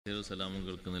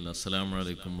Assalamu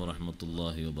alaikum wa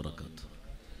rahmatullahi wa barakatuh.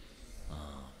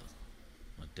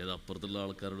 മറ്റേത് അപ്പുറത്തുള്ള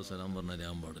ആൾക്കാരോട് സലാം പറഞ്ഞാൽ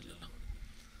ഞാൻ പാടില്ലല്ലോ.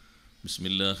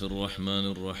 ബിസ്മില്ലാഹിർ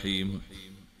റഹ്മാനിർ റഹീം.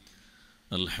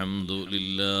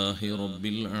 അൽഹംദുലില്ലാഹി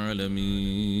റബ്ബിൽ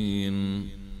ആലമീൻ.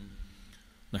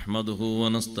 നഹ്മദുഹു വ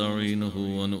നസ്തഈനുഹു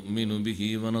വ നുഅ്മിനു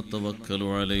ബിഹി വ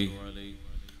നതവക്കലു അലൈഹി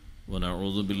വ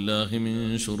നഊദു ബില്ലാഹി മിൻ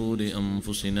ശുറൂരി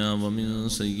അൻഫുസിനാ വ മിൻ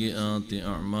സയ്യിആതി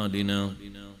അഅ്മാലിനാ.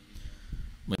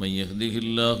 من يهده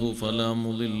الله فلا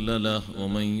مضل له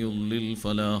ومن يضلل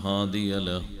فلا هادي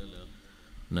له.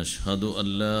 نشهد أن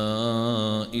لا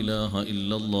إله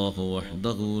إلا الله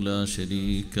وحده لا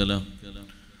شريك له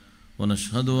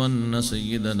ونشهد أن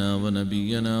سيدنا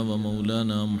ونبينا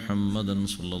ومولانا محمدا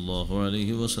صلى الله عليه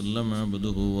وسلم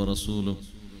عبده ورسوله.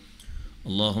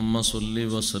 اللهم صل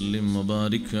وسلم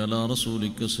وبارك على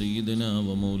رسولك سيدنا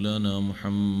ومولانا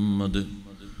محمد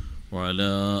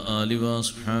وعلى آل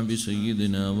وأصحاب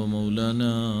سيدنا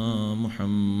ومولانا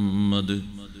محمد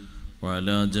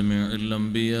وعلى جميع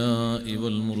الأنبياء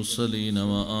والمرسلين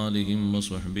وآلهم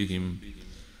وصحبهم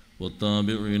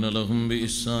والتابعين لهم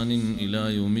بإحسان إلى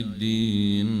يوم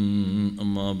الدين.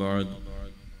 أما بعد،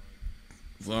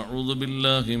 فأعوذ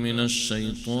بالله من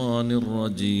الشيطان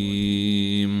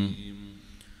الرجيم.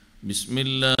 بسم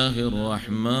الله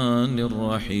الرحمن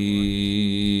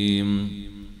الرحيم.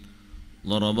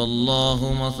 ضرب الله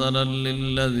مثلا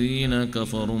للذين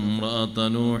كفروا امرأة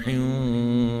نوح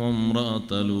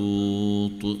وامرأة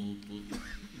لوط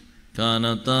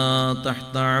كانتا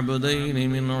تحت عبدين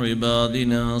من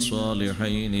عبادنا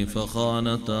صالحين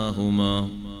فخانتاهما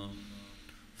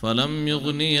فلم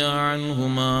يغنيا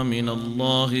عنهما من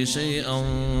الله شيئا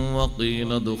وقيل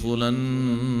ادخلا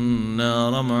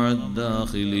النار مع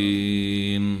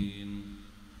الداخلين.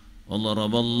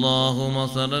 وضرب الله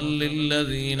مثلا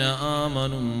للذين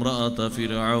آمنوا امرأة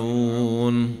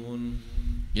فرعون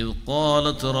إذ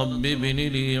قالت رب ابن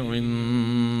لي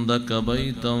عندك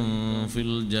بيتا في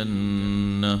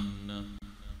الجنة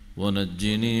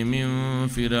ونجني من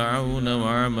فرعون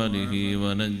وعمله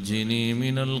ونجني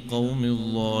من القوم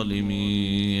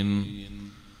الظالمين.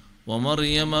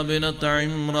 ومريم ابنة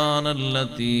عمران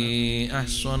التي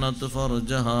أحصنت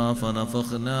فرجها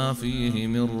فنفخنا فيه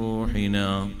من روحنا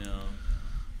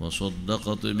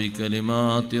وصدقت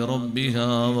بكلمات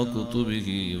ربها وكتبه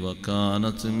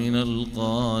وكانت من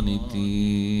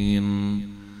القانتين.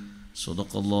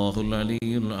 صدق الله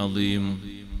العلي العظيم.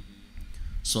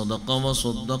 صدق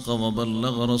وصدق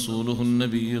وبلغ رسوله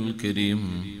النبي الكريم.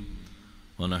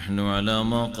 ونحن على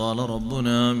ما قال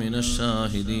ربنا من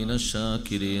الشاهدين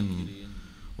الشاكرين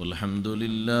والحمد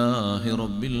لله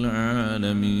رب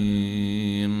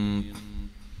العالمين.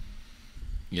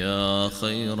 يا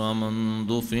خير من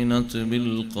دفنت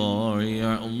بالقاع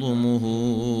يعظمه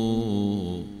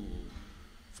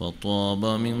فطاب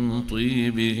من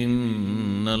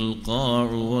طيبهن القاع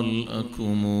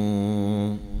والأكم.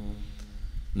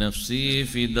 نفسي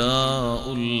فداء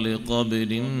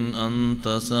لقبر أنت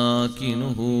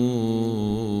ساكنه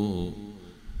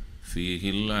فيه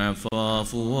العفاف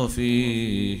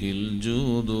وفيه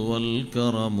الجود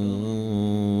والكرم.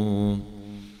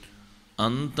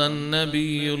 أنت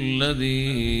النبي الذي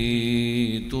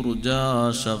ترجى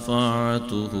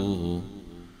شفاعته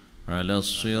على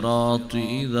الصراط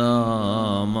إذا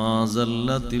ما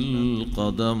زلت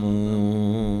القدم.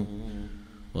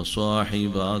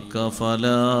 وصاحبك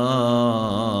فلا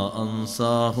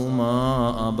أنساهما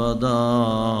أبدا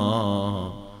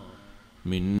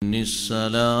مني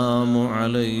السلام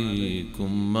عليكم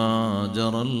ما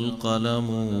جرى القلم.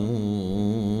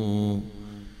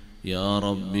 يا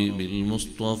ربي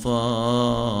بالمصطفى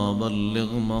بلغ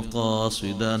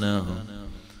مقاصدنا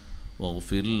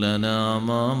واغفر لنا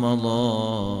ما مضى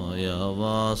يا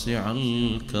واسع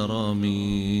الكرم.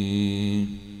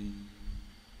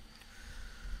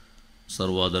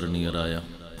 സർവാദരണീയരായ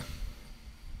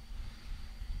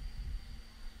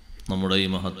നമ്മുടെ ഈ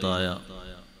മഹത്തായ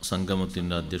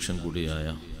സംഗമത്തിൻ്റെ അധ്യക്ഷൻ കൂടിയായ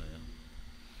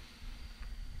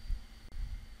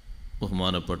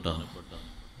ബഹുമാനപ്പെട്ട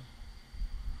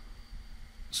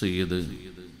സയ്യിദ്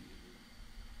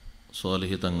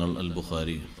സ്വാലിഹ് തങ്ങൾ അൽ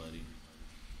ബുഖാരി,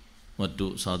 മറ്റു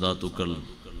സാദാത്തുക്കൾ,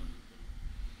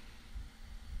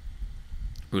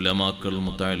 ഉലമാക്കൾ,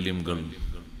 മുത്തഅല്ലിംകൾ,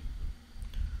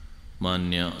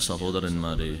 മാന്യ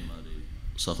സഹോദരന്മാരെ,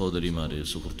 സഹോദരിമാരെ,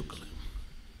 സുഹൃത്തുക്കളെ,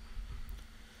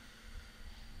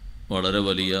 വളരെ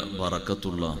വലിയ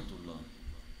ബറക്കത്തുള്ള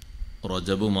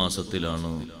റജബ്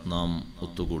മാസത്തിലാണ് നാം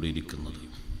ഒത്തുകൂടിയിരിക്കുന്നത്.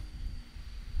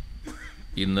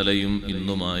 ഇന്നലെയും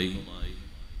ഇന്നുമായി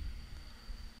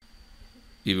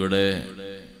ഇവിടെ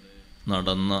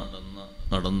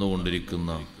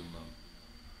നടന്നുകൊണ്ടിരിക്കുന്ന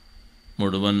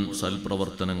മുഴുവൻ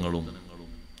സൽപ്രവർത്തനങ്ങളും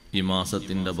ഈ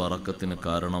മാസത്തിൻ്റെ ബറക്കത്തിന്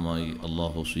കാരണമായി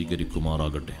അള്ളാഹു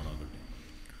സ്വീകരിക്കുമാറാകട്ടെ.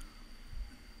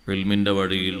 ഇൽമിൻ്റെ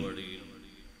വഴിയിൽ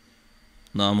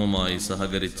നാമുമായി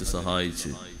സഹകരിച്ച്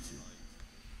സഹായിച്ച്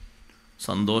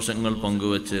സന്തോഷങ്ങൾ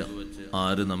പങ്കുവച്ച്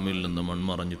ആര് നമ്മിൽ നിന്ന്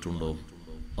മൺമറഞ്ഞിട്ടുണ്ടോ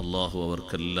അള്ളാഹു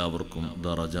അവർക്കെല്ലാവർക്കും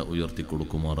ദറജ ഉയർത്തി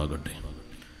കൊടുക്കുമാറാകട്ടെ.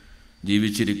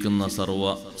 ജീവിച്ചിരിക്കുന്ന സർവ്വ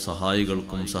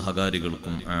സഹായികൾക്കും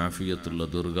സഹകാരികൾക്കും ആഫിയത്തുള്ള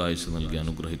ദീർഘായുസ് നൽകി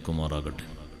അനുഗ്രഹിക്കുമാറാകട്ടെ.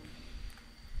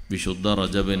 വിശുദ്ധ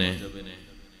റജബിനെ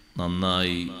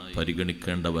നന്നായി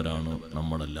പരിഗണിക്കേണ്ടവരാണ്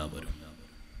നമ്മളെല്ലാവരും.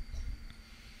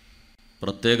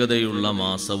 പ്രത്യേകതയുള്ള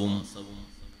മാസവും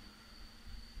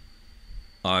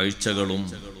ആഴ്ചകളും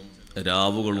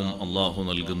രാവുകളും അള്ളാഹു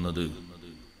നൽകുന്നത്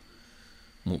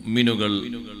മുഅ്മിനുകൾ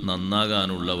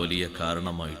നന്നാകാനുള്ള വലിയ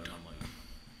കാരണമായിട്ടാണ്.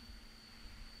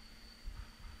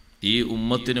 ഈ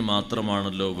ഉമ്മത്തിന്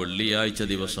മാത്രമാണല്ലോ വെള്ളിയാഴ്ച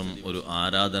ദിവസം ഒരു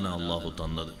ആരാധന അള്ളാഹു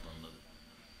തന്നത്.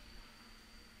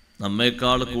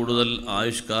 നമ്മേക്കാൾ കൂടുതൽ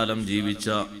ആയുഷ്കാലം ജീവിച്ച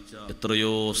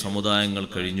എത്രയോ സമുദായങ്ങൾ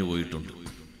കഴിഞ്ഞുപോയിട്ടുണ്ട്.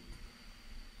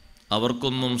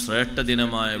 അവർക്കൊന്നും ശ്രേഷ്ഠ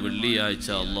ദിനമായ വെള്ളിയാഴ്ച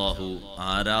അള്ളാഹു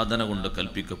ആരാധന കൊണ്ട്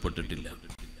കൽപ്പിക്കപ്പെട്ടിട്ടില്ല.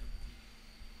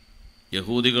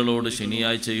 യഹൂദികളോട്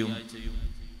ശനിയാഴ്ചയും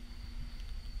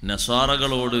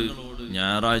നസാറകളോട്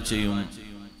ഞായറാഴ്ചയും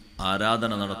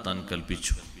ആരാധന നടത്താൻ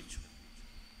കൽപ്പിച്ചു.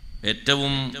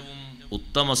 ഏറ്റവും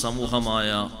ഉത്തമ സമൂഹമായ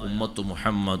ഉമ്മത്ത്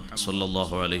മുഹമ്മദ്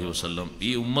സല്ലല്ലാഹു അലൈഹി വസല്ലം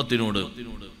ഈ ഉമ്മത്തിനോട്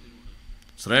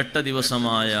ശ്രേഷ്ഠ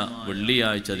ദിവസമായ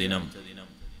വെള്ളിയാഴ്ച ദിനം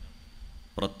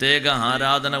പ്രത്യേക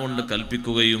ആരാധന കൊണ്ട്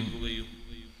കൽപ്പിക്കുകയും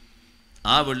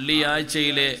ആ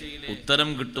വെള്ളിയാഴ്ചയിലെ ഉത്തരം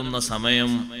കിട്ടുന്ന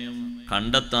സമയം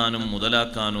കണ്ടെത്താനും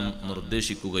മുതലാക്കാനും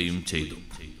നിർദ്ദേശിക്കുകയും ചെയ്തു.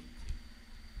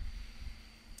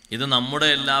 ഇത് നമ്മുടെ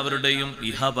എല്ലാവരുടെയും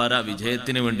ഇഹപര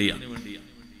വിജയത്തിന് വേണ്ടിയാണ്.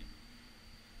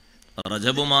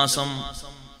 റജബ് മാസം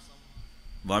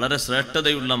വളരെ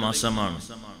ശ്രേഷ്ഠതയുള്ള മാസമാണ്.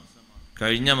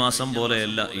 കഴിഞ്ഞ മാസം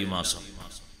പോലെയല്ല ഈ മാസം.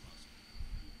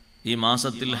 ഈ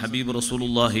മാസത്തിൽ ഹബീബ്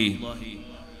റസൂലുള്ളാഹി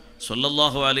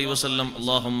സ്വല്ലല്ലാഹു അലൈഹി വസല്ലം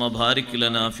അല്ലാഹുമ്മ ബാരിക്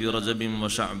ലനാ ഫി റജബിൻ വ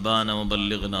ശഅബാന വ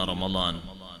ബല്ലിഗ്നാ റമളാൻ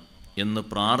എന്ന്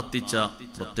പ്രാർത്ഥിച്ച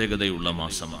പ്രത്യേകതയുള്ള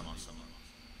മാസമാണ്.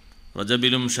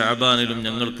 റജബിലും ശഅബാനിലും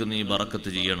ഞങ്ങൾക്ക് നീ ബറക്കത്ത്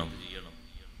ചെയ്യണം,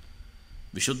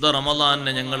 വിശുദ്ധ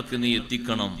റമളാനിനെ ഞങ്ങൾക്ക് നീ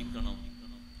എത്തിക്കണം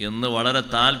എന്ന് വളരെ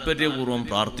താല്പര്യപൂർവ്വം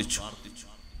പ്രാർത്ഥിച്ചു.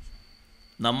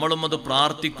 നമ്മളും അത്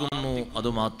പ്രാർത്ഥിക്കുന്നു,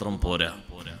 അതുമാത്രം പോരാ.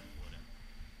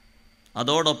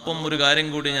 അതോടൊപ്പം ഒരു കാര്യം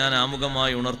കൂടി ഞാൻ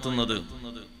ആമുഖമായി ഉണർത്തുന്നത്,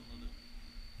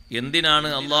 എന്തിനാണ്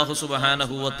അല്ലാഹു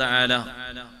സുബ്ഹാനഹു വ തആല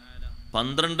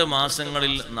 12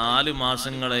 മാസങ്ങളിൽ 4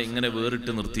 മാസങ്ങളെ ഇങ്ങനെ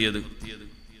വേറിട്ട് നിർത്തിയത്?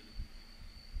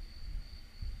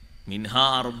 മിൻഹാ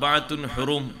അർബഅത്തുൻ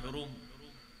ഹുറും,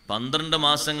 12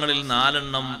 മാസങ്ങളിൽ 4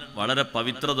 എണ്ണം വളരെ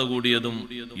പവിത്രത കൂടിയതും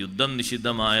യുദ്ധം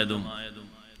നിഷിദ്ധമായതും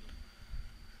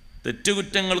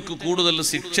തെറ്റുകുറ്റങ്ങൾക്ക് കൂടുതൽ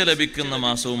ശിക്ഷ ലഭിക്കുന്ന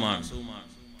മാസവുമാണ്.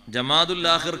 ജമാദുൽ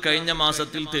ആഖിർ കഴിഞ്ഞ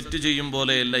മാസത്തിൽ തെറ്റ് ചെയ്യും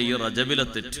പോലെയല്ല ഈ റജബിലെ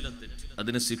തെറ്റ്,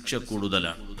 അതിന് ശിക്ഷ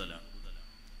കൂടുതലാണ്.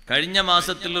 കഴിഞ്ഞ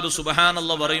മാസത്തിൽ ഒരു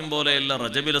സുബ്ഹാനല്ലാഹ് പറയും പോലെയല്ല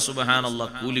റജബിലെ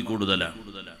സുബ്ഹാനല്ലാഹ് കൂലി കൂടുതലാണ്.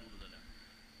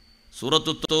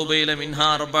 സൂറത്തു തൗബയിലെ മിൻഹാ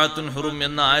അർബഅത്തുൻ ഹുറും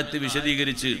എന്ന ആയത്ത്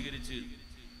വിശദീകരിച്ച്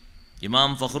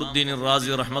ഇമാം ഫഖ്റുദ്ദീൻ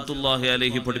റാസി റഹ്മത്തുള്ളാഹി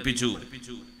അലൈഹി പഠിപ്പിച്ചു,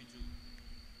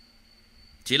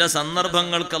 ചില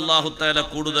സന്ദർഭങ്ങൾക്ക് അല്ലാഹു തആല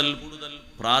കൂടുതൽ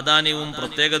പ്രാധാന്യവും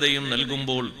പ്രത്യേകതയും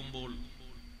നൽകുമ്പോൾ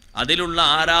അതിലുള്ള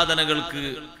ആരാധനകൾക്ക്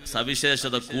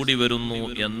സവിശേഷത കൂടി വരുന്നു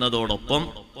എന്നതോടൊപ്പം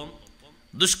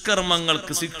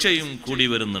ദുഷ്കർമ്മങ്ങൾക്ക് ശിക്ഷയും കൂടി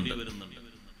വരുന്നുണ്ട്.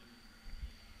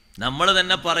 നമ്മൾ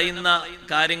തന്നെ പറയുന്ന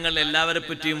കാര്യങ്ങൾ എല്ലാവരെ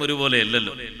പറ്റിയും ഒരുപോലെ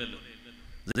അല്ലല്ലോ.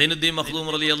 സൈനുദ്ദീൻ മഖ്ദൂം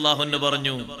റളിയല്ലാഹു അൻഹു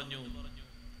പറഞ്ഞു,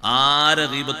 ആരെ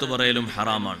ഗീബത്ത് പറയലും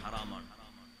ഹറാമാണ്,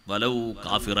 വലൗ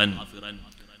കാഫിറൻ,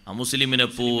 അമുസ്ലിമിനെ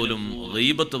പോലും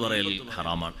ഗീബത്ത് പറയൽ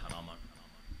ഹറാമാണ്.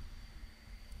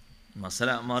 മസല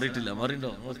മാറിയിട്ടില്ല?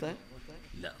 മാറിണ്ടോ?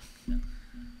 ഇല്ല.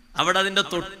 അവിടെ അതിന്റെ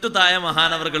തൊട്ടു താഴെ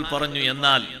മഹാനവറുകൾ പറഞ്ഞു,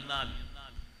 എന്നാൽ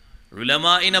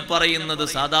ഉലമാഇനെ പറയുന്നത്,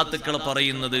 സാദാത്തുക്കളെ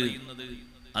പറയുന്നത്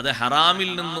അത് ഹറാമിൽ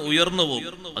നിന്ന് ഉയർന്നു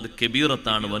പോകും, അത്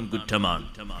കബീറത്താണ്, വൻകുറ്റമാണ്.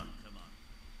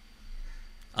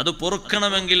 അത്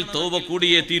പൊറുക്കണമെങ്കിൽ തൗബ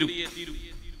കൂടിയേ തീരൂ.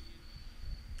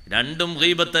 രണ്ടും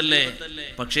ഗീബത്തല്ലേ,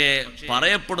 പക്ഷേ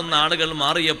പറയപ്പെടുന്ന ആളുകൾ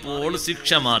മാറിയപ്പോൾ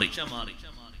ശിക്ഷ മാറി.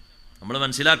 നമ്മൾ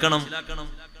മനസ്സിലാക്കണം,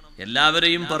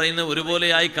 എല്ലാവരെയും പറയുന്ന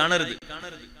ഒരുപോലെയായി കാണരുത്.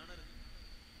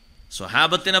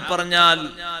 സ്വഹാബത്തിനെ പറഞ്ഞാൽ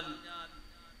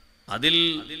അതിൽ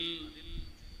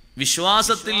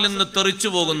വിശ്വാസത്തിൽ നിന്ന് തെറിച്ചു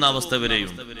പോകുന്ന അവസ്ഥ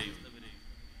വരെയുണ്ട്.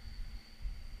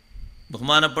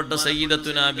 ബഹുമാനപ്പെട്ട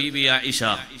സയ്യിദത്തുനാ ബീബി ആയിഷ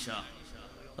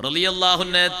റളിയല്ലാഹു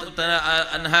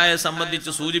അൻഹയെ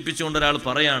സംബന്ധിച്ച് സൂചിപ്പിച്ചുകൊണ്ട് ഒരാൾ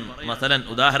പറയാണ്, മസലൻ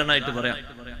ഉദാഹരണമായിട്ട് പറയാം,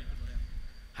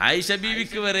 ആയിഷ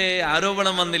ബീവിക്ക് വരെ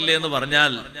ആരോപണം വന്നില്ലേ എന്ന്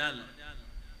പറഞ്ഞാൽ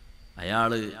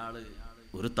അയാള്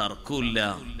ഒരു തർക്കവുമില്ല,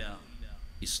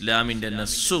 ഇസ്ലാമിന്റെ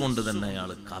നസ്സ് കൊണ്ട് തന്നെ അയാൾ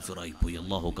കാഫിറായി പോയി.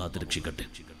 അള്ളാഹു കാത്ത് രക്ഷിക്കട്ടെ.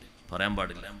 പറയാൻ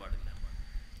പാടില്ല.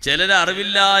 ചിലര്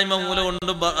അറിവില്ലായ്മ മൂല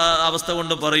കൊണ്ട് അവസ്ഥ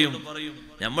കൊണ്ട് പറയും,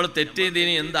 നമ്മൾ തെറ്റ്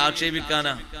ചെയ്തതിന് എന്ത്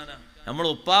ആക്ഷേപിക്കാനാ, നമ്മൾ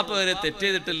ഉപ്പാപ്പ വരെ തെറ്റ്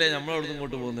ചെയ്തിട്ടില്ലേ, നമ്മളവിടുന്ന്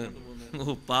ഇങ്ങോട്ട് പോകുന്നത്.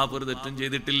 ഉപ്പാപ്പ ഒരു തെറ്റും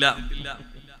ചെയ്തിട്ടില്ല.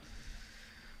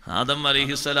 ആദം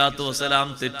അലൈഹിസ്സലാത്തു വസ്സലാം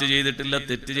തെറ്റ് ചെയ്തിട്ടില്ല.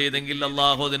 തെറ്റ് ചെയ്തെങ്കിൽ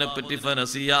അല്ലാഹു അതിനെപ്പറ്റി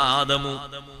ഫനസിയ ആദമു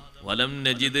വലം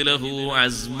നജിദ് ലഹു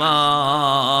അസ്മാ.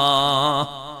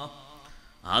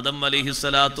 ആദം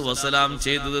അലൈഹിസ്സലാത്തു വസ്സലാം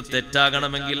ചെയ്തത്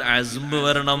തെറ്റാകണമെങ്കിൽ അസ്മ്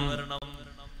വരണം,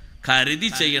 കരുതി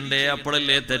ചെയ്യണ്ടേ,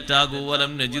 അപ്പോഴല്ലേ തെറ്റാകൂ.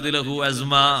 വലം നജിദ് ലഹു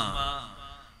അസ്മാ.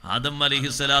 ആദം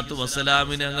അലൈഹിസ്സലാത്തു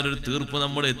വസ്സലാമിന് അങ്ങനെ ഒരു തീർപ്പ്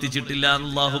നമ്മൾ എത്തിച്ചിട്ടില്ല എന്ന്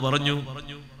അല്ലാഹു പറഞ്ഞു.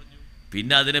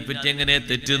 പിന്നെ അതിനെപ്പറ്റി എങ്ങനെ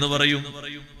തെറ്റെന്ന് പറയും?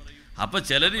 അപ്പൊ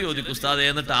ചിലര് ചോദിക്കും, ഉസ്താദേ,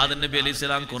 എന്നിട്ട് ആദം നബി അലൈഹി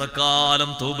സ്വലാം കുറക്കാലം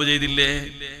തൗബ ചെയ്തില്ലേ?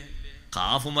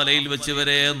 ഖാഫ് മലയിൽ വെച്ച്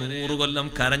വരെ 100 കൊല്ലം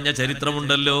കരഞ്ഞ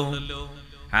ചരിത്രമുണ്ടല്ലോ.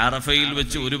 അറഫയിൽ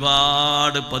വെച്ച്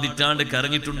ഒരുപാട് പതിറ്റാണ്ട്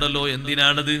കരഞ്ഞിട്ടുണ്ടല്ലോ.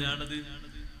 എന്തിനാണത്?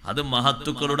 അത്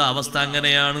മഹത്തുക്കളുടെ അവസ്ഥ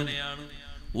അങ്ങനെയാണ്.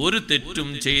 ഒരു തെറ്റും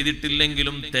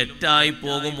ചെയ്തിട്ടില്ലെങ്കിലും തെറ്റായി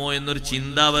പോകുമോ എന്നൊരു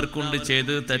ചിന്ത അവർക്കുണ്ട്.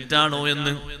 ചെയ്ത് തെറ്റാണോ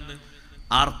എന്ന്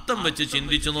അർത്ഥം വെച്ച്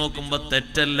ചിന്തിച്ചു നോക്കുമ്പോ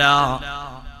തെറ്റല്ല,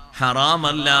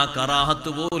 ഹറാമല്ല,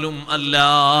 കറാഹത്ത് പോലും അല്ല.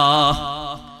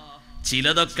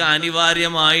 ചിലതൊക്കെ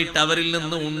അനിവാര്യമായിട്ട് അവരിൽ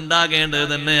നിന്ന് ഉണ്ടാകേണ്ടത്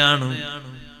തന്നെയാണ്.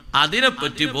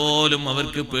 അതിനെപ്പറ്റി പോലും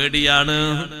അവർക്ക് പേടിയാണ്.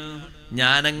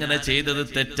 ഞാനങ്ങനെ ചെയ്തത്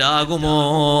തെറ്റാകുമോ?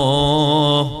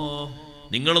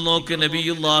 നിങ്ങൾ നോക്ക്,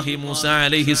 നബിയുല്ലാഹി മൂസ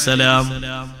അലൈഹിസ്സലാം,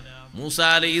 മൂസ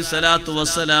അലൈഹിസ്സലാത്തു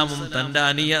വസ്സലാമും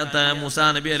തന്റെ മൂസാ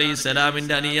നബി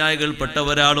അലൈഹിസ്സലാമിന്റെ അനുയായികൾപ്പെട്ട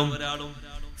ഒരാളും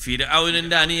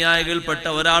ഫിർഔനിന്റെ അനുയായികൾപ്പെട്ട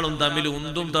ഒരാളും തമ്മിൽ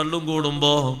ഉന്തും തള്ളും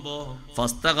കൂടുമ്പോ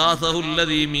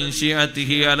ഫസ്തഗാസഹുല്ലദീ മിൻ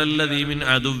ശിഅതിഹി അലല്ലദീ മിൻ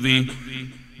അദുവ്വി.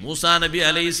 മൂസാ നബി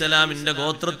അലൈഹിസ്സലാമിന്റെ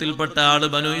ഗോത്രത്തിൽപ്പെട്ട ആള്,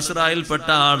 ബനു ഇസ്രായേൽപ്പെട്ട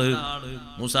ആള്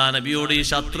മൂസാ നബിയോട് ഈ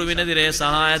ശത്രുവിനെതിരെ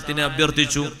സഹായത്തിന്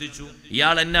അഭ്യർത്ഥിച്ചു.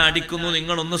 ഇയാൾ എന്നെ അടിക്കുന്നു,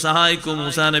 നിങ്ങളൊന്ന് സഹായിക്കൂ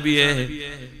മൂസാ നബിയെ.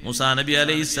 മൂസാ നബി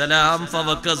അലൈഹിസ്സലാം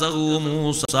ഫവക്കസഹു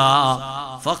മൂസാ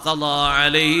ഫഖളാ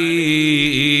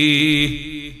അലൈഹി.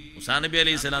 മൂസാ നബി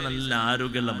അലൈഹിസ്സലാം നല്ല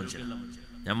ആരോഗ്യമുള്ള മനുഷ്യൻ,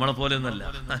 നമ്മളെ പോലെ ഒന്നല്ല,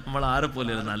 നമ്മൾ ആരെ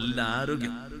പോലെ നല്ല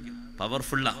ആരോഗ്യം,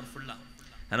 പവർഫുള്ളാ.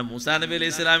 കാരണം മൂസാ നബി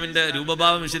അലൈഹി സ്വലാമിന്റെ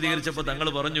രൂപഭാവം വിശദീകരിച്ചപ്പോ തങ്ങൾ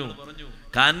പറഞ്ഞു,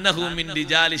 കന്നഹു മിൻ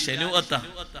റിജാലി ശനുഅത്ത.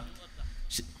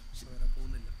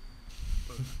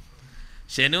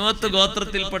 ശനുഅത്ത്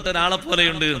ഗോത്രത്തിൽപ്പെട്ട ഒരാളെ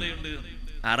പോലെയുണ്ട്.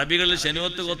 അറബികളിൽ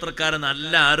ശനുഅത്ത് ഗോത്രക്കാരൻ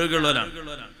നല്ല ആരോഗ്യമുള്ളവരാണ്.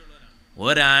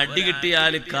 ഒരടി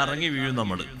കിട്ടിയാൽ കറങ്ങി വീഴും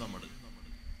നമ്മള്.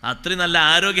 അത്രയും നല്ല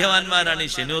ആരോഗ്യവാന്മാരാണ് ഈ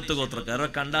ശനുഅത്ത് ഗോത്രക്കാർ.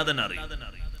 അവരെ കണ്ടാൽ തന്നെ അറിയാം,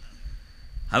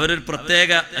 അവരൊരു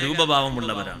പ്രത്യേക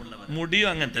രൂപഭാവമുള്ളവരാണ്. മുടിയും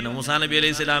അങ്ങനെ തന്നെ. മൂസാ നബി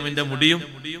അലൈഹി സ്വലാമിന്റെ മുടിയും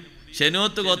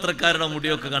ശനുഅത്ത് ഗോത്രക്കാരുടെ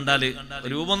മുടിയൊക്കെ കണ്ടാല്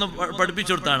രൂപം ഒന്ന്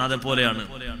പഠിപ്പിച്ചു കൊടുത്താണ്, അതേപോലെയാണ്.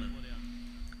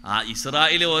 ആ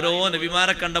ഇസ്രായേലിലെ ഓരോ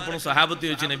നബിമാരെ കണ്ടപ്പോഴും സഹാബത്ത്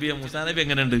ചോദിച്ചു, നബിയെ മൂസാ നബി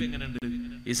എങ്ങനെയുണ്ട്,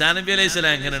 ഈസാ നബി അലൈഹി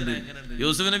സ്വലാം എങ്ങനെയുണ്ട്,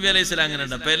 യൂസുഫ് നബി അലൈഹി സ്വലാം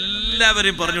എങ്ങനെയുണ്ട്? അപ്പൊ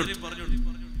എല്ലാവരെയും പറഞ്ഞു കൊടുത്തു.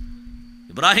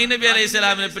 ഇബ്രാഹിം നബി അലൈഹി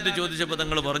സ്വലാമിനെ പറ്റി ചോദിച്ചപ്പോ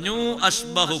തങ്ങൾ പറഞ്ഞു,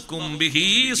 അഷ്ബഹുക്കും ബിഹി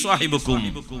സ്വാഹിബുക്കും.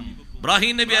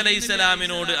 ഇബ്രാഹിം നബി അലൈഹി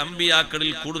സ്വലാമിനോട്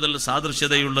അംബിയാക്കളിൽ കൂടുതൽ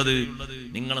സാദൃശ്യതയുള്ളത്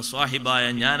നിങ്ങളെ സ്വാഹിബായ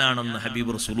ഞാനാണെന്ന്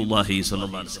ഹബീബ് റസൂലുള്ളാഹി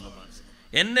സ്വല്ലല്ലാഹു അലൈഹി വസല്ലം.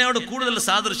 എന്നോട് കൂടുതൽ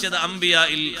സാദൃശ്യത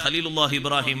അംബിയായിൽ ഖലീലുല്ലാഹി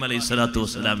ഇബ്രാഹിം അലൈഹി സ്വലാത്തു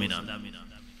വസ്സലാമിനാണ്.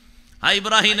 ആ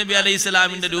ഇബ്രാഹിം നബി അലൈഹി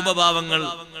സ്വലാമിന്റെ രൂപഭാവങ്ങൾ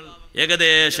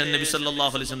ഏകദേശം നബി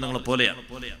സല്ലല്ലാഹു അലൈഹി വസല്ലം നിങ്ങളെ പോലെയാണ്.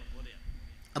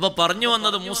 അപ്പൊ പറഞ്ഞു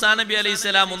വന്നത്, മൂസാ നബി അലൈഹി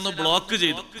സ്വലാം ഒന്ന് ബ്ലോക്ക്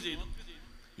ചെയ്തു.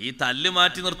 ഈ തല്ല്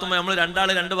മാറ്റി നിർത്തുമ്പോ നമ്മൾ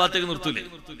രണ്ടാള് രണ്ട് ഭാഗത്തേക്ക് നിർത്തൂലേ?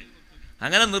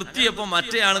 അങ്ങനെ നിർത്തിയപ്പോ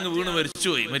മറ്റേ ആളങ്ങ് വീണ്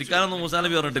മരിച്ചുപോയി. മരിക്കാനൊന്നും മൂസാ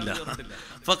നബി പറഞ്ഞിട്ടില്ല.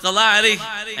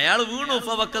 അയാൾ വീണു.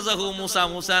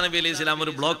 മൂസാ നബി അലൈഹി സ്വലാം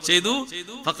ഒരു ബ്ലോക്ക് ചെയ്തു.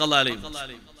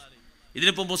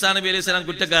 ഇതിനിപ്പോ മൂസാ നബി അലൈഹി സ്വലാം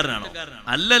കുറ്റക്കാരനാണോ?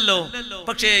 അല്ലല്ലോ.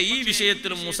 പക്ഷേ ഈ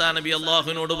വിഷയത്തിലും മൂസാ നബി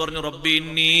അള്ളാഹുവിനോട് പറഞ്ഞു, റബ്ബി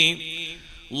ഇന്നി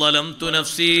ളലംതു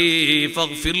നഫ്സി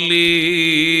ഫഗ്ഫിർ ലീ.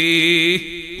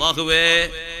 അല്ലാഹുവേ,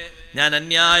 ഞാൻ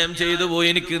അന്യായം ചെയ്തു പോയി,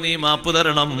 എനിക്ക് നീ മാപ്പ്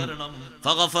തരണം.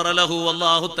 ഫഗഫറ ലഹു.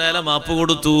 അല്ലാഹു തആല മാപ്പ്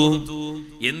കൊടുത്തു.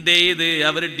 എന്തേ ഇത്?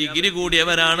 അവര് ഡിഗ്രി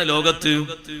കൂടിയവരാണ് ലോകത്ത്.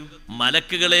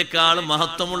 മലക്കുകളെക്കാൾ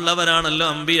മഹത്വമുള്ളവരാണല്ലോ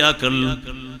അമ്പിയാക്കൾ.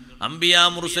 അമ്പിയാ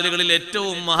മുർസലുകളിൽ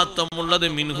ഏറ്റവും മഹത്വമുള്ളത്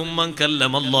മിൻഹും മൻ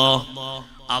കല്ലമല്ലാഹ്.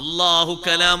 അല്ലാഹു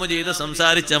കലാമു ചെയ്ത്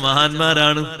സംസാരിച്ച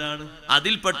മഹാന്മാരാണ്.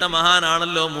 അതിൽപ്പെട്ട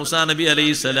മഹാനാണല്ലോ മൂസാ നബി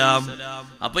അലൈഹിസ്സലാം.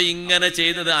 അപ്പൊ ഇങ്ങനെ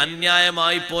ചെയ്തത്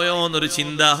അന്യായമായി പോയോ എന്നൊരു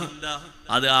ചിന്ത,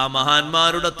 അത് ആ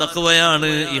മഹാന്മാരുടെ തഖ്വയാണ്,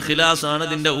 ഇഖ്ലാസാണ്,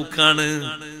 ഇതിന്റെ ഊക്കാണ്.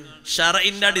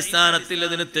 ശർഇന്റെ അടിസ്ഥാനത്തിൽ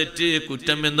അതിന് തെറ്റ്,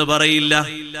 കുറ്റം എന്ന് പറയില്ല.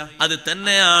 അത്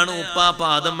തന്നെയാണ് ഉപ്പാപ്പ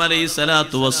ആദം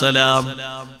അലൈഹിസ്സലാത്തു വസ്സലാം.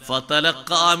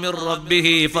 ഫതലഖാ മിർ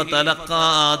റബ്ബിഹി ഫതലഖാ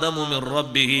ആദമു മിർ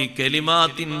റബ്ബിഹി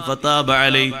കലിമാത്തിൻ ഫതാബ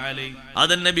അലൈഹി.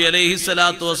 ആദം നബി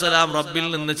അലൈഹിസ്സലാത്തു വസ്സലാം റബ്ബിൽ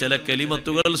നിന്ന് ചില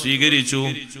കലിമത്തുകൾ സ്വീകരിച്ചു.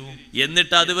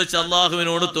 എന്നിട്ട് അത് വെച്ച്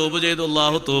അള്ളാഹുവിനോട് തൗബ ചെയ്തു.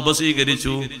 അള്ളാഹു തൗബ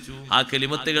സ്വീകരിച്ചു. ആ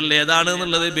കലിമത്തുകൾ ഏതാണ്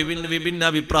എന്നുള്ളത് വിഭിന്ന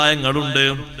അഭിപ്രായങ്ങളുണ്ട്.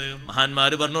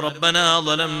 മഹാന്മാര് പറഞ്ഞു റബ്ബനാ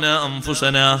ളലംനാ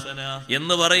അൻഫുസനാ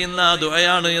എന്ന് പറയുന്ന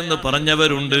ദുആയാണ് എന്ന്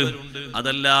പറഞ്ഞവരുണ്ട്.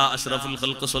 അതല്ല, അഷ്റഫുൽ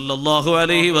ഖൽഖ് സല്ലല്ലാഹു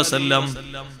അലൈഹി വസല്ലം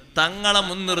തങ്ങളെ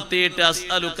മുൻനിർത്തിയിട്ട്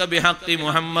അസ്അലുക ബിഹഖി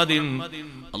മുഹമ്മദിൻ,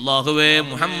 അല്ലാഹുവേ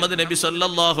മുഹമ്മദ് നബി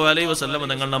സല്ലല്ലാഹു അലൈഹി വസല്ലം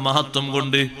തങ്ങളുടെ മഹത്വം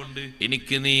കൊണ്ട്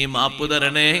എനിക്ക് നീ മാപ്പ്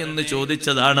തരണേ എന്ന്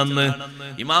ചോദിച്ചതാണെന്ന്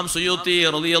ഇമാം സുയൂത്തി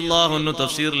റളിയല്ലാഹു അൻഹു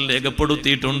തഫ്സീറിൽ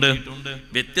രേഖപ്പെടുത്തിയിട്ടുണ്ട്.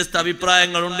 വ്യത്യസ്ത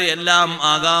അഭിപ്രായങ്ങളുണ്ട്. എല്ലാം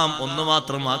ആകാം, ഒന്ന്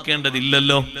മാത്രം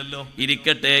ആക്കേണ്ടതില്ലല്ലോ.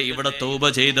 ഇരിക്കട്ടെ, ഇവിടെ തൗബ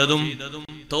ചെയ്തതും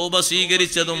തൗബ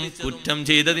സ്വീകരിച്ചതും കുറ്റം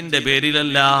ചെയ്തതിന്റെ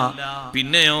പേരിലല്ല,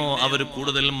 പിന്നെയോ അവർ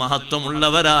കൂടുതൽ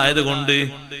മഹത്വമുള്ളവരായതുകൊണ്ട്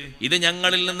ഇത്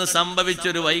ഞങ്ങളിൽ നിന്ന്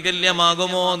സംഭവിച്ചൊരു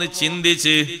വൈകല്യമാകുമോ എന്ന്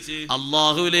ചിന്തിച്ച്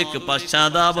അള്ളാഹുവിലേക്ക്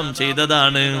പശ്ചാത്താപം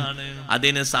ചെയ്തതാണ്.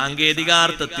 അതിന്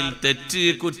സാങ്കേതികാർത്ഥത്തിൽ തെറ്റ്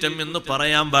കുറ്റം എന്ന്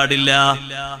പറയാൻ പാടില്ല.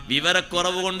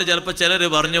 വിവരക്കുറവ് കൊണ്ട് ചിലപ്പോ ചിലര്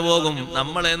പറഞ്ഞു പോകും,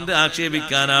 നമ്മൾ എന്ത്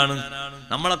ആക്ഷേപിക്കാനാണ്,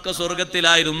 നമ്മളൊക്കെ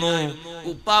സ്വർഗത്തിലായിരുന്നു,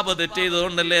 ഉപ്പാപ്പ തെറ്റ്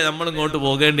ചെയ്തതുകൊണ്ടല്ലേ നമ്മൾ ഇങ്ങോട്ട്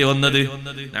പോകേണ്ടി വന്നത്.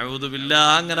 നഊദു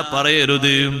ബില്ലാഹ്, അങ്ങനെ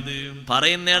പറയരുത്.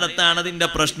 പറയുന്നിടത്താണ് അതിന്റെ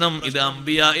പ്രശ്നം. ഇത്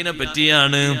അംബിയാഇനെ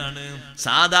പറ്റിയാണ്,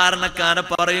 സാധാരണക്കാരെ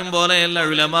പറയും പോലെയല്ല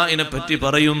ഉലമാഇനെ പറ്റി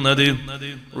പറയുന്നത്.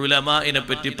 ഉലമാഇനെ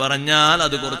പറ്റി പറഞ്ഞാൽ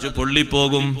അത് കുറച്ച്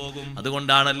പൊള്ളിപ്പോകും.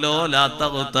 അതുകൊണ്ടാണല്ലോ ലാ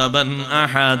തഗ്തബൻ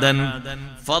അഹദൻ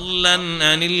ഫളൻ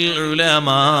അനിൽ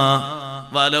ഉലമാ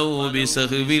വലൗ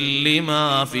ബിസഹ്വിൽ ലിമാ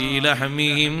ഫീ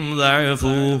ലഹ്മിഹിം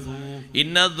ദഅഫു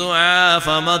ഇന്ന ദുആഫ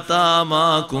മതാ മാ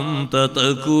കുൻത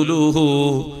തഖുലുഹു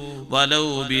വലൗ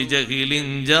ബിജഹ്ലിൻ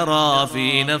ജറാ ഫീ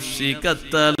നഫ്സിക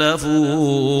തലഫു.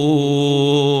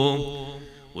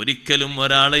 ഒരിക്കലും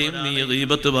ഒരാളെയും നീ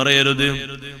ഗീബത്ത് പറയരുത്.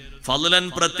 ഫളൻ,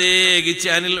 പ്രത്യേകിച്ച്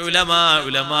അനിൽ ഉലമാ,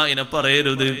 ഉലമാഇനെ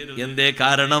പറയരുത്. എന്തേ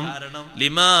കാരണം?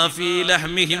 ലിമാ ഫീ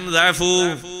ലഹ്മിഹിം ദഅഫു,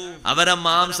 അവരെ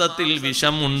മാംസത്തിൽ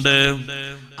വിഷമുണ്ട്.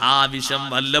 ആ വിഷം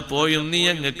വല്ലപ്പോഴും നീ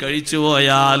അങ്ങ് കഴിച്ചു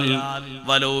പോയാൽ,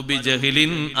 വലൗ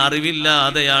ബിജഹ്ലിൻ,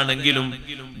 അറിവില്ലാതെയാണെങ്കിലും,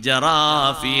 ജറാ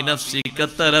ഫീ നഫ്സിക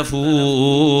തലഫു,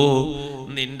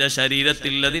 നിന്റെ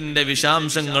ശരീരത്തിൽ അതിന്റെ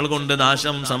വിഷാംശങ്ങൾ കൊണ്ട്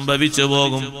നാശം സംഭവിച്ചു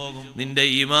പോകും. നിന്റെ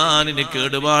ഈമാനിന്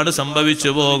കേടുപാട്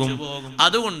സംഭവിച്ചു പോകും.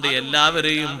 അതുകൊണ്ട്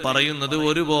എല്ലാവരെയും പറയുന്നത്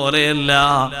ഒരുപോലെയല്ല,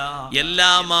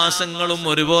 എല്ലാ മാസങ്ങളും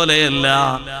ഒരുപോലെയല്ല.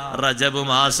 റജബ്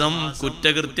മാസം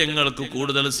കുറ്റകൃത്യങ്ങൾക്ക്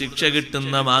കൂടുതൽ ശിക്ഷ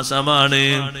കിട്ടുന്ന മാസമാണ്.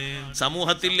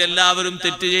 സമൂഹത്തിൽ എല്ലാവരും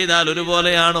തെറ്റ് ചെയ്താൽ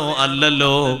ഒരുപോലെയാണോ?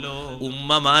 അല്ലല്ലോ.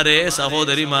 ഉമ്മമാരെ,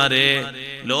 സഹോദരിമാരെ,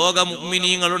 ലോക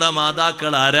മുഅ്മിനീങ്ങളുടെ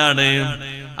മാതാക്കൾ ആരാണ്?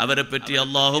 അവരെ പറ്റി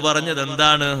അല്ലാഹു പറഞ്ഞത്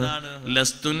എന്താണ്?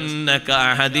 ലസ്തുന്ന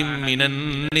കഅഹദിൻ മിനൻ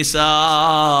നിസാ,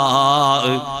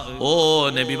 ഓ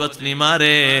നബി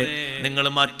പത്നിമാരെ, നിങ്ങൾ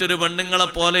മറ്റൊരു പെണ്ണുങ്ങളെ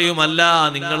പോലെയുമല്ല,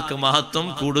 നിങ്ങൾക്ക് മഹത്വം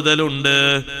കൂടുതലുണ്ട്.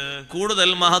 കൂടുതൽ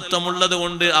മഹത്വമുള്ളത്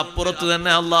കൊണ്ട് അപ്പുറത്ത്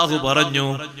തന്നെ അല്ലാഹു പറഞ്ഞു,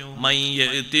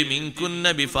 മയ്യതി മിൻകുന്ന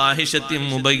ബിഫാഹിശത്തിൻ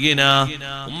മുബയ്യിന,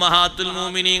 ഉമ്മഹാത്തുൽ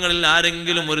മുഅ്മിനീങ്ങളിൽ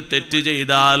ആരെങ്കിലും ഒരു തെറ്റ്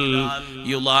ചെയ്താൽ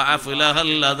യുളഅഫ്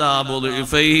ലഹൽ അദാബു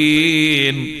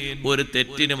ദുഫൈൻ, ഒരു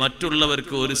തെറ്റിന്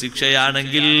മറ്റുള്ളവർക്ക് ഒരു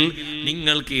ശിക്ഷയാണെങ്കിൽ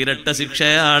നിങ്ങൾക്ക് ഇരട്ട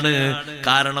ശിക്ഷയാണ്.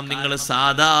 കാരണം നിങ്ങൾ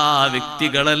സാധാ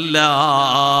വ്യക്തികളല്ല.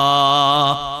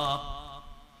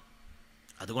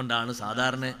 അതുകൊണ്ടാണ്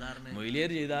സാധാരണ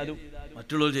മൊയ്ലിയർ ചെയ്താലും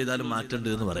മറ്റുള്ളവർ ചെയ്താലും മാറ്റണ്ട്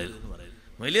എന്ന് പറയുന്നത്.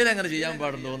 മൊയ്ലിയർ അങ്ങനെ ചെയ്യാൻ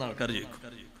പാടുണ്ടോ എന്ന് ആൾക്കാർ ചോദിക്കും.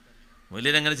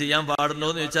 മൊയ്ലിയർ അങ്ങനെ ചെയ്യാൻ പാടുണ്ടോ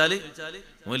എന്ന് ചോദിച്ചാൽ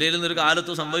മൊയ്ലിയർ എന്നൊരു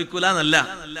കാലത്തും സംഭവിക്കൂല എന്നല്ല,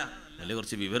 നല്ല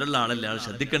കുറച്ച് വിവരമുള്ള ആളല്ലേ, ആൾ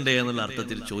ശ്രദ്ധിക്കണ്ടേ എന്നുള്ള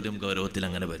അർത്ഥത്തിൽ ചോദ്യം ഗൗരവത്തിൽ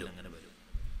അങ്ങനെ വരും.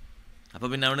 അപ്പൊ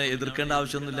പിന്നെ അവിടെ എതിർക്കേണ്ട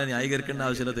ആവശ്യമൊന്നുമില്ല, ന്യായീകരിക്കേണ്ട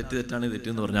ആവശ്യമില്ല. തെറ്റ് തെറ്റാണ്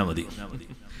തെറ്റെന്ന് പറഞ്ഞാൽ മതി,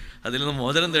 അതിൽ നിന്ന്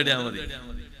മോചനം തേടിയാൽ മതി.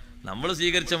 നമ്മൾ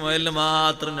സ്വീകരിച്ച മുയലിന്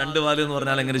മാത്രം 2 വാല് എന്ന്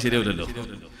പറഞ്ഞാൽ എങ്ങനെ ശരിയാവില്ലല്ലോ.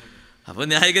 അപ്പൊ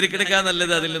ന്യായീകരിക്കാൻ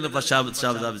നല്ലത് അതിൽ നിന്ന്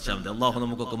പശ്ചാത്താപിച്ചാൽ മതി. അള്ളാഹു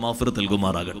നമുക്കൊക്കെ മഗ്ഫിറത്ത്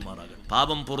നൽകുമാറാകട്ടെ.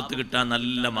 പാപം പുറത്തു കിട്ടാൻ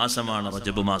നല്ല മാസമാണ്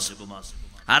റജബ് മാസം.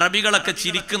 അറബികളൊക്കെ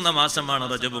ചിരിക്കുന്ന മാസമാണ്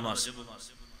റജബ് മാസം.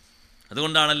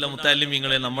 അതുകൊണ്ടാണല്ലോ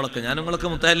മുത്തല്ലിമീങ്ങളെ നമ്മളൊക്കെ, ഞാൻ നിങ്ങളൊക്കെ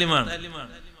മുത്തല്ലിമാണ്.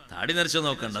 താടി നരച്ചു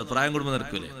നോക്കണ്ട, അത് പ്രായം കൂടുമ്പോൾ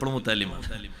നിരക്കൂലേ, എപ്പോഴും മുത്തല്ലിമാണ്.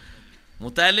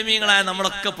 മുത്തല്ലിമീങ്ങളായ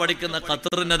നമ്മളൊക്കെ പഠിക്കുന്ന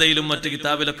ഖത്റിനദയിലും മറ്റു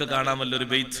കിതാബിലൊക്കെ കാണാമല്ലോ ഒരു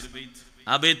ബെയ്ത്ത്.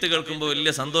 ആ ബെയ്ത്ത് കേൾക്കുമ്പോൾ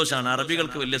വലിയ സന്തോഷമാണ്,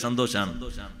 അറബികൾക്ക് വലിയ സന്തോഷമാണ്.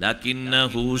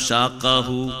 ലകിന്നഹു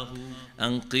ഷാഖഹു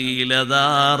അൻ ഖീല ദാ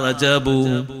റജബു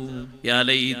യാ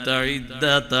ലൈത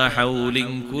ഇദ്ദത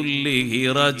ഹൗലിൻ കുല്ലിഹി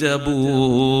റജബു.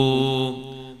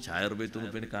 ഷായർ ബെയ്ത്ത്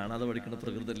പിന്നെ കാണാതെ പഠിക്കുന്ന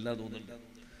പ്രകൃതി എല്ലാം തോന്നുന്നുണ്ട്.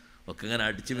 ഒക്കെ ഇങ്ങനെ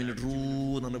അടിച്ചു പിന്നെ ട്രൂ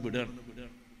എന്ന് വിടുകയാണ്.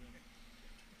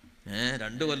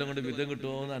 2 കൊല്ലം കൊണ്ട് വിധം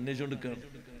കിട്ടുമോ എന്ന് അന്വേഷിച്ചുകൊണ്ടിരിക്കുകയാണ്.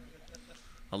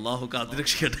 അള്ളാഹു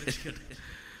കാത്തുരക്ഷിക്കട്ടെ.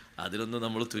 അതിലൊന്നും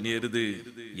നമ്മൾ തുനിയരുത്.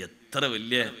 എത്ര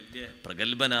വലിയ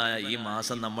പ്രഗത്ഭനായ ഈ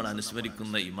മാസം നമ്മൾ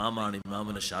അനുസ്മരിക്കുന്ന ഇമാമാണ്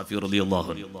ഇമാമുന ഷാഫി റളിയല്ലാഹു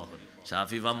അൻഹു.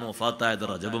 ഷാഫി ഇമാം വഫാത്തായത്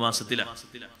റജബ് മാസത്തിലാണ്.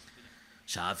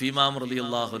 ഷാഫി ഇമാം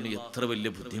റളിയല്ലാഹു അൻഹു എത്ര വലിയ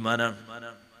ബുദ്ധിമാനാണ്.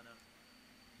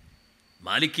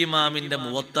 മാലിക് ഇമാമിന്റെ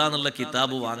മുവത്ത എന്നുള്ള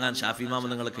കിതാബ് വാങ്ങാൻ ഷാഫി ഇമാം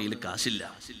നിങ്ങളുടെ കയ്യിൽ കാശില്ല.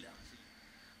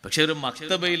 പക്ഷെ ഒരു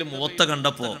മക്തബയിൽ മുവത്ത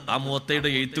കണ്ടപ്പോ ആ മുവത്തയുടെ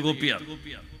എഴുത്തുകോപ്പിയാണ്.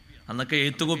 അന്നൊക്കെ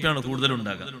എഴുത്തുകോപ്പിയാണ്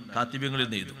കൂടുതലുണ്ടാകുക, കാത്തിബ്യങ്ങളിൽ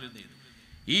നിന്ന് എഴുതും.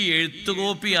 ഈ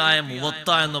എഴുത്തുകോപ്പിയായ മുവത്ത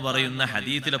എന്ന് പറയുന്ന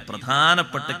ഹദീസിലെ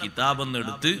പ്രധാനപ്പെട്ട കിതാബെന്ന്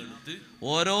എടുത്ത്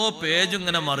ഓരോ പേജും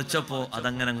ഇങ്ങനെ മറിച്ചപ്പോ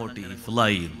അതങ്ങനെ അങ്ങോട്ട്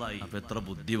ഹിഫ്ളായി. അപ്പൊ എത്ര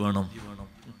ബുദ്ധി വേണം.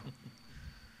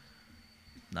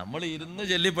 നമ്മൾ ഇരുന്ന്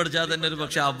ചൊല്ലി പഠിച്ചാൽ തന്നെ ഒരു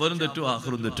പക്ഷെ അവലും തെറ്റും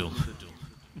ആഖിറും തെറ്റും.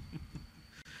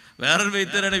 വേറൊരു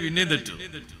വെയ്ത്തരാണ് പിന്നെയും തെറ്റും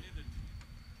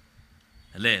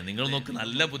അല്ലേ? നിങ്ങൾ നോക്ക്,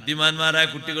 നല്ല ബുദ്ധിമാന്മാരായ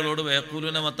കുട്ടികളോട്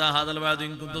വയഖൂലുന മത്താ ഹാദൽ വഅദു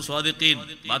ഇൻ കുന്തും സ്വാദിഖീൻ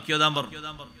ബാക്കി ഓതാൻ പറഞ്ഞു.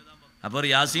 അപ്പൊ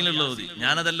യാസീനുള്ള ഓതി,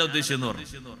 ഞാനതല്ല ഉദ്ദേശിച്ചെന്ന് പറഞ്ഞു.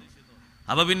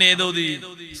 അപ്പൊ പിന്നെ ഏതോതി?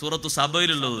 സൂറത്ത്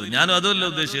സബയിലുള്ളത്, ഞാനും അതുമല്ല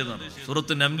ഉദ്ദേശിച്ചെന്ന് പറഞ്ഞു.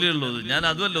 സൂറത്ത് നംലിലുള്ളത്, ഞാൻ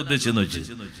അതുമല്ല ഉദ്ദേശിച്ചെന്ന് വെച്ച്.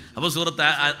 അപ്പൊ സൂറത്ത്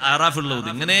അറാഫിലുള്ളത്,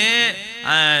 ഇങ്ങനെ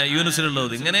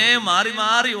യൂനുസിലുള്ളത്, ഇങ്ങനെ മാറി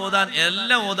മാറി ഓതാൻ,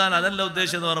 എല്ലാം ഓതാൻ അതല്ല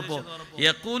ഉദ്ദേശിച്ചെന്ന് പറഞ്ഞപ്പോ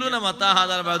യഖൂലുന മത്താ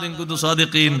ഹാദൽ വഅദു ഇൻ കുന്തും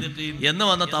സ്വാദിഖീൻ എന്ന്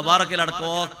വന്ന തബാറക്കലടക്കം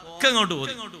ഒക്കെ അങ്ങോട്ട്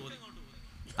ഓതി.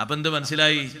 അപ്പൊ എന്ത്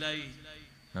മനസ്സിലായി?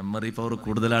 മെമ്മറി പവർ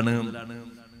കൂടുതലാണ്.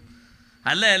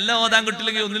 അല്ല, എല്ലാം ഓതാൻ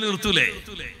കിട്ടില്ലെങ്കിൽ ഒന്നിന് നിർത്തൂലേ?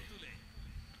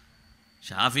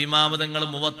 ഷാഫി ഇമാം തങ്ങൾ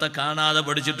മുവത്ത കാണാതെ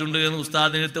പഠിച്ചിട്ടുണ്ട് എന്ന്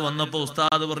ഉസ്താദിനടുത്ത് വന്നപ്പോ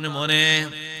ഉസ്താദ് പറഞ്ഞു, മോനെ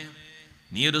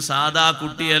നീ ഒരു സാധാ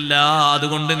കുട്ടിയല്ല,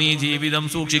 അതുകൊണ്ട് നീ ജീവിതം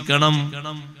സൂക്ഷിക്കണം.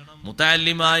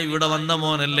 മുതഅല്ലിമായി ഇവിടെ വന്ന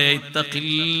മോനല്ലേ,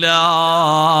 ഇത്തഖില്ലാഹ്,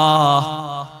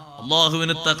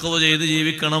 അല്ലാഹുവിനെ തഖ്വ ചെയ്ത്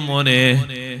ജീവിക്കണം മോനെ.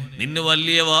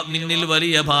 നിന്നിൽ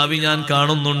വലിയ ഭാവി ഞാൻ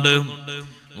കാണുന്നുണ്ട്.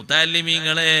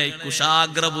 മുതഅല്ലിമീങ്ങളെ,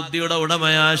 കുശാഗ്ര ബുദ്ധിയുടെ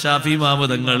ഉടമയായ ഷാഫി ഇമാം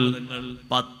തങ്ങൾ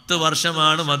 10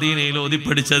 വർഷമാണ് മദീനയിൽ ഓതി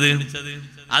പഠിച്ചത്.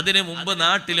 അതിനു മുമ്പ്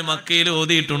നാട്ടിൽ മക്കയിൽ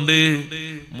ഓതിയിട്ടുണ്ട്.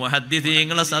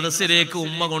 മുഹദ്ദിസീങ്ങളെ സദസ്സിലേക്ക്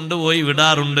ഉമ്മ കൊണ്ടുപോയി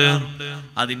വിടാറുണ്ട്.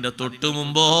 അതിന്റെ തൊട്ടു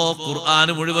മുമ്പോ ഖുർആൻ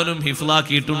മുഴുവനും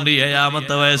ഹിഫ്ളാക്കിയിട്ടുണ്ട്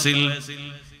 7ാമത്തെ വയസ്സിൽ.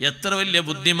 എത്ര വലിയ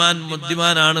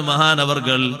ബുദ്ധിമാനാണ്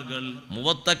മഹാനവർകൾ.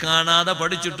 മുവത്ത കാണാതെ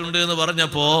പഠിച്ചിട്ടുണ്ട് എന്ന്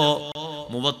പറഞ്ഞപ്പോ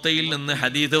മുവത്തയിൽ നിന്ന്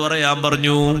ഹദീസ് പറയാൻ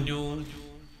പറഞ്ഞു.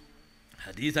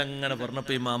 ഹദീസ് അങ്ങനെ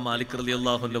പറഞ്ഞപ്പോ ഇമാം മാലിക്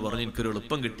റളിയല്ലാഹു അൻഹു പറഞ്ഞു, എനിക്കൊരു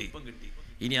എളുപ്പം കിട്ടി.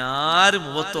 ഇനി ആര്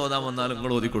മുവത്ത് ഓതാൻ വന്നാലും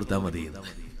നിങ്ങൾ ഓതി കൊടുത്താൽ മതി.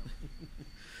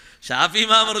 ഷാഫി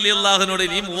ഇമാം റളിയല്ലാഹു അൻഹുവിനോട്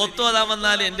നീ മുവത്ത് ഓതാൻ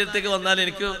വന്നാൽ എന്റെ അടുത്തേക്ക് വന്നാൽ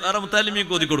എനിക്ക് വേറെ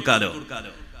മുതഅല്ലിമീങ്ങൾക്ക് ഓതി കൊടുക്കാലോ.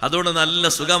 അതുകൊണ്ട് നല്ല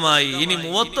സുഖമായി. ഇനി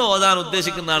മുവത്ത് ഓതാൻ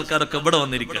ഉദ്ദേശിക്കുന്ന ആൾക്കാരൊക്കെ ഇവിടെ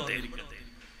വന്നിരിക്കട്ടെ.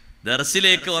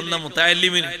 ദർസിലേക്ക് വന്ന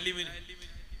മുതഅല്ലിമിന്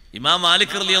ഇമാം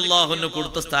മാലിക് റളിയല്ലാഹു അൻഹു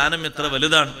കൊടുത്ത സ്ഥാനം എത്ര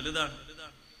വലുതാണ്.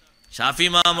 ഷാഫി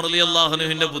ഇമാം റളിയല്ലാഹു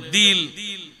അൻഹുവിന്റെ ബുദ്ധിയിൽ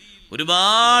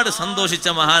ഒരുപാട് സന്തോഷിച്ച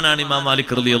മഹാനാണ് ഇമാം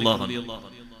മാലിക് റളിയല്ലാഹു അൻഹു.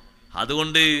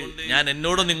 അതുകൊണ്ട് ഞാൻ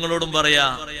എന്നോടും നിങ്ങളോടും പറയാ,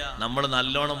 നമ്മൾ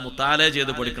നല്ലോണം മുതാല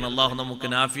ചെയ്ത് പഠിക്കണം. അല്ലാഹു നമുക്ക്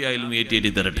നാഫിയായാലും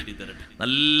ഏറ്റി തരട്ടെ.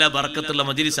 നല്ല ബർക്കത്തുള്ള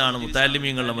മജ്ലിസാണ്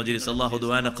മുതഅല്ലിമീങ്ങളുടെ മജ്ലിസ്. അല്ലാഹു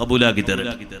ദുആന ഖബൂലാക്കി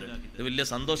തരട്ടെ. ഇത് വലിയ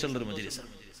സന്തോഷമുള്ള ഒരു മജ്ലിസാണ്.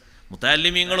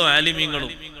 മുതഅല്ലിമീങ്ങളും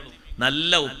ആലിമീങ്ങളും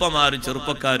നല്ല ഉപ്പമാരും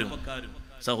ചെറുപ്പക്കാരും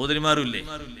സഹോദരിമാരും ഇല്ലേ?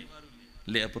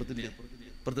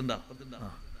 അപ്പുറത്തുണ്ടാ?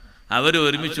 അവര്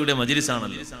ഒരുമിച്ചുകൂടിയ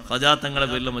മജ്ലിസാണല്ലോ. ഖജാ തങ്ങളുടെ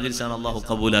പേരിലുള്ള മജ്ലിസാണ്. അല്ലാഹു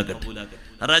ഖബൂലാക്കട്ടെ.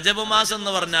 റജബ് മാസം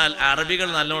എന്ന് പറഞ്ഞാൽ അറബികൾ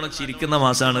നല്ലോണം ചിരിക്കുന്ന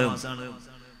മാസാണ്.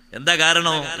 എന്താ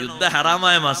കാരണം? യുദ്ധ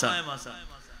ഹറാമായ മാസാണ്.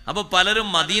 അപ്പൊ പലരും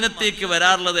മദീനത്തേക്ക്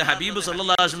വരാറുള്ളത്, ഹബീബ്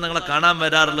സല്ലല്ലാഹു അലൈഹി വസല്ലം തങ്ങളെ കാണാൻ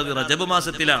വരാറുള്ളത് റജബ്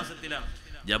മാസത്തിലാണ്.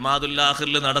 ജമാഅത്തുൽ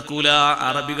ആഖിറിൽ നടക്കൂല,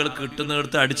 അറബികൾ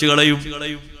കിട്ടുന്നിടത്ത് അടിച്ചു കളയും.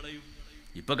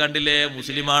 ഇപ്പൊ കണ്ടില്ലേ,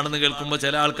 മുസ്ലിമാണെന്ന് കേൾക്കുമ്പോ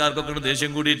ചില ആൾക്കാർക്കൊക്കെ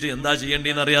ദേഷ്യം കൂടിയിട്ട് എന്താ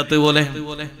ചെയ്യേണ്ടിന്ന് അറിയാത്തത് പോലെ.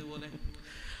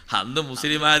 അന്ന്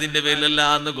മുസ്ലിമായതിന്റെ പേരിലല്ല,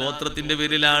 അന്ന് ഗോത്രത്തിന്റെ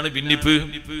പേരിലാണ് ഭിന്നിപ്പ്.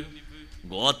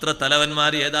 ഗോത്ര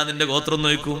തലവന്മാര് ഏതാ നിന്റെ ഗോത്രം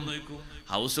നോക്കും.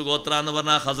 ഹൗസ് ഗോത്ര എന്ന്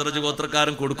പറഞ്ഞാൽ ഹസ്റജ്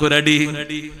ഗോത്രക്കാരൻ കൊടുക്കൊരടി.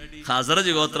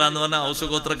 ഹസ്റജ് ഗോത്ര എന്ന് പറഞ്ഞാൽ ഹൗസ്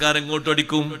ഗോത്രക്കാരൻ ഇങ്ങോട്ട്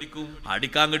അടിക്കും.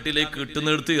 അടിക്കാൻ കിട്ടിയിലേക്ക്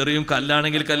കിട്ടുന്നെടുത്ത് എറിയും.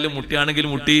 കല്ലാണെങ്കിൽ കല്ല്, മുട്ടിയാണെങ്കിൽ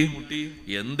മുട്ടി,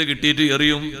 എന്ത് കിട്ടിയിട്ട്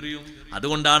എറിയും.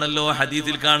 അതുകൊണ്ടാണല്ലോ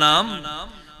ഹദീസിൽ കാണാം,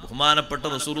 ബഹുമാനപ്പെട്ട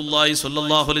റസൂലുള്ളാഹി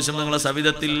സ്വല്ലല്ലാഹു അലൈഹി വസല്ലം തങ്ങളുടെ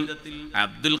സവിധത്തിൽ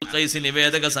അബ്ദുൽ ഖൈസ്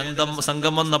നിവേദക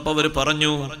സംഘം വന്നപ്പോ അവർ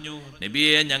പറഞ്ഞു,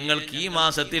 നബിയെ ഞങ്ങൾക്ക് ഈ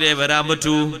മാസത്തിലേ വരാൻ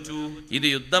പറ്റൂ. ഇത്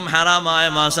യുദ്ധം ഹറാമായ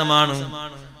മാസമാണ്.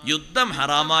 യുദ്ധം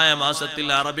ഹറാമായ മാസത്തിൽ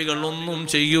അറബികൾ ഒന്നും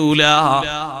ചെയ്യൂല.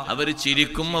 അവര്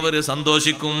ചിരിക്കും, അവര്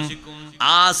സന്തോഷിക്കും.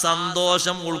 ആ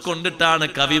സന്തോഷം ഉൾക്കൊണ്ടിട്ടാണ്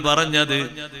കവി പറഞ്ഞത്,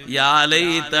 യാ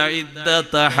ലൈത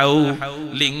ഇദ്ദത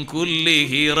ഹൗലിൻ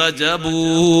കുല്ലിഹി റജബൂ,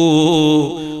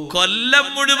 കൊല്ലം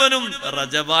മുഴുവനും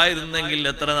റജബായിരുന്നെങ്കിൽ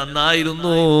എത്ര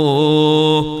നന്നായിരുന്നു.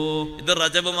 ഇത്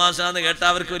റജബ് മാസാന്ന് കേട്ട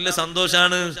അവർക്ക് വലിയ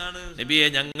സന്തോഷാണ്. നബിയെ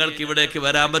ഞങ്ങൾക്ക് ഇവിടേക്ക്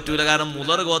വരാൻ പറ്റൂല, കാരണം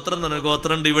മുലർ ഗോത്രം എന്ന് പറഞ്ഞ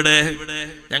ഗോത്രം ഉണ്ട് ഇവിടെ.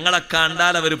 ഞങ്ങളെ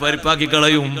കണ്ടാൽ അവര് പരിപ്പാക്കി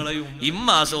കളയും.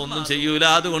 ഇമ്മാസം ഒന്നും ചെയ്യൂല,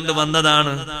 അതുകൊണ്ട്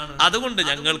വന്നതാണ്. അതുകൊണ്ട്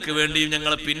ഞങ്ങൾക്ക് വേണ്ടിയും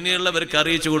ഞങ്ങളെ പിന്നെയുള്ളവർക്ക്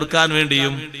അറിയിച്ചു കൊടുക്കാൻ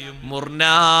വേണ്ടിയും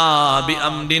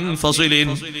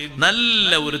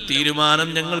നല്ല ഒരു തീരുമാനം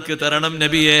ഞങ്ങൾക്ക് തരണം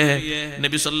നബിയെ.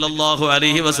 നബി സല്ലല്ലാഹു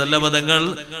അലൈഹി വസല്ലം വസല്ലം തങ്ങൾ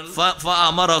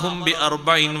ഫഅമറഹും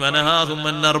ബിഅർബഇൻ വനഹാഹും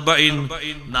അൻ അർബഇൻ,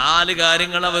 4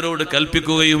 കാര്യങ്ങൾ അവരോട്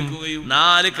കൽപ്പിക്കുകയും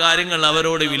 4 കാര്യങ്ങൾ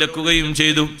അവരോട് വിലക്കുകയും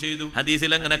ചെയ്തു.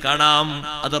 ഹദീസിൽ അങ്ങനെ കാണാം.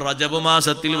 അത് റജബ്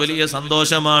മാസത്തിൽ വലിയ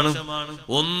സന്തോഷമാണ്.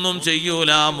 ഒന്നും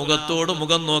ചെയ്യൂല, മുഖത്തോട്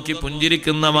മുഖം നോക്കി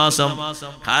പുഞ്ചിരിക്കുന്ന മാസം.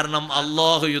 കാരണം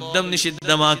അല്ലാഹു യുദ്ധം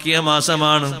നിഷിദ്ധമാക്കിയ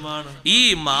മാസമാണ്. ഈ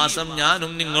മാസം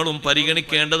ഞാനും നിങ്ങളും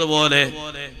പരിഗണിക്കേണ്ടതുപോലെ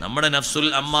നമ്മുടെ നഫ്സുൽ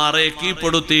അമ്മാറയെ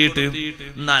കീഴ്പ്പെടുത്തിയിട്ട്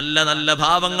നല്ല നല്ല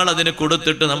ഭാവങ്ങൾ അതിന്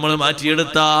കൊടുത്തിട്ട് നമ്മൾ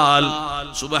മാറ്റിയെടുത്താൽ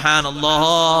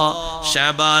സുബ്ഹാനല്ലാഹ്,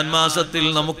 ശഅബാൻ മാസത്തിൽ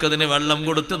നമുക്കതിന് വെള്ളം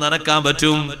കൊടുത്ത് നനക്കാൻ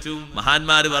പറ്റും.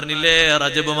 മഹാന്മാര് പറഞ്ഞില്ലേ,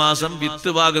 റജബ് മാസം വിത്ത്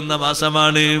പാകുന്ന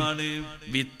മാസമാണ്,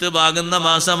 വിത്ത് പാകുന്ന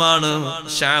മാസമാണ്.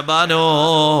 ശഅബാനോ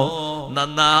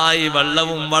നന്നായി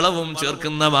വെള്ളവും വളവും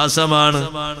ചേർക്കുന്ന മാസമാണ്.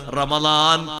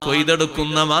 റമളാൻ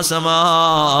കൊയ്തെടുക്കുന്ന മാസമാണ്.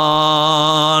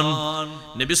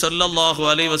 നബി സല്ലല്ലാഹു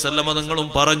അലൈഹി വസല്ലം തങ്ങളും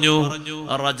പറഞ്ഞു,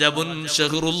 റജബുൻ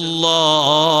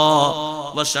ശഹ്റുല്ലാഹ്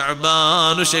വ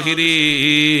ശഅബാനു ശഹ്രി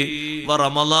വ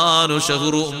റമളാനു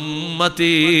ശഹ്റു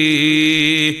ഉമ്മത്തി.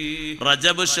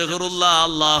 റജബ് ശഹ്റുല്ലാഹ്,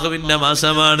 അല്ലാഹുവിന്റെ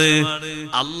മാസമാണ്.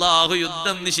 അല്ലാഹു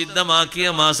യുദ്ധം നിഷിദ്ധമാക്കിയ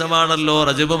മാസമാണല്ലോ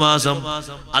റജബ് മാസം.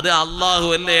 അത് അല്ലാഹു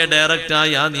അല്ലേ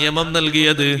ഡയറക്റ്റായി ആ നിയമം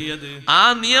നൽകിയത്. ആ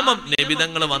നിയമം നബി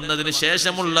തങ്ങൾ വന്നതിന്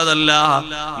ശേഷമുള്ളതല്ല,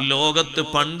 ലോകത്ത്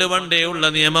പണ്ട് പണ്ടേ ഉള്ള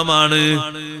നിയമമാണ്.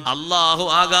 അല്ലാഹു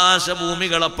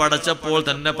ആകാശഭൂമികളെ പടച്ചപ്പോൾ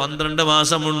തന്നെ 12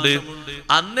 മാസമുണ്ട്.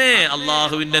 അന്നേ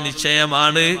അല്ലാഹുവിന്റെ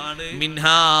നിശ്ചയമാണ്,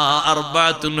 മിൻഹാ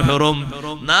അർബഅത്തുൻ ഹുറും,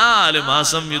 4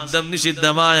 മാസം യുദ്ധം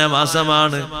നിഷിദ്ധമായ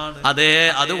മാസമാണ്. അതേ,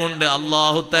 അതുകൊണ്ട്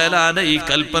അല്ലാഹു തആല ഈ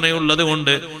കൽപ്പനയുള്ളത്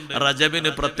കൊണ്ട്,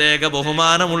 റജബിന് പ്രത്യേക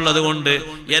ബഹുമാനമുള്ളത് കൊണ്ട്,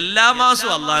 എല്ലാ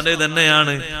മാസവും അല്ലാഹുവിന്റെ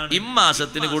തന്നെയാണ്.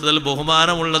 ഇമ്മാസത്തിന് കൂടുതൽ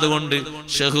ബഹുമാനമുള്ളത് കൊണ്ട്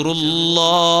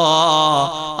ശഹ്റുല്ലാഹ്,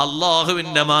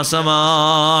 അല്ലാഹുവിന്റെ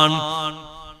മാസമാണ്.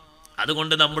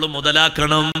 അതുകൊണ്ട് നമ്മൾ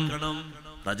മുതലാക്കണം.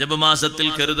 റജബ് മാസത്തിൽ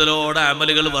കരുതലോടെ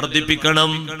അമലുകൾ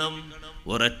വർദ്ധിപ്പിക്കണം.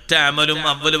 ഒരൊറ്റ അമലും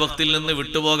അവ്വൽ വക്തിൽ നിന്ന്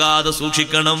വിട്ടുപോകാതെ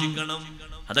സൂക്ഷിക്കണം.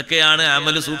 അതൊക്കെയാണ്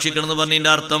അമല് സൂക്ഷിക്കണം എന്ന്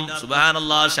പറഞ്ഞതിന്റെ അർത്ഥം.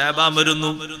 സുബ്ഹാനല്ലാഹ്, ശഅബാൻ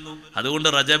വരുന്നു, അതുകൊണ്ട്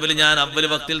റജബിൽ ഞാൻ അവ്വൽ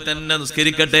വക്തിൽ തന്നെ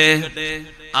നിസ്കരിക്കട്ടെ,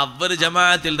 അവ്വൽ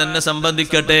ജമാഅത്തിൽ തന്നെ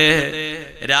സംബന്ധിക്കട്ടെ,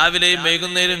 രാവിലെയും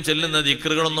വൈകുന്നേരം ചെല്ലുന്ന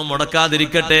ദിക്റുകളൊന്നും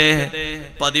മുടക്കാതിരിക്കട്ടെ,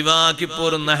 പതിവാക്കി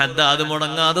പോരുന്ന ഹദ്ദാദ്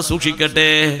മുടങ്ങാതെ സൂക്ഷിക്കട്ടെ,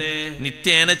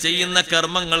 നിത്യേന ചെയ്യുന്ന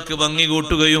കർമ്മങ്ങൾക്ക് ഭംഗി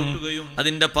കൂട്ടുകയും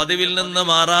അതിന്റെ പതിവിൽ നിന്ന്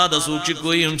മാറാതെ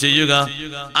സൂക്ഷിക്കുകയും ചെയ്യുക.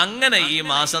 അങ്ങനെ ഈ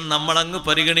മാസം നമ്മളങ്ങ്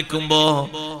പരിഗണിക്കുമ്പോ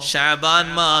ശഅബാൻ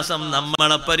മാസം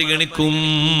നമ്മളെ പരിഗണിക്കും.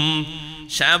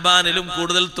 ശഅബാനിലും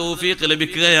കൂടുതൽ തൗഫീഖ്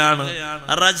ലഭിക്കുകയാണ്.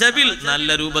 റജബിൽ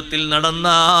നല്ല രൂപത്തിൽ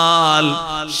നടന്നാൽ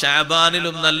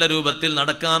ശഅബാനിലും നല്ല രൂപത്തിൽ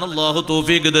നടക്കാൻ അല്ലാഹു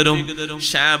തൗഫീഖ് തരും.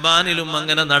 ശഅബാനിലും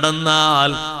അങ്ങനെ നടന്നാൽ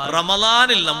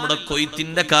റമളാനിൽ നമ്മുടെ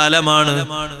കൊയ്ത്തിന്റെ കാലമാണ്.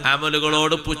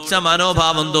 അമലുകളോട് പുച്ഛ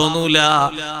മനോഭാവം തോന്നൂല,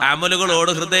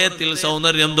 അമലുകളോട് ഹൃദയത്തിൽ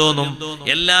സൗന്ദര്യം തോന്നും,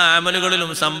 എല്ലാ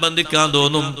അമലുകളിലും സംബന്ധിക്കാൻ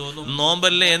തോന്നും.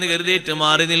 നോമ്പല്ലേ എന്ന് കരുതിയിട്ട്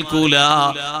മാറി നിൽക്കൂല,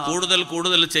 കൂടുതൽ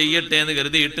കൂടുതൽ ചെയ്യട്ടെ എന്ന്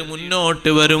കരുതിയിട്ട് മുന്നോട്ട്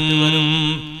വരും.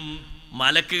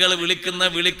 മലക്കുകൾ വിളിക്കുന്ന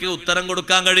വിളിക്ക് ഉത്തരം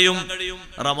കൊടുക്കാൻ കഴിയും.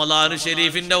 റമളാൻ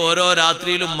ഷരീഫിന്റെ ഓരോ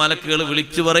രാത്രിയിലും മലക്കുകൾ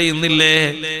വിളിച്ചു പറയുന്നില്ലേ?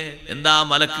 എന്താ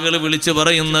മലക്കുകൾ വിളിച്ചു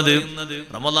പറയുന്നത്?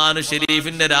 റമളാൻ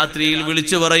ഷരീഫിന്റെ രാത്രിയിൽ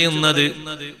വിളിച്ചു പറയുന്നത്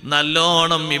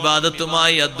നല്ലോണം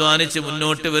ഇബാദത്തുമായി അധ്വാനിച്ച്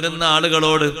മുന്നോട്ട് വരുന്ന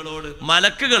ആളുകളോട്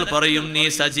മലക്കുകൾ പറയും, നീ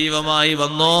സജീവമായി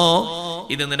വന്നോ,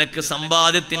 ഇത് നിനക്ക്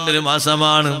സമ്പാദ്യത്തിന്റെ ഒരു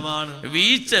മാസമാണ്.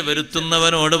 വീഴ്ച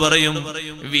വരുത്തുന്നവനോട് പറയും,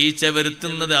 വീഴ്ച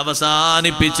വരുത്തുന്നത്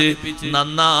അവസാനിപ്പിച്ച്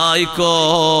നന്നായിക്കോ.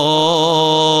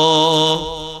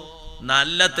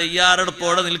 നല്ല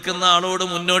തയ്യാറെടുപ്പോടെ നിൽക്കുന്ന ആളോട്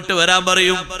മുന്നോട്ട് വരാൻ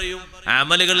പറയും,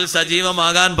 അമലുകളിൽ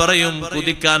സജീവമാകാൻ പറയും,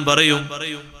 കുതിക്കാൻ പറയും.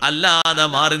 അല്ലാതെ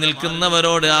മാറി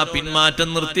നിൽക്കുന്നവരോട് ആ പിന്മാറ്റം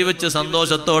നിർത്തിവെച്ച്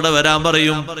സന്തോഷത്തോടെ വരാൻ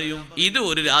പറയും. ഇത്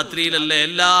ഒരു രാത്രിയിലല്ല,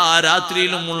 എല്ലാ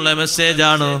രാത്രിയിലും ഉള്ള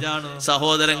മെസ്സേജാണ്.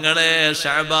 സഹോദരങ്ങളെ,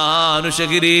 ശഅബാനു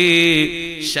ശഹ്രി,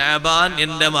 ശഅബാൻ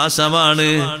എന്റെ മാസമാണ്.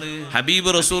 ഹബീബ്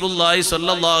റസൂലുള്ളാഹി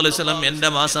സ്വല്ലല്ലാഹു അലൈഹി വസല്ലം എന്റെ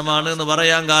മാസമാണ് എന്ന്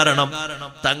പറയാൻ കാരണം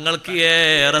തങ്ങൾക്ക്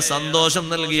ഏറെ സന്തോഷം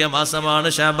നൽകിയ മാസമാണ്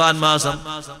ശഅബാൻ മാസം.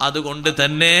 അതുകൊണ്ട്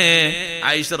തന്നെ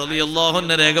ആയിഷ റളിയല്ലാഹു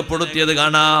അൻഹ രേഖപ്പെടുത്തിയത്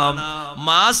കാണാം,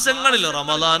 മാസങ്ങളിൽ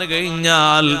റമളാൻ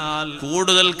കഴിഞ്ഞാൽ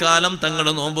കൂടുതൽ കാലം തങ്ങൾ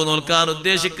നോമ്പ് നോൽക്കാൻ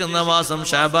ഉദ്ദേശിക്കുന്ന മാസം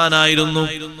ശഅബാൻ ആയിരുന്നു.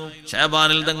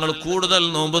 ശഅബാനിൽ തങ്ങൾ കൂടുതൽ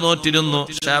നോമ്പ് നോറ്റിരുന്നു.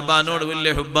 ശഅബാനോട്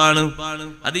വലിയ ഹുബ്ബാണ്.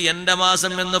 അത് എന്റെ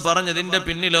മാസം എന്ന് പറഞ്ഞതിന്റെ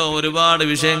പിന്നിലോ ഒരുപാട്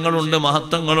വിഷയങ്ങളുണ്ട്,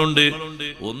 മഹത്വങ്ങളുണ്ട്.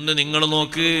 ഒന്ന് നിങ്ങൾ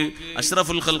നോക്ക്,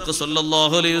 അഷ്റഫുൽ ഖൽഖ്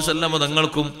സ്വല്ലല്ലാഹു അലൈഹി വസല്ലം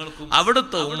തങ്ങൾക്കും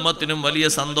അവിടുത്തെ ഉമ്മത്തിനും വലിയ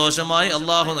സന്തോഷമായി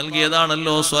അല്ലാഹു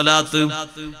നൽകിയതാണല്ലോ സ്വലാത്ത്.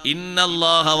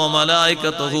 ഇന്നല്ലാഹ വ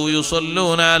മലായികതുഹു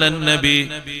യുസല്ലൂന അലൻ നബി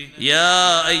യാ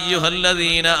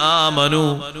അയ്യുഹല്ലദീന ആമനു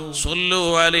സ്വല്ലു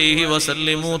അലൈഹി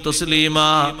വസല്ലിമു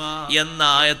തസ്ലീമാ എന്ന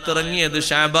ആയത്ത് ഇറങ്ങിയത്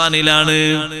ശഅബാനിലാണ്.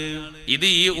 ഇത്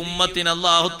ഈ ഉമ്മത്തിന്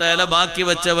അല്ലാഹു തആല ബാക്കി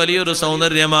വെച്ച വലിയൊരു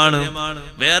സൗന്ദര്യമാണ്.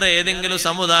 വേറെ ഏതെങ്കിലും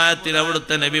സമുദായത്തിൽ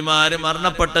അവിടുത്തെ നബിമാര്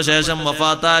മരണപ്പെട്ട ശേഷം,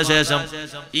 വഫാത്തായ ശേഷം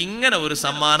ഇങ്ങനെ ഒരു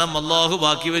സമ്മാനം അല്ലാഹു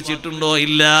ബാക്കി വെച്ചിട്ടുണ്ടോ?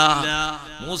 ഇല്ല.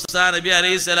 മൂസാ നബി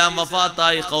അലൈഹിസ്സലാം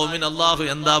വഫാത്തായി ഖൗമിന് അല്ലാഹു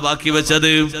എന്താ ബാക്കി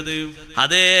വെച്ചത്?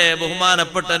 അതേ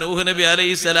ബഹുമാനപ്പെട്ട നൂഹ് നബി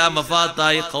അലൈഹിസ്സലാം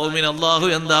വഫാത്തായി ഖൗമിന് അല്ലാഹു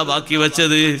എന്താ ബാക്കി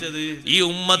വെച്ചത്? ഈ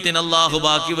ഉമ്മത്തിന് അല്ലാഹു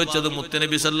ബാക്കി വെച്ചത്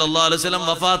മുത്തുനബി സല്ലല്ലാഹു അലൈഹി വസല്ലം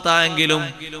വഫാത്തായെങ്കിലും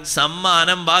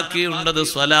സമ്മാനം ബാക്കിയുള്ളത്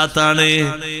സ്വലാത്താണ്.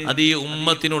 അത് ഈ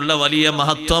ഉമ്മത്തിനുള്ള വലിയ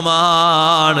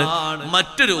മഹത്വമാണ്.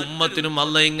 മറ്റൊരു ഉമ്മത്തിനും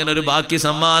അല്ലാഹു ഇങ്ങനെ ഒരു ബാക്കി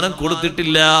സമ്മാനം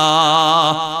കൊടുത്തിട്ടില്ല.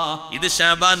 ഇത്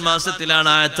ശഅബാൻ മാസത്തിലാണ്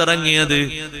ആയത്തിറങ്ങിയത്.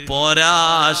 പോരാ,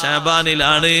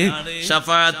 ശഅബാനിലാണ്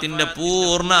ശഫാഅത്തിന്റെ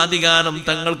പൂർണ്ണ അധികാരം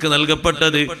തങ്ങൾക്ക്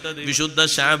നൽകപ്പെട്ടത്. വിശുദ്ധ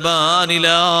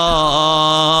ശഅബാനിലാണ്.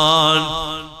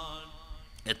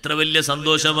 എത്ര വലിയ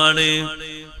സന്തോഷമാണ്.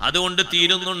 അതുകൊണ്ട്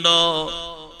തീരുന്നുണ്ടോ?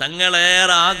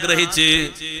 തങ്ങളേറെ ആഗ്രഹിച്ച്,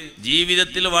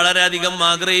 ജീവിതത്തിൽ വളരെയധികം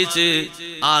ആഗ്രഹിച്ച്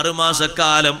 6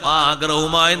 മാസക്കാലം ആ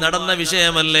ആഗ്രഹവുമായി നടന്ന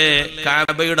വിഷയമല്ലേ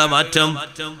കഅബയുടെ മാറ്റം.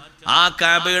 ആ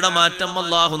കഅബയുടെ മാറ്റം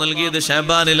അല്ലാഹു നൽകിയത്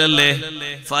ശഅബാനിലല്ലേ.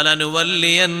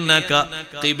 ഫലനുവല്ലിയന്നക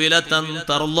ഖിബ്ലതൻ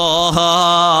തർളാഹാ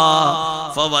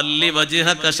ഫവല്ലി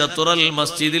വജ്ഹക ശത്റൽ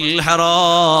മസ്ജിദിൽ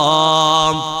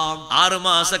ഹറാം. 6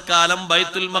 മാസക്കാലം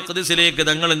ബൈത്തുൽ മഖ്ദിസിലേക്ക്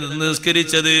തങ്ങൾ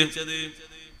നിസ്കരിച്ചത്.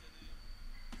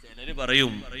 ചിലര്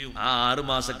പറയും ആ 6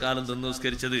 മാസക്കാലം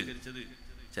നിസ്കരിച്ചത്,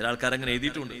 ചില ആൾക്കാർ അങ്ങനെ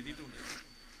എഴുതിയിട്ടുണ്ട്,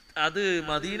 അത്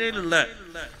മദീനയിലുള്ള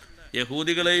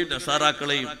യഹൂദികളെയും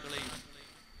നസാറാക്കളെയും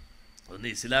ഒന്ന്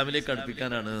ഇസ്ലാമിലേക്ക്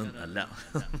അടുപ്പിക്കാനാണ്. അല്ല,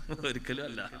 ഒരിക്കലും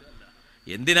അല്ല.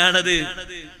 എന്തിനാണത്?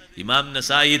 ഇമാം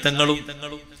നസായി തങ്ങളും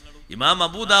ഇമാം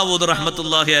അബൂ ദാവൂദ്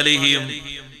റഹ്മത്തുള്ളാഹി അലൈഹിയും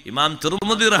ഇമാം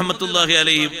തിർമിദി റഹ്മത്തുള്ളാഹി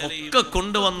അലൈഹിയും ഒക്കെ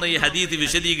കൊണ്ടുവന്ന ഈ ഹദീസ്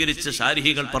വിശദീകരിച്ച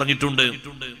ശാരിഹികൾ പറഞ്ഞിട്ടുണ്ട്.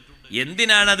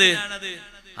 എന്തിനാണത്?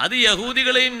 അത്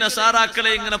യഹൂദികളെയും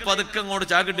നസാറാക്കളെയും ഇങ്ങനെ പതുക്കെ അങ്ങോട്ട്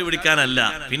ചാക്കിട്ട് പിടിക്കാനല്ല.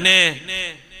 പിന്നെ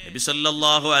നബി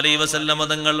സല്ലല്ലാഹു അലൈഹി വസല്ലം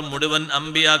തങ്ങൾ മുഴുവൻ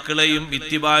അമ്പിയാക്കളെയും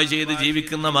ഇത്തിബാ ചെയ്ത്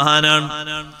ജീവിക്കുന്ന മഹാനാണ്.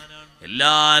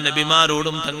 എല്ലാ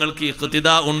നബിമാരോടും തങ്ങൾക്ക്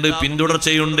ഇഖ്തിദാ ഉണ്ട്,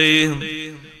 പിന്തുടർച്ചയുണ്ട്.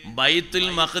 ബൈത്തുൽ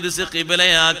മഖ്ദിസ്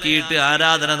ഖിബ്ലയാക്കിയിട്ട്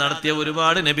ആരാധന നടത്തിയ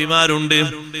ഒരുപാട് നബിമാരുണ്ട്.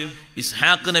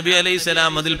 ഇസ്ഹാഖ് നബി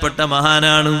അലൈഹിസ്സലാം അതിൽപ്പെട്ട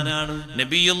മഹാനാണ്.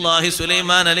 നബിയുല്ലാഹി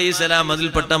സുലൈമാൻ അലൈഹിസ്സലാം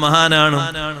അതിൽപ്പെട്ട മഹാനാണ്.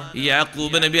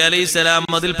 യാക്കൂബ് നബി അലൈഹിസ്സലാം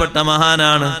അതിൽപ്പെട്ട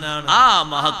മഹാനാണ്. ആ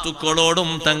മഹത്തുക്കളോടും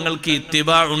തങ്ങൾക്ക്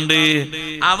ഇത്തിബാ ഉണ്ട്.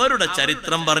 അവരുടെ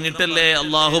ചരിത്രം പറഞ്ഞിട്ടല്ലേ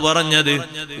അല്ലാഹു പറഞ്ഞത്,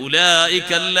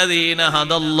 ഉലൈകല്ലദീന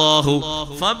ഹദല്ലാഹു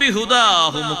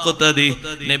ഫബിഹുദാഹു മുഖ്തദി.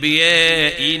 നബിയേ,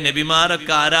 ഈ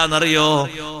നബിമാരൊക്കെ ആരാന്നറിയോ?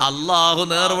 അല്ലാഹു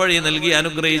നേർവഴി നൽകി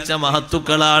അനുഗ്രഹിച്ച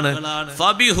മഹത്തുക്കളാണ്.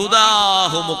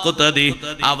 ഫബിഹുദാഹു മുഖ്തദി,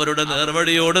 അവരുടെ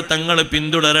നേർവഴിയോട് തങ്ങൾ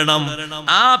പിന്തുടരണം.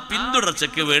 ആ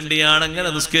പിന്തുടർച്ചയ്ക്ക് വേണ്ടിയാണ് അങ്ങനെ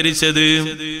നിസ്കരിച്ചത്.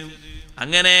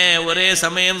 അങ്ങനെ ഒരേ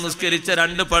സമയം നിസ്കരിച്ച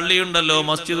 2 പള്ളിയുണ്ടല്ലോ,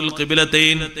 മസ്ജിദുൽ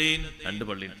ഖിബ്ലതൈൻ. 2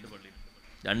 പള്ളി,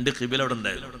 2 ഖിബ്ല അവിടെ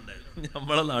ഉണ്ടായിരുന്നു.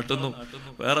 നമ്മളെ നാട്ടിൽനിന്നും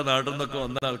വേറെ നാട്ടിൽ നിന്നൊക്കെ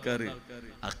വന്ന ആൾക്കാർ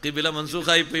അഖിബില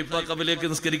മൻസൂഖായി പോയി, ഇപ്പൊ ഖബലേക്ക്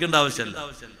നിസ്കരിക്കേണ്ട ആവശ്യമല്ല,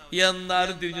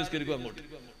 എന്നാലും തിരിഞ്ഞു നിസ്കരിക്കും അങ്ങോട്ട്.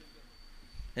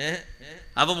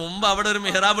 അപ്പൊ മുമ്പ് അവിടെ ഒരു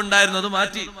മിഹ്റാബ് ഉണ്ടായിരുന്നു, അത്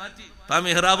മാറ്റി. ആ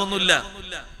മിഹ്റാബ് ഒന്നുമില്ല.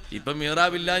 ഇപ്പൊ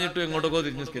മിഹ്റാബ് ഇല്ലാഞ്ഞിട്ടും എങ്ങോട്ടൊക്കെ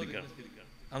തിരിഞ്ഞു നിസ്കരിക്കണം.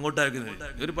 അങ്ങോട്ടായിരിക്കും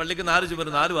ഒരു പള്ളിക്ക് 4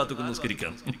 ചുമര് 4 ഭാഗത്തേക്ക്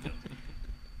നിസ്കരിക്കണം.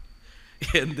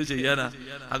 എന്ത് ചെയ്യാനാ?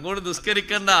 അങ്ങോട്ട്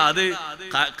നിസ്കരിക്കണ്ട, അത്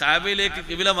കഅബയിലേക്ക്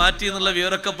ഖിബ്ല മാറ്റി എന്നുള്ള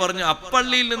വിവരമൊക്കെ പറഞ്ഞു.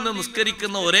 അപ്പള്ളിയിൽ നിന്ന്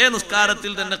നിസ്കരിക്കുന്ന ഒരേ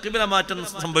നിസ്കാരത്തിൽ തന്നെ ഖിബ്ല മാറ്റം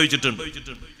സംഭവിച്ചിട്ടുണ്ട്.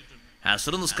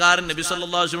 അസ്ർ നിസ്കാരം നബി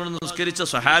സല്ലല്ലാഹു അലൈഹി വസല്ലം നിസ്കരിച്ച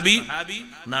സ്വഹാബി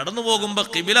നടന്നു പോകുമ്പോ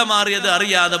ഖിബ്ല മാറിയത്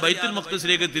അറിയാതെ ബൈത്തുൽ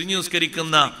മഖ്ദിസിലേക്ക് തിരിഞ്ഞു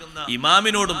നിസ്കരിക്കുന്ന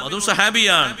ഇമാമിനോടും, അതും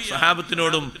സ്വഹാബിയാണ്,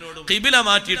 സ്വഹാബത്തിനോടും ഖിബ്ല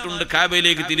മാറ്റിയിട്ടുണ്ട്,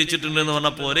 കഅബയിലേക്ക് തിരിച്ചിട്ടുണ്ട് എന്ന്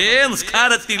പറഞ്ഞപ്പോൾ ഒരേ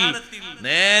നിസ്കാരത്തിൽ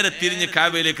നേരെ തിരിഞ്ഞ്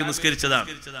കഅബയിലേക്ക് നിസ്കരിച്ചതാണ്.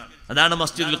 അതാണ്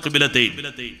മസ്ജിദുൽ ഖിബ്ലതൈൻ.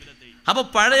 അപ്പൊ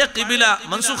പഴയ ഖിബ്ല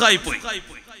മൻസൂഖായി പോയി,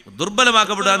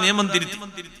 ദുർബലമാക്കപ്പെട്ട നിയമം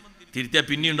തിരുത്തിയാ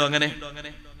പിന്നെയുണ്ടോ?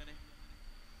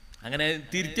 അങ്ങനെ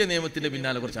തിരുത്തിയ നിയമത്തിന്റെ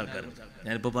പിന്നാലെ കുറച്ച് ആൾക്കാരുണ്ട്.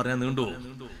 ഞാനിപ്പോ പറഞ്ഞാൽ നീണ്ടുപോകും.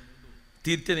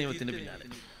 തിരുത്തിയ നിയമത്തിന്റെ പിന്നാലെ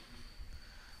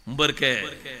മുമ്പൊക്കെ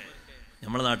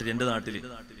നമ്മുടെ നാട്ടിൽ, എന്റെ നാട്ടില്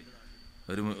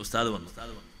ഒരു ഉസ്താദ്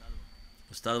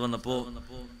വന്നപ്പോ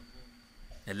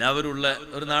എല്ലാവരും ഉള്ള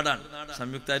ഒരു നാടാണ്,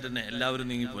 സംയുക്തമായിട്ട് തന്നെ എല്ലാവരും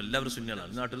നീങ്ങിപ്പോ, എല്ലാവരും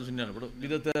സുന്നികളാണ്. നാട്ടിൽ സുന്നിയാണ്, ഇവിടെ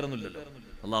വിധത്തേറൊന്നുമില്ലല്ലോ.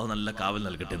 അള്ളാഹു നല്ല കാവൽ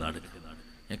നൽകട്ടെ നാട്.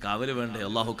 ഞാൻ കാവല് വേണ്ടേ?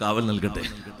 അള്ളാഹു കാവൽ നൽകട്ടെ.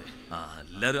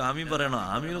 എല്ലാവരും ആമീൻ പറയണോ?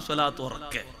 ആമീനും സ്വലാത്തും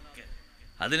ഉറക്കെ.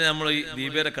 അതിന് നമ്മൾ ഈ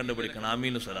ദീപേരെ കണ്ടുപിടിക്കണം.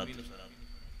 ആമീനും സ്വലാത്ത്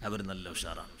അവർ നല്ല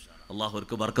ഉഷാറാണ്. അള്ളാഹു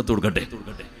അവർക്ക് ബർക്കത്ത് കൊടുക്കട്ടെ.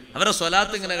 അവരെ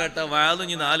സ്വലാത്ത് ഇങ്ങനെ കേട്ടാ വയലും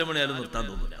ഇനി 4 മണിയായാലും നിർത്താൻ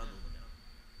തോന്നില്ല.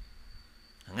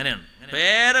 അങ്ങനെയാണ്.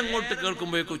 പേരങ്ങോട്ട്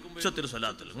കേൾക്കുമ്പോഴേക്കും ഉച്ചത്തിൽ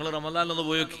സ്വലാത്തിൽ. നിങ്ങൾ റമദാനിലൊന്ന്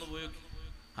പോയി നോക്കി,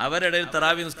 അവരിടയിൽ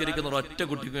തറാവി നിസ്കരിക്കുന്ന ഒറ്റ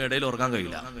കുട്ടിക്കും ഇടയിൽ ഉറങ്ങാൻ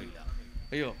കഴിയില്ല.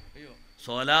 അയ്യോ,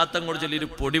 സ്വലാത്തം കൂടെ ചൊല്ലി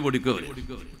പൊടി പൊടിക്കും.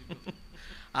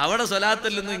 അവിടെ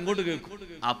സ്വലാത്തിൽ നിന്ന് ഇങ്ങോട്ട് കേൾക്കും,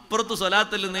 അപ്പുറത്ത്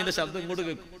സ്വലാത്തിൽ നിന്ന് ഇതിന്റെ ശബ്ദം ഇങ്ങോട്ട്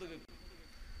കേൾക്കും.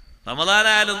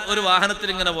 റമദാനായാലും ഒരു വാഹനത്തിൽ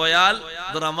ഇങ്ങനെ പോയാൽ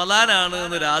ഇത് റമദാനാണ്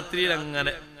എന്ന് രാത്രിയിൽ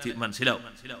അങ്ങനെ മനസ്സിലാവും.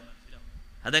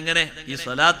 അതെങ്ങനെ? ഈ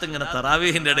സ്വലാത്ത് ഇങ്ങനെ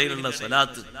തറാവീഹിന്റെ ഇടയിലുള്ള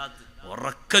സ്വലാത്ത്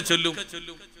ഉറക്കെ ചൊല്ലും.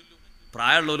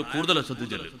 പ്രായമുള്ളവർ കൂടുതൽ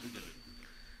ശ്രദ്ധിച്ചൊല്ലും.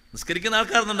 നിസ്കരിക്കുന്ന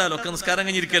ആൾക്കാരുന്നുണ്ടാവല്ലോ, ഒക്കെ നിസ്കാരം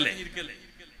കഴിഞ്ഞിരിക്കല്ലേ.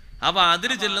 അപ്പൊ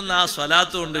അതിന് ചെല്ലുന്ന ആ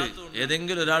സ്വലാത്ത് കൊണ്ട്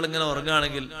ഏതെങ്കിലും ഒരാൾ ഇങ്ങനെ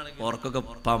ഉറങ്ങുകയാണെങ്കിൽ ഉറക്കൊക്കെ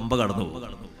പമ്പ കടന്നു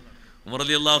പോകും. ഉമർ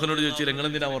റളിയല്ലാഹുവിനോട് ചോദിച്ചു, നിങ്ങൾ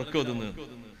എന്തിനാ ഉറക്കം ഒതുന്നത്?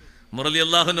 ഉമർ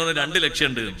റളിയല്ലാഹുവിനോട് 2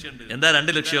 ലക്ഷ്യമുണ്ട്. എന്താ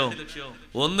 2 ലക്ഷ്യം?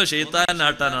 ഒന്ന് ശൈത്താൻ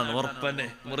നാട്ടാനാണ്, ഉറപ്പന്നെ.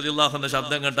 ഉമർ റളിയല്ലാഹുവിന്റെ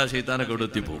ശബ്ദം കേട്ടാ ശൈത്താനൊക്കെ ഇവിടെ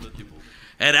എത്തിപ്പോകും.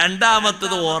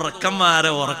 രണ്ടാമത്തത്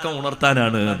ഉറക്കന്മാരെ ഉറക്കം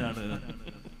ഉണർത്താനാണ്.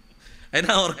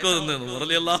 അതിനാ ഉറക്കം ഒതുന്നത്. ഉമർ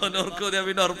റളിയല്ലാഹുവിന്റെ ഉറക്കം ഒതിയാ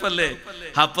പിന്നെ ഉറപ്പല്ലേ.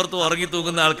 അപ്പുറത്ത് ഉറങ്ങി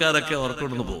തൂങ്ങുന്ന ആൾക്കാരൊക്കെ ഉറക്കം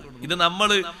ഉണർന്നു പോകും. ഇത്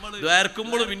നമ്മള്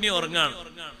ദ്വാരക്കുമ്പോൾ പിന്നെ ഉറങ്ങാണ്.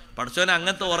 പഠിച്ചോനെ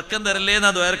അങ്ങനത്തെ ഉറക്കം തരല്ലേന്നാ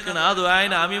ദ്വാരക്കാണ്. ആ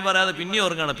ദ്വായന് ആമീൻ പറയാതെ പിന്നെ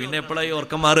ഉറങ്ങാണ്. പിന്നെ എപ്പോഴായി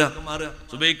ഉറക്കം മാറുക?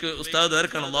 സുബൈക്ക് ഉസ്താദ്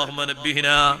ദ്വാരക്കാണ്, അല്ലാഹുമ്മ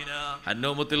നബ്ബിഹിനാ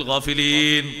അന്നൗമത്തിൽ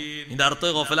ഗാഫിലീൻ. ഇതിന്റെ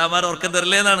അർത്ഥം ഗഫലാമാരെ ഉറക്കം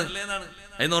തരല്ലേന്നാണ്.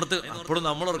 അതിനോർത്ത് അപ്പോഴും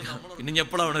നമ്മൾ ഉറക്കാം. പിന്നെ ഇനി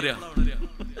എപ്പോഴാണ് ഉണരുക?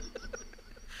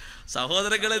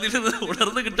 സഹോദരങ്ങളെ ഇതിൽ നിന്ന്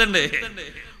ഉണർന്ന് കിട്ടണ്ടേ?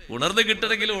 ഉണർന്ന്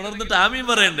കിട്ടണമെങ്കിൽ ഉണർന്നിട്ട് ആമീൻ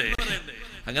പറയണ്ടേ?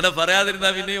 അങ്ങനെ പറയാതിരുന്നാ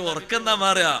പിന്നെ ഉറക്കം എന്താ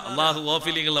മാറുക? അള്ളാഹു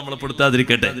ഗാഫിലീങ്ങൾ നമ്മളെ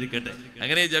പെടുത്താതിരിക്കട്ടെ.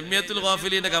 അങ്ങനെ ജമിയത്തുൽ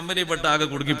ഗാഫിലീന്റെ കമ്പനി പെട്ട ആകെ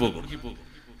കുടുങ്ങിപ്പോകും.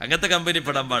 അങ്ങനത്തെ കമ്പനി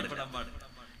പെടാൻ പാടില്ല.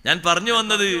 ഞാൻ പറഞ്ഞു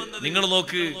വന്നത്, നിങ്ങൾ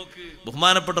നോക്ക്,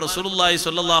 ബഹുമാനപ്പെട്ട റസൂലുള്ളാഹി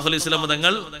സ്വല്ലല്ലാഹു അലൈഹി വസല്ലം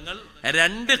തങ്ങൾ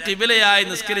 2 ഖിബിലയായി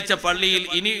നിസ്കരിച്ച പള്ളിയിൽ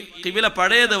ഇനി ഖിബില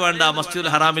പഴയത് വേണ്ട,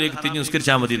 മസ്ജിദുൽ ഹറാമിലേക്ക് തിരിഞ്ഞ്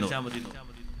നിസ്കരിച്ചാൽ മതി.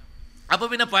 അപ്പൊ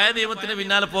പിന്നെ പഴയ നിയമത്തിന്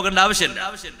പിന്നാലെ പോകേണ്ട ആവശ്യമില്ല.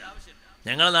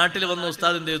 ഞങ്ങളുടെ നാട്ടിൽ വന്ന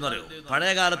ഉസ്താദ് എന്ത് ചെയ്യുന്ന അറിയോ?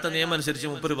 പഴയ കാലത്തെ നിയമം അനുസരിച്ച്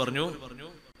മുപ്പര് പറഞ്ഞു,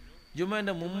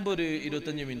 ജുമേന്റെ മുമ്പ് ഒരു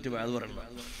 25 മിനിറ്റ് വഅദ് പറയണം.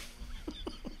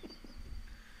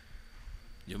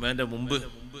 ജുമേന്റെ മുമ്പ്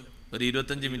ഒരു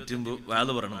 25 മിനിറ്റ് മുമ്പ്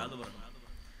വഅദ് പറയണം.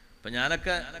 അപ്പൊ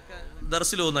ഞാനൊക്കെ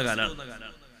ദർസിൽ പോകുന്ന കാലാണ്.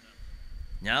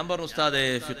 ഞാൻ പറഞ്ഞു, ഉസ്താദേ,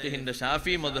 ഫിഖ്ഹിന്റെ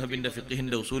ഷാഫി മദ്ഹബിന്റെ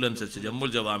ഫിഖ്ഹിന്റെ ഉസൂൽ അനുസരിച്ച്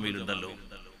ജമ്മുൽ ജവാമിയിലുണ്ടല്ലോ,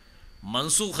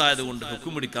 മൻസൂഖ് ആയതുകൊണ്ട്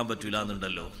ഹുക്കം പിടിക്കാൻ പറ്റൂല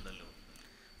എന്നുണ്ടല്ലോ.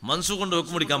 മൻസൂഖ് കൊണ്ട്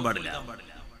ഹുക്കം പിടിക്കാൻ പാടില്ല.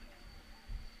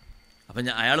 അപ്പൊ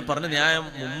അയാൾ പറഞ്ഞ ന്യായം,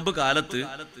 മുമ്പ് കാലത്ത്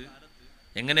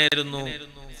എങ്ങനെയായിരുന്നു?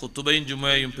 ഖുതുബയും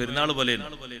ജുമയും പെരുന്നാൾ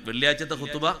പോലെയായിരുന്നു. വെള്ളിയാഴ്ചത്തെ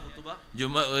ഖുതുബ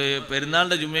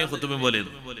പെരുന്നാളിന്റെ ജുമയും ഖുതുബയും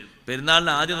പോലെയായിരുന്നു.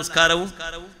 പെരുന്നാളിന്റെ ആദ്യ നിസ്കാരവും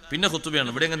പിന്നെ ഖുതുബയാണ്.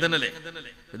 ഇവിടെ എങ്ങനെ തന്നെയല്ലേ?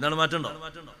 പെരുന്നാൾ മാറ്റണ്ടോ?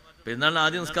 പെരുന്നാളിന്റെ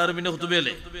ആദ്യ നിസ്കാരം പിന്നെ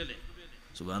ഖുതുബയല്ലേ?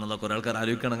 സുബ്ഹാനല്ലാഹ്, കുറെ ആൾക്കാർ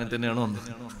ആലോചിക്കണം അങ്ങനെ തന്നെയാണോ എന്ന്.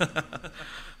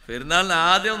 പെരുന്നാളിന്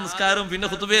ആദ്യം നിസ്കാരവും പിന്നെ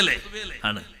ഖുതുബയല്ലേ?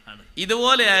 ആണ്.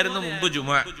 ഇതുപോലെയായിരുന്നു മുമ്പ്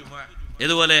ജുമ.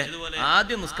 ഇതുപോലെ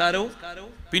ആദ്യം നിസ്കാരവും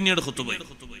പിന്നീട് ഖുതുബയും.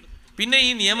 പിന്നെ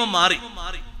ഈ നിയമം മാറി.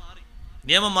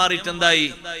 നിയമം മാറിയിട്ട് എന്തായി?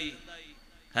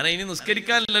 കാരണം ഇനി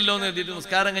നിസ്കരിക്കാനില്ലല്ലോ എന്ന് എഴുതിയിട്ട്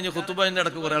നിസ്കാരം കഴിഞ്ഞ് ഖുതുബന്റെ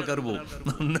ഇടക്ക് കുറെ ആൾക്കാർ പോകും,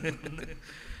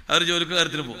 അവർ ജോലിക്ക്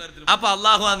കാര്യത്തിന് പോകും. അപ്പൊ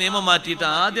അള്ളാഹു ആ നിയമം മാറ്റിയിട്ട്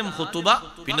ആദ്യം ഖുതുബ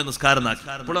പിന്നെ നിസ്കാരം നാക്കി.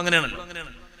 ഇപ്പോഴും അങ്ങനെയാണല്ലോ.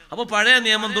 അപ്പൊ പഴയ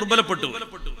നിയമം ദുർബലപ്പെട്ടു.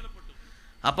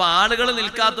 അപ്പൊ ആളുകൾ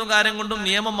നിൽക്കാത്ത കാര്യം കൊണ്ടും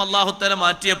നിയമം അള്ളാഹു തആല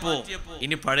മാറ്റിയപ്പോ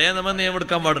ഇനി പഴയ നിയമം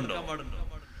എടുക്കാൻ പാടുണ്ടോ?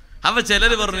 അപ്പൊ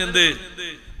ചിലര് പറഞ്ഞു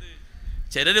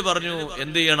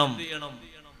എന്ത് ചെയ്യണം?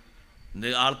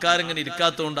 ആൾക്കാരിങ്ങനെ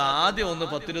ഇരിക്കാത്തതുകൊണ്ട് ആദ്യം ഒന്ന്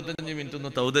 10-25 മിനിറ്റ് ഒന്ന്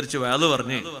തൗദരിച്ച് വഅദ്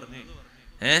പറഞ്ഞ്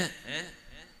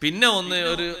പിന്നെ ഒന്ന്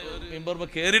ഒരു മിമ്പർമ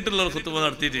കേറിയിട്ടുള്ള ഒരു ഖുതുബ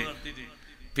നടത്തിയിട്ട്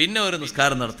പിന്നെ ഒരു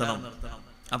നിസ്കാരം നടത്തണം.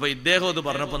 അപ്പൊ ഇദ്ദേഹം അത്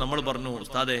പറഞ്ഞപ്പോ നമ്മൾ പറഞ്ഞു,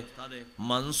 ഉസ്താദെ,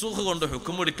 മൻസൂഖ് കൊണ്ട്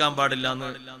ഹുക്കം പിടിക്കാൻ പാടില്ല എന്ന്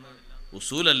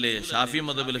ഉസൂലല്ലേ? ഷാഫി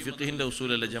മദ്ഹബിലെ ഫിഖ്ഹിന്റെ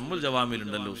ഉസൂലല്ലേ? ജമ്മുൽ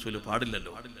ജവാമിലുണ്ടല്ലോ ഉസൂല്,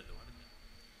 പാടില്ലല്ലോ.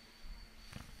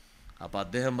 അപ്പൊ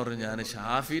അദ്ദേഹം പറഞ്ഞു, ഞാൻ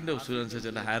ഷാഫിന്റെ ഉസൂൽ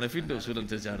അനുസരിച്ചല്ല, ഹനഫിന്റെ ഉസൂൽ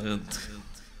അനുസരിച്ചാണ്.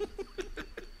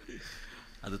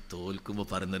 അത് തോൽക്കുമ്പോ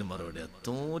പറയുന്നൊരു മറുപടി,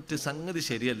 തോറ്റ് സംഗതി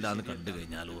ശരിയല്ല എന്ന് കണ്ടു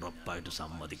കഴിഞ്ഞാൽ ഉറപ്പായിട്ട്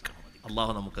സമ്മതിക്കണം.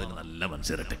 അള്ളാഹു നമുക്കതിന് നല്ല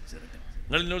മനസ്സിരട്ടെ.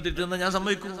 നിങ്ങൾ എന്നോട് തിരുത്തുന്ന ഞാൻ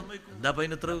സമ്മതിക്കും. എന്താ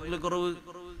അതിന് ഇത്ര കുറവ്?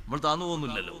 നമ്മൾ താന്നു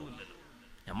പോകുന്നില്ലല്ലോ.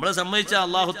 നമ്മളെ സമ്മതിച്ച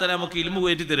അള്ളാഹു തആല നമുക്ക് ഇൽമു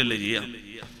കയറ്റി തരല്ലേ ചെയ്യാം.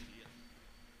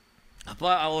 അപ്പൊ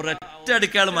ഒരൊറ്റ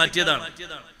അടിക്കാൾ മാറ്റിയതാണ്.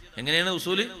 എങ്ങനെയാണ്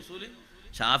ഉസൂല്?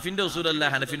 ഷാഫിന്റെ ഉസൂലല്ല,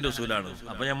 ഹനഫിന്റെ ഉസൂലാണ്.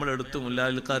 അപ്പൊ നമ്മൾ എടുത്തു,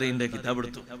 മുല്ലാലിൽ ഖാരിന്റെ കിതാബ്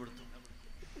എടുത്തു.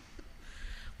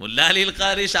 മുല്ലാലിൽ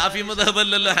ഖാരി ഷാഫി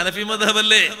മദ്ഹബല്ലല്ലോ, ഹനഫി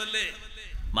മദ്ഹബല്ലേ.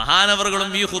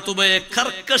 മഹാനവറുകളും ഈ ഖുതുബയെ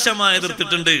കർക്കശമായി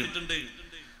എതിർത്തിട്ടുണ്ട്.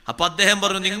 അപ്പൊ അദ്ദേഹം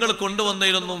പറഞ്ഞു, നിങ്ങൾ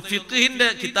കൊണ്ടുവന്നതിലൊന്നും ഫിഖ്ഹിന്റെ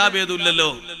കിതാബ് ഏതുമില്ലല്ലോ.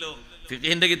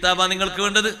 ഫിഖ്ഹിന്റെ കിതാബാ നിങ്ങൾക്ക്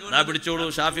വേണ്ടത്? പിടിച്ചോളൂ,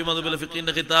 ഷാഫി മദ്ഹബിലെ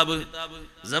ഫിഖ്ഹിന്റെ കിതാബ്.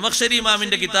 സമഖ്ശരി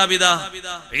ഇമാമിന്റെ കിതാബ് ഇതാ,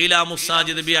 ഇലാമുസ്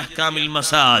സാജിദ് ബി അഹ്കാമിൽ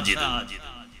മസാജിദ്.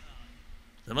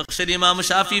 സമഖ്ശരി ഇമാം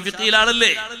ഷാഫി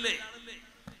ഫിഖ്ഹിലാണല്ലേ.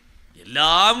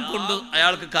 എല്ലാം കൊണ്ട്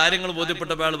അയാൾക്ക് കാര്യങ്ങൾ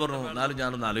ബോധ്യപ്പെട്ടപ്പോൾ അയാൾ പറഞ്ഞു, എന്നാലും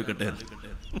ഞാനൊന്ന് ആലോചിക്കട്ടെ.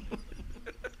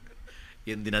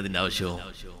 എന്തിനാ അതിന്റെ ആവശ്യമോ?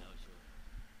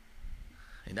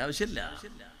 അതിന്റെ ആവശ്യമില്ല.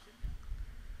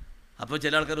 അപ്പൊ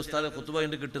ചില ആൾക്കാർ ഉസ്താദെ ഖുതുബ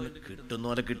ഉണ്ട് കിട്ടുന്ന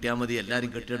പോലെ കിട്ടിയാൽ മതി, എല്ലാരും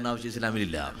കിട്ടേണ്ട ആവശ്യം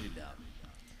ഇസ്ലാമിലില്ല.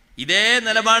 ഇതേ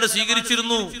നിലപാട്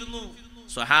സ്വീകരിച്ചിരുന്നു.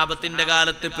 സ്വഹാബത്തിന്റെ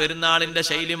കാലത്ത് പെരുന്നാളിന്റെ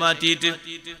ശൈലി മാറ്റിയിട്ട്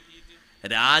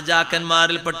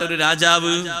രാജാക്കന്മാരിൽപ്പെട്ട ഒരു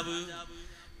രാജാവ്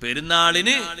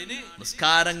പെരുന്നാളിന്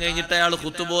നിസ്കാരം കഴിഞ്ഞിട്ട് അയാൾ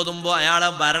ഖുത്ബോതുമ്പോ അയാളെ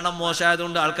ഭരണം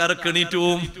മോശമായതുകൊണ്ട് ആൾക്കാരൊക്കെ എണീറ്റ്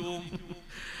പോവും.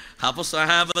 അപ്പൊ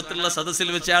സ്വഹാബത്തുള്ള സദസ്സിൽ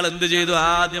വെച്ച് അയാൾ എന്ത് ചെയ്തു?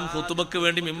 ആദ്യം ഖുത്ബക്ക്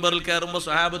വേണ്ടി മിമ്പറിൽ കയറുമ്പോ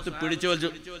സ്വഹാബത്ത് പിടിച്ചു വലിച്ചു.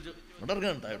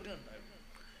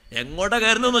 എങ്ങോട്ടാ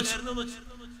കയറുന്നു വെച്ചു.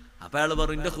 അപ്പൊ അയാൾ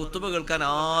പറഞ്ഞു, എന്റെ ഖുത്ബ കേൾക്കാൻ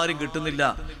ആരും കിട്ടുന്നില്ല,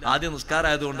 ആദ്യം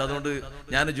നിസ്കാരമായതുകൊണ്ട്, അതുകൊണ്ട്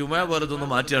ഞാൻ ജുമാ പോലെ ഇതൊന്ന്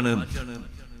മാറ്റിയാണ്.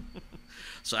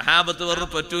 സ്വഹാബത്ത് പറഞ്ഞു,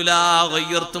 പറ്റൂല,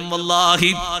 ഗയ്യർതും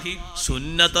വല്ലാഹി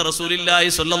സുന്നത റസൂലില്ലാഹി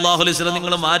സ്വല്ലല്ലാഹു അലൈഹി വസല്ലം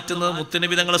നിങ്ങൾ മാറ്റുന്നത്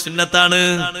മുത്തുനബി തങ്ങളുടെ സുന്നത്താണ്.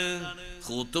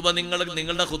 ഖുത്ബ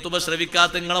നിങ്ങളുടെ ഖുത്ബ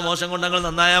ശ്രവിക്കാത്ത നിങ്ങളെ മോശം കൊണ്ട് നിങ്ങൾ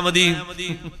നന്നായാ മതി.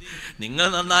 നിങ്ങൾ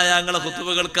നന്നായ നിങ്ങളെ ഖുത്ബ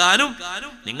കേൾക്കാനും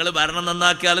നിങ്ങൾ ഭരണം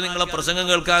നന്നാക്കിയാലും നിങ്ങളെ പ്രസംഗം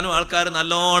കേൾക്കാനും ആൾക്കാർ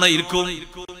നല്ലോണം ഇരിക്കും.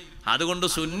 അതുകൊണ്ട്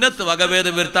സുന്നത്ത്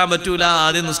വകഭേദം വരുത്താൻ പറ്റൂല.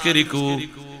 ആദ്യം നിസ്കരിക്കൂ,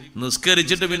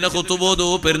 നിസ്കരിച്ചിട്ട് പിന്നെ ഖുത്ബോദൂ,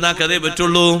 പെരുന്നാക്കതേ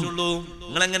പറ്റുള്ളൂ.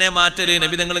 നിങ്ങൾ എങ്ങനെ മാറ്റല്?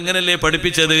 നബി നിങ്ങൾ ഇങ്ങനല്ലേ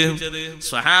പഠിപ്പിച്ചത്?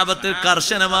 സ്വഹാബത്ത്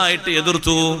കർശനമായിട്ട്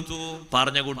എതിർത്തു.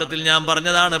 പറഞ്ഞ കൂട്ടത്തിൽ ഞാൻ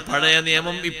പറഞ്ഞതാണ്, പഴയ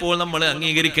നിയമം ഇപ്പോൾ നമ്മൾ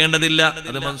അംഗീകരിക്കേണ്ടതില്ല,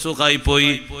 അത് മൻസൂഖായി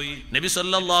പോയി. നബി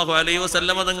സല്ലല്ലാഹു അലൈഹി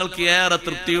വസല്ലമ തങ്ങൾക്ക് ഏറെ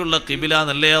തൃപ്തിയുള്ള ഖിബില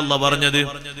എന്നല്ലേ അല്ലാഹ് പറഞ്ഞത്?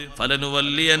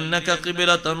 ഫലനുവല്ലിയന്നക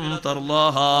ഖിബലതൻ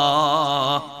തർലാഹാ.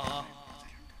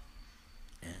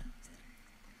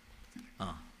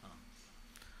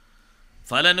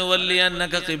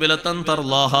 ഫലനുവല്ലിയന്നക ഖിബലതൻ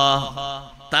തർലാഹാ,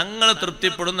 തങ്ങൾ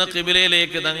തൃപ്തിപ്പെടുന്ന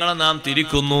ഖിബലയിലേക്ക് തങ്ങളെ നാം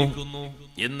തിരിക്കുന്നു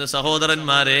എന്ന്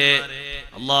സഹോദരന്മാരെ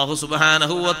അല്ലാഹു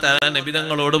സുബ്ഹാനഹു വ തആല നബി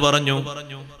തങ്ങളോട് പറഞ്ഞു.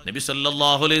 നബി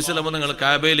സല്ലല്ലാഹു അലൈഹി വസല്ലം നിങ്ങൾ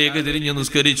കഅബയിലേക്ക് തിരിഞ്ഞു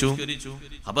നിസ്കരിച്ചു.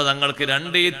 അപ്പോൾ തങ്ങൾക്ക്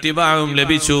രണ്ട് ഇത്തിബാഉം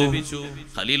ലഭിച്ചു.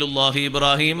 ഖലീലുല്ലാഹി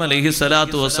ഇബ്രാഹിം അലൈഹി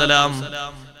സ്വലാത്തു വസ്സലാം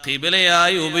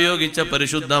ഖിബലയായി ഉപയോഗിച്ച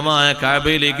പരിശുദ്ധമായ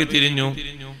കഅബയിലേക്ക് തിരിഞ്ഞു.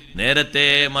 നേരത്തെ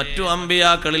മറ്റു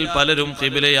അമ്പിയാക്കളിൽ പലരും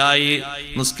ഖിബലയായി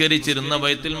നിസ്കരിച്ചിരുന്ന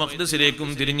ബൈത്തുൽ മഖ്ദിസിലേക്കും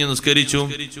തിരിഞ്ഞു നിസ്കരിച്ചു.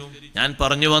 ഞാൻ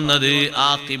പറഞ്ഞു വന്നത്, ആ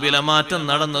ഖിബല മാറ്റം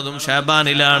നടന്നതും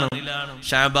ശഅബാനിലാണ്.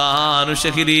 ശഅബാനു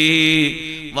ശഹ്രി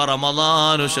വ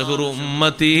റമളാനു ശഹ്റു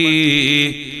ഉമ്മത്തി.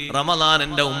 റമളാൻ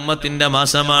എൻ്റെ ഉമ്മത്തിന്റെ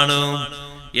മാസമാണ്.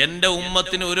 എന്റെ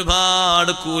ഉമ്മത്തിന്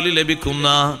ഒരുപാട് കൂലി ലഭിക്കുന്ന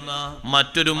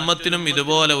മറ്റൊരു ഉമ്മത്തിനും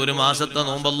ഇതുപോലെ ഒരു മാസത്തെ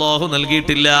നോമ്പ് അല്ലാഹു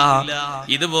നൽകിയിട്ടില്ല.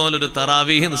 ഇതുപോലൊരു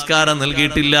തറാവീഹ് നിസ്കാരം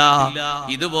നൽകിയിട്ടില്ല.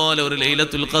 ഇതുപോലെ ഒരു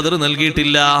ലൈലത്തുൽ ഖദ്ർ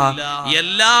നൽകിയിട്ടില്ല.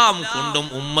 എല്ലാം കൊണ്ടും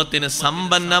ഉമ്മത്തിന്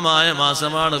സമ്പന്നമായ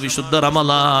മാസമാണ് വിശുദ്ധ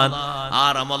റമളാൻ. ആ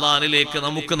റമളാനിലേക്ക്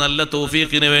നമുക്ക് നല്ല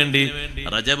തൗഫീഖിന് വേണ്ടി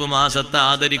റജബ് മാസത്തെ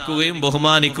ആദരിക്കുകയും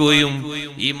ബഹുമാനിക്കുകയും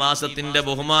ഈ മാസത്തിന്റെ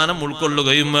ബഹുമാനം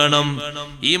ഉൾക്കൊള്ളുകയും വേണം.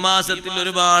 ഈ മാസത്തിൽ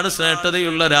ഒരുപാട്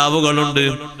ശ്രേഷ്ഠതയുള്ള രാവുകളുണ്ട്.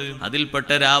 അതിൽപ്പെട്ട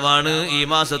രാവാണ് ഈ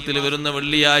മാസത്തിൽ വരുന്ന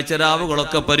വെള്ളിയാഴ്ച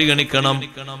രാവുകളൊക്കെ പരിഗണിക്കണം.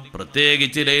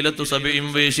 പ്രത്യേകിച്ച് ലൈലത്തു സബഇൻ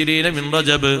വഇശ്രീന മിൻ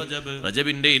റജബ്,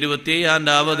 റജബിന്റെ 27-ാം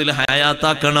രാവ് അതിൽ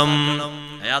ഹയാത്താക്കണം.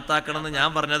 ഹയാത്താക്കണം എന്ന് ഞാൻ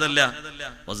പറഞ്ഞതല്ല,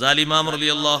 ഗസാലി ഇമാം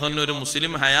റളിയല്ലാഹു അൻഹു ഒരു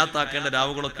മുസ്ലിം ഹയാത്താക്കേണ്ട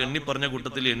രാവുകളൊക്കെ എണ്ണി പറഞ്ഞ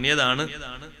കൂട്ടത്തിൽ എണ്ണിയതാണ്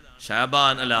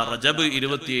ഷാബാൻ അല്ല റജബ്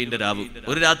 27-ന്റെ രാവ്.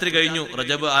 ഒരു രാത്രി കഴിഞ്ഞു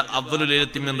റജബ് അവ്വലു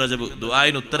ലൈലത്തിൻ മിൻ റജബ്.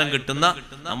 ദുആയിന് ഉത്തരം കിട്ടുന്ന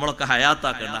നമ്മളൊക്കെ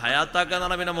ഹയാത്താക്കേണ്ട. ഹയാത്താക്കുക എന്ന്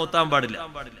പറഞ്ഞാൽ പിന്നെ മൂത്താൻ പാടില്ല.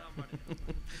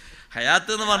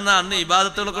 ഹയാത്ത് എന്ന് പറഞ്ഞാൽ അന്ന്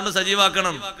ഇബാദത്തുകളെ കൊണ്ട്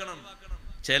സജീവാക്കണം.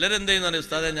 ചിലരെന്ത് ചെയ്യുന്ന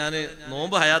ഉസ്താദെ, ഞാൻ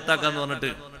നോമ്പ് ഹയാത്താക്കാന്ന്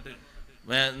പറഞ്ഞിട്ട്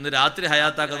ഇന്ന് രാത്രി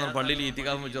ഹയാത്താക്കാന്ന് പറഞ്ഞ പള്ളിയിൽ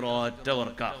ഈത്തിക്കാൻ വെച്ച ഒറ്റ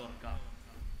വർക്ക.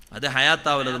 അത്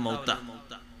ഹയാത്താവല്ല, അത് മൗത്ത.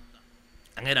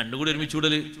 അങ്ങനെ രണ്ടും കൂടി ഒരുമിച്ച്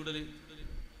ചൂടല്.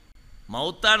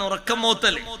 മൗത്താണ്, ഉറക്കം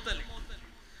മൗത്തല്ലേ.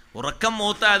 ഉറക്കം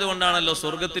മൗത്തായത് കൊണ്ടാണല്ലോ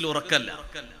സ്വർഗത്തിൽ ഉറക്കല്ല.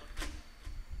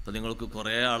 അപ്പൊ നിങ്ങൾക്ക്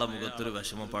കുറെ ആളെ മുഖത്തൊരു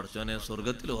വിഷമം, പഠിച്ചോനെ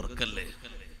സ്വർഗത്തിൽ ഉറക്കല്ലേ,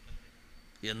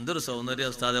 എന്തൊരു സൗന്ദര്യ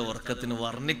ഉസ്താദെ, ഉറക്കത്തിന്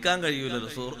വർണ്ണിക്കാൻ കഴിയൂലല്ലോ.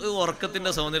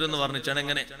 ഉറക്കത്തിന്റെ സൗന്ദര്യം എന്ന് വർണ്ണിച്ചാണ്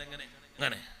എങ്ങനെ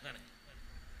അങ്ങനെ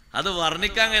അത്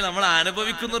വർണ്ണിക്കാൻ കഴിയും. നമ്മൾ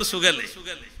അനുഭവിക്കുന്ന ഒരു സുഖല്ലേ.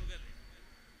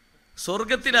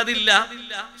 സ്വർഗത്തിൽ അതില്ല.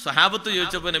 സഹാബത്ത്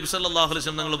ചോദിച്ചപ്പോ നബി സല്ലല്ലാഹു അലൈഹി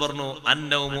വസല്ലം നിങ്ങൾ പറഞ്ഞു,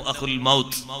 അന്നൗമു അഖുൽ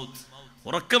മൗത്ത്,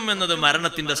 ഉറക്കം എന്നത്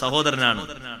മരണത്തിന്റെ സഹോദരനാണ്.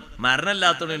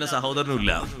 മരണമില്ലാത്തതുകൊണ്ട് പിന്നെ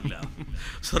സഹോദരനുമില്ല.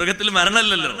 സ്വർഗത്തിൽ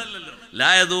മരണമല്ലല്ലോ. ലാ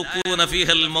യദൂഖൂന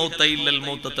ഫീഹൽ മൗത ഇല്ലൽ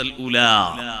മൗതത്തുൽ ഊലാ.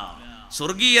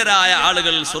 സ്വർഗീയരായ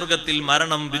ആളുകൾ സ്വർഗത്തിൽ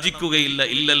മരണം രുചിക്കുകയില്ല.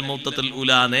 ഇല്ലൽ മൗതത്തുൽ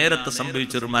ഊലാ, നേരത്തെ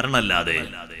സംഭവിച്ചൊരു മരണമല്ലാതെ.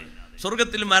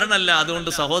 സ്വർഗത്തിൽ മരണമല്ല, അതുകൊണ്ട്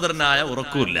സഹോദരനായ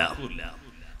ഉറക്കമില്ല.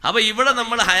 അപ്പൊ ഇവിടെ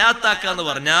നമ്മൾ ഹയാത്താക്കാന്ന്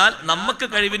പറഞ്ഞാൽ നമുക്ക്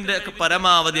കഴിവിന്റെ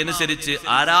പരമാവധി അനുസരിച്ച്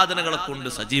ആരാധനകളെ കൊണ്ട്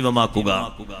സജീവമാക്കുക.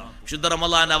 ശുദ്ധ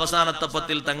റമളാൻ അവസാനത്തെ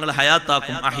പത്തിൽ തങ്ങൾ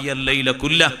ഹയാത്താക്കും. അഹ്യൽ ലൈല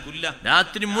കുല്ല,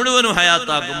 രാത്രി മുഴുവനും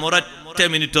ഹയാത്താക്കും. ഒരൊറ്റ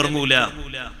മിനിറ്റ് ഉറങ്ങൂല.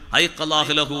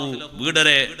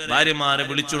 വീടരെ ഭാര്യമാരെ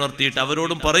വിളിച്ചുണർത്തിയിട്ട്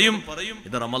അവരോടും പറയും,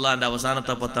 ഇത് റമളാന്റെ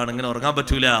അവസാനത്തെ പത്താണ്, ഇങ്ങനെ ഉറങ്ങാൻ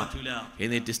പറ്റൂല,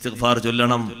 എന്നിട്ട് ഇസ്തിഗ്ഫാർ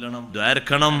ചൊല്ലണം,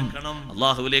 ദ്വാരക്കണം,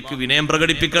 അള്ളാഹുവിലേക്ക് വിനയം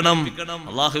പ്രകടിപ്പിക്കണം,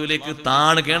 അള്ളാഹുവിലേക്ക്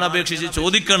താണ് കേണപേക്ഷിച്ച്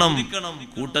ചോദിക്കണം,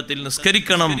 കൂട്ടത്തിൽ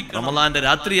നിസ്കരിക്കണം, റമളാന്റെ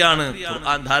രാത്രിയാണ്,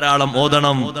 ഖുർആൻ ധാരാളം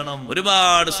ഓതണം,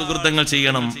 ഒരുപാട് സുഹൃതങ്ങൾ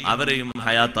ചെയ്യണം. അവരെയും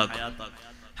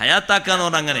ഹയാത്താക്കാന്ന്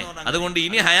പറഞ്ഞ അങ്ങനെ. അതുകൊണ്ട്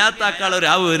ഇനി ഹയാത്താക്കാനുള്ള ഒരു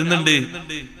രാവ് വരുന്നുണ്ട്.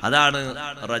 അതാണ്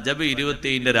റജബ്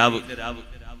 27 രാവ്.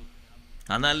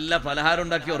 ആ നല്ല പലഹാരം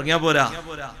ഉണ്ടാക്കി ഉറങ്ങിയാ പോരാ,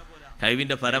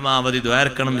 കഴിവിന്റെ പരമാവധി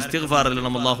ദ്വാരക്കണം, ഇസ്തിഗ്ഫാർ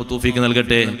ചൊല്ലണം. അല്ലാഹു തൗഫീഖ്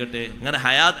നൽകട്ടെ. അങ്ങനെ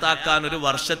ഹയാത്താക്കാൻ ഒരു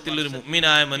വർഷത്തിൽ ഒരു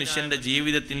മുഅ്മിനായ മനുഷ്യന്റെ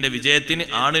ജീവിതത്തിന്റെ വിജയത്തിന്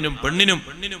ആണിനും പെണ്ണിനും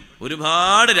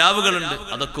ഒരുപാട് രാവുകളുണ്ട്.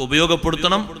 അതൊക്കെ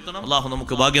ഉപയോഗപ്പെടുത്തണം. അല്ലാഹു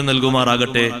നമുക്ക് ഭാഗ്യം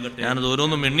നൽകുമാറാകട്ടെ. ഞാനത്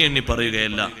ഓരോന്നും എണ്ണി എണ്ണി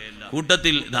പറയുകയല്ല,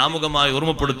 കൂട്ടത്തിൽ ധാമുഖമായി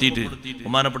ഓർമ്മപ്പെടുത്തിയിട്ട്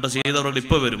ബഹുമാനപ്പെട്ട സയ്യിദ്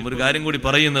ഇപ്പൊ വരും. ഒരു കാര്യം കൂടി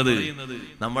പറയുന്നത്,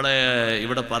 നമ്മളെ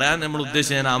ഇവിടെ പറയാൻ നമ്മൾ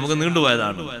ഉദ്ദേശിച്ച, ഞാൻ ആമുഖം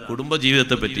നീണ്ടുപോയതാണ്, കുടുംബ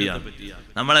ജീവിതത്തെ പറ്റിയാണ്.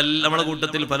 നമ്മളെ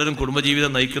കൂട്ടത്തിൽ പലരും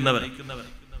കുടുംബജീവിതം നയിക്കുന്നവർ,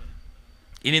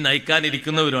 ഇനി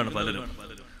നയിക്കാനിരിക്കുന്നവരുമാണ് പലരും.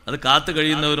 അത് കാത്തു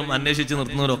കഴിയുന്നവരും അന്വേഷിച്ച്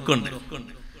നിർത്തുന്നവരും ഒക്കെ ഉണ്ട്.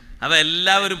 അവ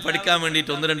എല്ലാവരും പഠിക്കാൻ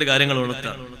വേണ്ടിയിട്ട് 1-2 കാര്യങ്ങൾ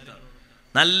ഉണർത്താം.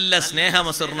 നല്ല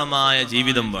സ്നേഹമസൃണമായ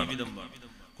ജീവിതം വേണം.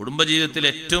 കുടുംബജീവിതത്തിൽ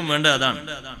ഏറ്റവും വേണ്ടത് അതാണ്.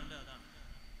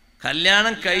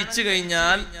 കല്യാണം കഴിച്ചു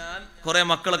കഴിഞ്ഞാൽ കുറെ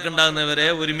മക്കളൊക്കെ ഉണ്ടാകുന്നവരെ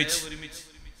ഒരുമിച്ച്,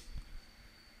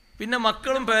 പിന്നെ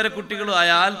മക്കളും പേരക്കുട്ടികളും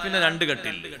ആയാൽ പിന്നെ 2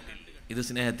 കെട്ടില്ല. ഇത്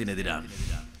സ്നേഹത്തിനെതിരാണ്.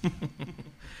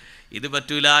 ഇത്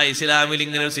പറ്റൂല. ഇസ്ലാമിൽ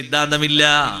ഇങ്ങനെ ഒരു സിദ്ധാന്തമില്ല.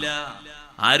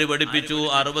 ആര് പഠിപ്പിച്ചു?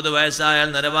 60 വയസ്സായാൽ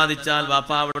നരബാധിച്ചാൽ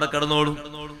വാപ്പ അവിടെ കിടന്നോളും,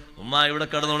 ഉമ്മ ഇവിടെ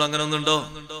കിടന്നോളും, അങ്ങനെ ഒന്നുണ്ടോ?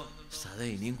 അതെ,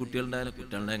 ഇനിയും കുട്ടികളുണ്ടായാലും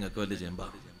കുട്ടികളുടെ ഞങ്ങൾക്ക് വലിയ ചേമ്പാ,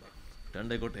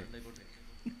 കുട്ടികളുണ്ടായിക്കോട്ടെ,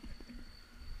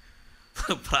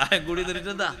 പ്രായം കൂടി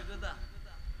നിന്നിട്ടെന്താ?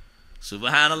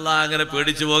 സുബ്ഹാനല്ലാഹ്, അങ്ങനെ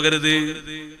പേടിച്ചു പോകരുത്.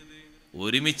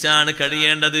 ഒരുമിച്ചാണ്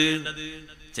കഴിയേണ്ടത്.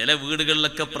 ചില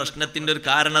വീടുകളിലൊക്കെ പ്രശ്നത്തിന്റെ ഒരു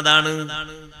കാരണം അതാണ്.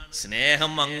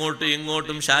 സ്നേഹം അങ്ങോട്ടും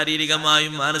ഇങ്ങോട്ടും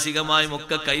ശാരീരികമായും മാനസികമായും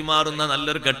ഒക്കെ കൈമാറുന്ന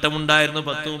നല്ലൊരു ഘട്ടമുണ്ടായിരുന്നു.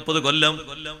 10-30 കൊല്ലം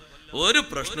ഒരു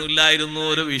പ്രശ്നമില്ലായിരുന്നു,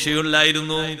 ഒരു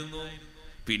വിഷയമില്ലായിരുന്നു.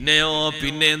 പിന്നെയോ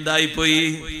പിന്നെ എന്തായിപ്പോയി?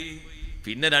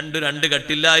 പിന്നെ രണ്ട്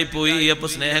കെട്ടില്ലായിപ്പോയി. അപ്പൊ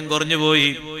സ്നേഹം കുറഞ്ഞു പോയി.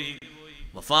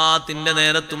 വഫാത്തിന്റെ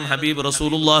നേരത്തും ഹബീബ്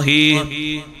റസൂലുള്ളാഹി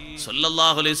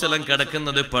സ്വല്ലല്ലാഹു അലൈഹി വസല്ലം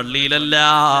കിടക്കുന്നത് പള്ളിയിലല്ല,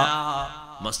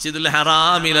 മസ്ജിദുൽ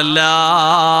ഹറാമിലല്ല,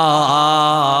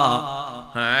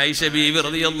 ആയിഷ ബീവി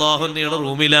റളിയല്ലാഹു അൻഹയുടെ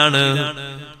റൂമിലാണ്.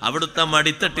 അവിടുത്തെ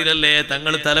മടിത്തട്ടിലല്ലേ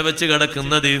തങ്ങൾ തലവെച്ച്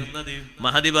കിടക്കുന്നത്.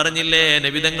 മഹദി പറഞ്ഞില്ലേ,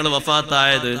 നബി തങ്ങൾ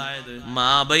വഫാത്തായത്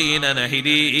മാ ബൈന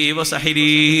നഹിരി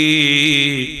വസഹിരി,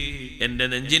 എന്റെ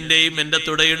നെഞ്ചിന്റെയും എന്റെ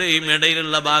തുടയുടെയും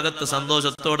ഇടയിലുള്ള ഭാഗത്ത്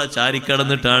സന്തോഷത്തോടെ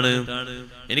ചാരിക്കടന്നിട്ടാണ്.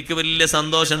 എനിക്ക് വലിയ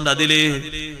സന്തോഷമുണ്ട് അതില്.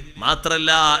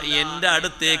 മാത്രല്ല, എന്റെ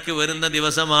അടുത്തേക്ക് വരുന്ന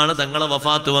ദിവസമാണ് തങ്ങളെ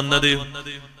വഫാത്ത് വന്നത്.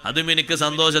 അതും എനിക്ക്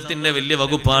സന്തോഷത്തിന്റെ വലിയ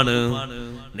വകുപ്പാണ്.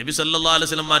 നബി സല്ലല്ലാഹു അലൈഹി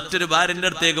വസല്ലം മറ്റൊരു ഭാര്യന്റെ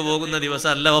അടുത്തേക്ക് പോകുന്ന ദിവസം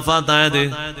അല്ല വഫാത്തായത്.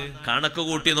 കണക്ക്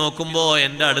കൂട്ടി നോക്കുമ്പോ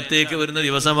എന്റെ അടുത്തേക്ക് വരുന്ന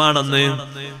ദിവസമാണെന്ന്.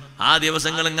 ആ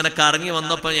ദിവസങ്ങൾ ഇങ്ങനെ കറങ്ങി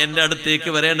വന്നപ്പോ എന്റെ അടുത്തേക്ക്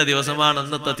വരേണ്ട ദിവസമാണ്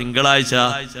അന്നത്തെ തിങ്കളാഴ്ച.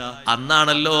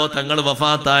 അന്നാണല്ലോ തങ്ങൾ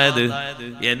വഫാത്തായത്.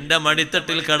 എന്റെ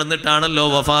മടിത്തട്ടിൽ കടന്നിട്ടാണല്ലോ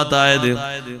വഫാത്തായത്.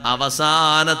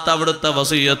 അവസാനത്തെ അവിടുത്തെ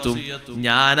വസിയത്തും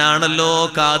ഞാനാണല്ലോ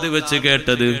കാത് വെച്ച്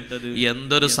കേട്ടത്.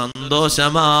 എന്തൊരു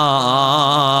സന്തോഷമാണ്.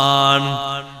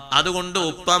 അതുകൊണ്ട്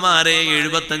ഉപ്പമാരെ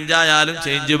 75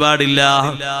 ചേഞ്ച് പാടില്ല,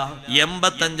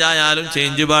 85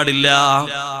 ചേഞ്ച് പാടില്ല.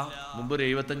 മുമ്പ് ഒരു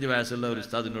 75 വയസ്സുള്ള ഒരു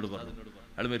ഉസ്താദിനോട് പറഞ്ഞു,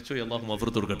 അയാൾ മരിച്ചു, അല്ലാഹു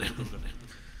മഗ്ഫിറത്ത് കൊടുക്കട്ടെ.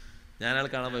 ഞാൻ അയാൾ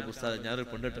കാണാൻ പോയി, ഉസ്താദ് ഞാനൊരു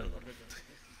പെണ്ണിട്ടാണ്,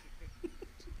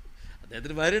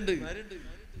 അദ്ദേഹത്തിന് ഭാര്യയുണ്ട്,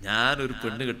 ഞാനൊരു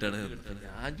പെണ്ണ് കെട്ടാണ്.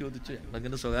 ഞാൻ ചോദിച്ചു,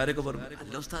 ഞങ്ങളങ്ങനെ സ്വകാര്യമൊക്കെ പറഞ്ഞു,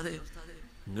 അല്ല ഉസ്താദേ,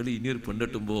 നിങ്ങൾ ഇനിയൊരു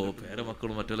പെണ്ണിട്ടുമ്പോ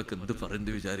പേരമക്കളും മറ്റുള്ളവർക്ക് എന്ത്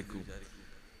പറയുന്നത് വിചാരിക്കും?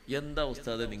 എന്താ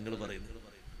ഉസ്താദെ നിങ്ങൾ പറയുന്നത്?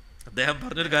 അദ്ദേഹം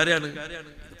പറഞ്ഞൊരു കാര്യമാണ്,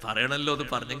 പറയണല്ലോ, അത്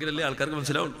പറഞ്ഞെങ്കിലല്ലേ ആൾക്കാർക്ക്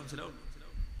മനസ്സിലാവുള്ളൂ,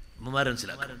 ഉമ്മമാരെ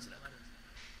മനസ്സിലാക്കാം.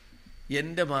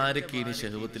 എന്റെ ഭാര്യയ്ക്ക് ഇനി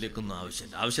ശഹവത്തിലേക്കൊന്നും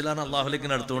ആവശ്യമില്ല. അള്ളാഹുലേക്ക്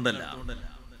അടുത്തുകൊണ്ടല്ല,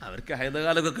 അവർക്ക്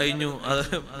ഹൈദകാലമൊക്കെ കഴിഞ്ഞു, അത്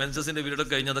മെൻസസിന്റെ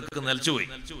പീരീഡൊക്കെ കഴിഞ്ഞു, അതൊക്കെ നിലച്ചുപോയി.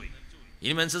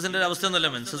 ഇനി മെൻസസിന്റെ അവസ്ഥ ഒന്നുമല്ല,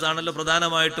 മെൻസസ് ആണല്ലോ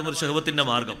പ്രധാനമായിട്ടും ഒരു ശഹവത്തിന്റെ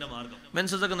മാർഗം.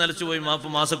 മെൻസസ് ഒക്കെ നിലച്ചുപോയി,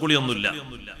 മാസക്കുളിയൊന്നുമില്ല.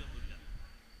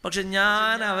 പക്ഷെ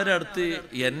ഞാൻ അവരുടെ അടുത്ത്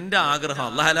എന്റെ ആഗ്രഹം,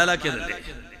 അള്ളാഹ് ഹലാലാക്കിയതല്ലേ,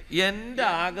 എന്റെ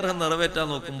ആഗ്രഹം നിറവേറ്റാൻ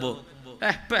നോക്കുമ്പോ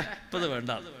ഇപ്പത്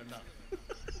വേണ്ട,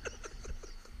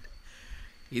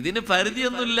 ഇതിന്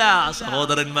പരിധിയൊന്നുമില്ല.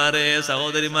 സഹോദരന്മാരെ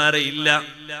സഹോദരിമാരെ, ഇല്ല.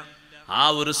 ആ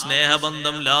ഒരു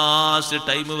സ്നേഹബന്ധം ലാസ്റ്റ്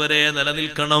ടൈം വരെ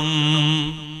നിലനിൽക്കണം,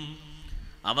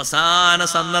 അവസാന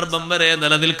സന്ദർഭം വരെ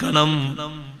നിലനിൽക്കണം.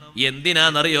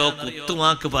 എന്തിനാന്നറിയോ?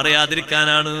 കുത്തുവാക്ക്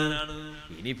പറയാതിരിക്കാനാണ്.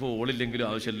 ഇനിയിപ്പോ ഓളില്ലെങ്കിലും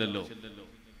ആവശ്യമില്ലല്ലോ.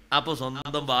 അപ്പൊ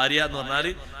സ്വന്തം ഭാര്യ എന്ന്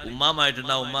പറഞ്ഞാല്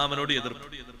ഉമ്മാമായിട്ടുണ്ടാവും, ഉമ്മാമനോട് എതിർപ്പ്,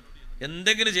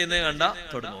 എന്തെങ്കിലും ചെയ്യുന്നത് കണ്ട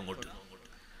തുടങ്ങും അങ്ങോട്ട്.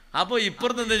 അപ്പൊ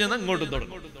ഇപ്പുറത്ത് എന്താ ചെയ്യുന്ന ഇങ്ങോട്ടും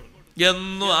തുടങ്ങും.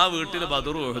 എന്നും ആ വീട്ടിൽ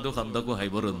ബദറും ഉഹദും ഖന്തഖും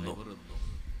ഹൈബറും എന്നും.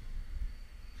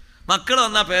 മക്കൾ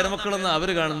വന്നാ പേരമക്കളെന്ന്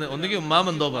അവര് കാണുന്നത് ഒന്നുകിൽ ഉമ്മാം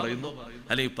എന്തോ പറയുന്നു,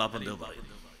 അല്ലെങ്കിൽ ഇപ്പാപ്പ എന്തോ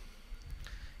പറയുന്നു.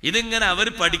 ഇതിങ്ങനെ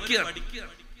അവര് പഠിക്കുക.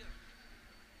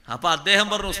 അപ്പൊ അദ്ദേഹം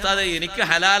പറഞ്ഞു, ഉസ്താദെ എനിക്ക്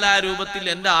ഹലാലായ രൂപത്തിൽ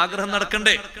എന്റെ ആഗ്രഹം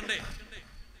നടക്കണ്ടേ,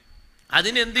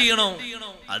 അതിനെന്ത് ചെയ്യണോ?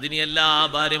 അതിന് എല്ലാ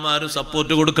ഭാര്യമാരും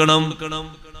സപ്പോർട്ട് കൊടുക്കണം.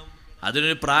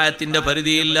 അതിനൊരു പ്രായത്തിന്റെ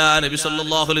പരിധിയില്ല. നബി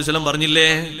സല്ലല്ലാഹു അലൈഹി വസല്ലം പറഞ്ഞില്ലേ,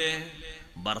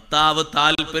 ഭർത്താവ്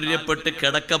താല്പര്യപ്പെട്ട്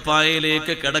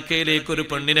കിടക്കയിലേക്ക് ഒരു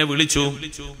പെണ്ണിനെ വിളിച്ചു.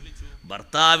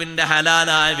 ഭർത്താവിന്റെ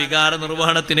ഹലാലായ വികാര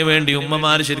നിർവഹണത്തിന് വേണ്ടി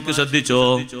ഉമ്മമാര് ശരിക്കും ശ്രദ്ധിച്ചോ.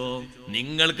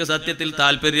 നിങ്ങൾക്ക് സത്യത്തിൽ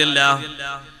താല്പര്യമില്ല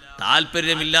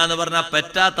എന്ന് പറഞ്ഞാൽ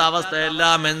പറ്റാത്ത അവസ്ഥയല്ല,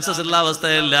 മെൻസസ് ഉള്ള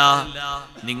അവസ്ഥയല്ല.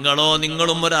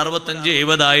 നിങ്ങളും ഒരു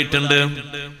 65-70 ആയിട്ടുണ്ട്.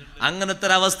 അങ്ങനത്തെ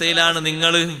ഒരു അവസ്ഥയിലാണ്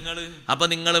നിങ്ങള്. അപ്പൊ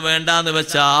നിങ്ങൾ വേണ്ടാന്ന്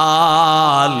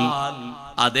വെച്ചാൽ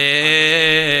അതേ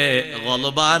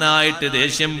ഗളുബാനായിട്ട്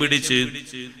ദേഷ്യം പിടിച്ച്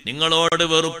നിങ്ങളോട്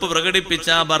വെറുപ്പ് പ്രകടിപ്പിച്ച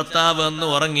ഭർത്താവ് എന്ന്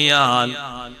ഉറങ്ങിയാൽ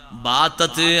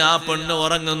ബാത്തത്ത് ആ പെണ്ണ്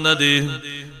ഉറങ്ങുന്നത്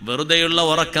വെറുതെയുള്ള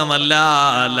ഉറക്കമല്ല.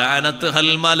 ലഅനത്ത്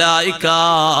ഹൽ മലായിക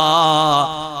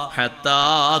ഹത്താ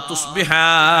തുസ്ബിഹ.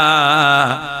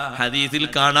 ഹദീസിൽ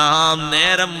കാണാം,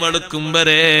 നേരം വെളുക്കും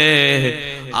വരെ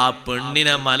ആ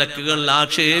പെണ്ണിനെ മലക്കുകൾ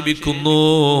ആക്ഷേപിക്കുന്നു,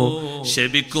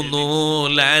 ശപിക്കുന്നു,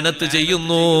 ലഅനത്ത്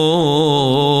ചെയ്യുന്നു.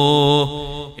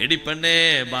 എടി പെണ്ണേ,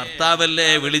 ഭർത്താവല്ലേ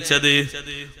വിളിച്ചത്,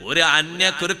 ഒരു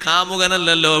അന്യക്കൊരു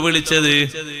കാമുകനല്ലല്ലോ വിളിച്ചത്.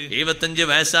 75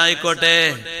 വയസ്സായിക്കോട്ടെ,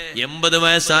 80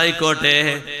 വയസ്സായിക്കോട്ടെ,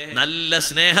 നല്ല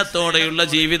സ്നേഹത്തോടെയുള്ള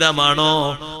ജീവിതമാണോ?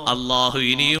 അള്ളാഹു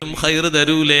ഇനിയും ഖൈർ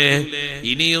തരൂലേ,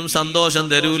 ഇനിയും സന്തോഷം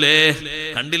തരൂലേ?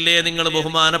 കണ്ടില്ലേ നിങ്ങൾ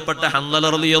ബഹുമാനപ്പെട്ട ഹൻദല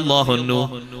റളിയല്ലാഹു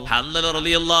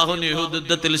അൻഹു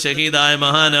യുദ്ധത്തിൽ ഷഹീദായ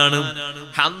മഹാനാണ്.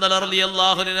 ഹൻദല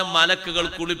റളിയല്ലാഹു അൻഹുവിനെ മലക്കുകൾ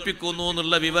കുളിപ്പിക്കുന്നു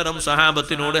എന്നുള്ള വിവരം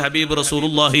സഹാബത്തിനോട് ഹബീബ്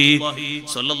റസൂലുള്ളാഹി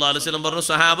സ്വല്ലല്ലാഹു അലൈഹി വസല്ലം പറഞ്ഞു.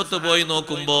 സഹാബത്ത് പോയി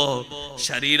നോക്കുമ്പോ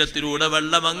ശരീരത്തിലൂടെ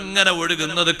വെള്ളം അങ്ങനെ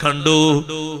ഒഴുകുന്നത് കണ്ടു.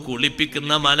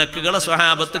 കുളിപ്പിക്കുന്ന മലക്കുകളെ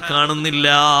സഹാബത്ത് കാണുന്നില്ല.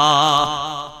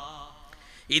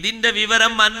 ഇതിന്റെ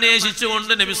വിവരം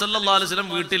അന്വേഷിച്ചുകൊണ്ട് നബി സല്ലല്ലാഹു അലൈഹി വസല്ലം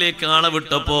വീട്ടിലേക്ക് ആളെ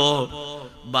വിട്ടപ്പോ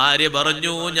ഭാര്യ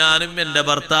പറഞ്ഞു, ഞാനും എന്റെ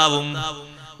ഭർത്താവും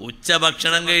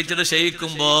ഉച്ചഭക്ഷണം കഴിച്ചിട്ട്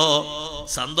ശയിക്കുമ്പോ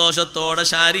സന്തോഷത്തോടെ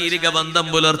ശാരീരിക ബന്ധം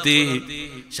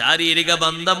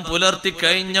പുലർത്തി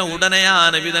കഴിഞ്ഞ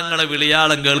ഉടനെയാണ് വിധങ്ങളെ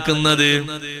വിളിയാളം കേൾക്കുന്നത്.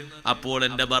 അപ്പോൾ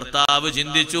എന്റെ ഭർത്താവ്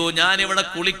ചിന്തിച്ചു, ഞാനിവിടെ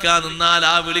കുളിക്കാൻ നിന്നാൽ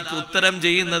ആ വിളിക്ക് ഉത്തരം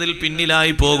ചെയ്യുന്നതിൽ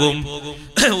പിന്നിലായി പോകും.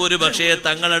 ഒരു പക്ഷേ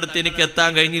തങ്ങളടുത്ത് എനിക്ക് എത്താൻ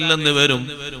കഴിഞ്ഞില്ലെന്ന് വരും.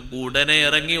 ഉടനെ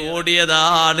ഇറങ്ങി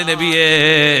ഓടിയതാണ് നബിയേ.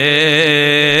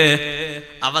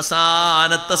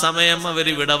 അവസാനത്തെ സമയം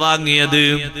അവര് വിടവാങ്ങിയത്.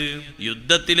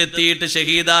 യുദ്ധത്തിലെത്തിയിട്ട്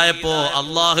ഷഹീദായപ്പോ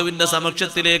അള്ളാഹുവിന്റെ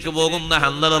സമക്ഷത്തിലേക്ക് പോകുന്ന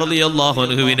ഹൻദല റളിയല്ലാഹു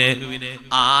അൻഹുവിനെ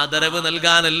ആദരവ്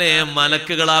നൽകാനല്ലേ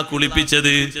മലക്കുകളാ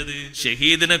കുളിപ്പിച്ചത്.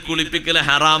 ഷഹീദിനെ കുളിപ്പിക്കൽ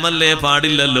ഹറാമല്ലേ,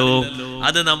 പാടില്ലല്ലോ.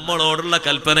 അത് നമ്മളോടുള്ള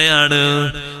കൽപ്പനയാണ്.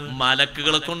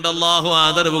 മലക്കുകളെ കൊണ്ട് അല്ലാഹു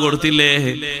ആദരവ് കൊടുത്തില്ലേ?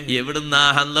 എവിടുന്നാ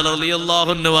ഹൻദല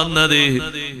റളിയല്ലാഹു അൻഹു വന്നത്?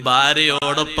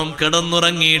 ഭാര്യയോടൊപ്പം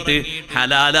കിടന്നുറങ്ങിയിട്ട്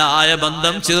ഹലാലായ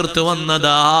ബന്ധം ചേർത്ത്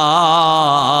വന്നതാ.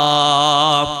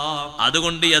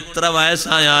 അതുകൊണ്ട് എത്ര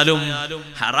വയസ്സായാലും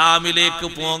ഹറാമിലേക്ക്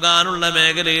പോകാനുള്ള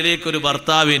മേഖലയിലേക്ക് ഒരു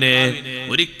ഭർത്താവിനെ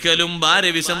ഒരിക്കലും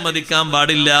ഭാര്യ വിസമ്മതിക്കാൻ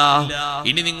പാടില്ല.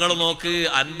 ഇനി നിങ്ങൾ നോക്ക്,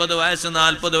 50 വയസ്സ്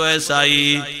 40 വയസ്സായി,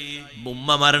 ഉമ്മ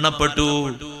മരണപ്പെട്ടു,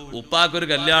 ഉപ്പാക്കൊരു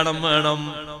കല്യാണം വേണം.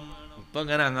 ഉപ്പ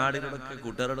ഇങ്ങനെ അങ്ങാടികളൊക്കെ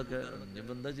കൂട്ടുകാരോടൊക്കെ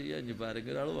ഇനിയിപ്പോ എന്താ ചെയ്യാ, ഇനിയിപ്പോ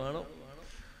ആരെങ്കിലും ഒരാൾ വേണം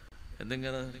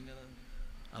എന്തെങ്ങനെ.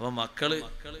 അപ്പൊ മക്കള്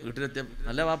വീട്ടിലെത്തിയ,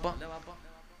 അല്ല വാപ്പ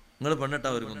നിങ്ങൾ പെണ്ണിട്ടാ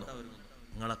ഒരുങ്ങുന്നു,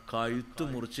 നിങ്ങളെ കഴുത്ത്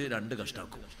മുറിച്ച് 2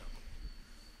 കഷ്ടാക്കും.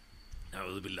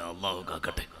 അല്ലാഹു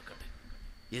കാക്കട്ടെ.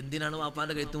 എന്തിനാണ്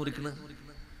വാപ്പാന്റെ കഴുത്ത് മുറിക്കുന്നത്?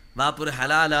 വാപ്പ ഒരു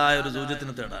ഹലാലായ ഒരു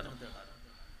സൂചത്തിന് തേടാനോ?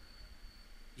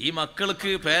 ഈ മക്കൾക്ക്,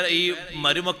 ഈ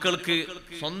മരുമക്കൾക്ക്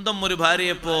സ്വന്തം ഒരു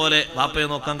ഭാര്യയെ പോലെ വാപ്പയെ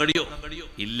നോക്കാൻ കഴിയോ?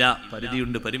 ഇല്ല.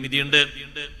 പരിമിതിയുണ്ട്.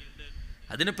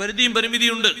 അതിന് പരിധിയും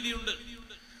പരിമിതിയുണ്ട്.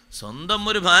 സ്വന്തം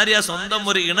ഒരു ഭാര്യ, സ്വന്തം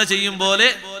ഒരു ഇണ ചെയ്യും പോലെ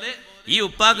ഈ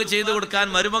ഉപ്പാക്ക് ചെയ്തു കൊടുക്കാൻ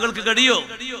മരുമകൾക്ക് കഴിയോ?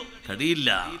 കഴിയില്ല.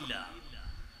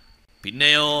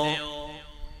 പിന്നെയോ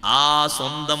ആ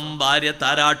സ്വന്തം ഭാര്യ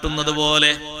താരാട്ടുന്നത്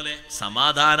പോലെ,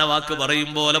 സമാധാന വാക്ക്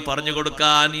പറയും പോലെ പറഞ്ഞു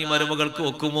കൊടുക്കാൻ ഈ മരുമകൾക്ക്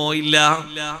ഒക്കുമോ? ഇല്ല.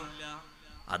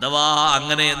 അഥവാ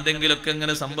അങ്ങനെ എന്തെങ്കിലുമൊക്കെ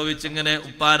ഇങ്ങനെ സംഭവിച്ചിങ്ങനെ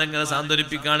ഉപ്പാനെങ്ങനെ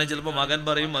സാന്ത്വനിപ്പിക്കുകയാണ്, ചിലപ്പോ മകൻ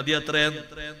പറയും മതി,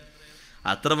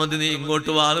 അത്ര മതി, നീ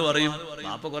ഇങ്ങോട്ട് വാന്ന് പറയും.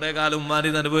 അപ്പൊ കുറെ കാലം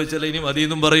ഉമ്മാനിന്ന് അനുഭവിച്ചല്ലേ, ഇനി മതി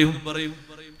എന്നും പറയും.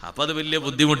 അപ്പൊ അത് വലിയ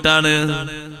ബുദ്ധിമുട്ടാണ്.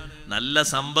 നല്ല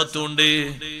സമ്പത്തുണ്ട്,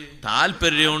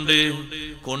 താല്പര്യമുണ്ട്,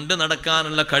 കൊണ്ട്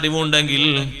നടക്കാനുള്ള കഴിവുണ്ടെങ്കിൽ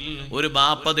ഒരു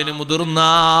ബാപ്പതിന്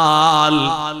മുതിർന്നാൽ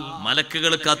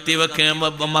മലക്കുകൾ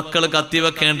മക്കൾ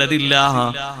കത്തിവെക്കേണ്ടതില്ല,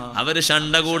 അവര്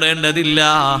ശണ്ട കൂടേണ്ടതില്ല,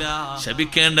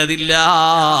 ശപിക്കേണ്ടതില്ല.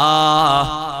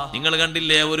 നിങ്ങൾ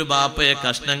കണ്ടില്ലേ, ഒരു ബാപ്പയെ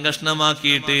കഷ്ണം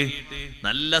കഷ്ണമാക്കിയിട്ട്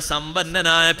നല്ല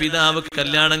സമ്പന്നനായ പിതാവ്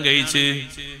കല്യാണം കഴിച്ച്,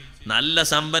 നല്ല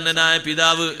സമ്പന്നനായ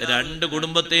പിതാവ് രണ്ട്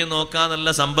കുടുംബത്തെയും നോക്കാൻ നല്ല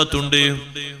സമ്പത്തുണ്ട്,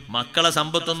 മക്കളെ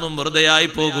സമ്പത്തൊന്നും വെറുതെയായി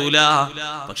പോകൂല.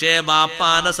 പക്ഷേ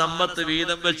ബാപ്പാന്റെ സമ്പത്ത്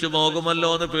വീതം വെച്ച് പോകുമല്ലോ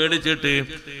എന്ന് പേടിച്ചിട്ട്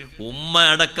ഉമ്മ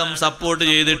അടക്കം സപ്പോർട്ട്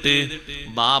ചെയ്തിട്ട്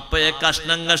ബാപ്പയെ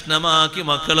കഷ്ണം കഷ്ണമാക്കി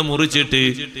മക്കള് മുറിച്ചിട്ട്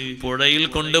പുഴയിൽ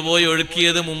കൊണ്ടുപോയി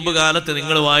ഒഴുക്കിയത് മുമ്പ് കാലത്ത്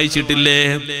നിങ്ങൾ വായിച്ചിട്ടില്ലേ?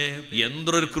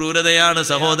 എന്തൊരു ക്രൂരതയാണ്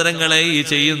സഹോദരങ്ങളെ ഈ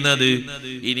ചെയ്യുന്നത്.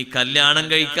 ഇനി കല്യാണം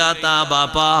കഴിക്കാത്ത ആ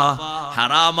ബാപ്പ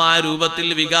ഹറാമായ രൂപത്തിൽ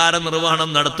വികാര നിർവഹണം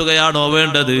നടത്തുകയാണോ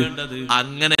വേണ്ടത്?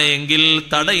 അങ്ങനെയെങ്കിൽ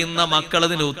തടയുന്ന മക്കൾ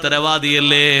അതിന്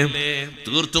ഉത്തരവാദിയല്ലേ?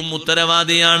 തീർത്തും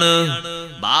ഉത്തരവാദിയാണ്.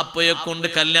 ബാപ്പയെ കൊണ്ട്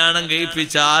കല്യാണം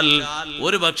കഴിപ്പിച്ചാൽ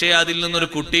ഒരു പക്ഷേ അതിൽ നിന്നൊരു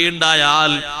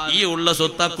കുട്ടിയുണ്ടായാൽ ഈ ഉള്ള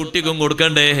സ്വത്ത് ആ കുട്ടിക്കും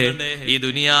കൊടുക്കണ്ടേ? ഈ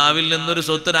ദുനിയാവിൽ നിന്നൊരു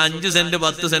സ്വത്തിന് 5 സെന്റ്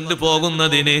 10 സെന്റ്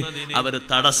പോകുന്നതിന് അവർ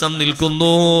തടസ്സം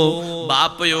നിൽക്കുന്നു,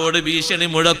 ബാപ്പയോട് ഭീഷണി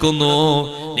മുഴക്കുന്നു.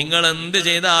 നിങ്ങൾ എന്ത്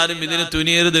ചെയ്താലും ഇതിന്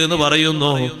തുനിയരുത് എന്ന്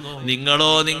പറയുന്നു.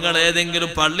 നിങ്ങളോ നിങ്ങൾ ഏതെങ്കിലും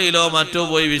പള്ളിയിലോ മറ്റോ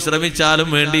പോയി വിശ്രമിച്ചാലും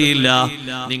വേണ്ടിയില്ല,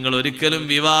 നിങ്ങൾ ഒരിക്കലും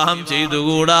വിവാഹം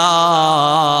ചെയ്തുകൂടാ.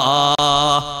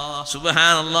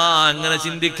 സുബ്ഹാനല്ലാഹ്, അങ്ങനെ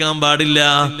ചിന്തിക്കാൻ പാടില്ല,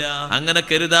 അങ്ങനെ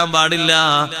കരുതാൻ പാടില്ല.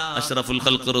 അഷ്റഫുൽ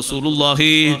ഖൽഖ്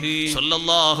റസൂലുള്ളാഹി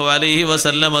സ്വല്ലല്ലാഹു അലൈഹി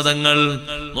വസല്ലം തങ്ങൾ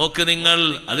നോക്ക്, നിങ്ങൾ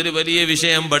അതിൽ വലിയ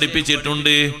വിഷയം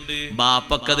പഠിപ്പിച്ചിട്ടുണ്ട്.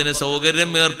 ബാപ്പക്കതിന്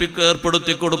സൗകര്യം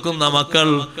ഏർപ്പെടുത്തി കൊടുക്കുന്ന മക്കൾ,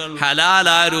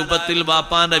 ഹലാലായ രൂപത്തിൽ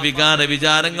ബാപ്പാന്റെ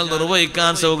വിചാരങ്ങൾ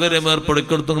നിർവഹിക്കാൻ സൗകര്യം ഏർപ്പെടുത്തി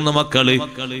കൊടുക്കുന്ന മക്കള്,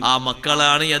 ആ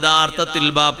മക്കളാണ് യഥാർത്ഥത്തിൽ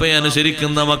ബാപ്പയെ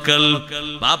അനുസരിക്കുന്ന മക്കൾ.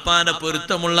 ബാപ്പാന്റെ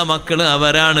പൊരുത്തമുള്ള മക്കള്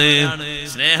അവരാണ്.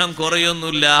 സ്നേഹം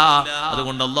കുറയൊന്നുമില്ല,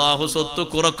 അതുകൊണ്ട് അല്ലാഹു സ്വത്ത്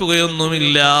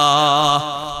കുറക്കുകയൊന്നുമില്ല.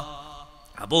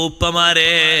 അപ്പൊ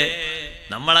ഉപ്പമാരെ,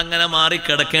 നമ്മളങ്ങനെ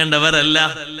മാറിക്കിടക്കേണ്ടവരല്ല,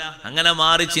 അങ്ങനെ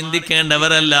മാറി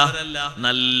ചിന്തിക്കേണ്ടവരല്ല.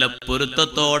 നല്ല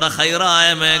പൊരുത്തത്തോടെ ഹൈറായ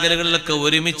മേഖലകളിലൊക്കെ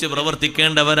ഒരുമിച്ച്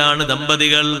പ്രവർത്തിക്കേണ്ടവരാണ്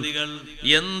ദമ്പതികൾ.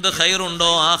 എന്ത് ഹൈറുണ്ടോ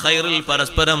ആ ഹൈറിൽ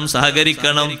പരസ്പരം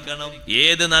സഹകരിക്കണം.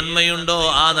 ഏത് നന്മയുണ്ടോ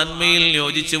ആ നന്മയിൽ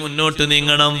യോജിച്ച് മുന്നോട്ട്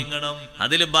നീങ്ങണം.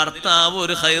 അതിൽ ഭർത്താവ്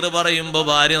ഒരു ഹൈറ് പറയുമ്പോ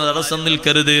ഭാര്യ തടസ്സം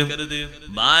നിൽക്കരുത്,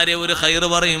 ഭാര്യ ഒരു ഹൈറ്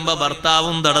പറയുമ്പോ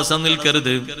ഭർത്താവും തടസ്സം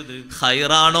നിൽക്കരുത്.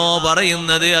 ഹൈറാണോ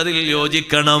പറയുന്നത് അതിൽ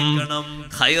യോജിക്കണം,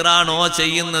 ഹൈറാണോ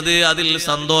ചെയ്യുന്നത് അതിൽ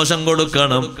സന്തോഷം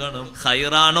കൊടുക്കണം,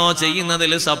 ഹൈറാണോ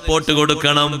ചെയ്യുന്നതിൽ സപ്പോർട്ട്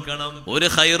കൊടുക്കണം. ഒരു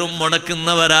ഹൈറും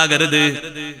മുടക്കുന്നവരാകരുത്.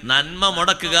 നന്മ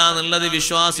മുടക്കുക എന്നുള്ളത്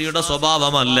വിശ്വാസിയുടെ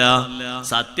സ്വഭാവമല്ല,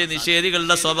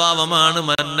 സത്യനിഷേധികളുടെ സ്വഭാവമാണ്.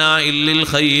 മന്നാഇല്ലിൽ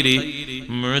ഖൈരി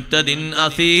മുഅ്തദിൻ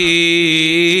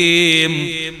അസീം.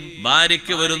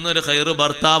 ഭാര്യയ്ക്ക് വരുന്നൊരു ഖൈറ്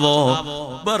ഭർത്താവോ,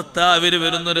 ഭർത്താവിന്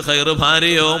വരുന്നൊരു ഖൈറ്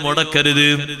ഭാര്യയോ മുടക്കരുത്.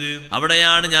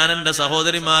 അവിടെയാണ് ഞാൻ എന്റെ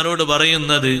സഹോദരിമാരോട്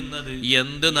പറയുന്നത്,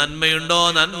 എന്ത് നന്മയുണ്ടോ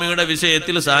നന്മയുടെ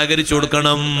വിഷയത്തിൽ സഹകരിച്ചു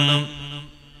കൊടുക്കണം.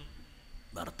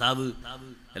 ഭർത്താവ്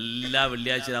എല്ലാ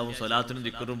വെള്ളിയാഴ്ചയാവും സ്വലാത്തിനും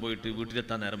ദിക്റും പോയിട്ട്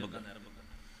വീട്ടിലെത്താൻ നേരം വെക്കും.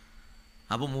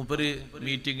 അപ്പൊ മൂപ്പര്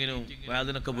മീറ്റിങ്ങിനും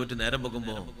അതിനൊക്കെ പോയിട്ട് നേരം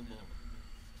വെക്കുമ്പോ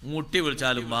മുട്ടി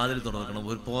വിളിച്ചാലും വാതിൽ തുറക്കണം,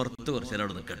 ഒരു പുറത്ത് കുറച്ച് നേരം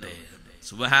അവിടെ നിൽക്കട്ടെ.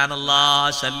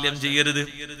 സുബ്ഹാനല്ലാഹ്, ശല്യം ചെയ്യരുത്.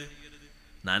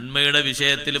 നന്മയുടെ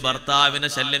വിഷയത്തിൽ ഭർത്താവിനെ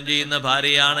ശല്യം ചെയ്യുന്ന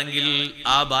ഭാര്യയാണെങ്കിൽ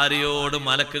ആ ഭാര്യയോട്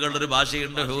മലക്കുകളുടെ ഒരു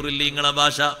ഭാഷയുണ്ട്, ഹൂറില്ലീങ്ങളെ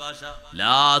ഭാഷ.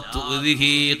 ലാ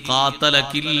തുദിഹി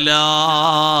ഖാതലകില്ലാ,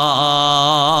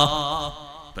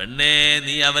 പെണ്ണേ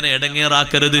നീ അവനെ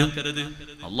ഇടങ്ങേറാക്കരുത്,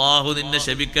 അള്ളാഹു നിന്നെ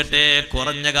ശപിക്കട്ടെ,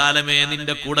 കുറഞ്ഞ കാലമേ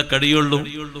നിന്റെ കൂടെ കഴിയുള്ളൂ,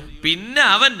 പിന്നെ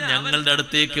അവൻ ഞങ്ങളുടെ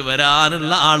അടുത്തേക്ക്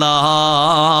വരാനുള്ള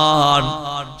ആളാണ്,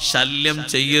 ശല്യം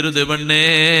ചെയ്യരുത് പെണ്ണേ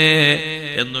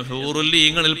എന്ന്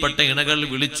ഹൂറുല്ലീങ്ങളിൽപ്പെട്ട ഇണകൾ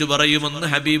വിളിച്ചു പറയുമെന്ന്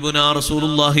ഹബീബുനാ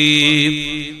റസൂലുള്ളാഹി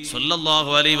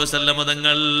സ്വല്ലല്ലാഹു അലൈഹി വസല്ലം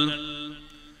തങ്ങൾ.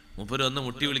 മൂപ്പര് ഒന്ന്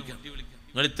മുട്ടി വിളിക്കാം,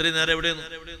 നിങ്ങൾ ഇത്രയും നേരം എവിടെയാണ്?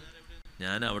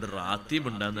 ഞാൻ അവിടെ റാത്തീബ്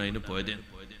ഉണ്ടാകുന്ന അതിന് പോയത്,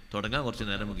 തുടങ്ങാൻ കുറച്ച്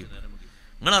നേരം മുക്കി.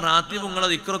 നിങ്ങളെ റാത്തീബ് നിങ്ങളെ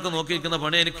ദിക്റൊക്കെ നോക്കി നിൽക്കുന്ന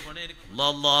പണി എനിക്ക്.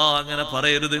 അല്ലാഹ്, അങ്ങനെ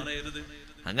പറയരുത്,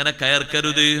 അങ്ങനെ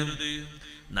കയർക്കരുത്.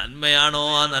 നന്മയാണോ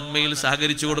ആ നന്മയിൽ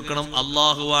സഹകരിച്ചു കൊടുക്കണം.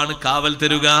 അള്ളാഹുവാണ് കാവൽ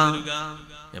തരുക.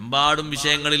 എമ്പാടും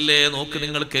വിഷയങ്ങളില്ലേ നോക്ക്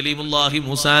നിങ്ങൾ. കലീമുല്ലാഹി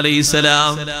മൂസാ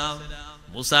അലൈഹിസ്സലാം,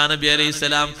 മൂസാ നബി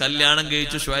അലൈഹിസ്സലാം കല്യാണം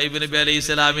കഴിച്ചു ശുഐബ് നബി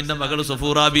അലൈഹിസ്സലാമിന്റെ മകൾ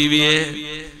സഫൂറ ബീവിയെ.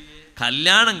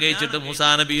 കല്യാണം കഴിച്ചിട്ട് മൂസാ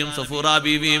നബിയും സഫൂറ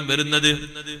ബീവിയും വരുന്നത്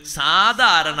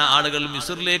സാധാരണ ആളുകൾ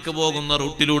മിസ്റിലേക്ക് പോകുന്ന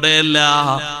റൂട്ടിലൂടെയല്ല.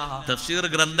 തഫ്സീർ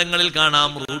ഗ്രന്ഥങ്ങളിൽ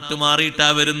കാണാം റൂട്ട് മാറിയിട്ടാ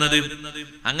വരുന്നത്.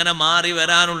 അങ്ങനെ മാറി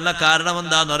വരാനുള്ള കാരണം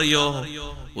എന്താണെന്നറിയോ?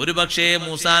 ഒരു പക്ഷേ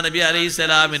മൂസാ നബി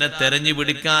അലൈഹിസ്സലാമിനെ തെരഞ്ഞു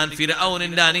പിടിക്കാൻ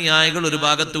ഫിർഔനിന്റെ അനുയായികൾ ഒരു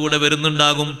ഭാഗത്തൂടെ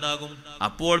വരുന്നുണ്ടാകും.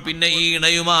 അപ്പോൾ പിന്നെ ഈ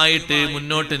ഇണയുമായിട്ട്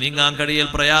മുന്നോട്ട് നീങ്ങാൻ കഴിയൽ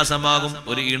പ്രയാസമാകും.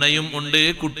 ഒരു ഇണയും ഉണ്ട്,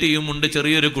 കുട്ടിയും ഉണ്ട്,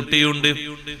 ചെറിയൊരു കുട്ടിയുണ്ട്.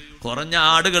 കുറഞ്ഞ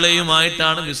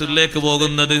ആടുകളെയുമായിട്ടാണ് മിസ്രിലേക്ക്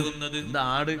പോകുന്നത്. എന്താ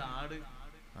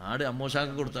ആട്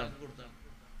അമ്മോശാക്ക് കൊടുത്താണ്.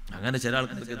 അങ്ങനെ ചില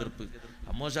ആൾക്കാർക്ക് എതിർപ്പ്.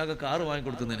 അമ്മോശാക്ക് കാറ്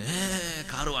വാങ്ങിക്കൊടുക്കുന്നതിന്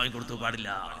കാറ് വാങ്ങിക്കൊടുത്തു പാടില്ല,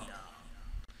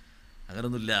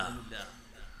 അങ്ങനൊന്നുമില്ല.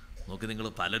 നോക്കി നിങ്ങൾ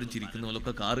പലരും ചിരിക്കുന്ന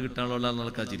പോലൊക്കെ കാറ് കിട്ടാനുള്ള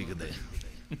ആൾക്കാർ ചിരിക്കുന്നത്.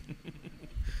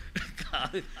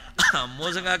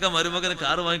 അമ്മോശക്കാക്ക മരുമകന്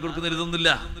കാറ് വാങ്ങിക്കൊടുക്കുന്ന ഇതൊന്നുമില്ല.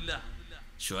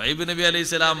 ഷുഐബ് നബി അലൈഹി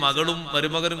സ്വലാം മകളും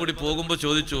മരുമകനും കൂടി പോകുമ്പോ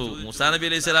ചോദിച്ചു, മൂസാ നബി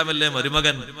അലൈഹി സ്വലാം അല്ലേ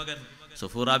മരുമകൻ?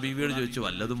 സഫൂറ ബീവിയോട് ചോദിച്ചു,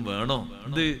 വല്ലതും വേണോ?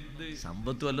 എന്ത്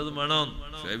സമ്പത്ത് വല്ലതും വേണോ?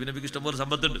 ഷുഐബ് നബിക്ക് ഇഷ്ടംപോലെ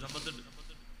സമ്പത്തുണ്ട്.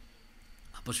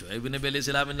 അപ്പൊ ഷുഐബ് നബി അലൈഹി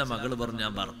സ്വലാമിന്റെ മകള് പറഞ്ഞു,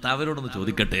 ഞാൻ ഭർത്താവിനോടൊന്ന്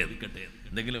ചോദിക്കട്ടെ,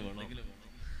 എന്തെങ്കിലും വേണോ?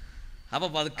 അപ്പൊ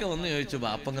പതുക്കെ വന്ന് ചോദിച്ചു,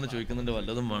 ബാപ്പ അങ്ങനെ ചോദിക്കുന്നുണ്ട്,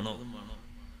 വല്ലതും വേണോ?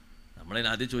 നമ്മളതിന്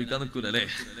ആദ്യം ചോദിക്കാൻ നിൽക്കൂല അല്ലേ?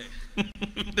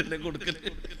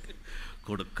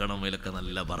 കൊടുക്കണം, അതിലൊക്കെ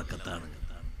നല്ല ബർക്കത്താണ്.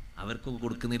 അവർക്ക്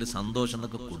കൊടുക്കുന്നതിൽ സന്തോഷം.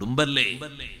 എന്നൊക്കെ കുടുംബല്ലേ.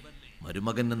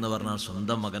 മരുമകൻ എന്ന് പറഞ്ഞാൽ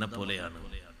സ്വന്തം മകനെ പോലെയാണ്.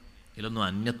 അതിലൊന്നും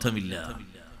അന്യത്വമില്ല,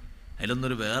 അതിലൊന്നും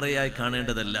ഒരു വേറെയായി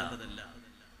കാണേണ്ടതല്ല.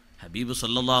 ഹബീബ്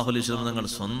സല്ലല്ലാഹു അലൈഹി വസല്ലം തങ്ങൾ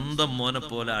സ്വന്തം മോനെ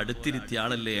പോലെ അടുത്തിരുത്തിയ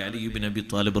ആളല്ലേ അലി ഇബ്നു അബി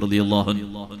ത്വാലിബ് റളിയല്ലാഹു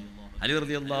അൻഹു. അലി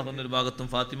റളിയല്ലാഹു അൻഹു ഒരു ഭാഗത്തും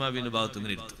ഫാത്തിമ ബീവിന്റെ ഭാഗത്തും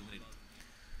ഇങ്ങനെ ഇരുത്തും.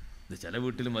 ഇത് ചില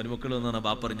വീട്ടിൽ മരുമക്കൾ വന്നാണ്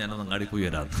ബാപ്പറി ഞാനൊന്ന് അങ്ങാടി പോയി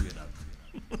വരാം.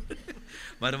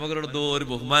 മരുമകളോട് എന്തോ ഒരു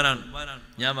ബഹുമാനാണ്.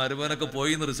 ഞാൻ മരുമകനൊക്കെ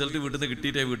പോയി റിസൾട്ട് വീട്ടിൽ നിന്ന്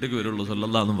കിട്ടിയിട്ടേ വീട്ടിലേക്ക് വരുള്ളൂ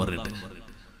സല്ലല്ലാഹു എന്നും പറഞ്ഞിട്ട്.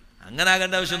 അങ്ങനെ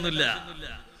ആകേണ്ട ആവശ്യമൊന്നുമില്ല.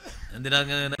 എന്തിനാ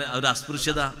അങ്ങനെ ഒരു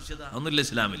അസ്പൃശ്യത? ഒന്നുമില്ല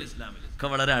ഇസ്ലാമിൽ. ഒക്കെ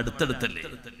വളരെ അടുത്തടുത്തല്ലേ,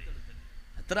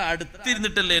 അത്ര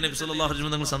അടുത്തിരുന്നിട്ടല്ലേ നബി സല്ലല്ലാഹു അലൈഹി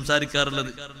വസല്ലം നിങ്ങൾ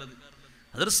സംസാരിക്കാറുള്ളത്.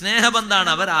 അതൊരു സ്നേഹബന്ധാണ്.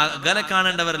 അവർ അകലെ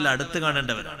കാണേണ്ടവരല്ല, അടുത്ത്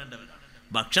കാണേണ്ടവരാണ്.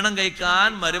 ഭക്ഷണം കഴിക്കാൻ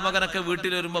മരുമകനൊക്കെ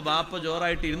വീട്ടിൽ വരുമ്പോ ബാപ്പ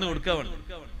ജോറായിട്ട് ഇരുന്ന് കൊടുക്കാവുണ്ട്.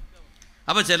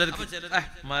 അപ്പൊ ചിലർക്ക്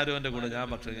മാരുവന്റെ കൂടെ ഞാൻ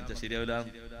ഭക്ഷണം കഴിച്ചാൽ ശരിയാവില്ല.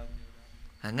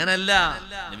 അങ്ങനല്ല.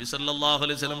 നബി സല്ലല്ലാഹു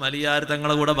അലൈഹി വസല്ലം അലിയാർ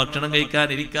തങ്ങളെ കൂടെ ഭക്ഷണം കഴിക്കാൻ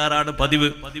ഇരിക്കാറാണ് പതിവ്.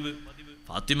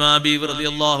 ഫാത്തിമ ബീവി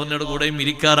റളിയല്ലാഹു അൻഹയുടെ കൂടെയും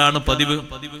ഇരിക്കാറാണ് പതിവ്.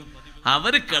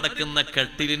 അവര് കിടക്കുന്ന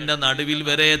കട്ടിലിന്റെ നടുവിൽ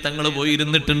വരെ തങ്ങൾ പോയി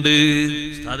ഇരുന്നിട്ടുണ്ട്.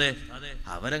 അതെ,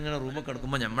 അവരങ്ങനെ റൂമിൽ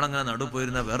കിടക്കുമ്പോ നമ്മളങ്ങനെ നടുവ്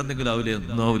പോയിരുന്ന വേറെ എന്തെങ്കിലും ആവില്ലേ?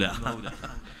 ഒന്നും ആവില്ല.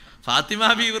 ഫാത്തിമ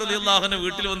ബീവി റളിയല്ലാഹു അൻഹ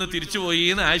വീട്ടിൽ വന്ന് തിരിച്ചുപോയി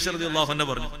എന്ന് ആയിഷ റളിയല്ലാഹു അൻഹ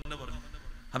പറഞ്ഞു.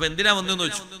 അപ്പൊ എന്തിനാ വന്നെന്ന്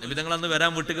വെച്ചു. നബി തങ്ങൾ അന്ന്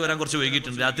വീട്ടിലേക്ക് വരാൻ കുറച്ച്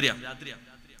വൈകിട്ടുണ്ട്, രാത്രിയാ.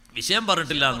 വിഷയം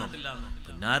പറഞ്ഞിട്ടില്ല എന്നോ.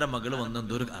 പിന്നാരെ മകള് വന്ന്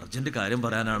എന്തോ ഒരു അർജന്റ് കാര്യം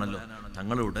പറയാനാണല്ലോ.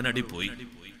 തങ്ങൾ ഉടനടി പോയി.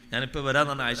 ഞാനിപ്പോ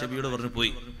വരാന്ന് പറഞ്ഞ ആയിഷ ബീവിയോട് പറഞ്ഞു.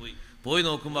 പോയി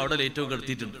നോക്കുമ്പോ അവിടെ ലേറ്റൊക്കെ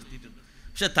എടുത്തിട്ടുണ്ട്.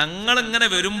 പക്ഷെ തങ്ങൾ ഇങ്ങനെ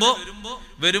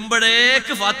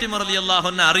വരുമ്പോഴേക്ക് ഫാത്തിമ റളിയല്ലാഹു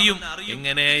അൻഹ അറിയും.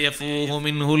 എങ്ങനെ യഫൂഹു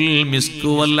മിൻഹുൽ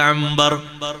മിസ്കു വൽ അംബർ.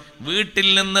 വീട്ടിൽ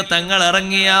നിന്ന് തങ്ങൾ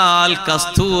ഇറങ്ങിയാൽ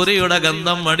കസ്തൂരിയുടെ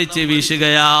ഗന്ധം അടിച്ച്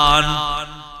വീശുകയാണ്.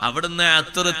 അവിടുന്ന്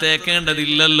അത്തർ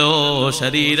തേക്കേണ്ടതില്ലല്ലോ,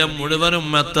 ശരീരം മുഴുവനും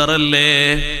അത്തറല്ലേ.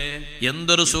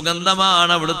 എന്തൊരു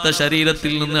സുഗന്ധമാണ് അവിടുത്തെ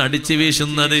ശരീരത്തിൽ നിന്ന് അടിച്ചു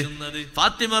വീശുന്നത്.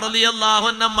 ഫാത്തിമ റളിയല്ലാഹു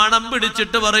അൻഹ മണം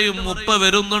പിടിച്ചിട്ട് പറയും, ഉപ്പ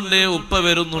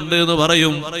വരുന്നുണ്ട് എന്ന്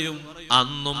പറയും.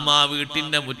 അന്നും ആ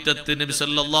വീട്ടിന്റെ മുറ്റത്ത് നബി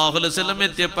സല്ലല്ലാഹു അലൈഹി വസല്ലം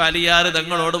എത്തിയപ്പോൾ അലിയാർ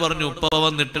തങ്ങളോട് പറഞ്ഞു, ഉപ്പ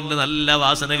വന്നിട്ടുണ്ട്, നല്ല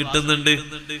വാസന കിട്ടുന്നുണ്ട്,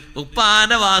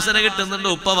 ഉപ്പാന്റെ വാസന കിട്ടുന്നുണ്ട്,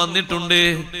 ഉപ്പ വന്നിട്ടുണ്ട്.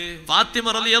 ഫാത്തിമ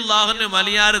റളിയല്ലാഹു അൻഹ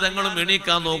അലിയാർ തങ്ങളും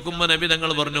എണീക്കാൻ നോക്കുമ്പോ നബി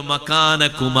തങ്ങൾ പറഞ്ഞു,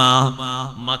 മക്കാനകുമാ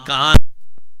മക്കാന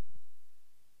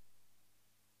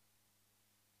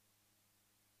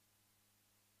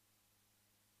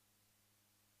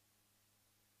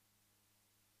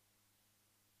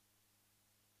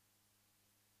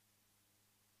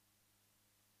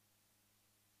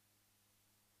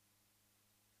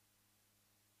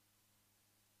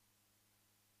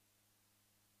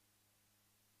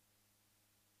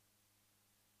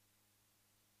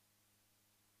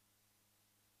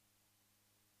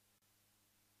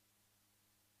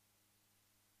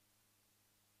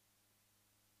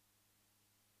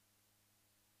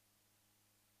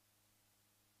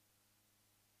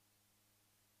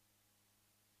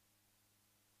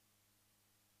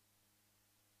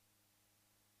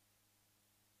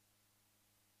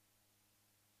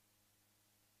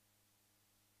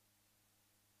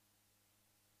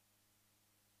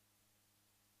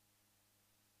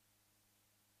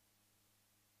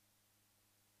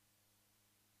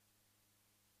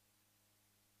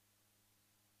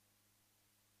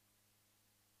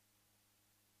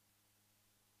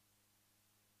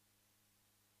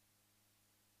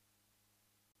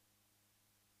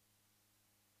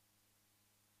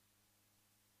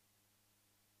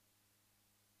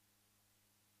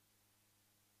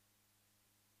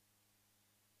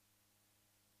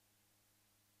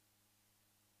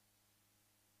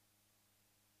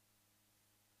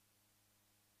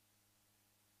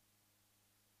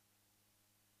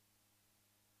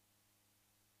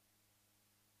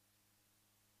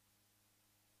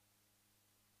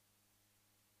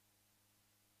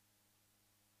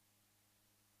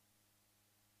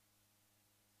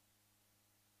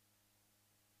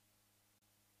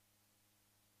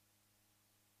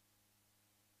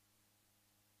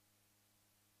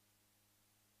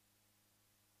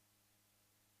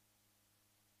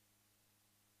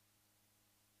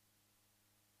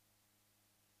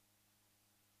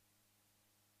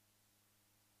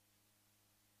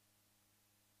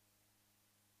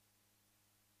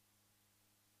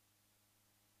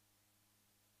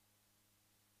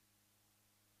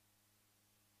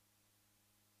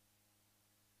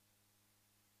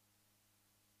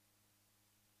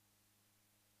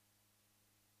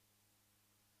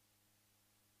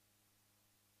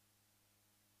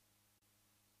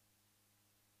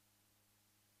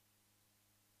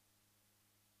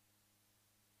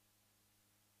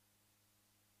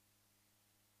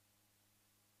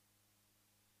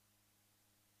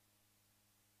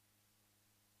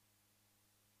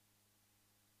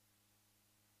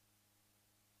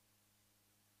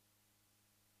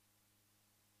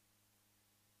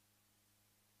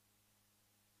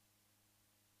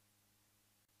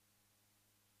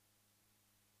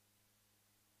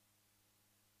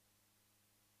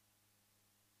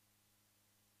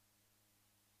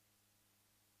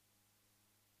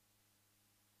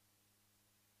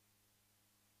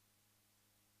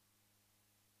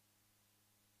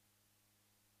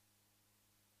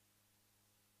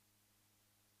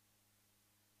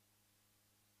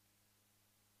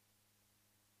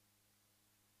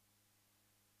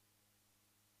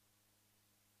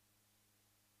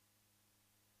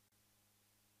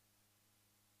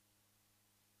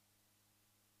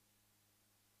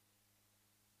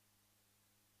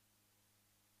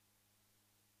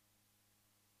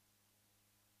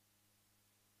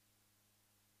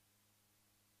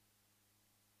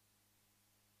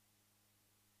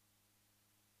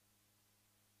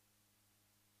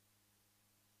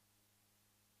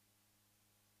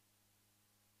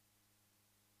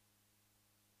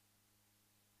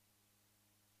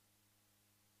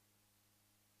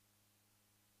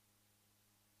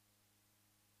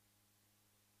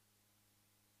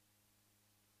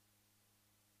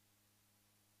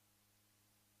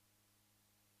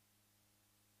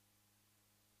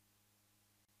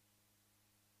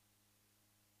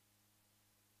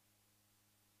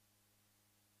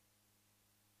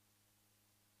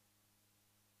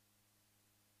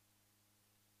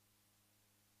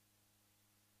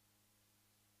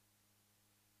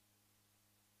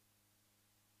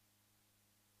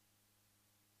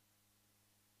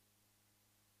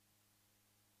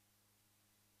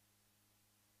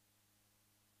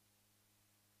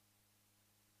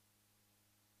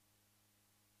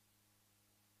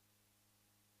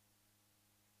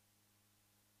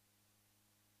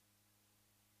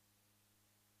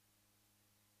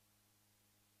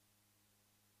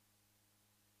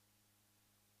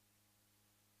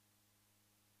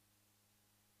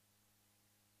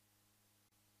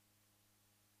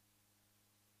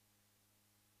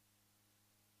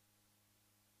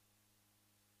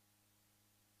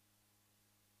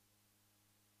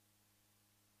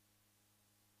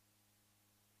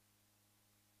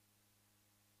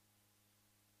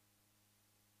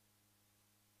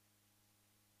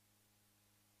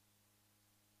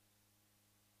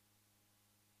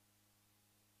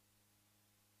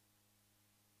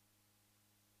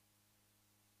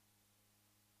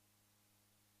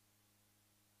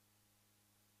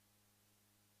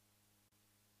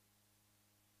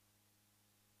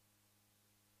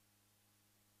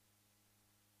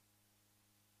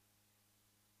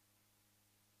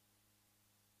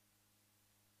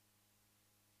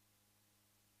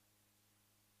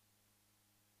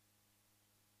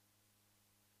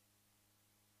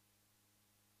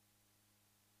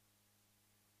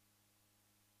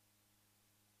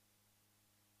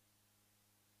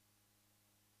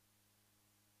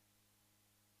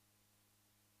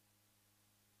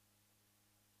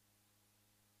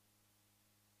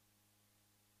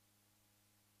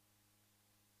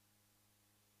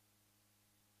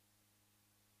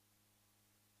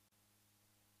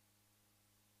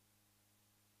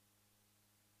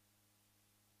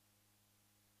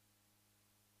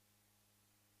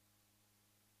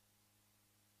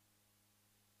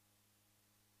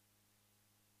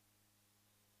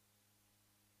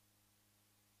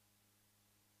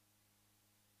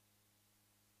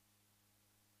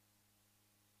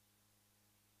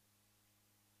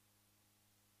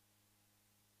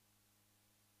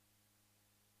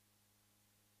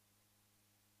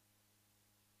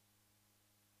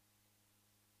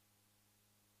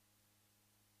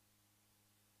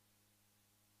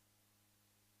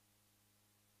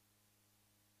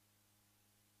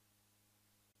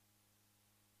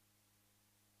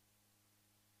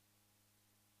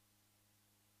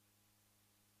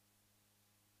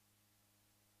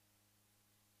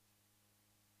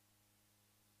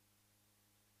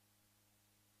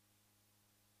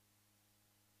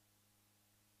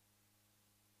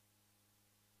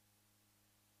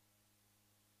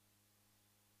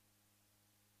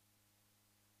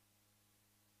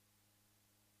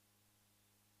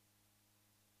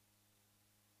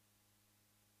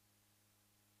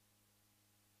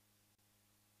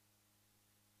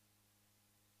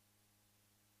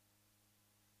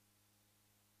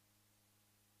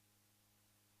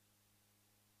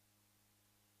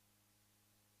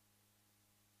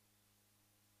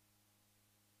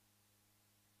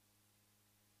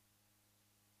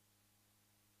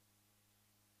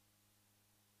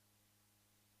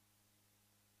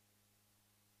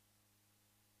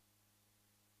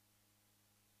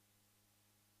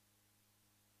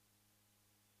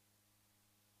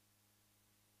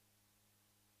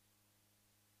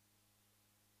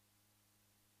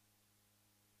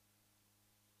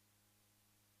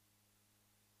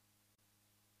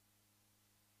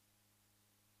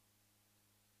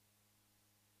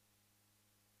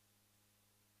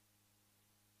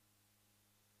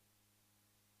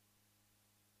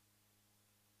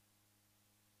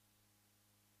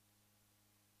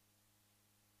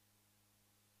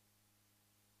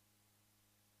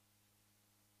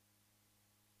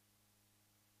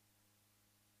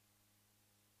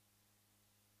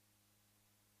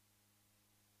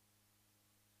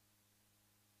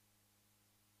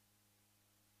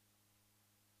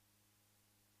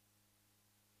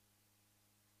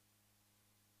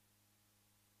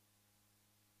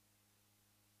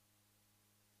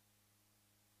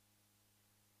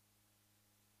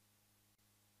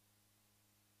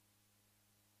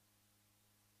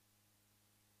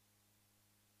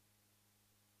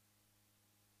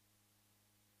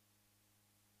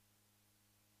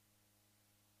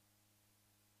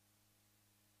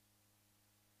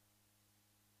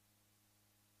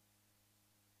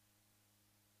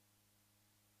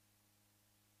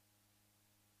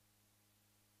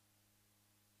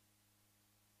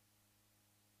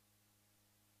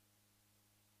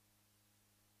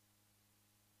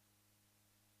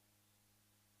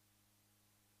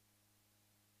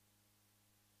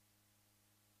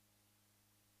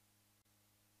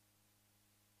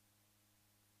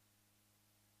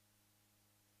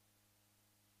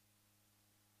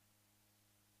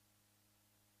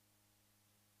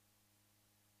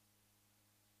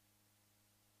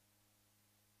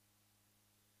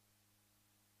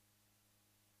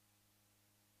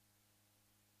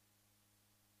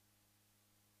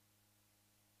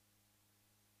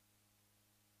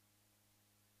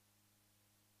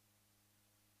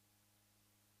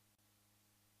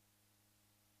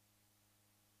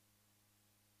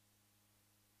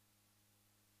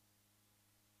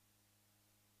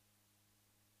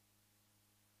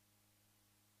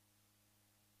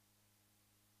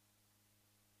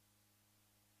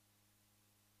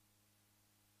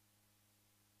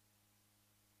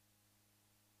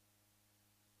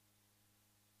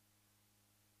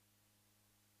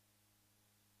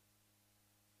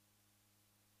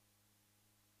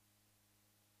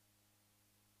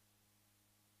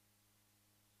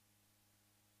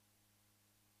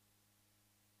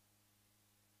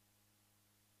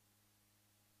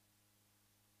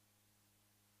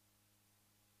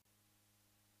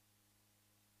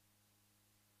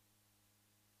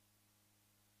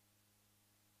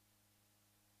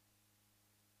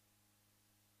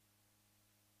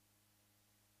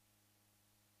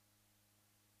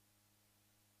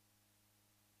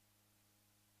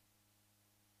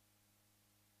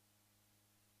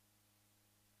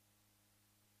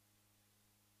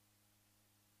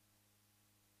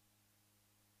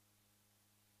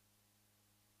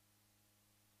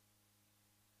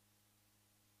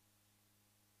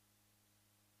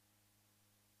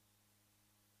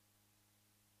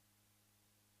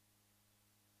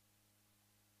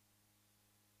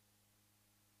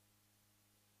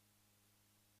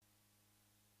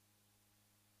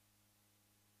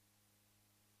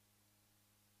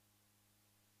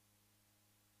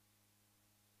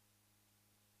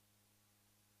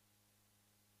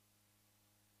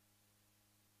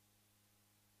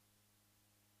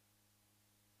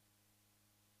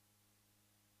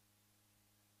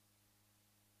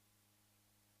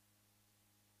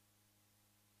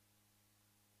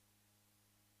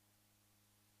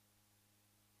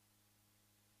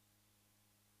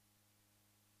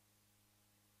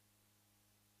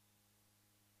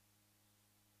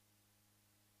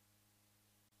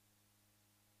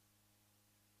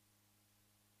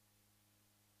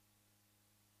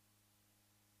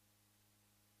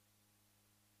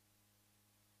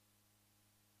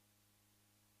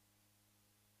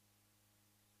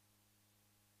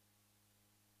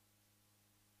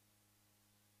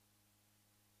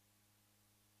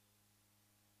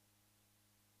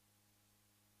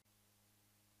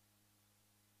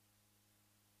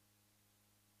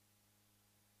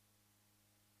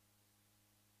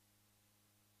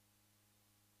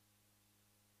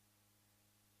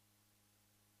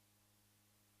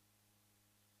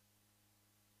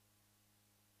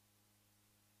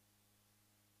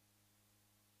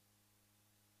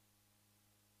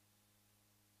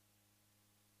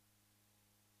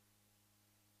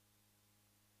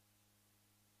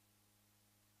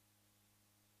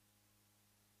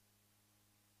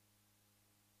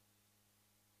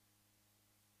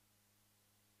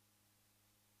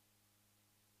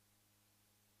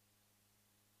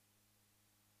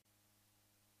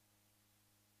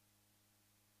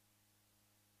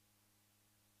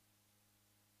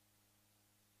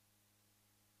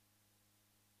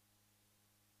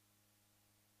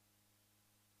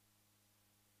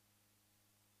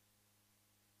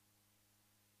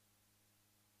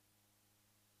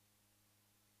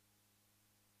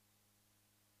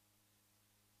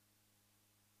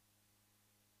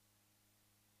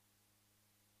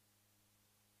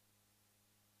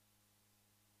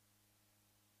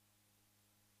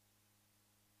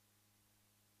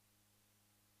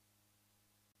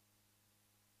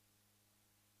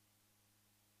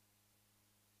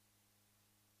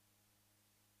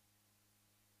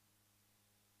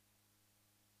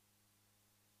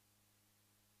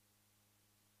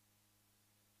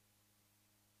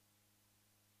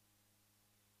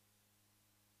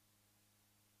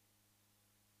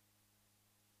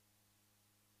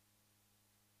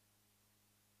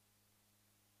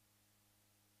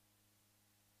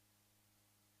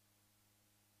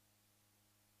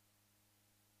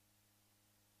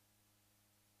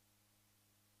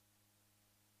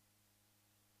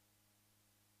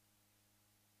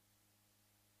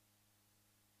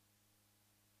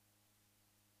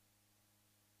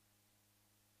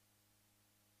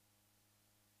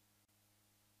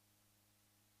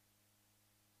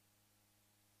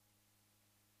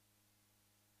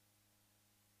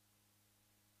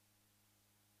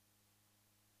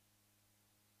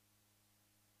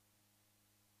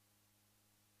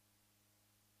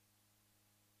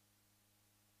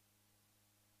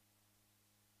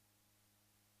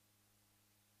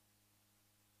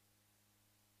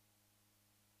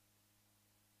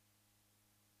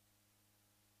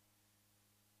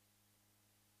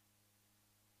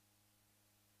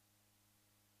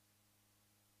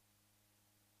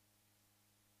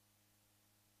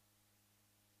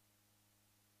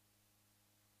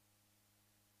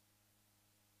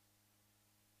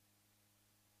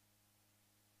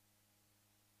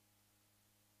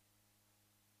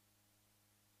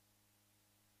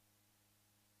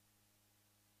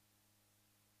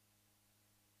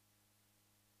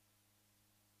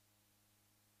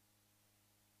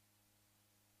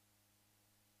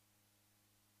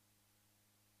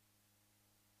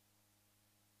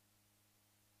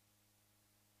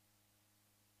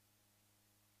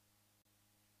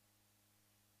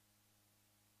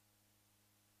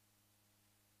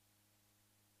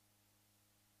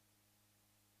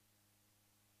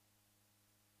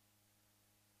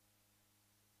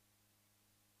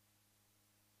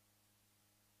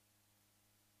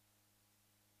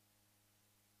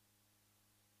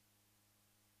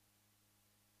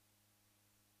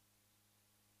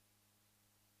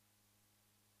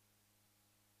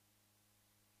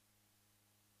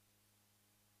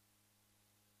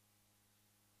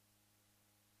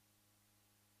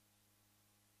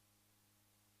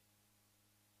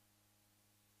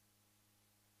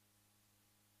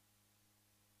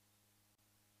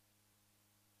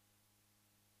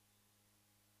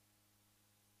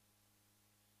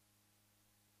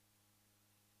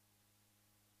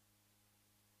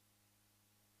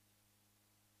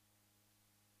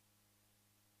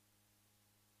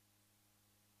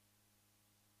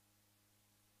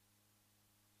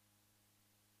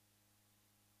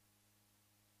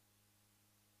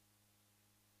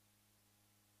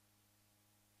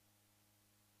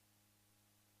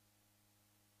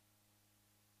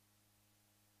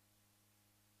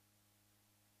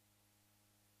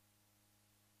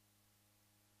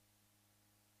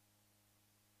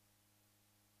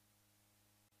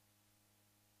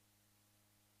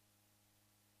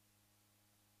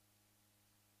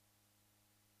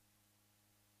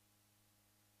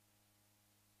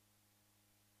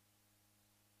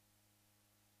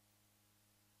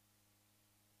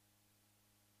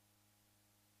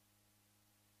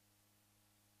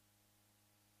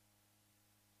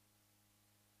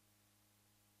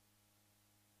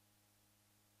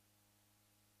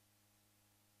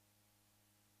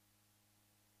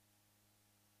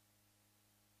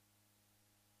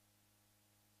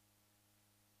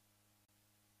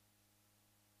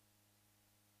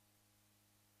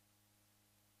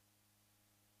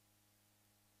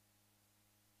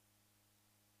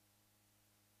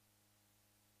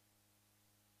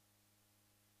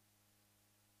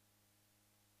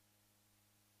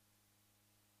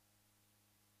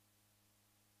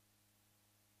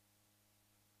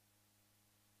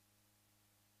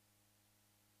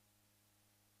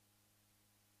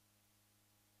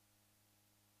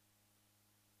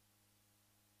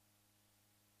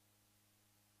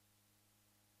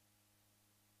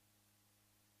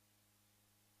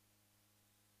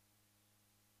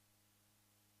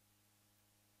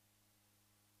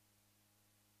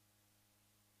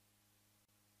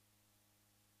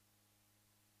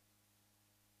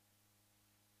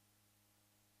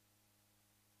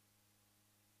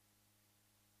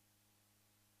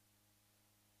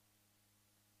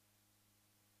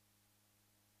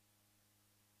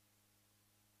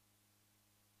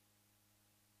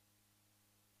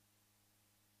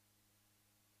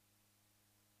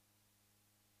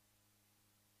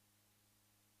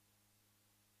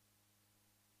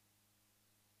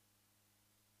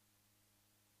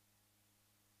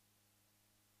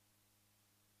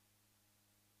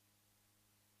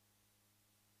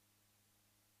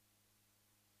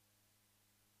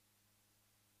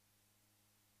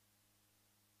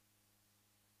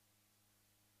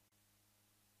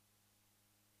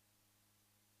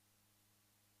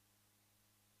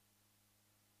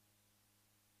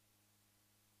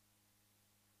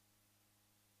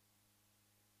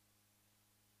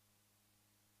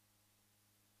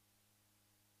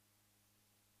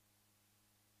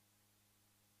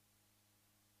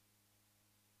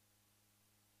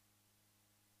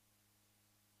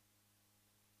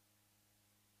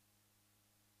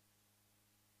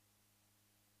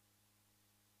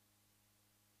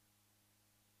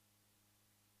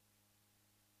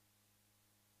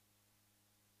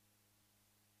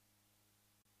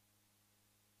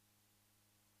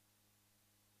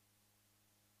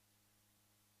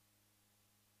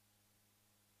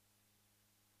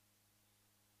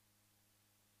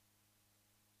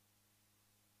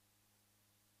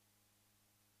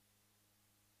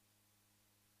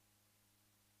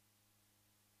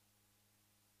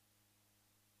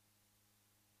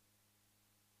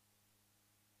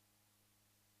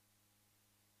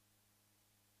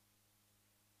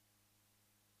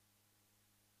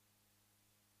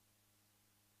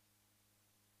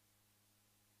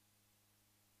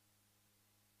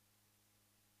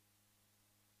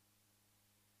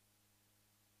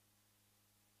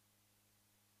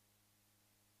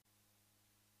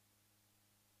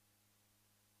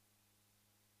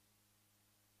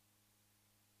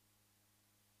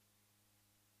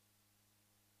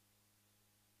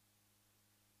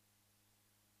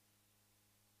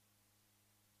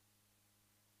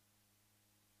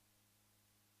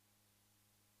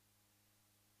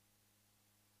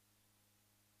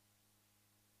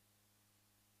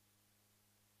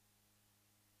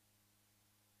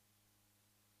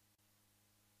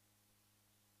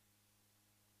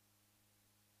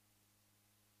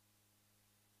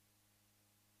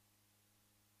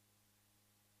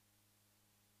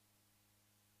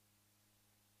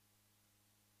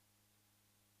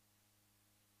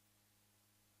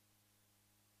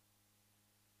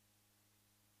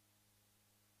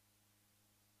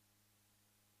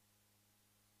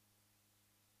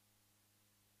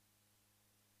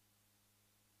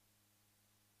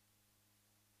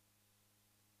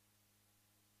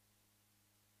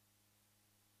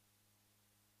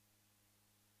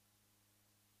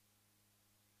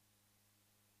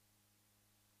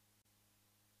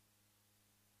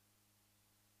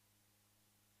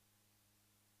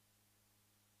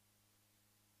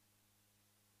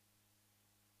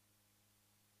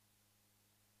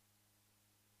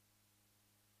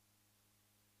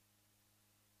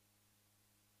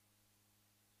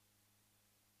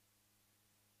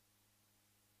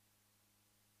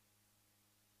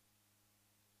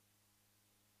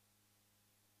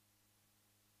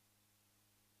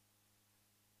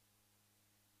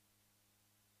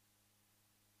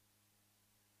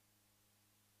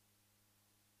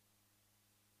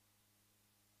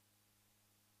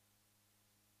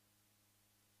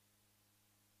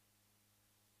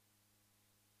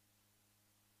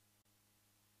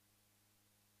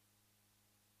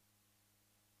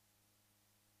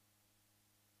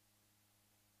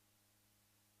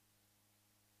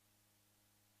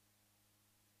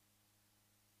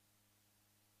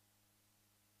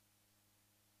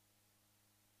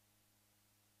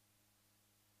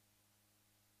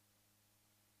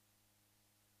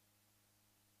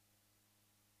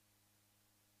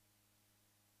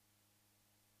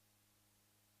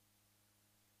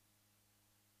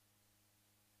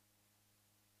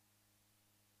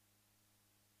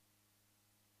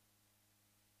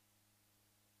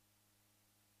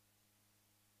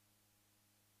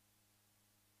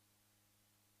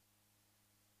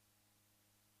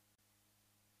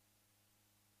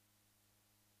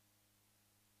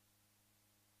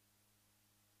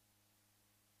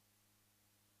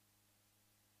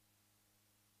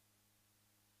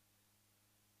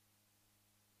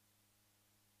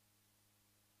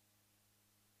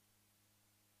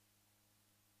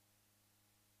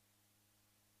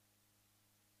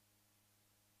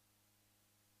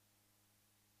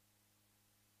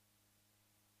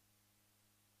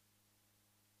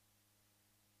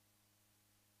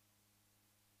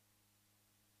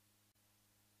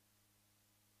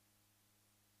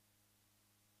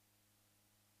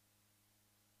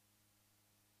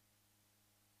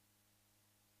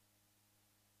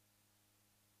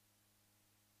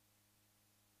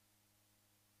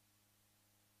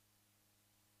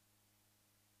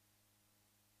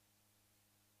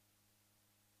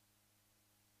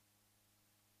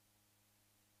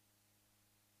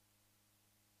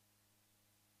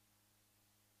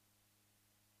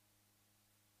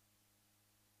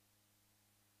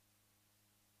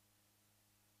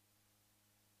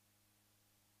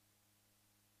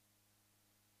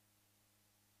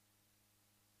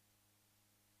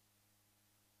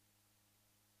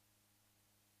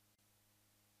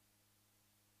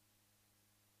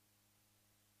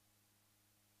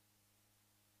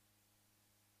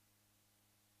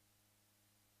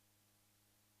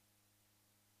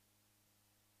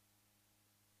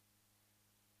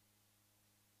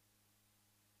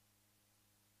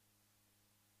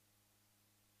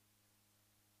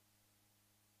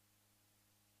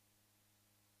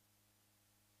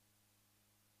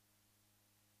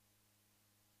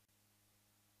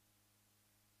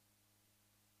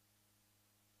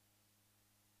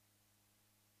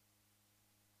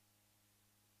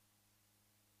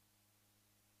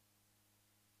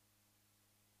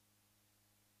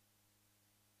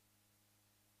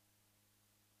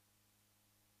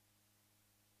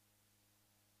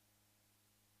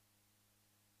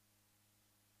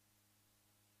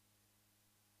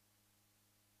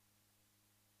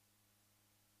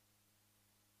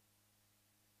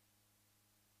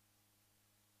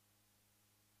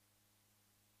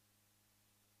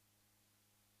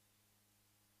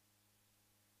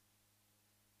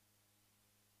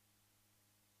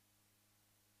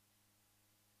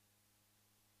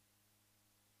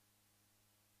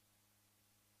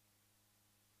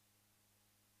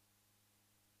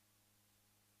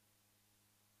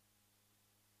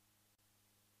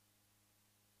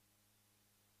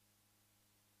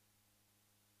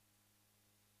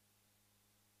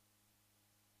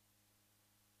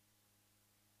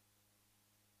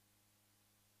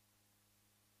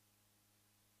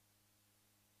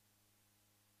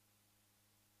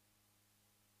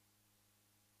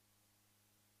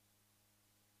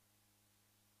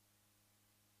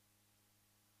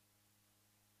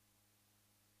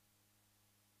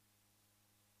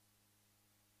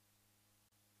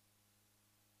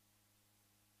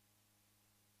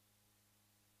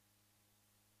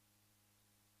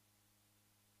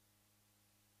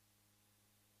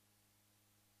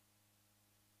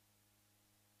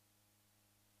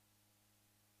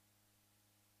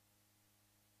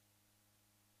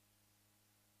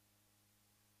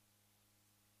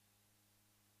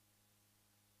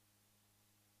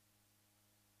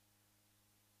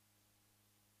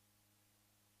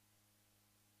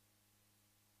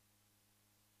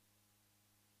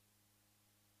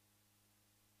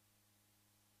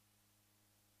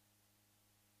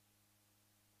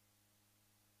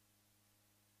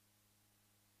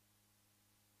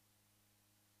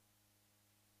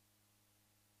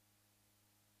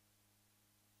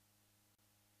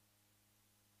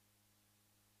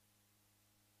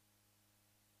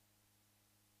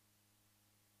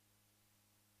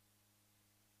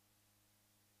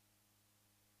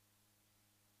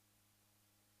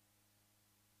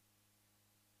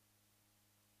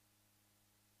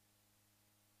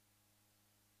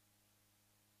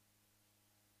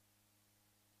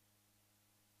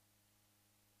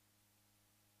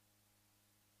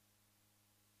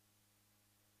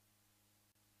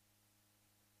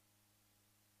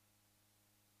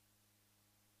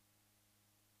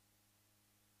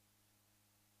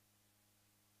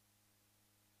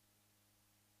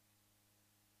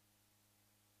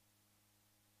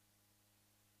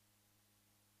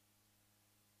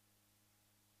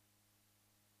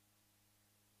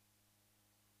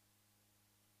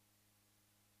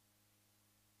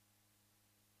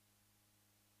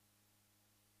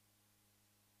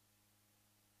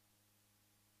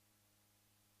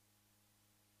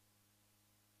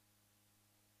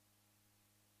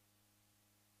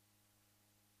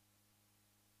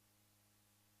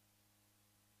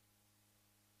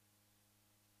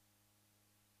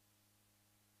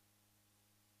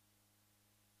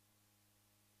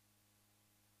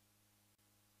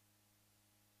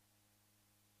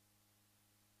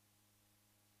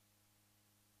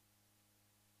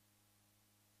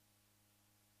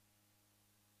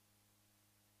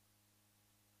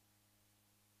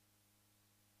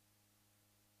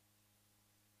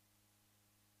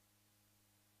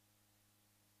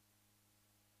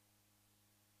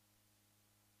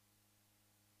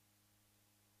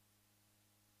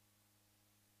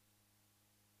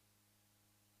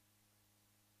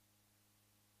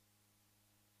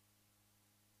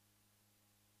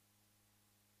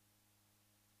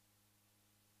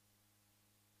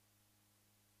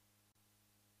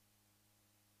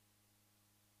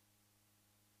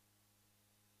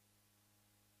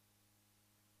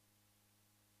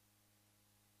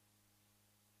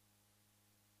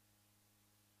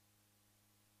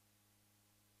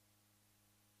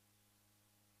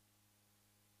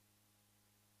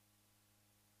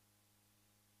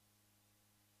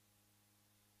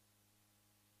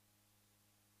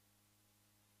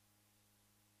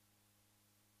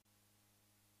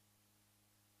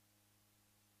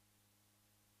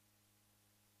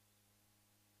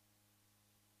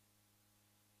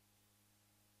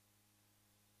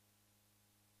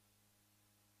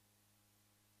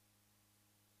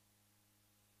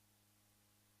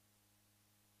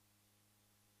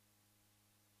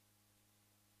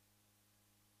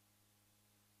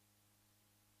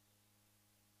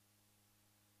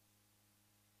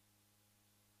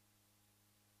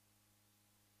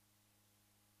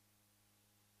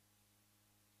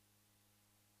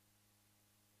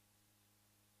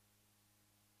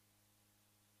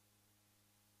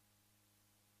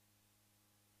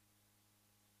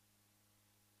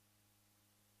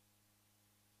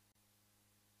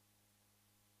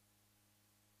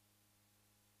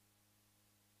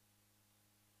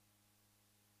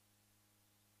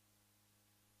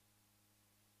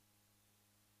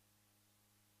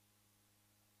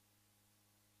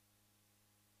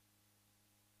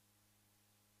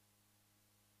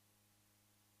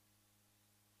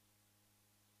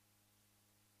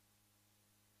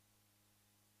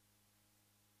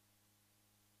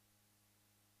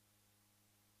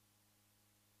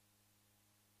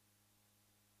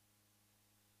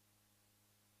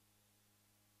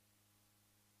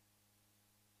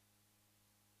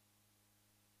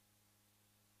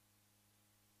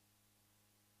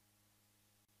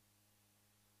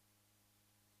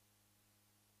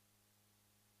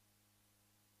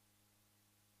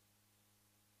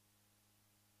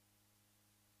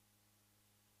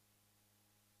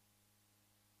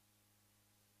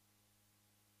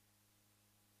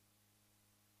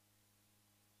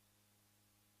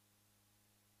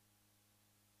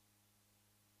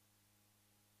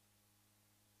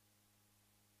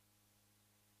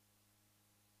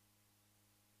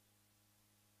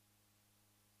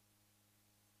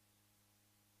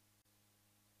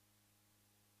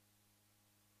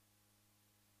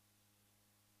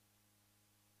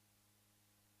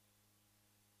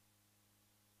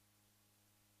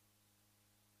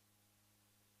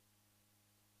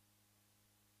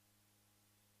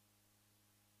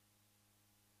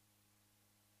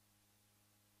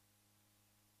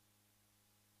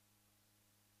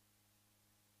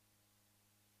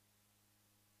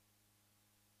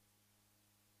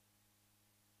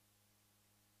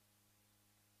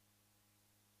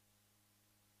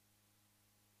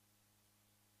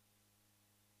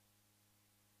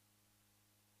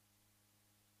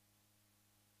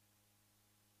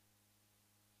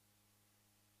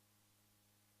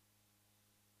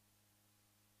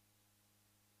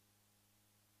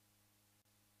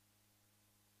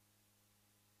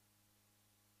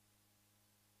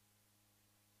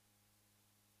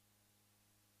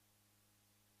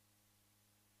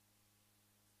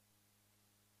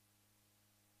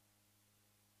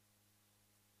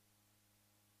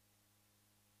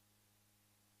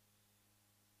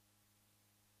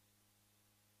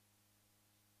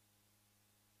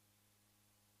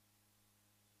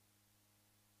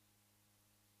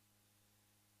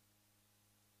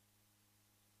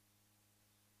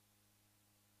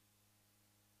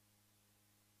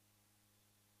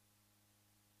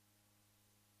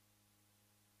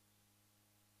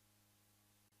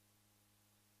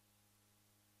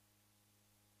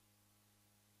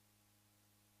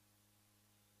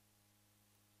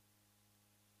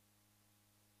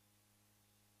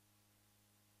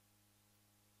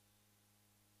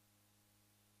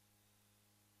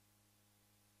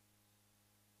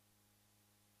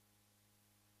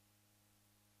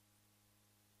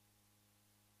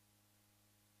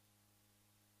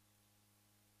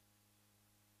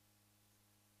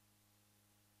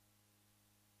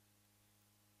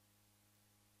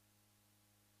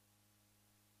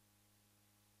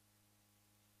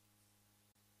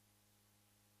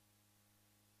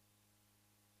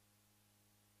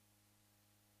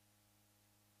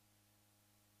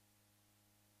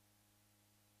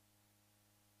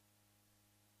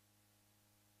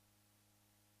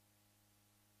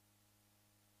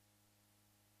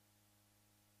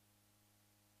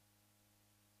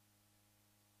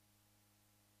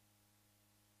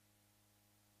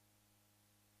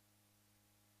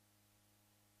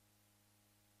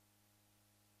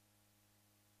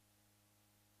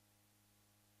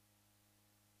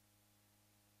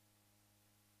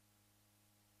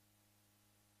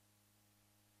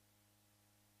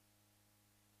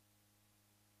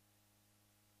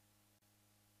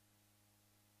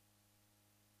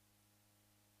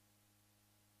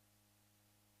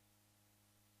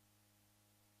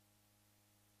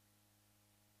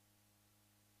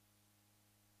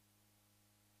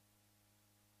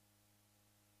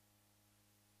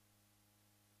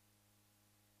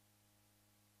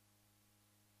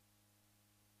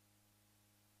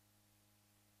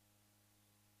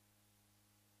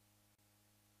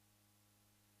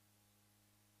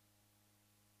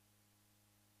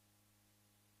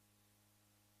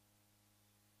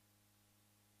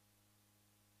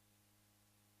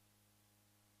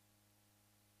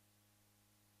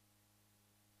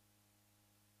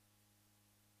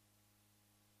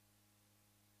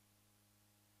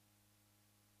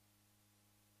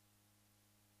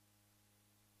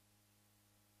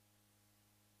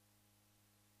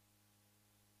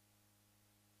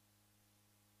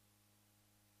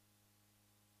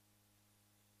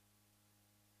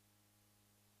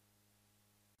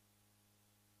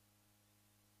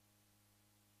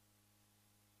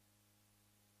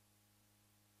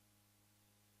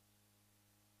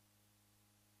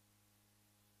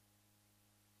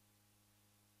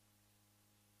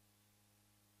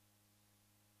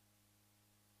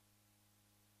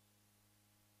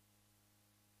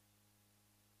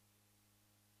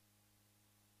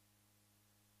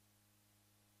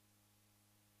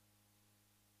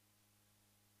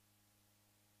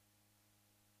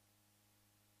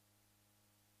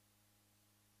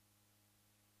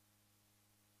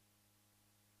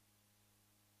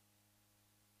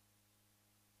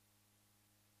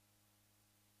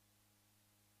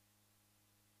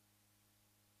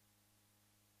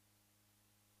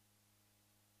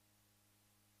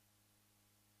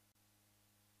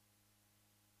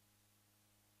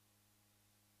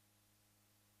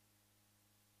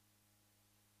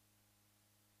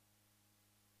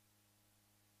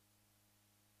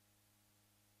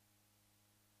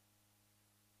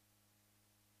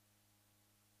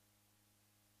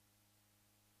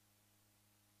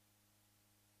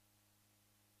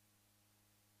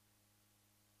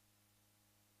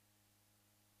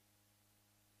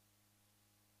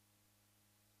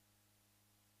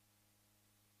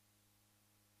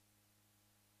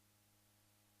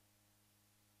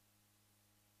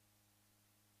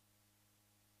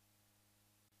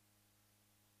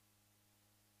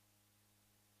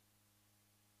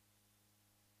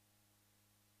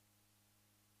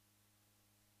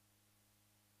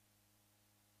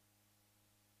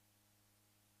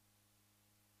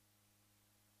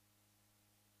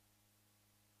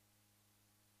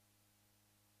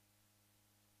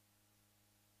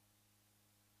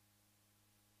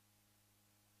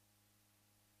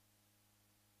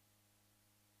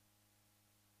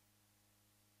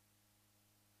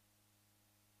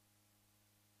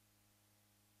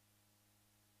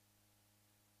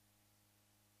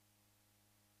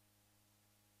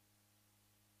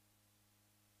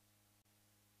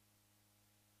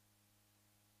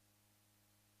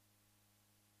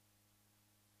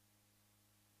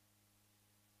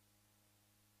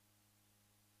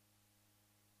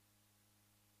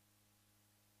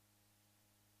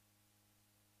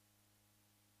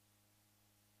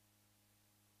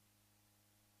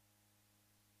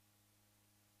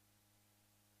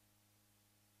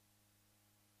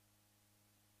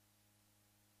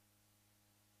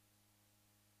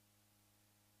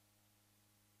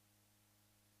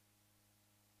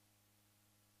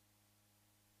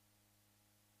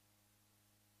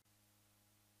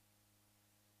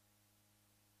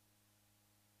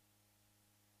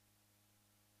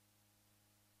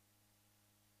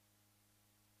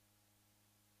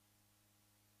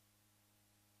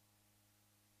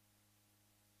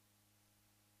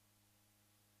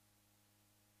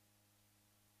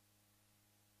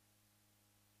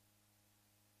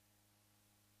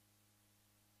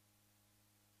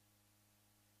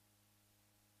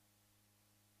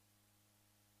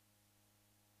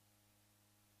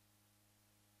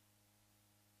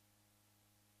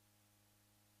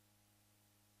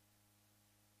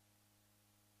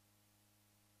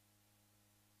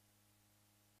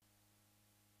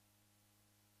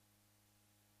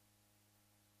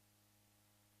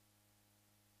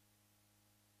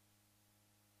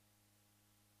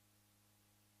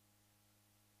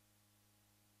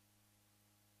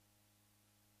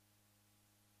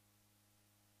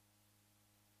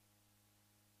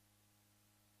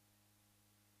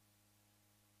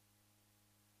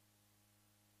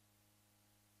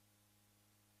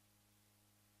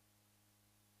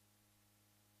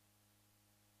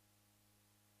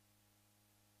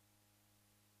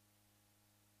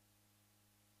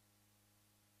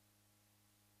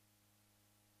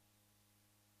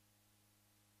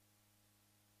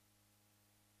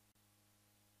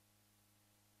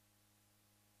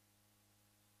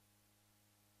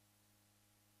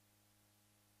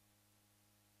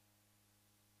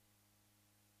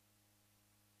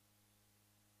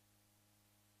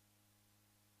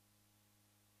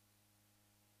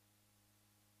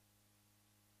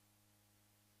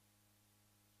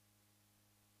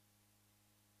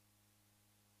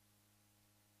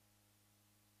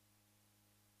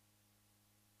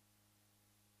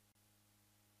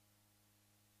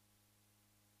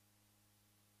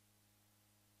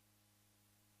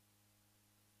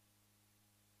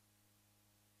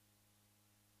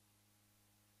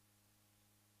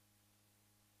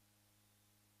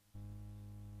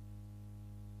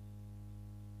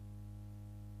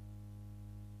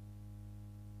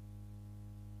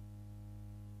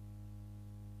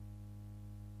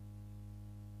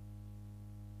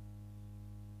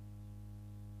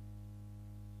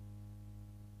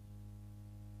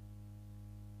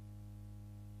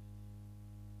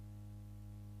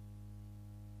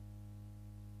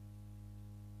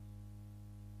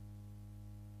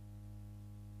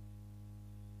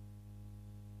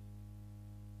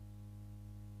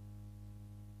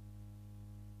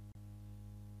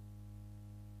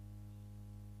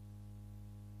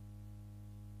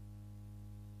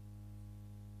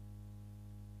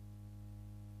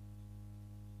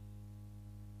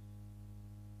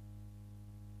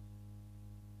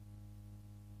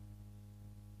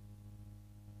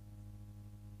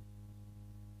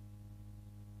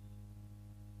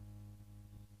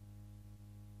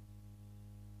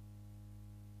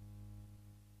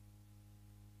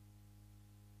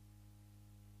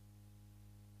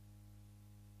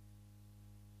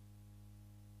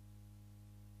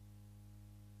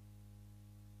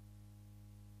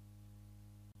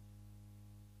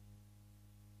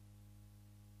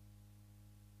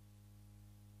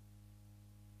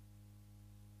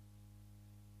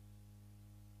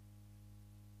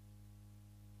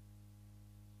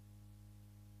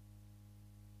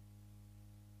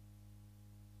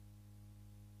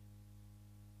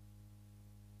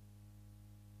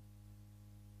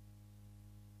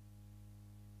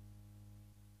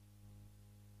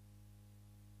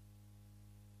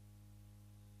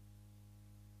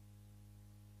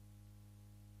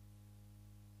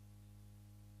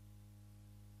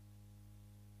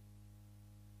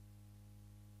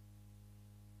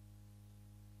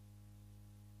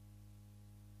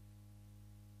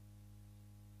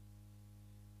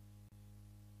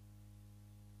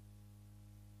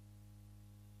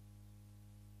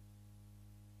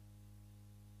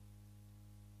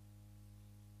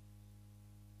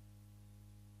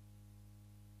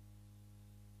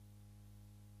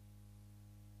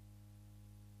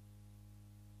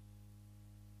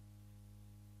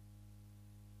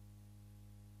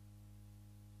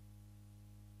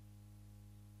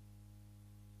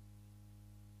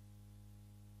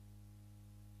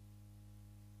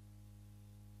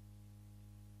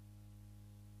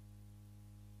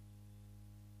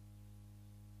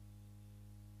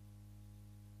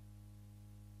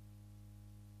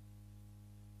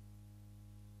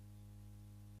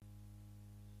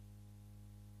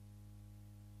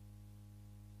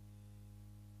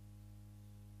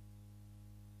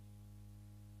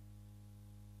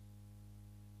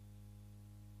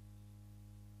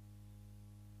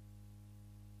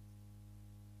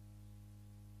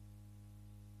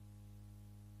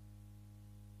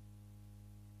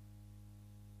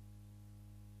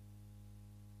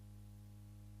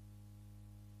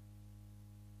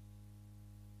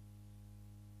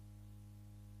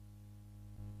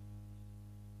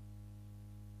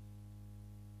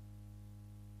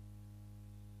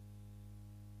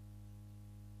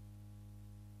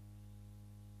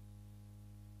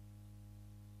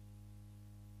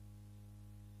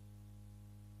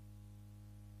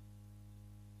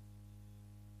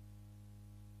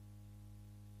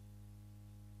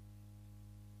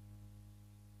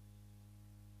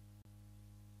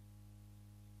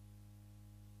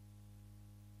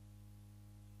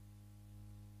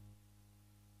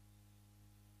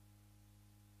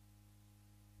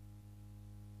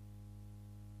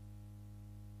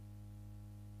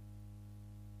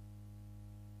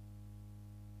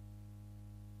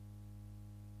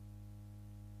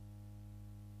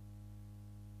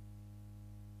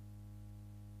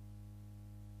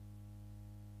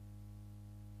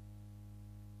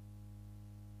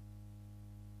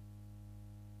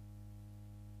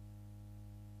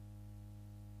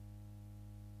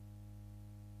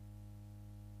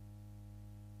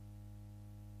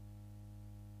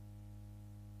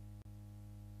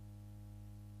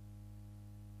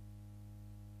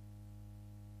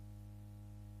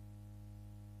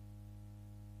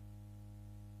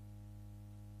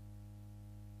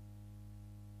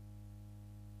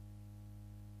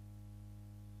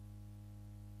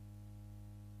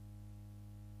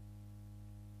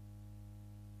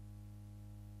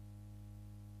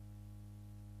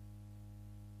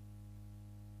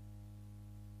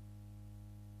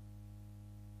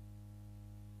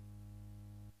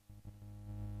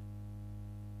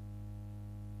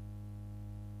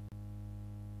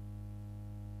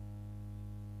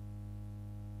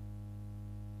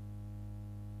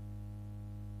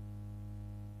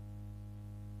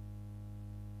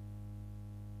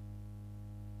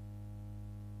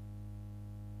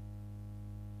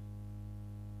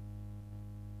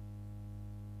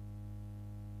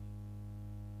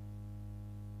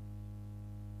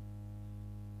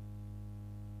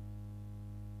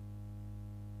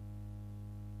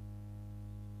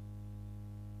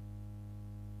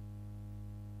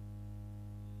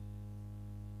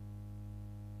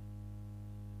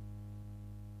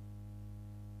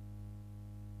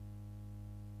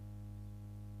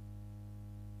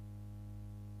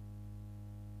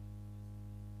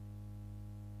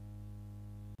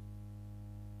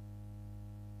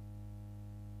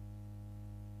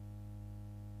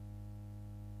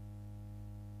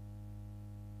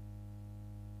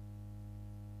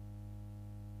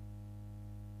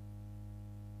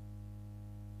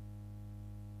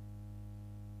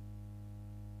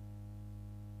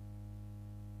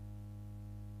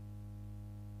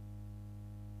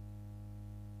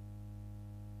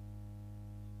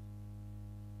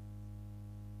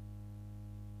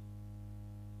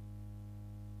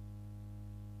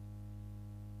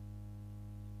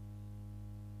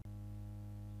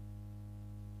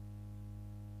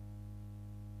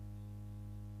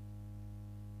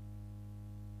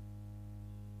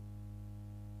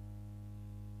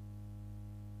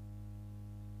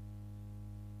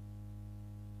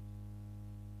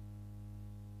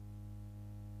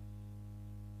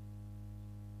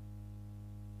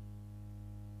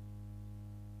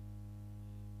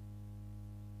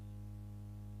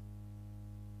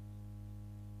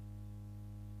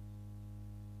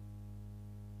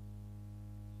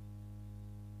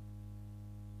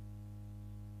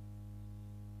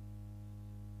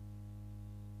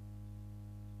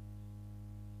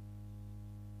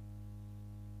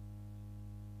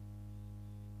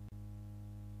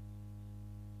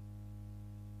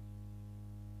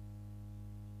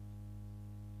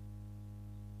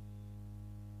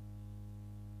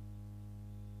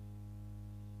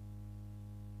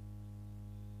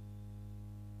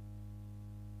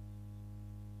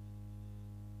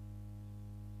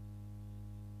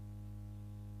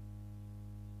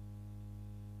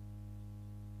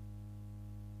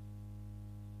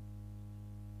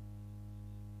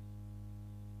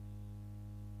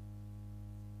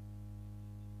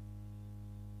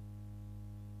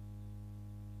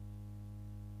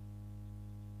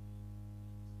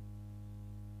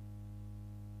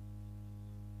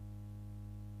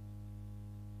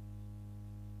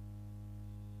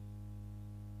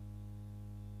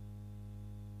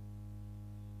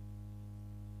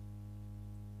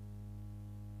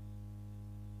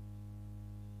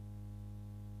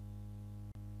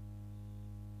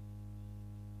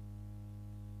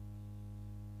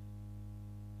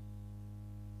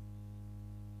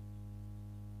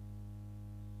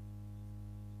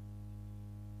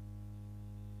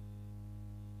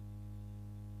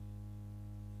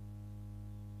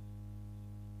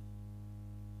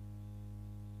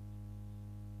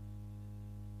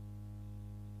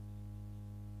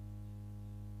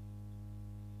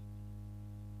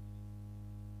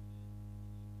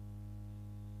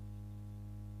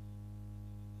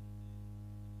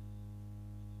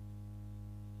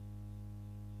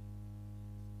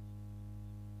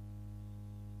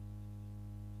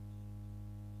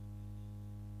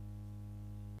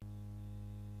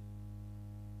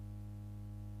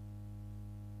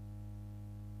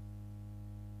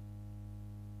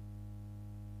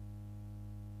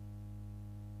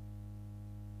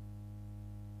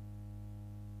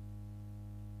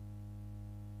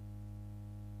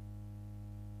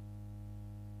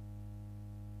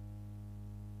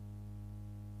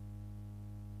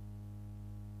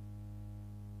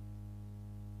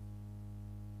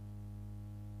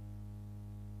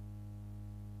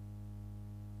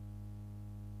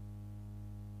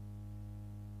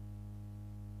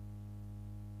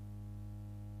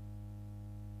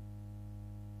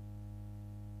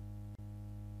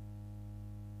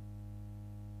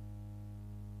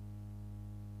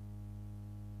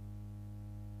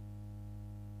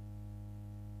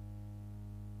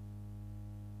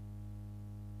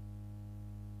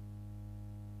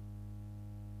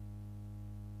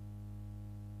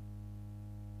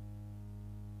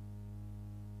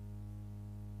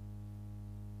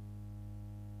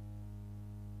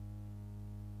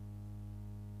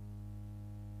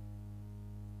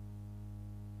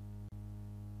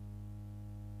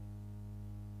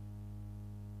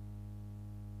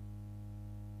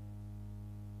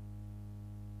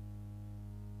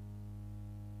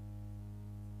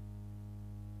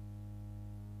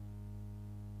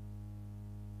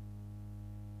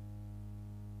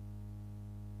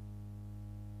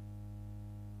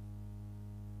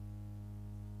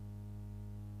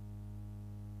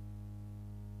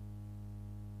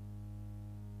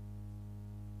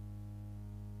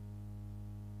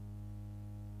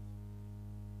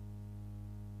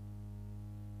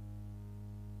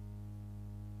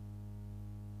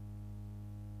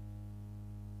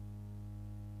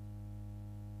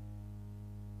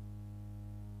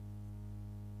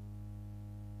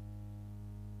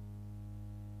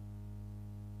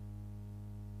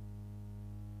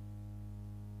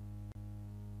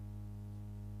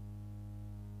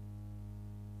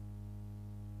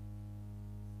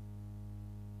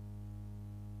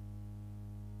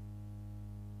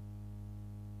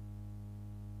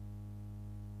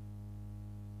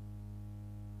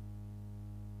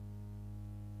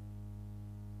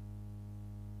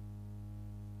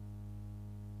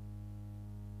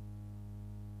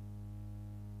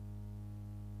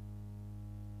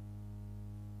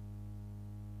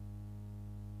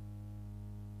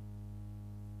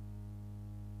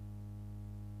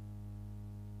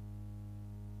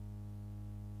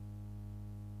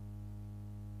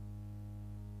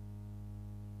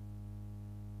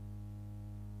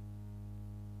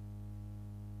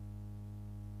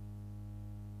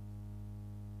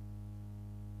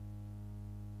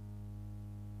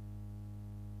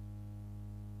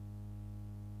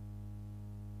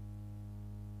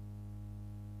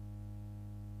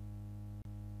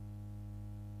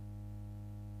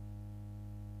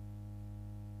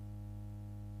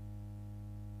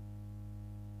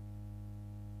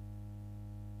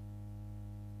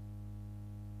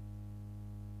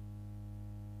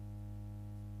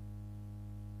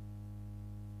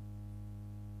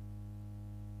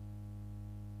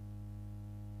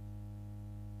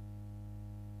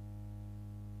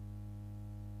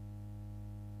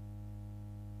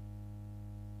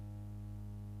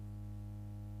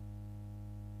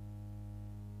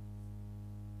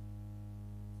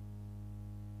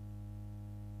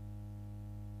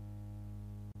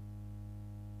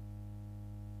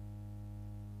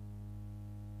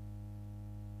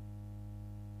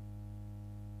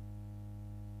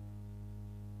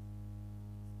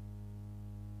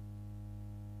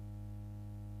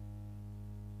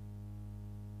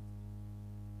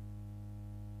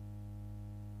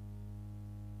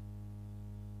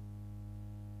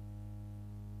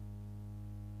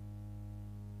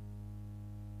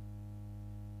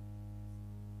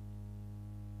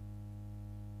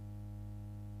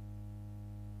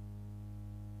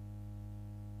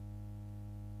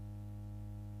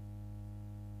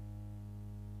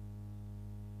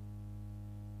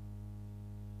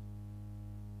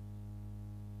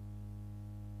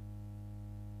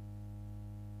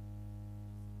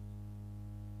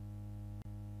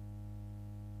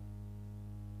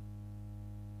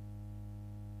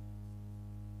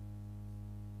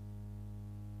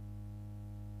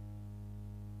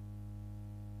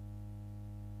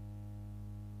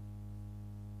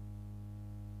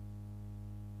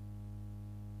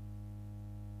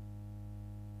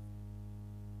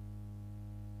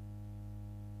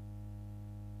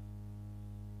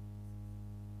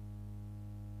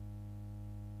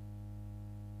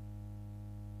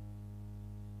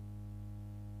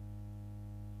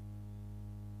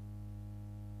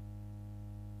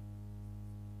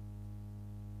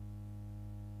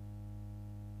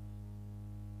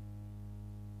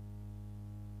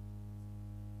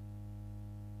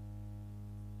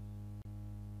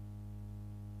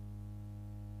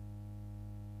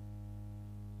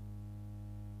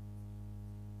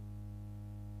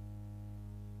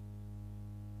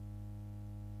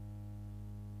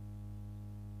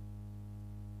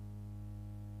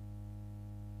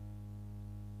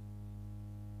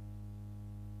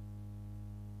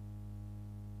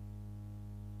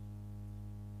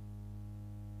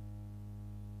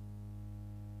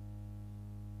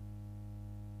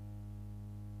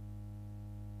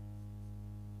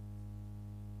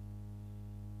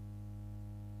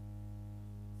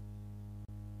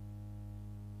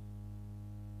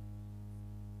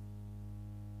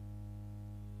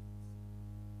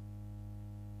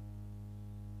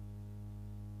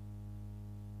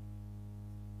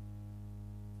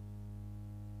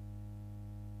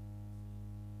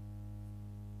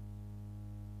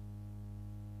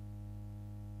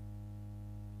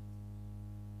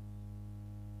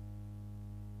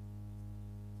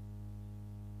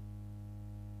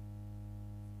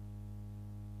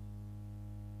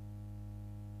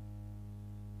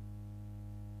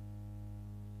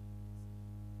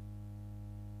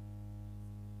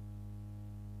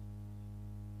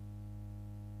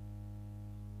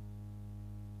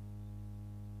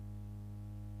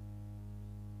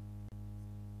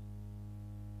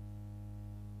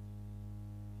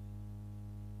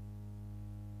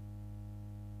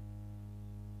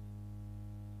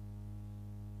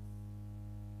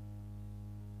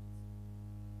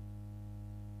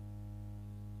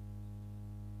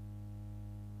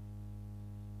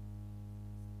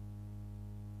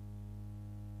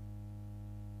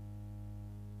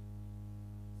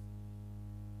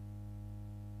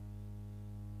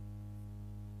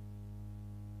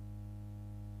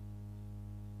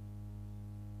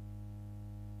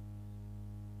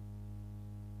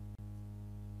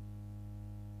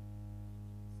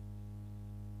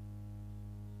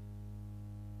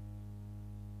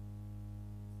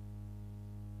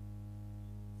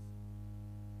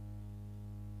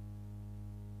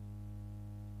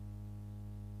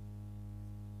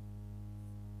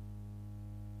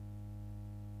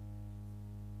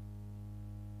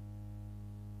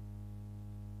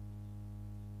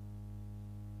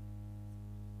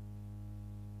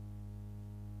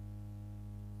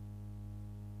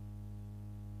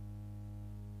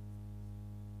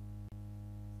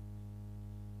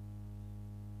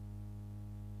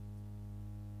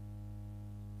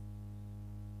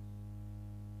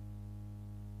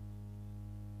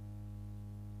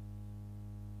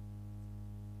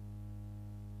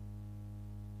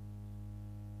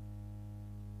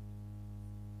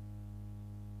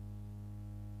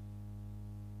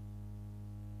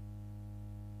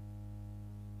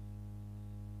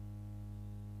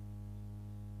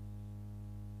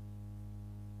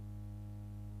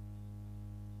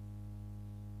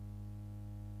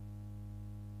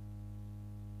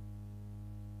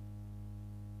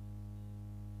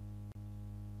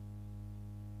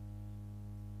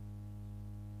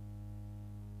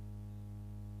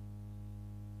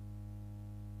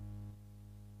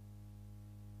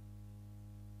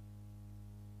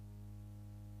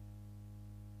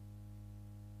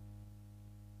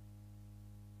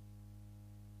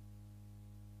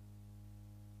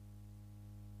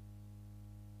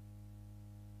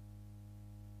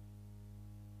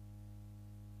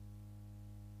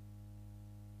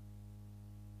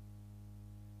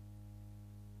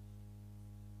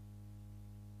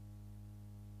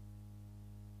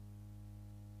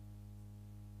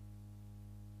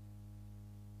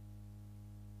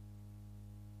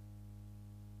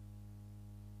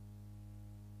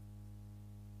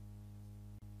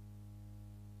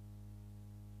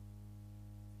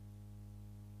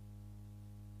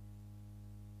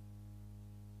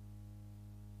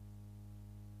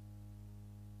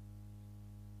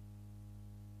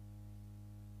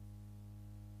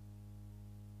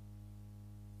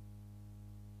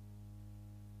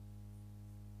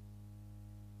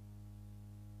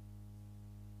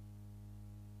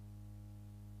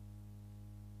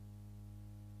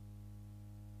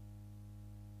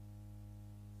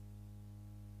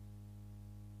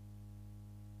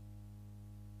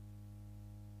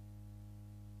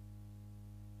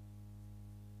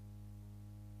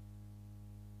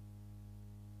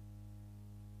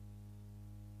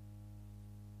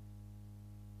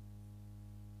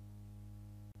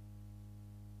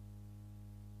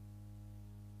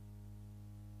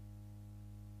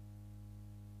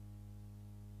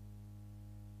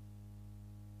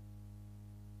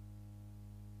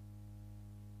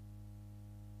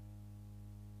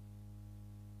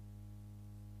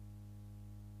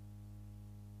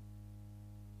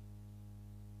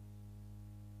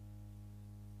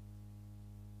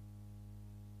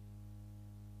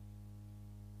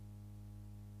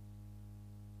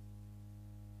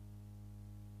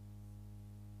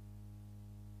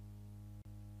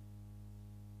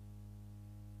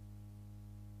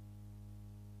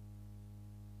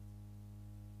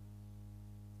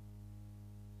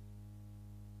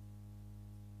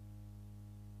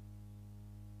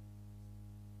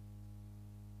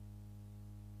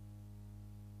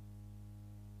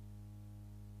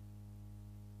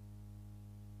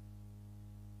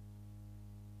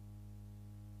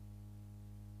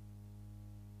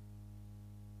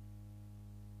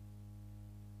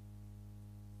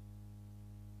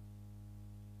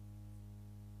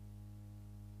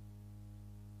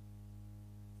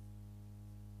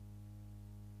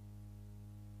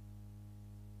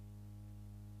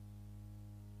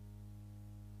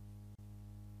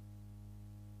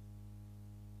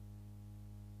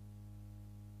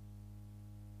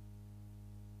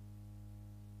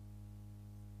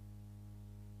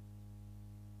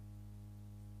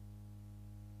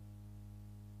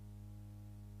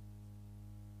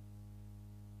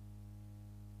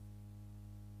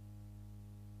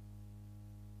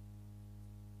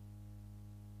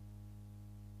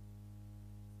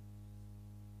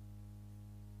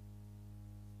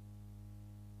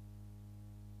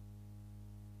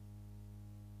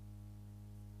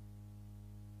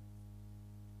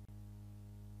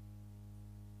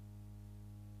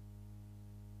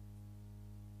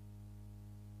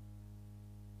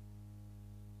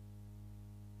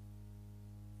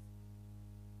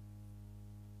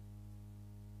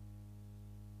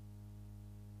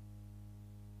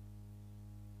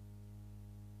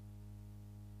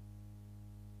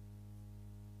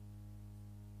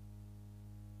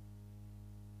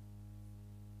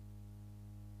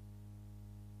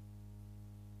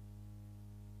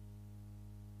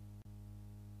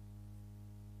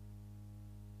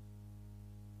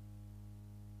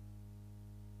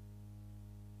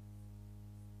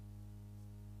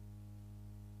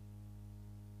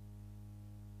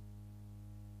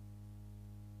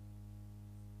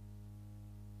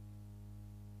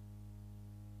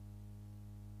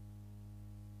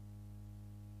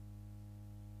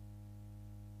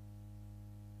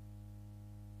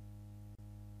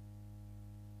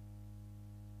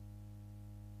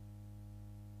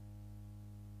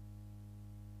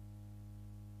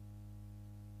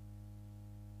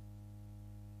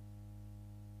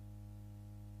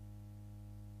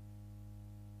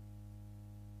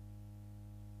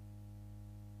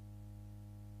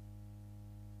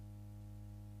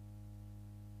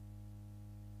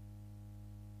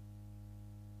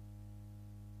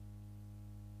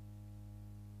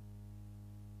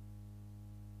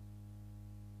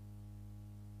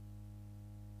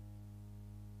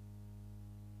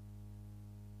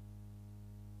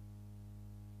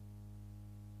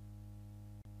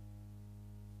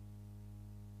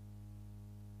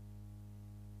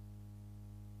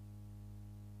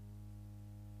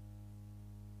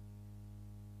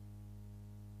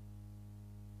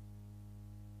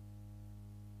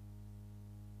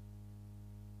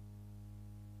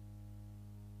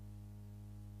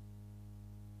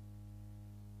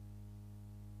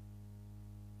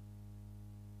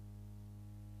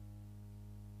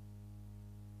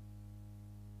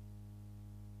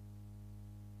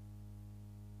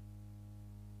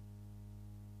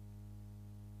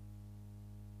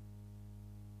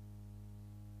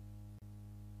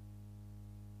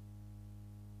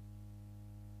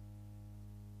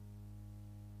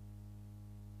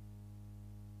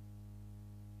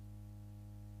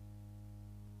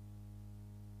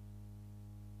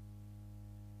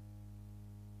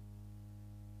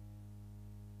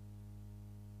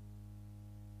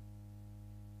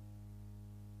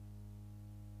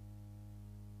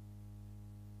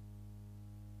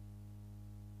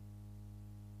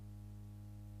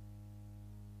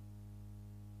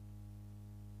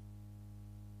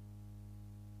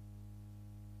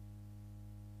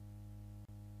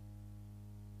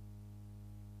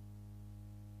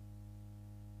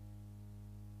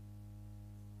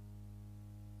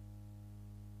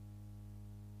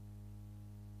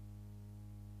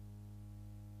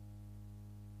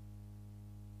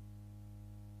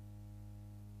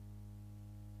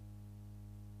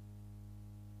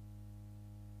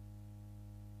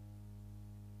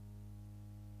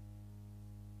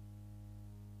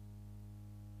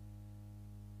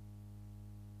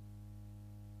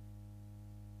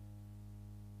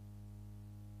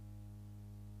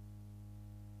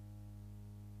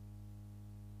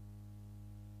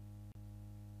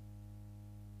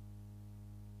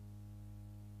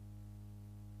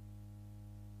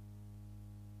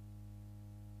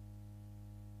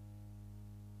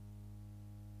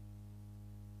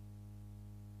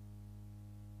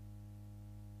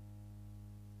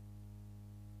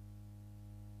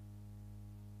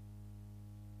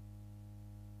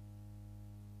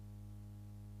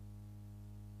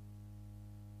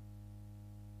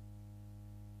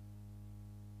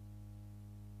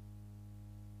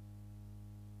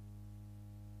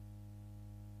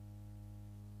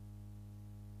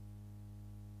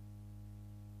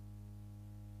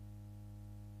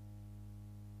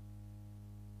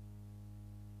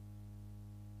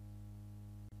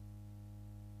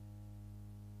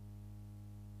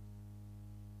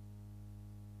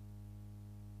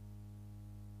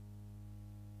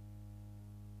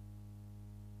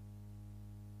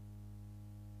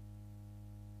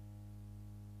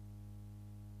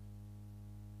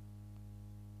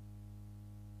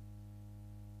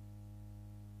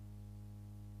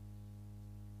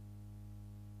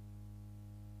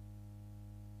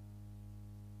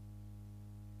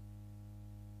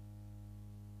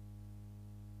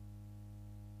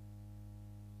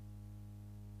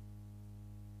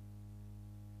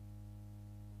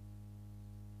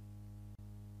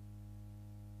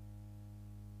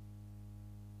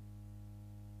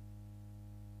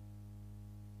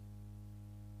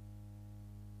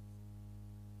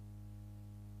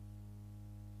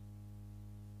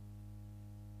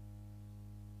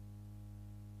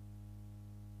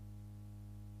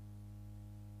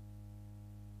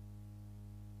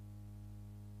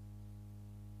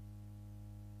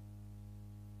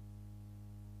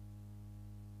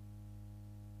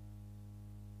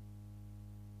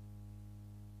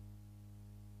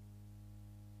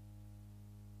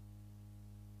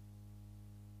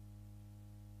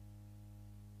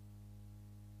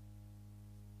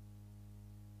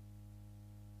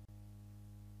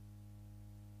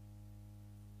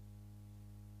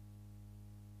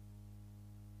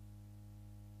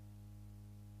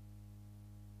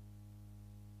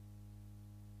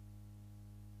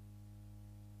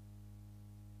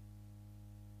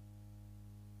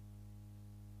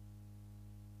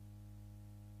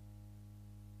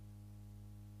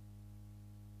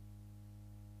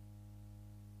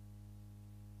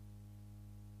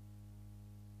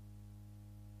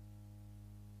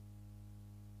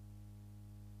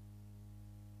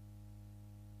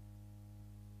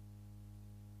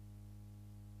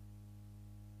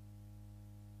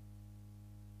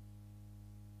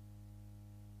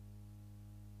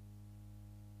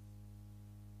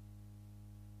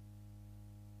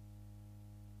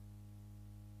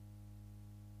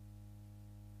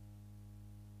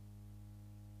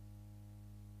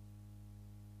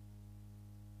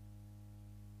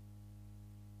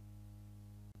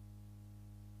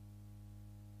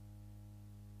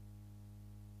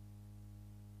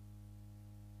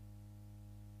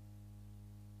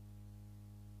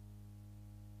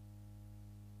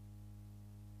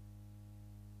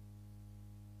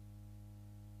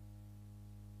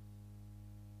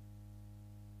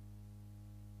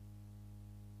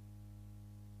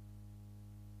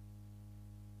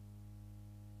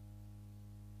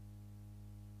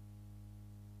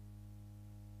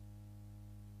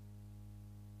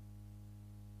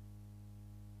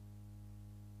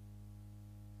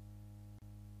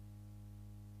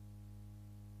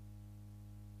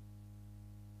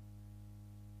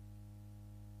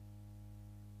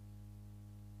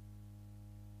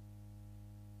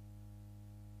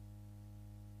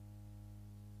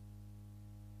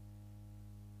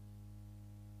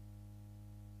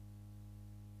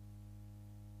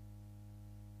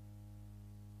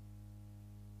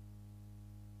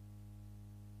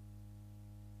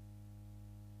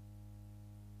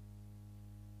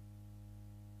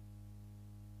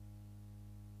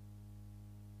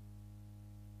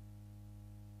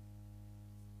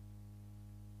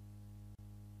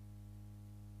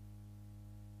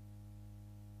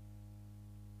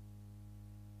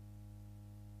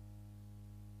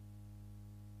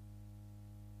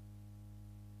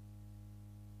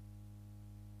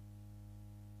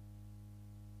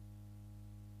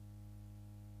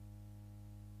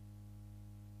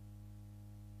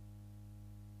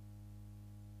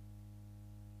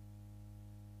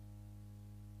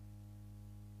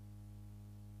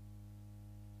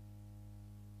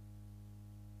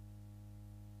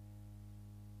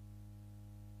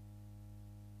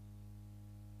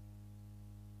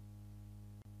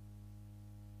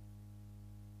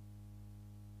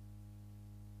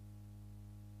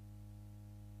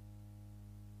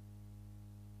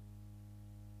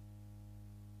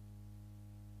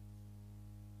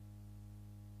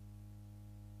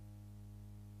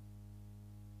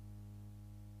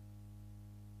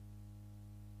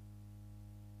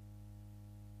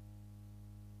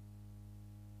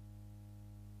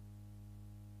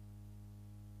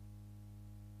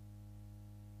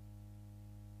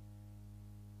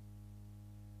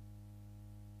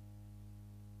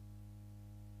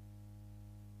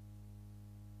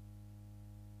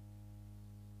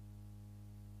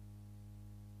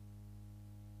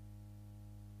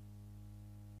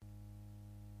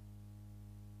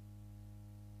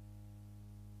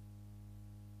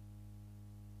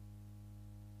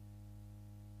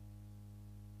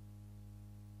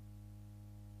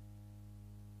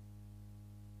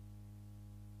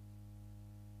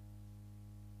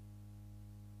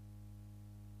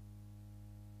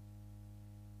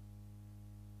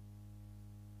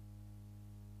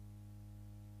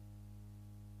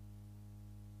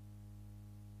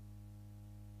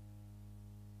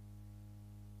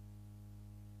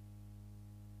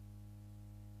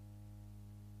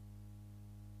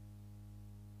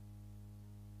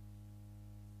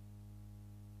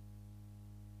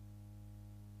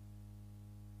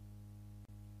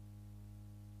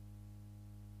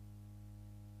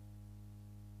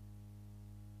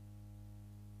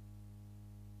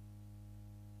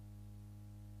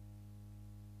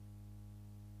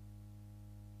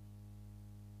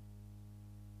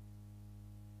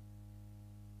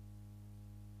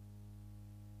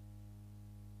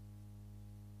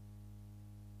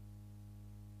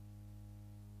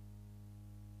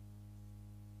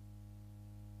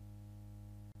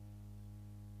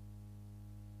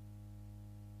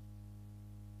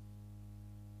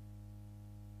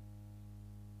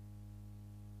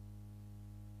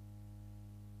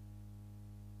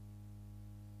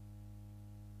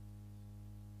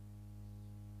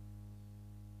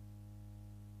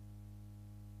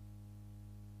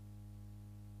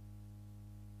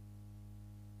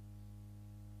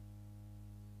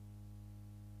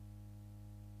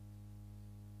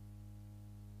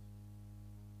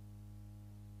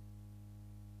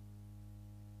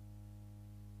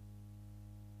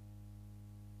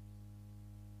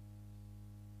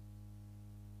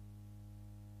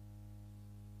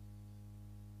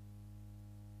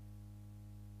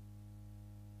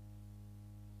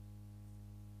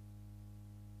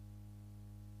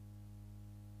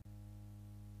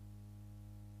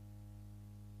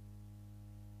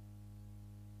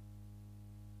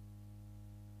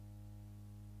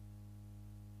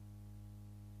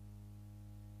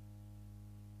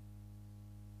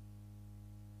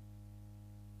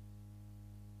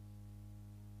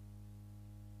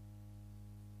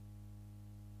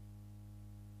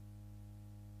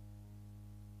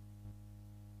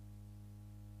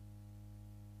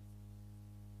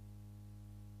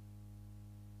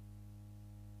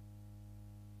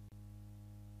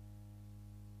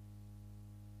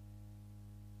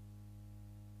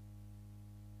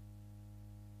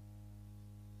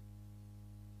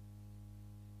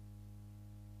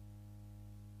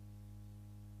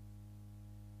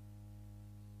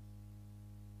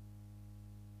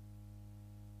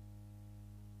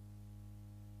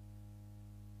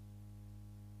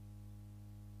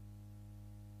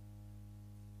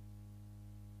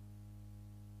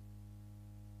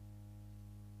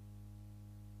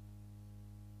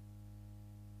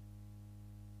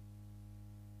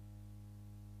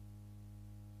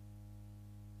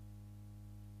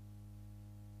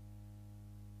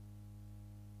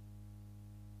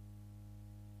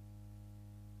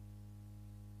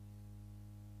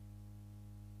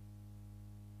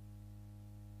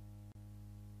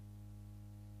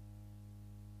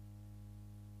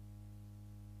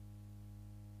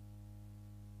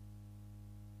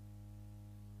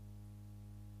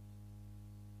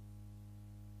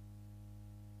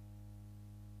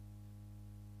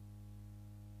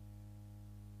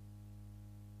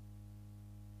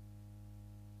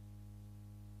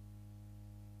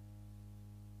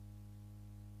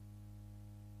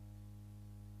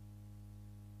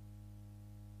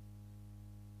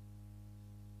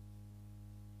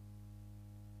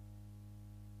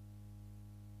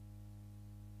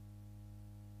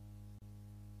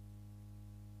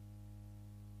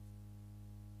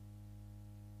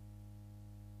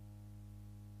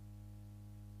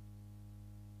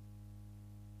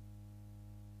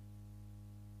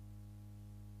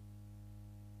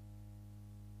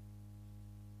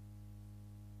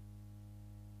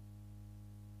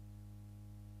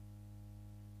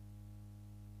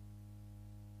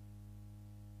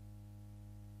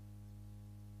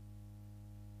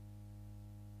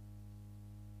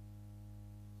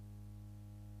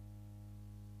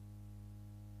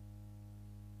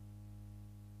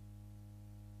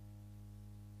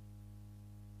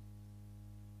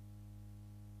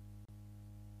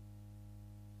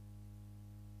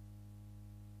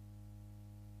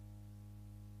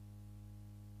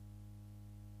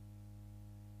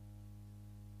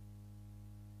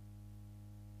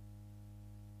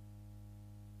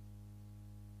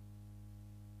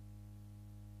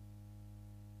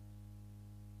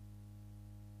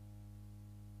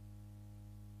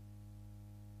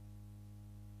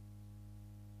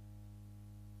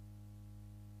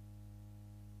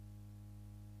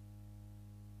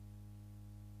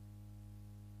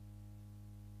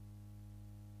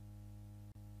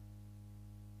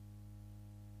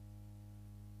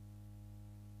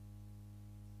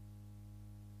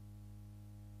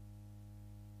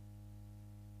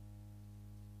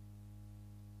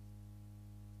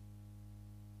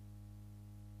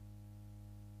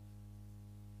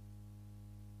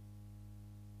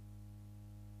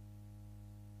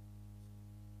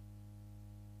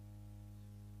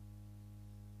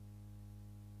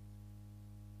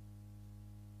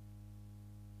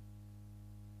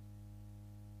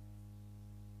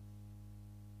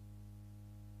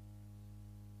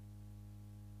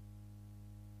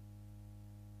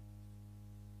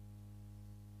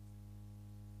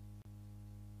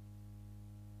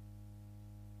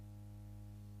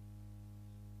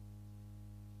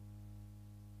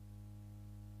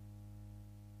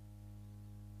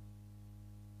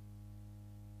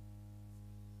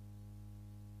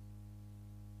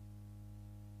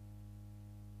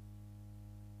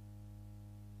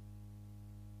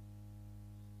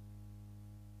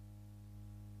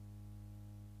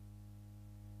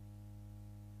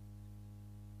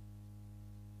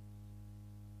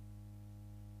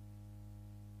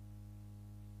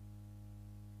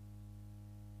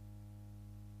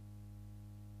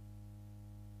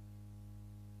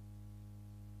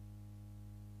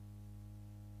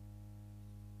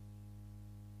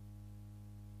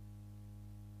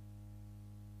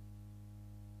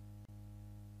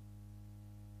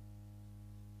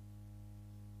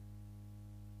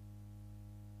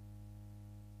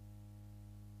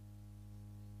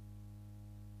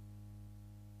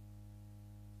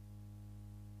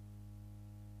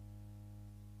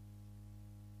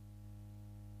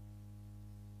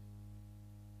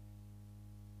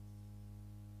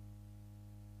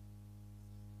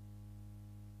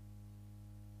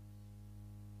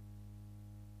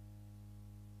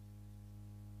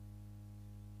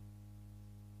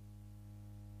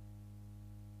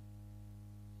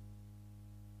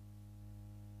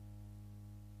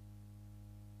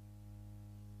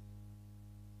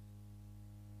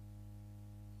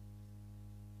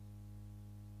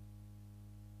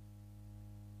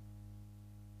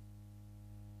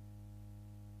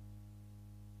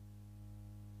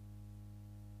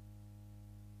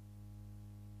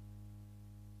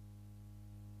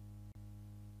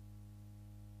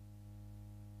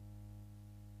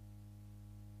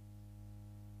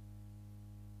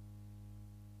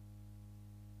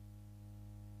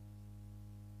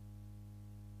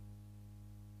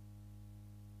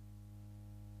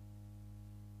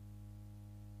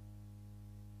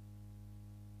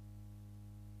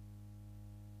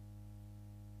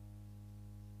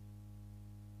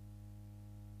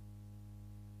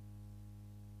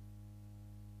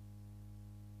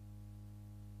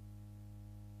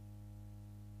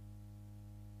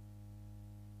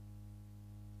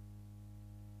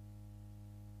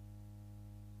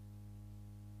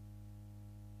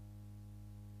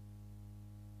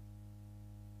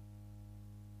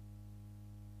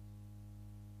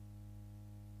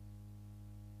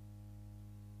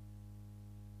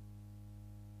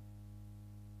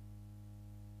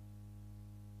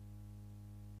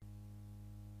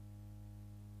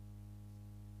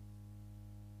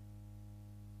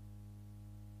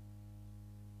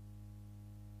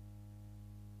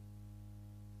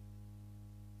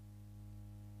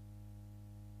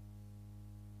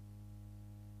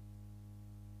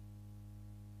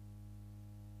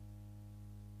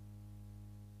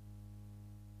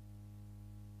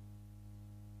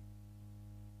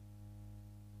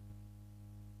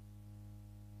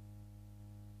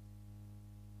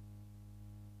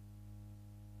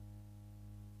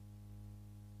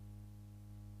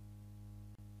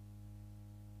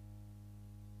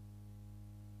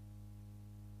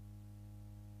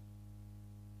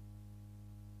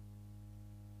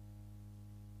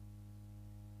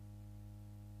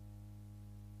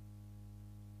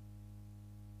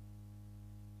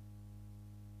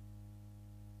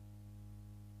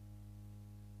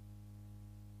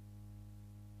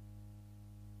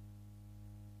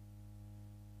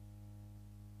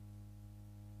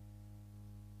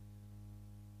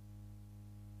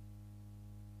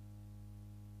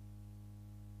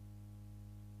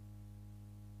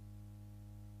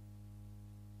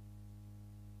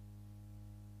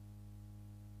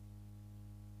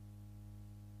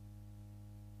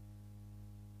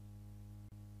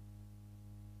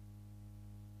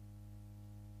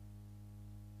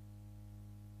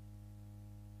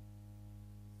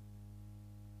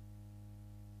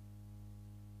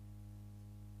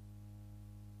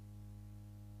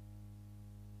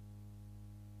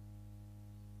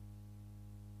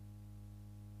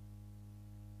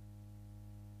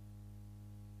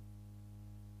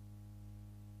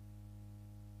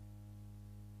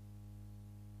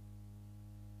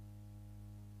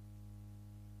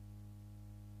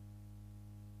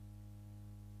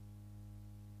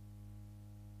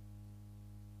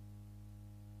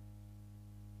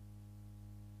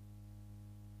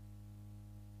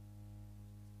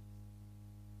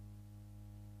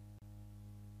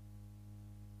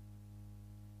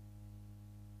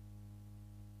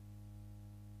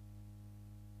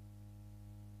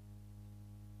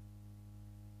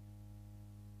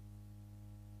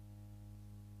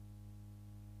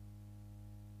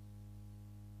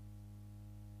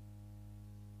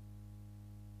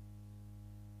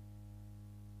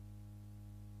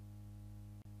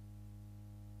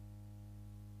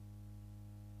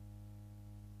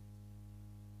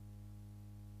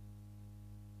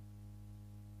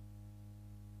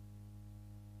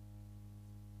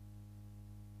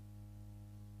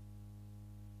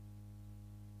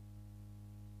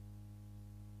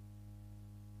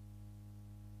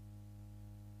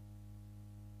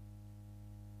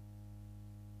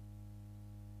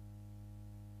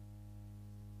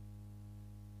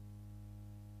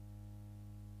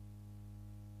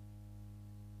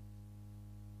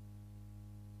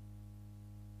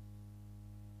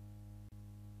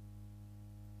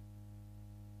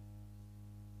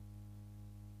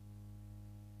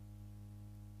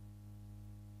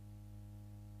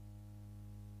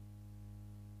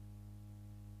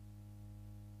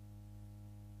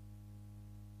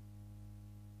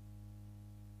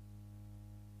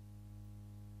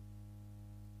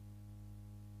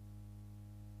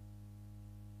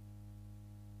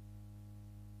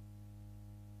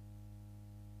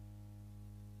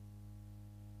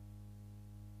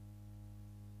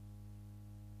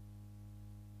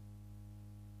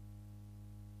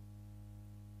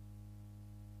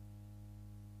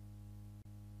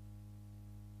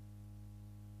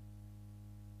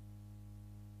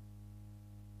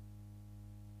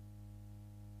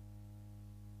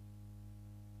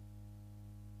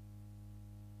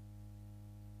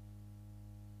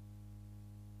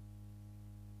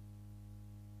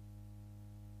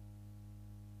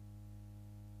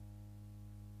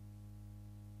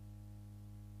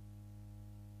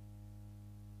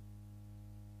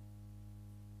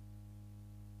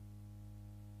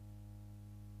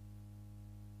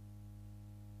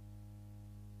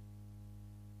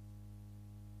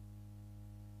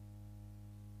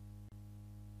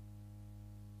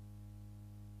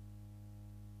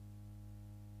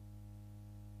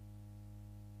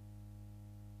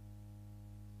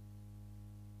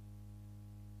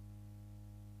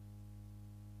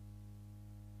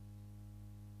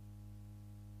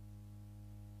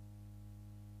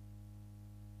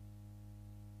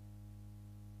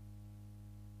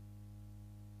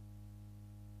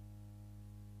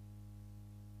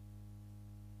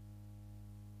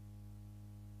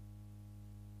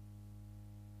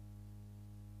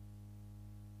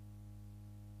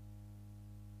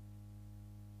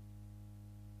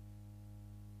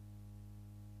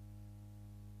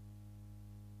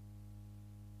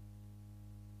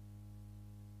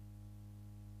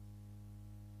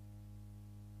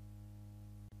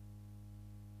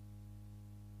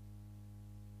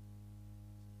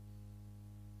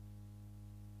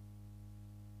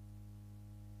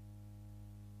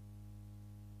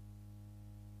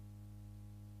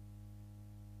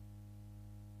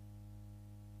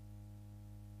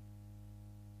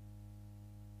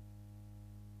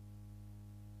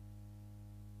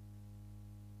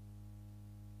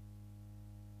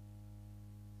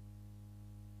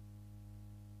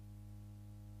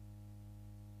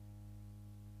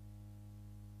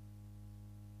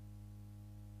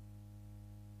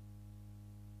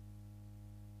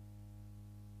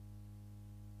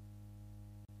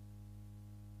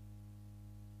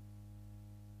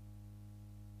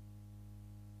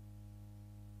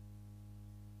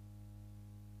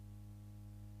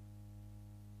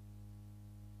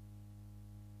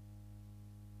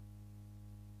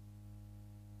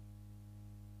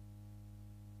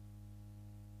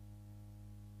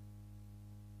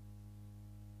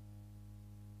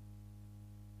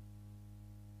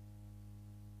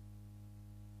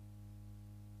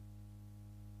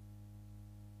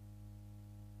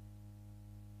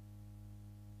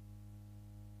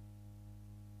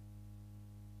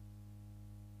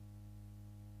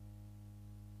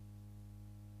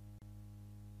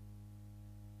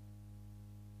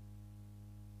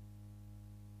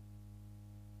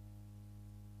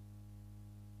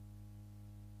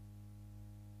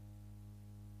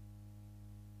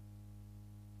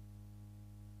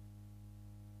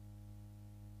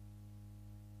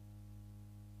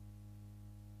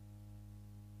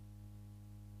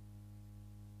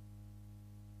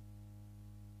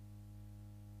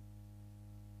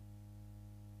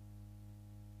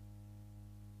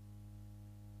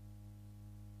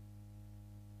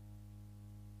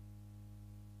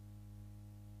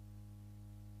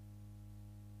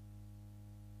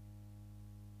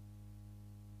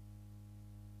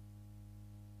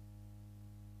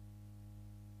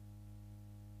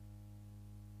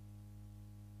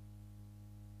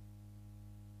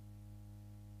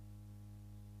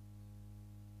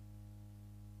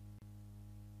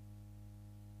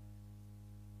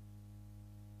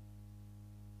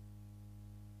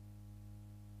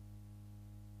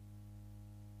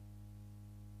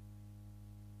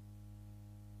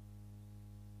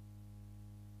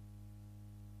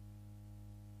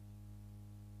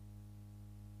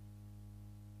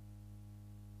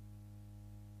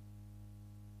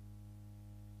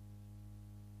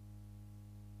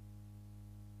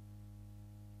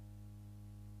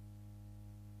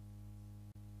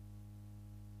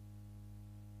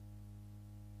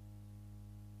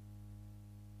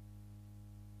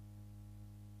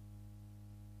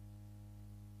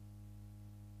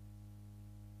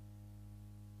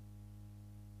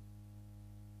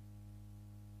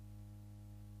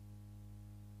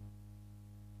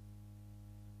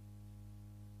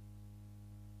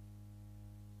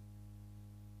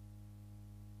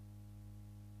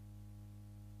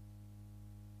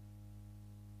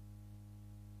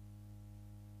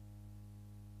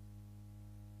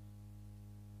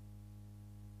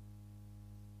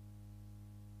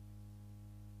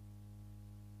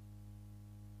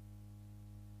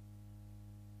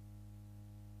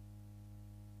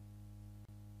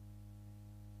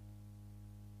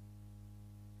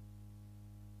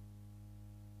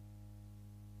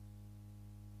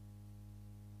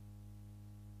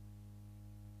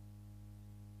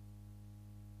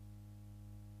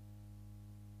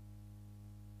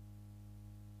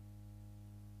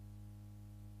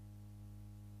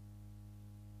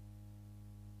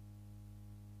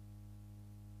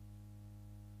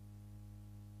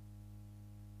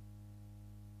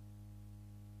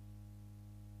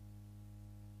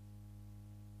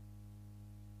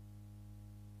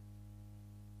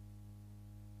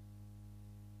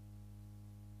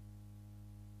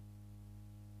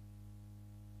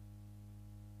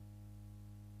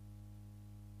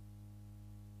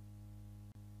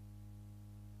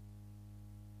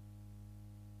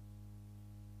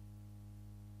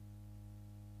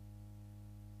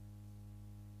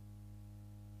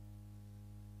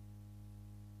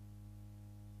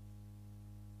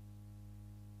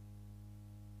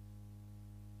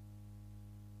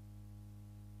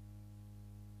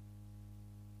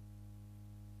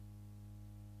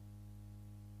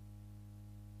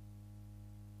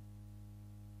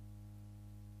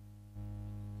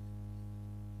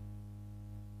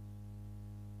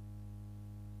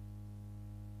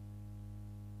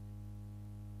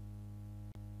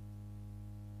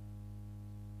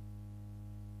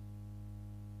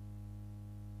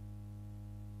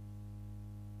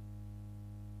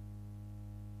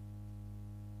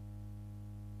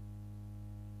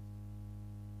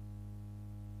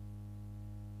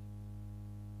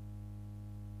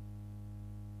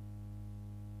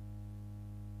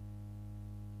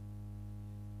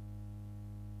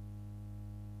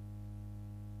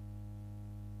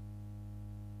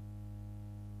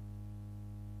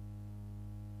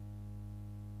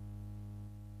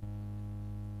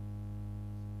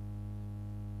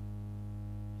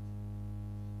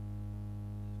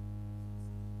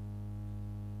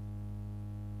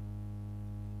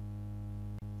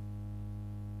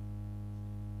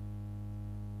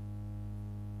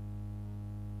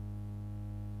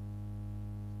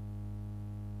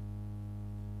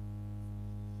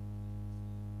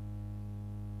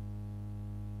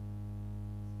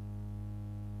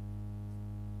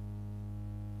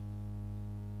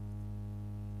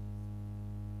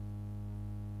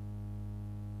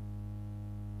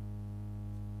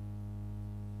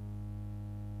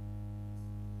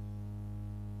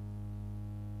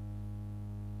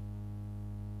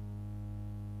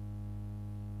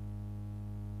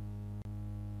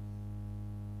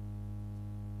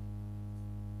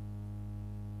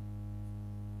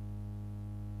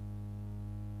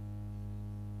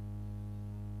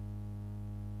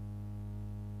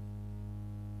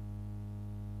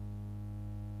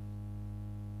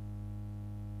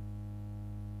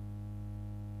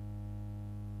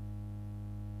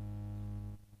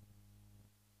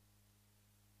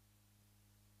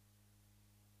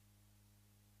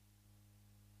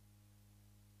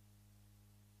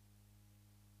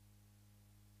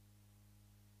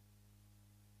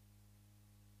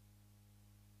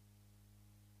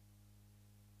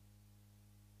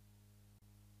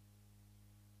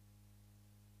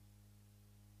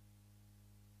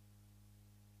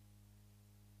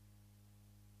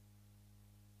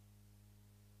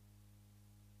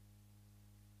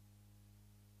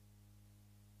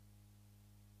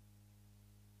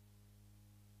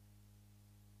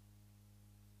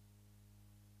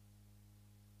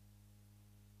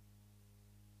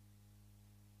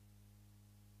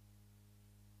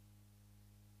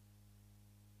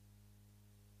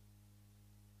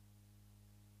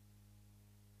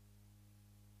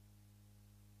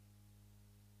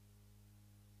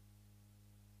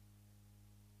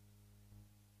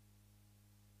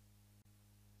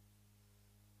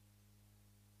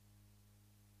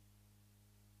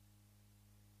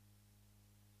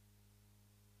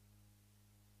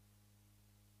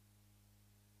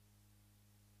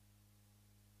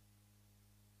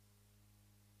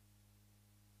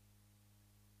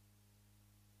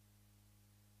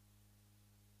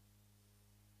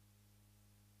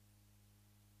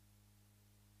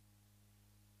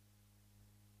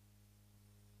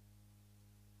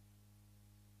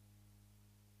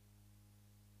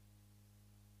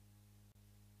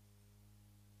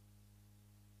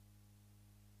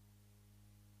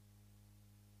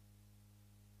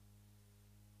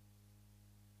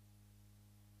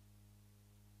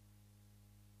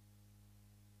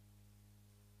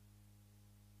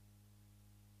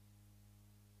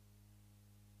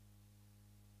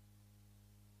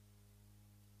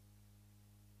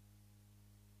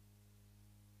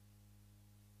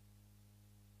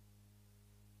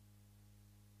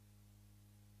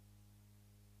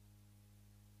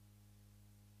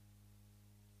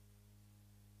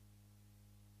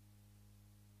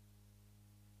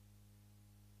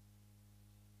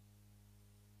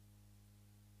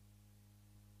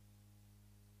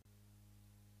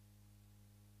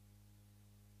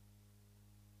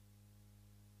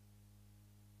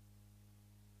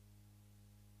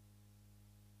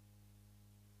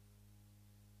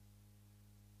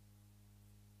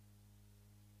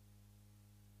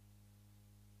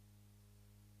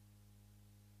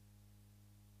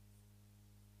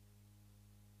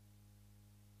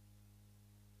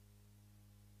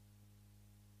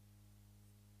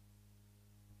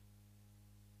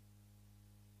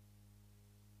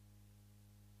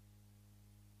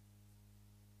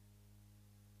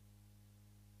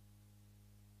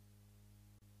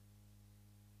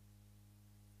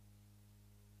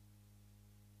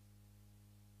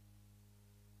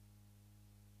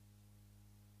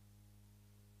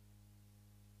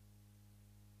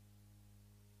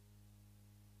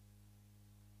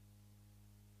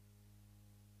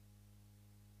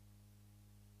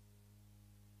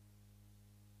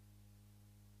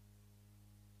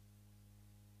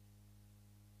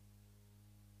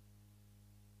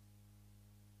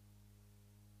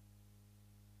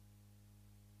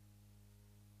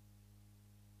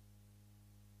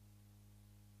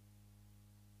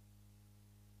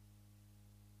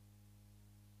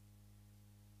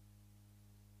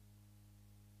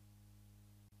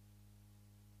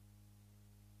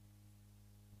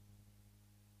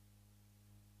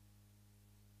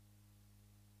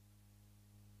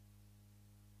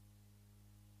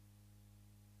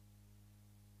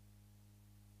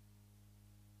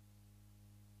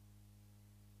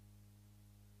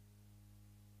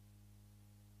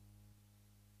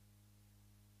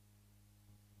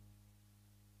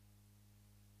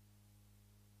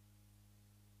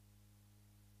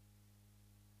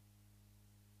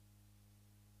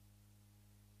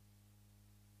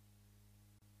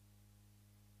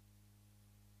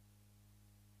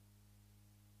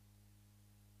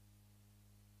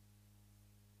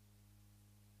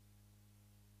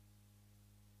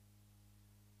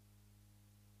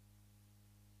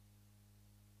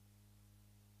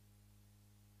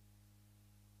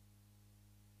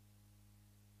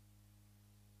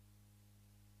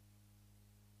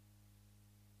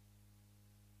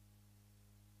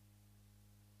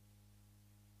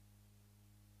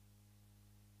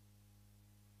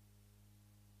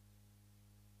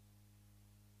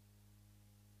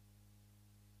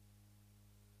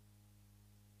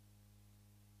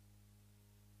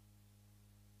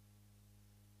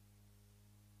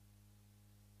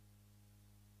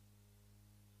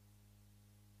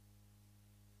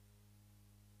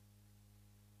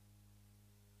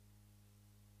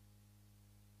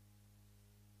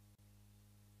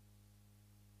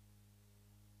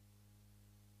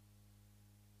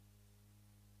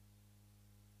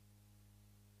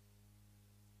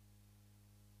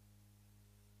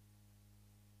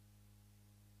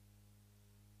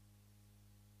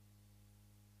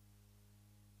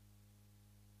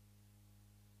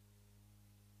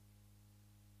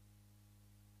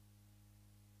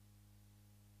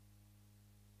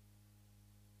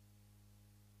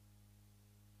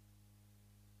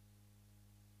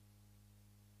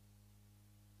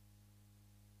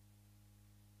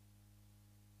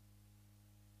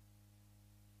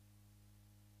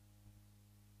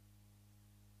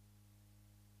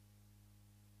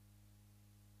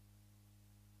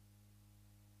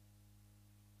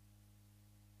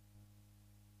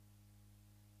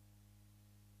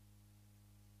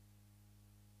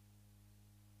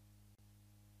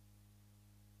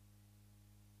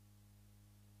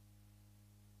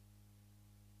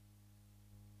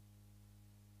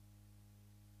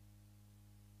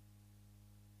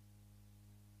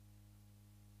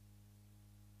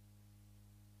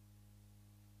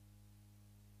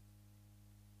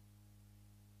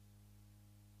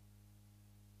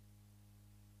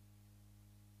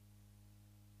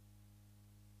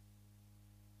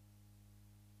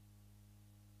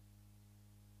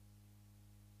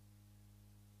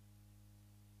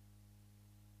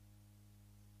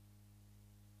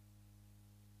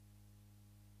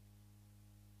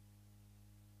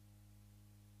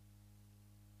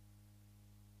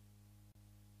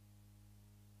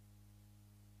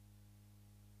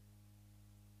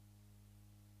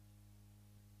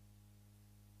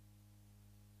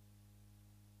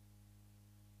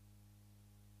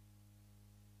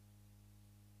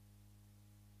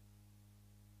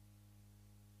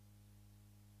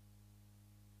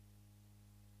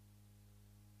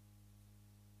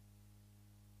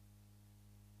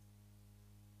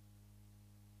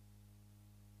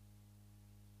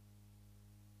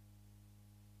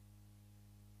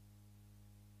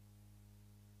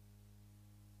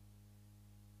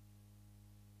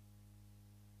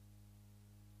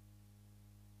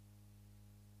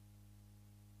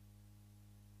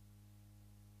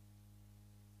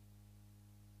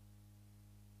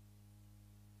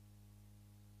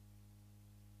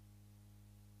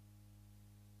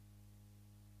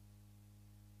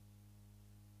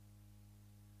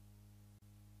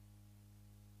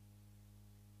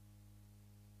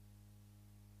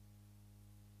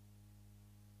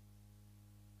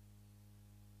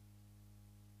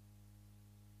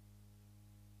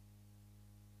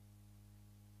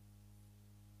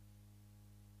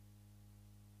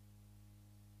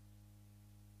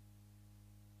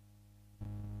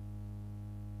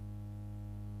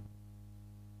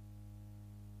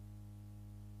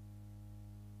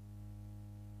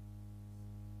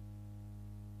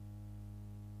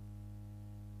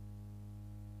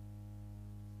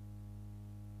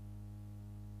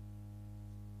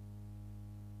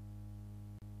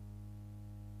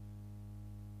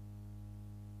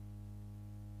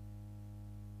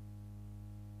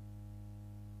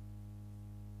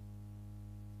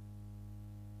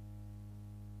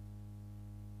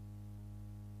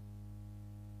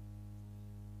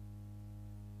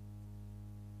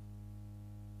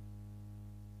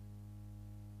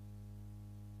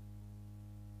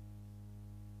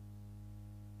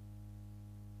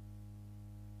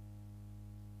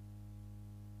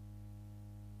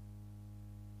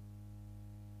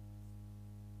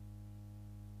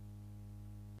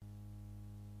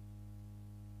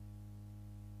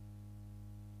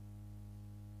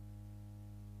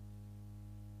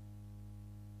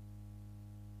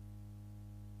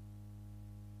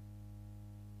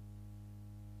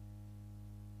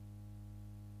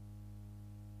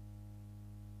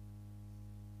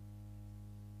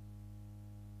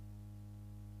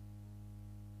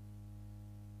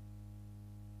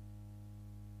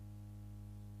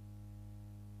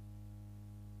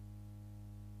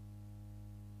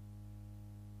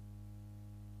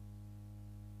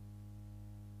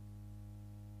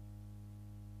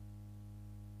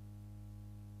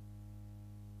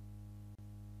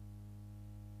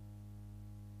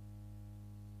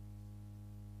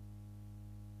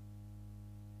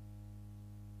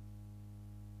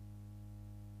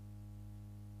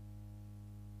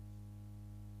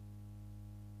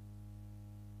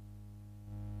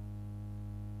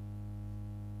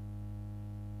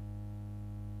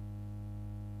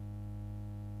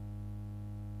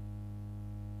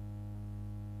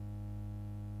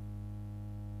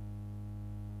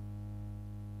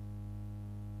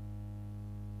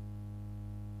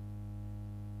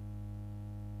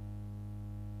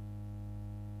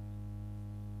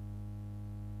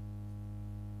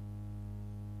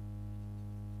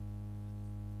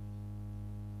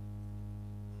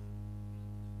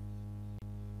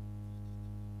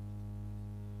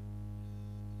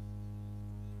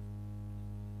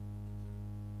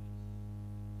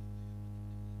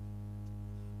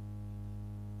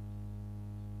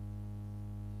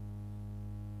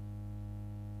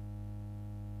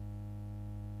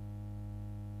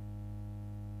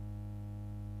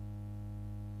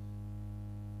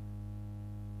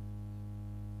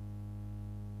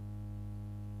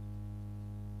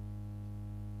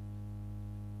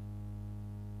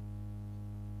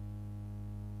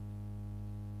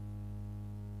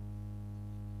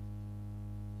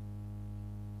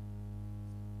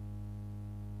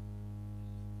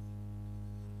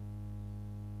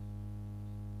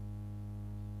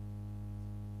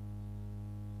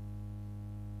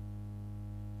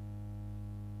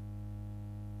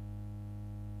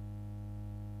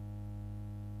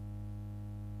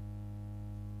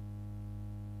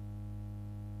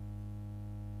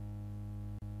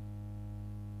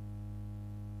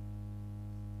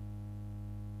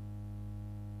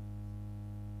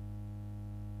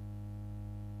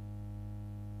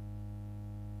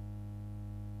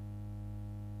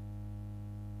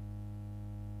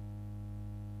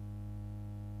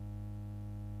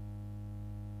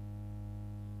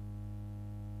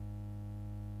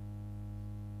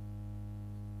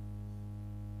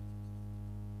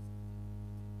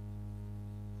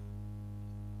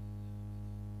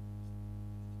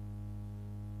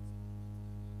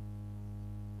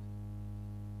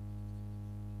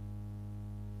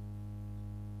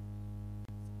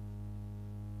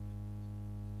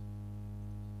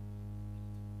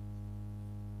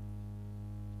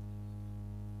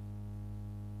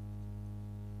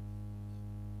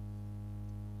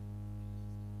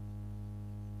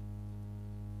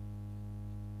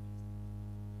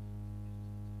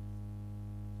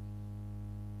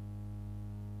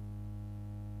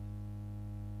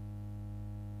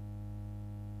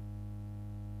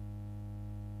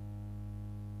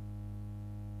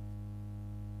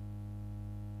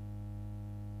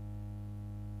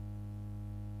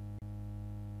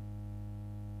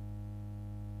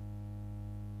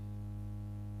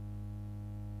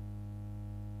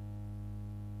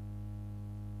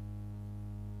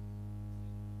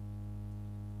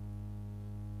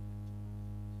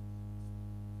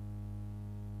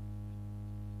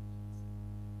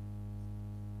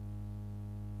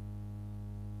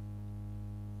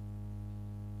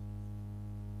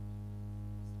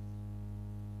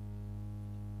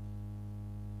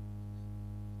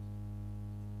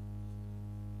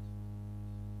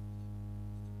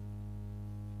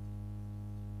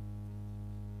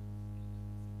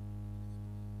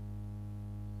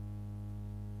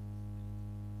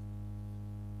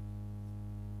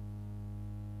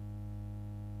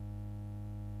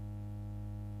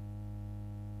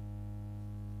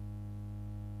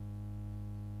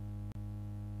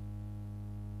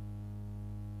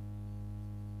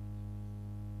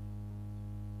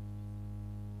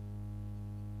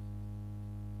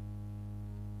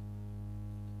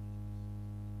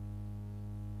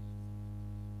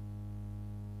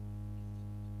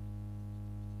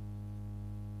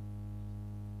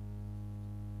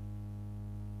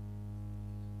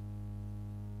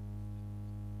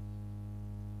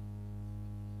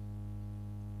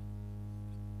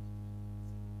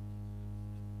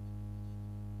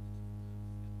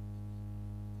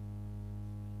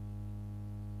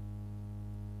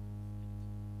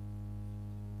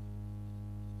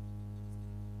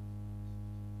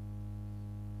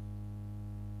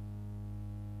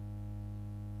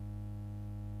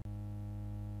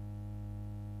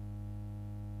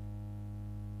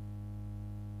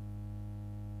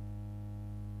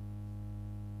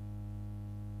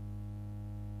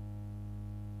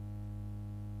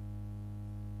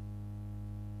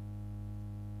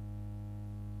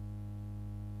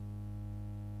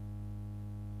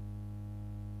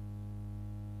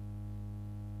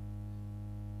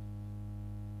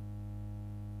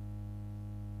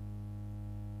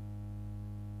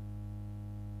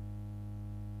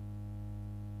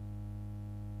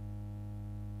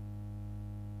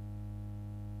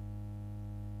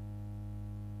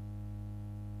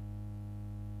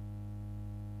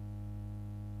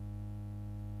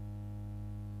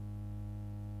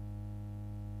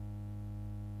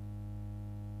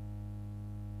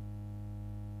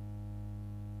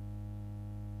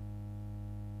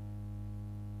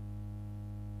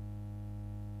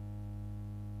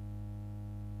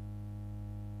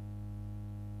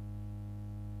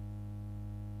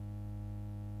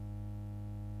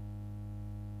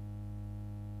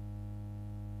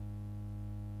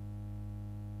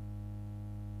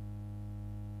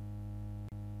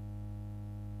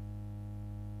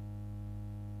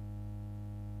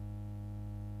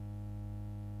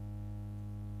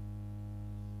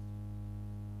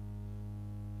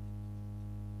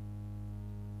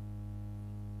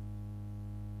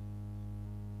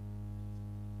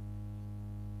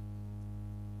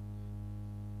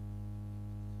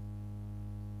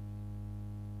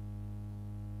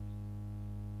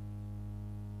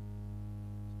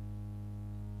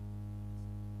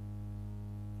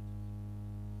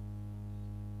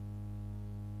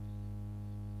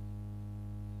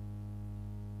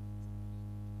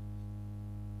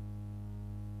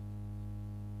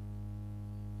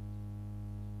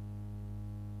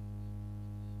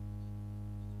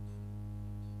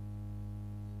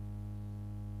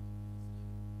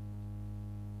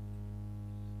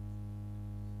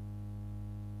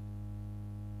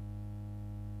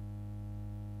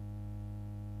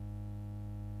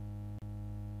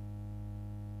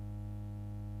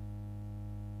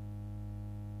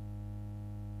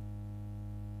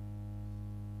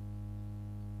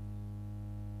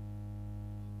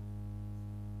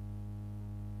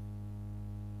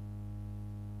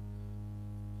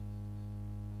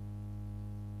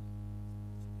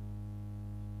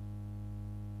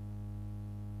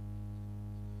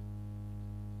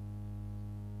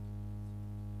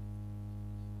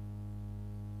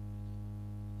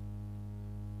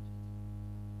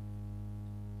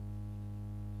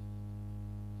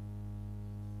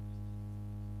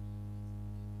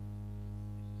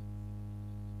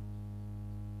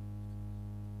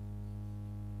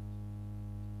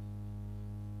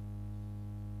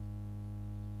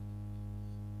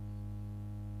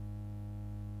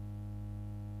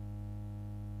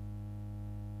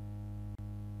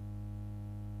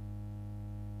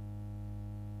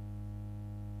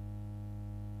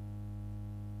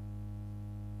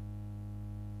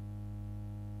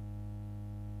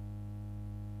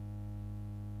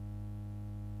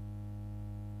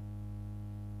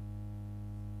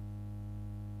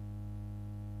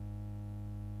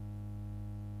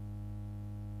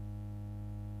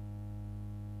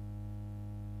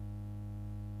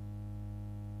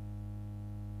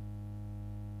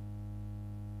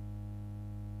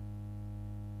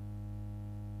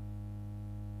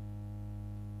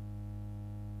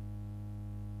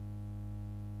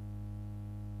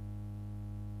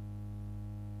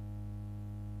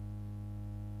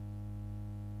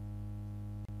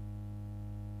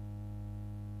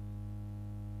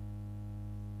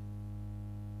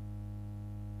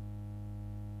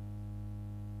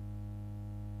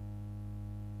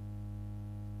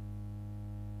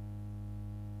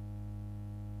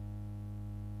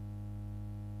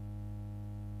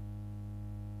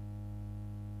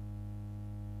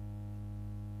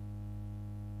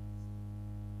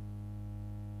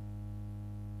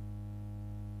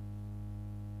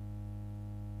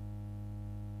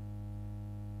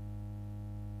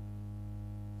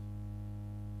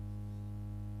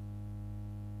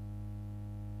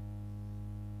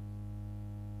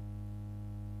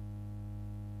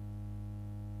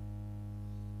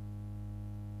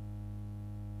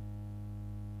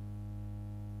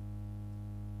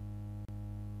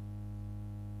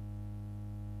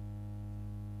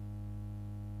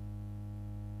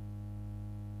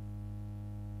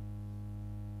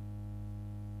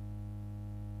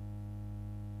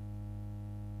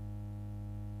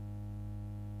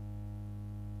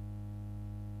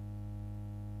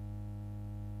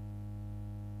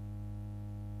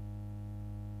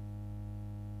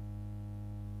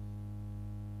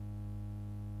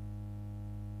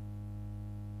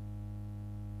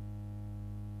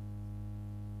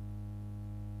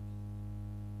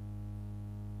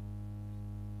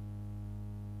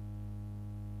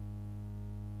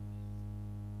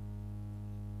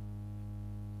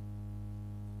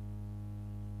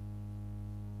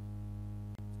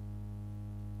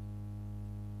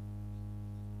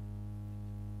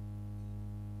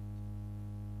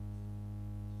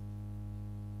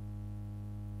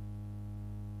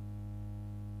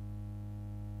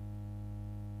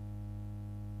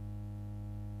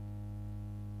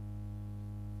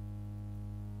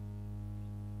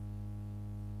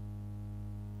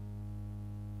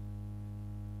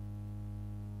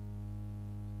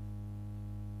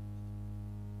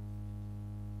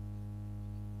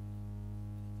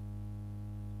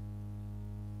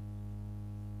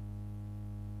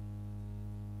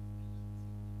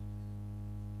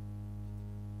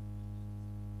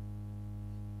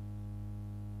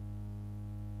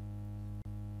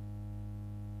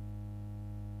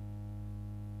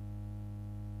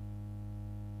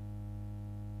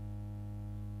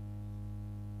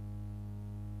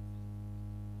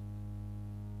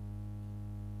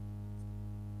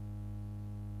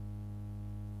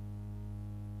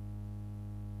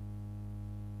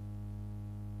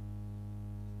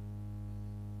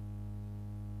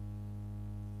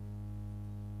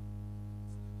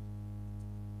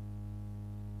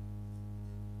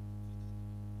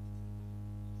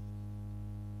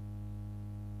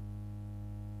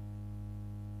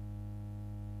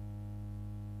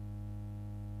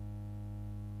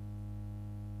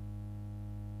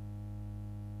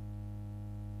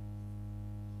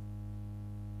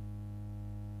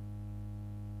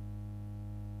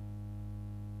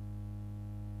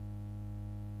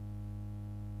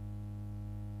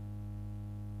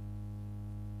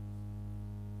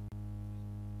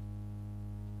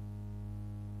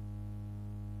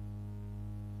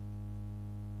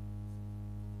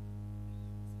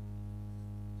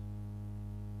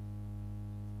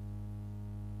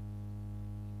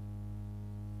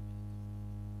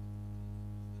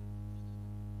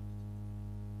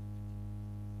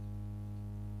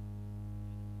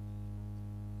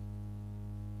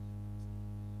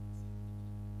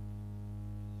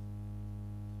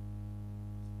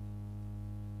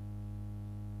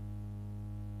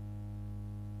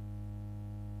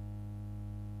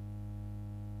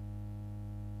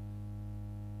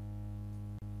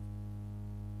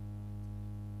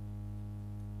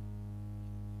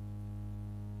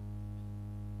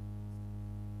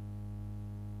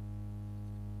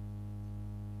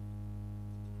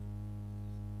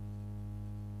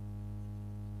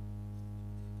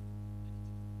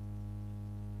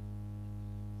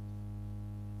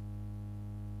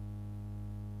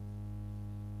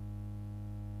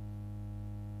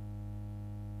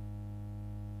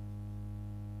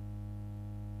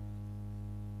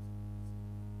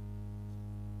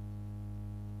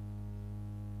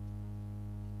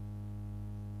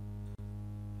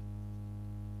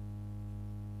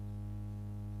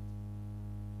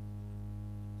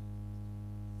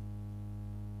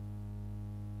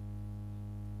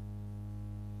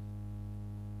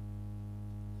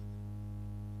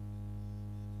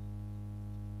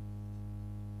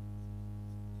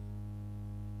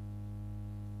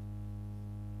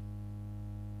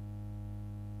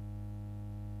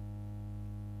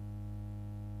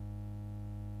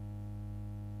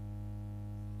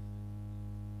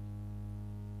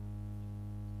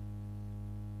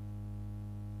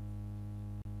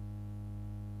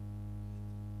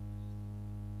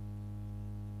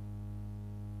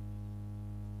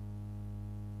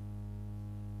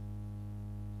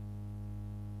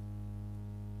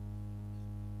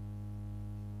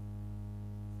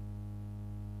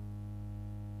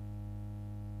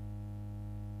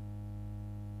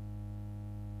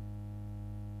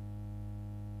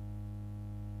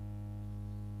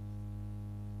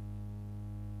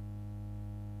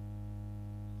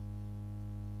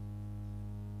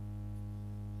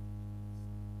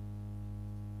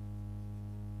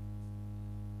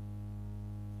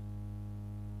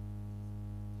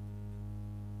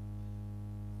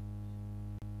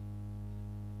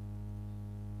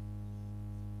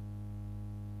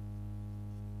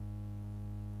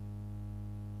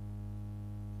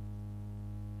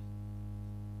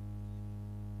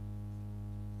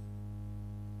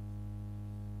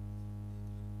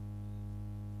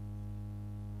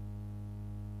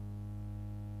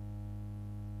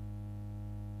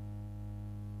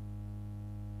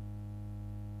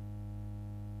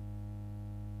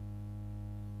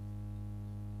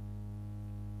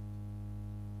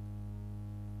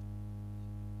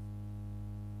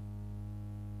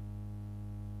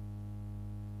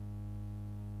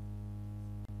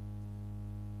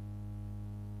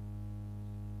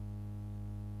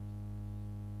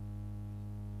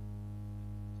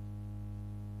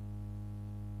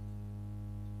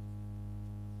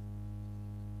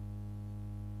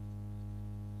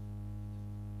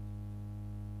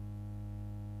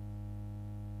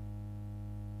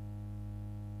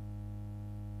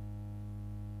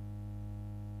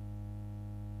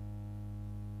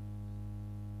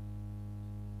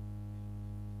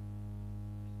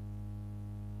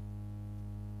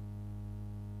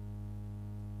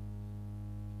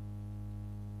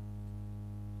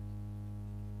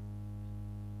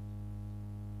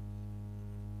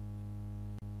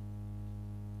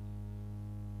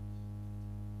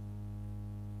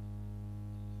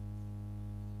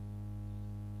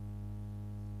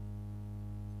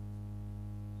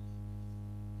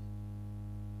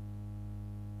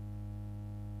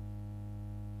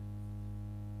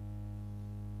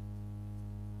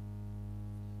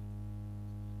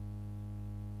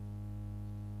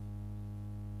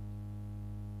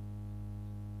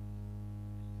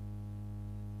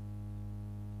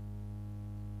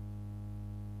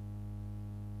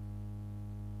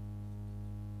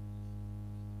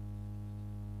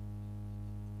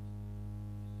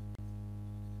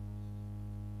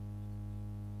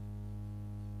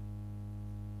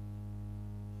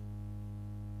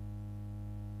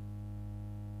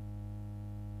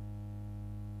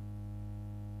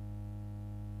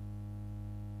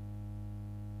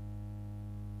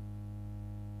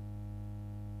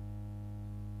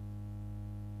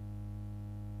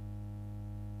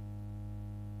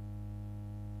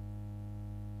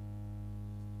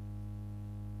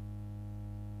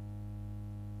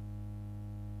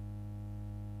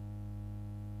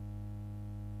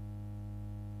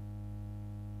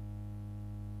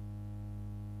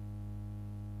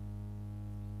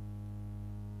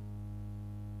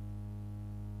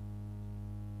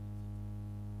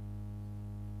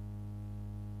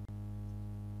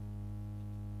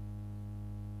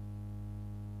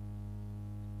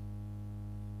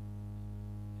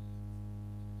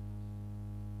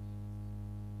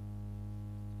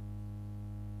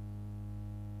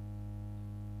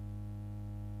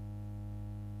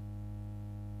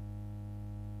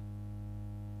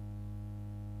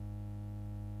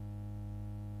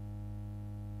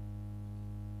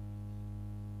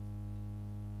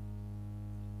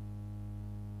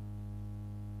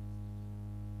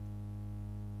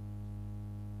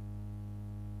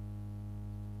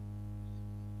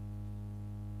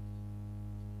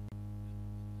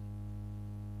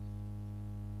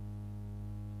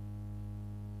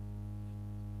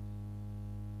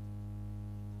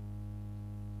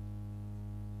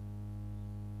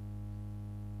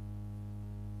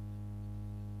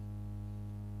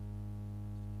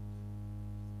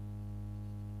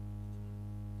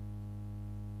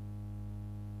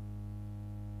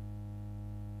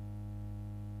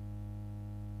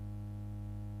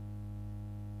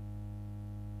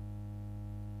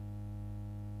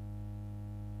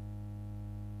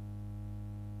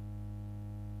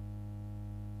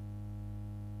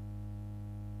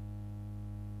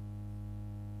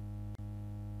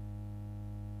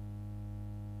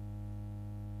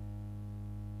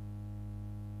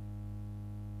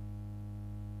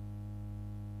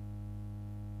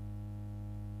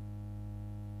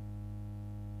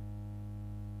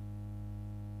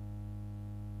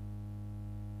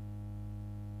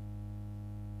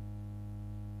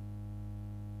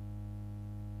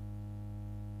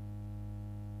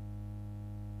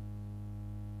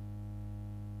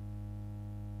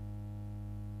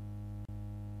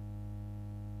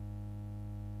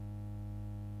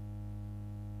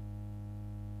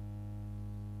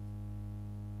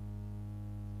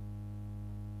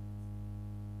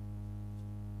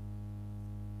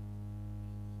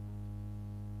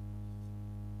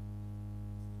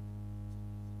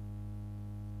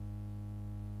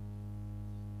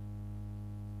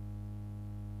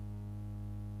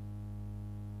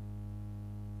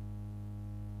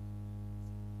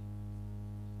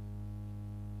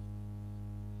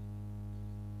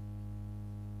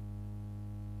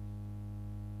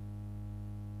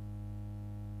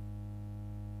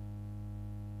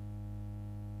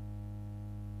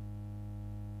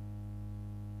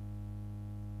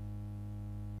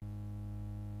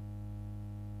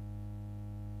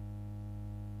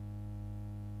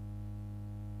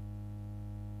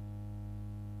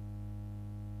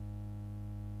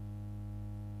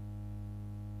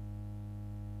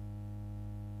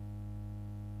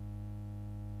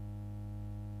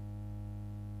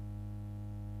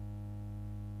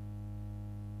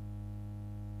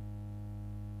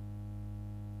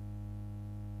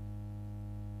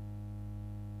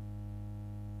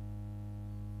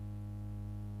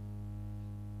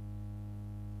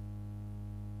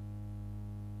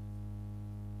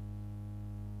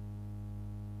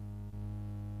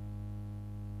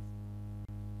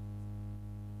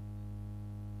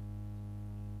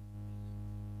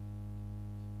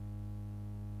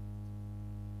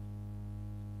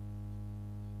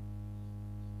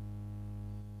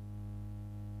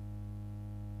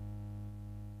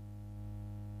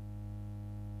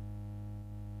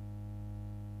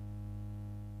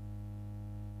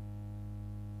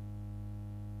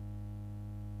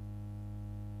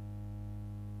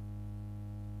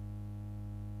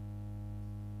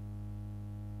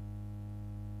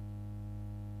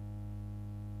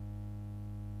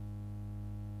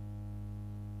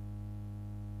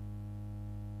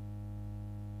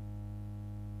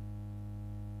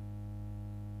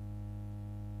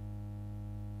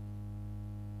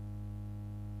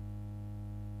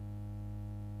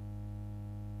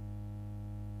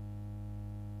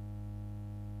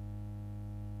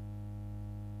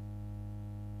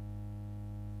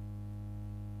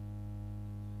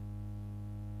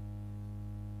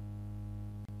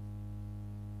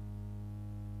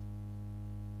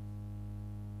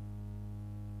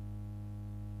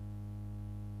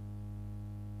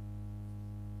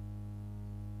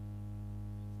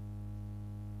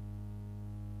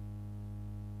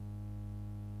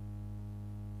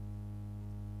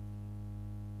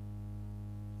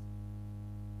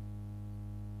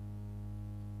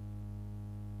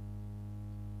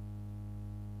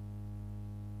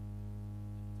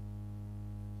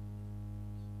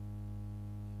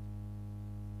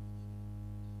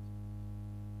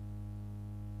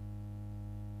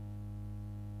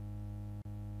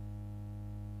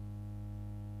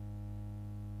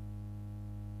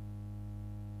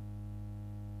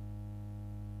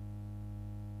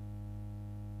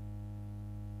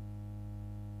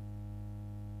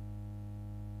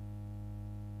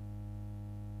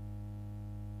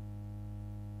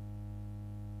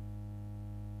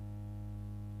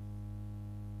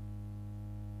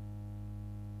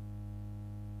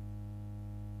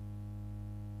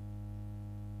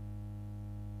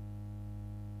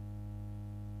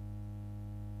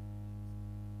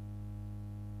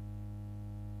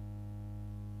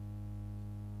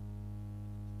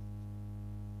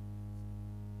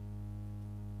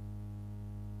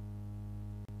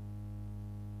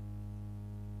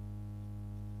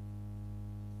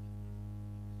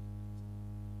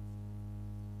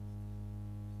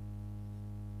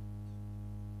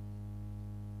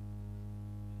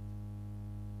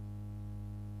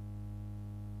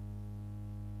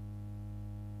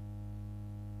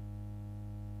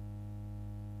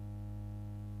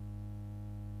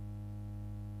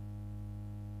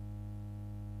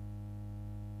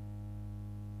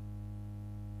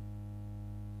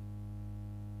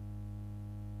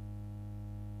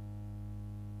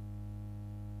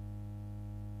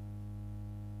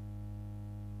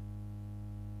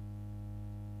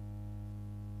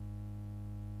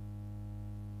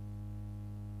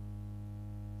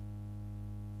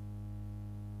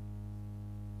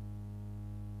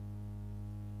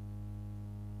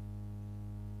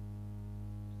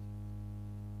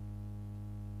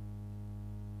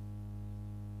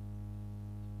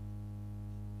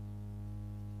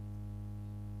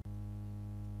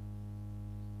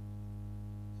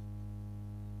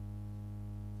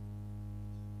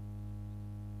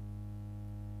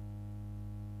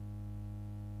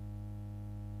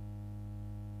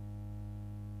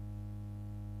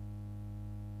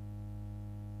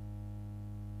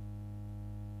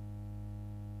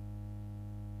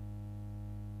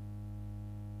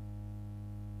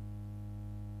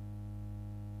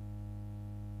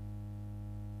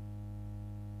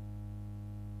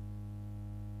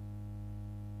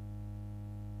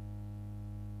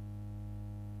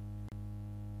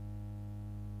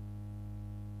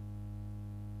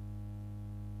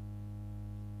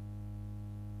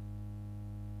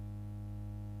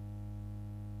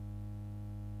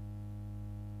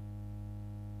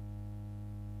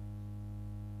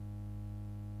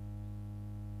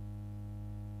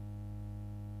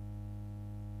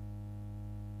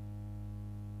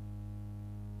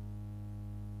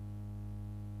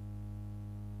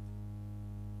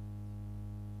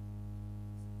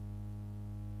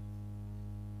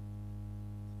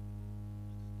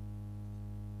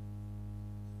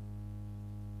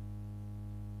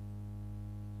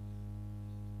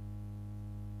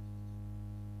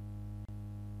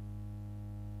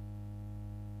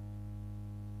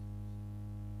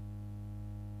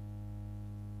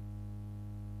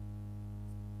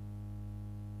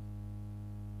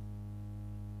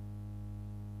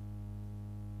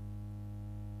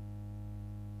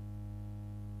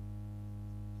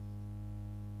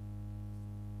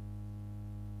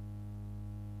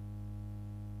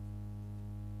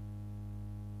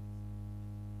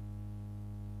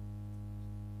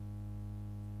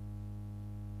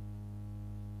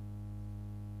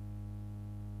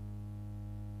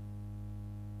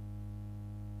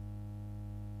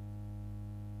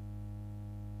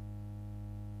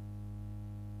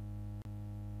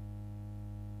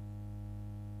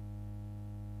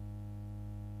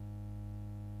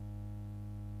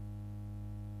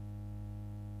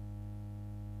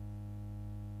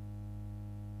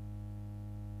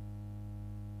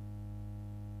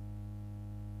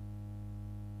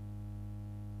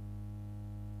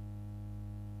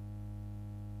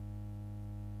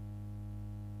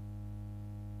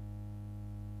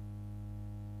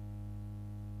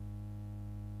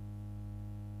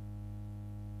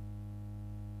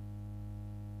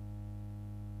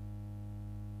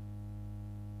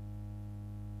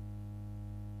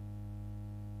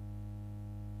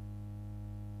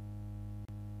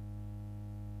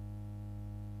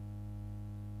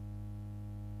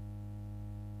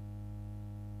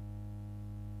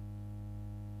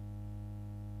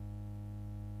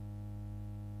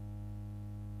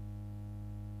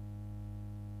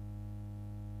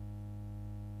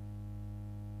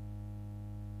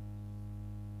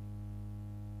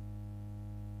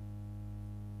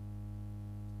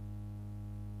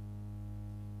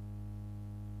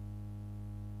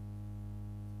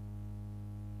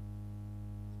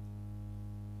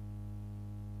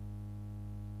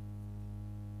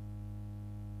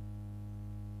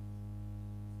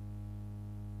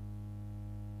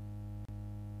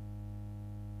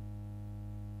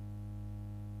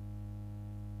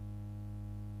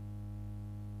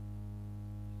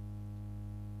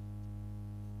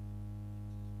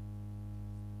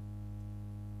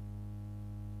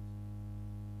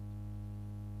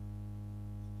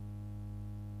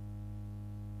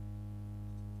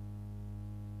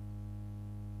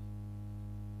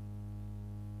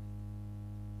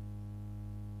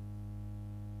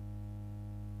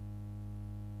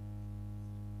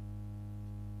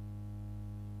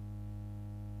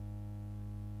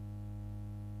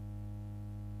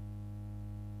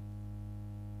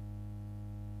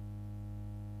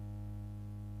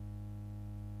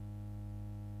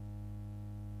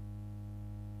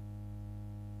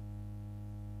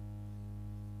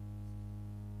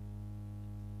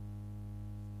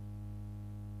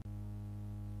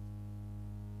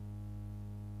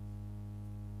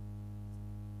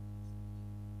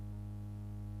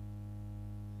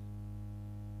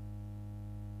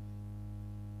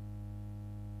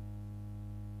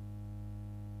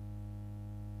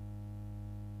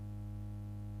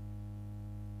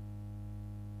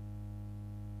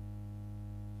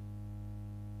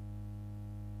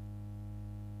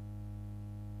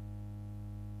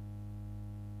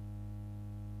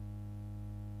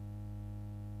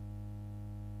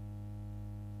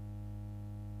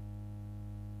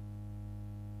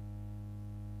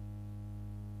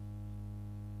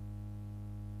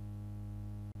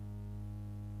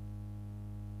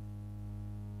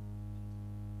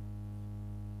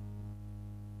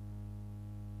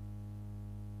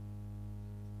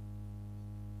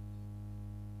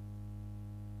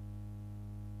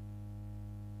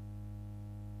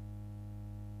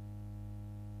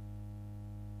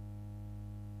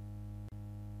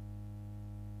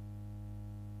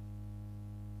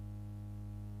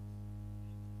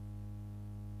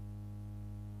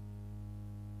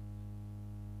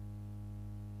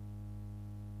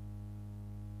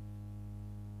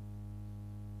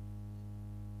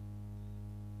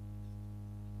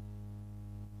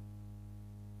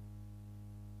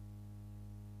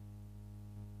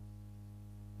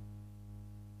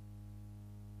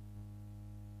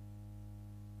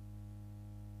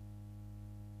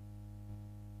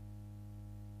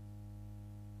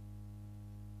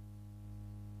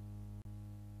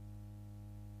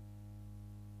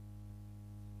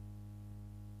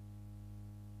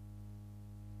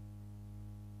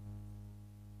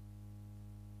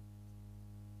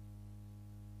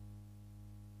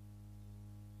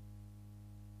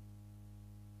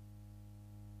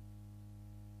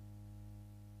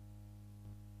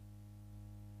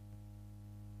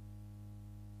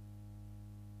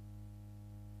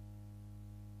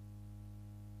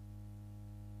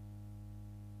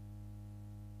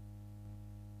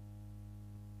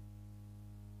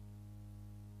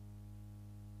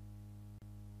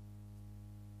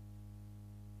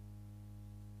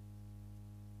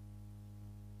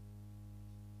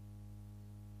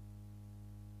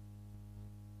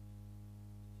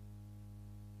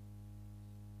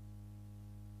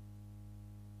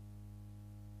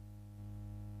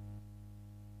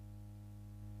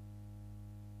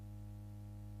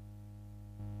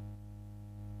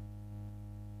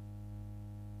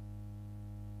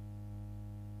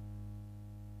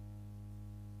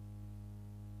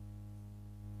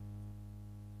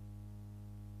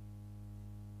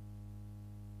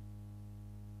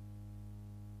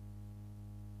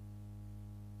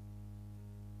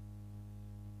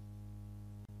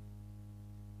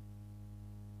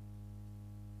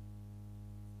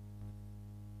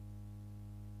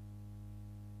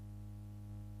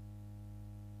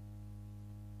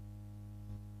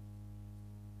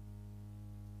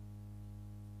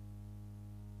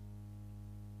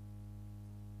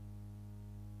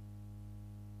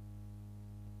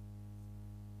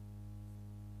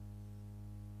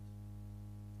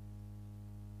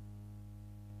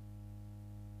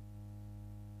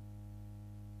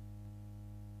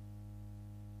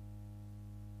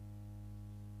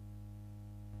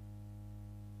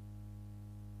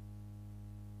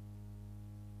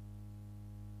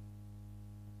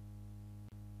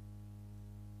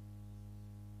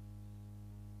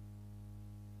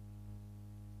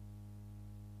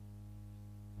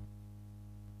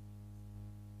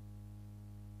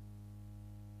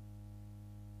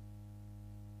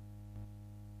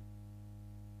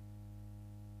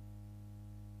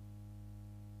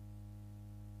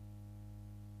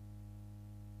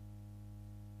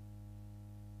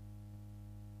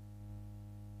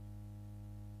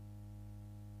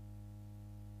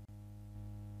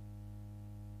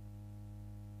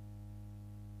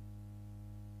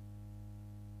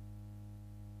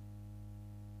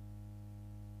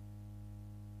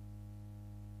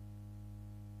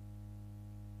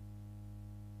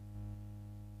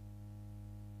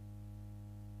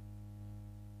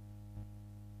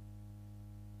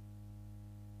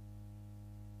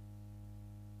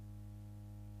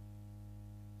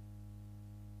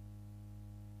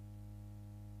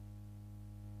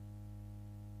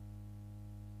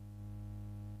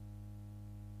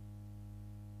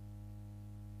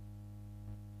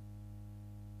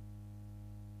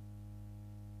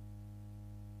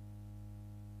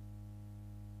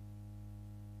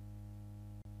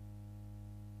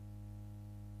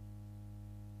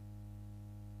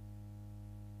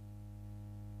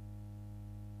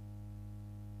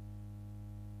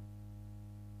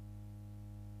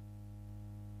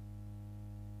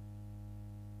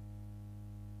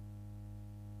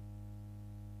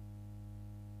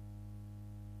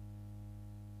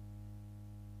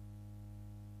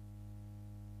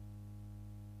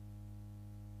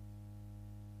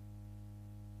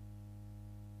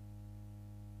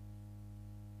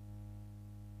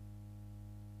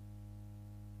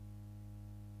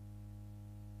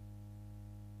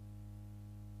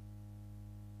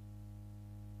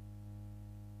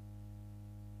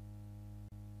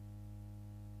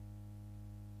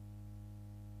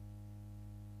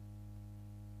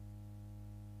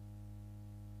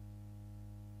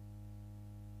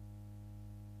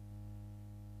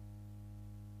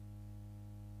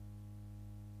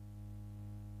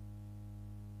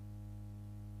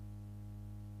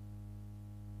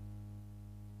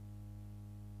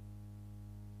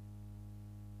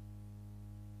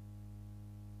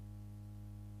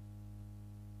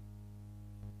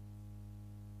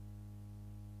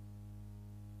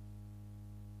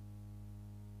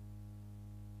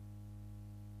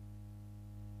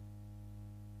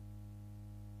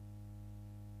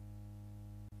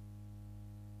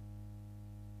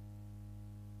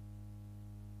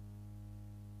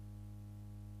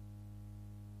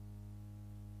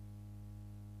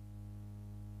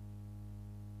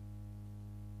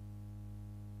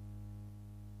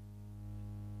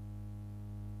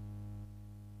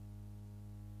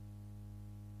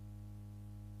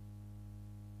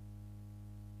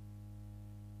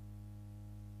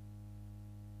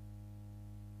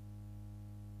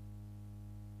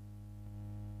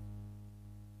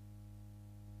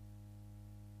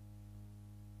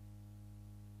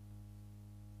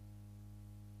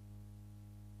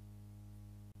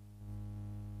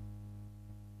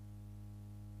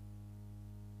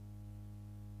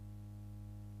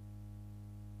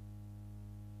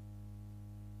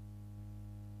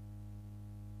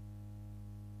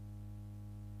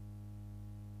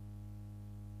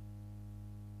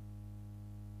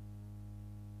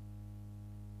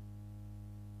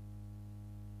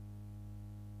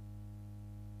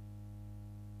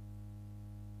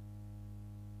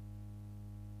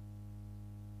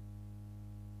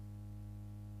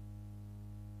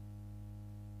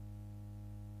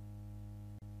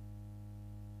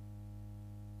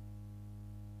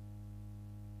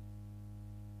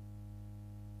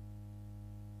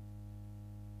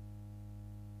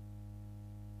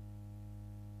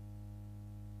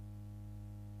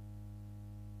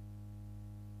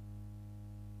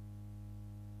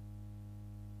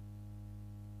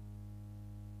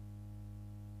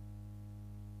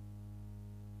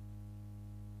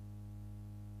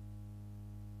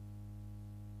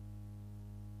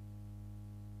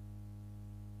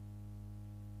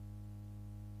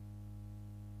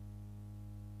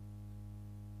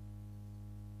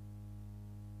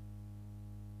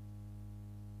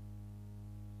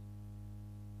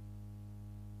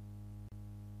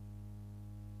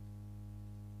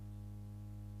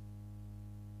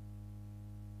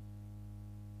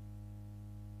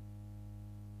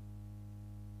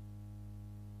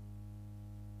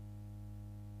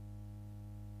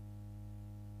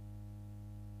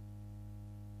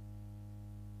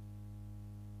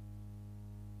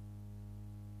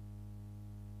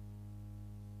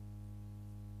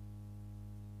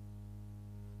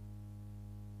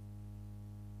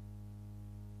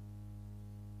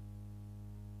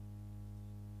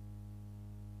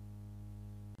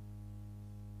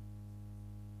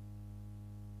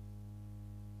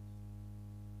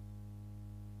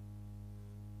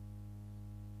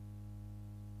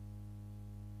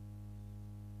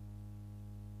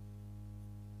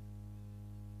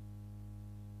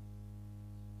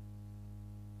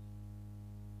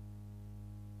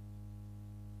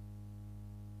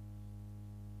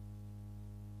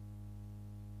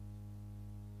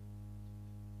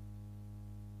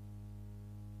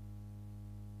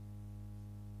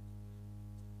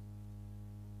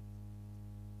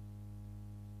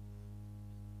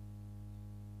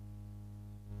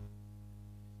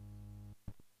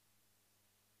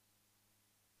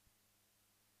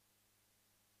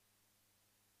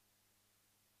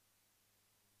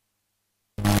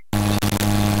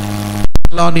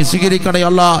നീ സ്വീകരിക്കണേ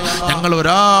അല്ലാ. ഞങ്ങൾ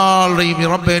ഒരാളുടെയും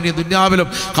റബ്ബേ നീ ദുനിയാവിലും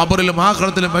ഖബറിലും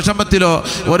ആഖിറത്തിലും വിഷമത്തിലോ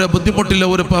ഒരു ബുദ്ധിമുട്ടിലോ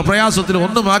ഒരു പ്രയാസത്തിലോ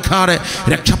ഒന്നും ആക്കാതെ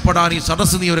രക്ഷപ്പെടാൻ ഈ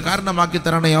സദസ്സ് നീ ഒരു കാരണമാക്കി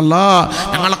തരണേ അല്ലാ.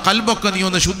 ഞങ്ങളെ കൽബൊക്കെ നീ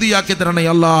ഒന്ന് ശുദ്ധിയാക്കി തരണേ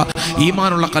അല്ലാ.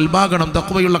 ഈമാനുള്ള കൽബാകണം,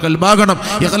 തഖ്വയുള്ള കൽബാകണം,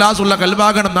 ഇഖ്ലാസുള്ള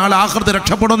കൽബാകണം, നാളെ ആഖിറത്തിൽ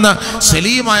രക്ഷപ്പെടുന്ന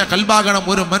സലീമായ കൽബാകണം.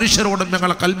 ഒരു മനുഷ്യരോടും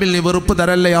ഞങ്ങളെ കൽബിൽ നീ വെറുപ്പ്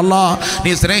തരല്ലേ അല്ലാ.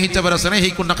 നീ സ്നേഹിച്ചവരെ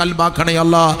സ്നേഹിക്കുന്ന കൽബാക്കണേ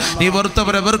അല്ലാ. നീ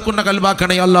വെറുത്തവരെ വെറുക്കുന്ന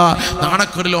കൽബാക്കണേ അല്ലാ.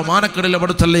 നാണക്കേടിലോ മാനക്കേടിലോ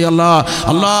പെടുത്തല്ലേ അല്ലാ.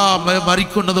 അല്ലാ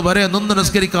മരിക്കുന്നത് വരെ നിന്ന്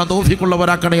നിസ്കരിക്കാൻ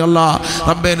തൗഫീഖുള്ളവരാക്കണേ അല്ലാ.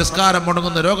 റബ്ബേ നിസ്കാരം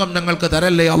മുടങ്ങുന്ന രോഗം ഞങ്ങൾക്ക്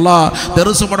തരല്ലേ അല്ലാ.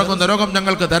 ദർസ് മുടങ്ങുന്ന രോഗം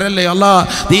ഞങ്ങൾക്ക് തരല്ലേ അല്ലാ.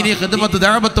 ദീനി ഖിദ്മത്ത്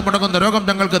ദഅവത്ത് മുടങ്ങുന്ന രോഗം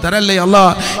ഞങ്ങൾക്ക് തരല്ലേ അല്ലാ.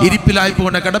 ഇരിപ്പിലായി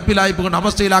പോകുന്ന കിടപ്പിലായി പോകുന്ന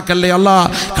അവസ്ഥയിലാക്കല്ലേ അല്ലാ.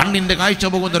 കണ്ണിന്റെ കാഴ്ച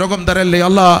പോകുന്ന രോഗം തരല്ലേ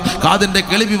അല്ലാ. കാതിന്റെ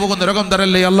കേൾവി പോകുന്ന രോഗം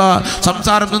തരല്ലേ അല്ലാ.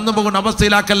 സംസാരം നിന്ന് പോകുന്ന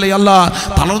അവസ്ഥയിലാക്കല്ലേ അല്ലാ.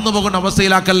 തളർന്നു പോകുന്ന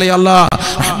അവസ്ഥയിലാക്കല്ലേ അല്ലാ.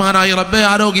 റഹ്മാനായ റബ്ബേ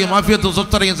ആരോഗ്യം ആഫിയത്തും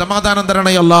സ്വസ്ഥതയും സമാധാനം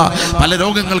തരണേ അല്ലാ. പല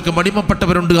രോഗങ്ങൾക്ക്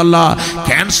മടിമപ്പെട്ടവരുണ്ട് അല്ലാ.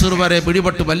 ക്യാൻസർ വരെ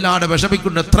പിടിപെട്ട് വല്ലാതെ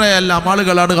വിഷമിക്കുന്ന എത്രയെല്ലാം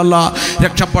ആളുകളാണ് അല്ലാ.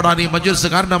 രക്ഷപ്പെടാൻ ഈ മജ്‌ലിസ്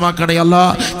കാരണമാക്കണേ അല്ലാ.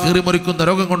 കീറിമുറിക്കുന്ന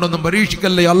രോഗം കൊണ്ടൊന്നും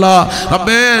പരീക്ഷിക്കല്ലേ അല്ലാ.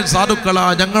 റബ്ബേ സാധുക്കളാ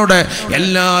ഞങ്ങളുടെ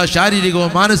എല്ലാ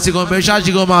ശാരീരികവും മാനസികവും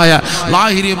വൈശാചികവുമായ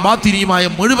ലാഹിരിയും ബാത്തിനിയുമായ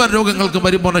മുഴുവൻ രോഗങ്ങൾക്ക്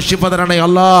പരിപൂർണ്ണ ശിഫ തരണേ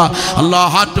അല്ലാ. അല്ലാ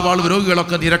ഹാർട്ട് വാൾവ്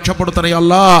രോഗികളൊക്കെ നീ രക്ഷപ്പെടുത്തണേ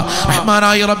അല്ലാ.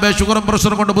 റഹ്മാനായ റബ്ബേ ഷുഗറും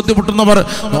പ്രഷറും കൊണ്ട് ബുദ്ധിമുട്ടുന്നവർ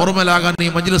നോർമലാകാൻ നീ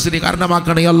മജ്‌ലിസിനെ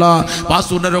കാരണമാക്കണേ അല്ലാ.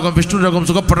 വാസ്തുവിന്റെ രോഗം വിഷ്ണു രോഗം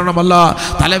സുഖപ്പെടണമല്ല.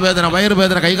 തലവേദന,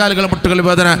 വയറുവേദന, കൈകാലുകൾ മുട്ടുകൾ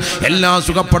വേദന എല്ലാം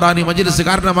സുഖപ്പെടാൻ ഈ മജ്‌ലിസ്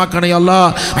കാരണമാക്കണേ അല്ലാ.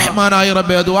 റഹ്മാനായ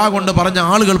റബ്ബേ ദുആ കൊണ്ട് പറഞ്ഞ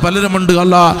ആളുകൾ പലരുമുണ്ട്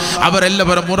അല്ലാ.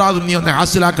 അവരെല്ലാവരും മുറാദും നീ ഒന്ന്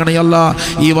ഹാസിലാക്കണേ അല്ലാ.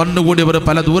 ഈ വന്നുകൂടിയവർ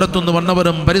പല ദൂരത്തുനിന്ന്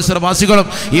വന്നവരും പരിസരവാസികളും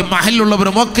ഈ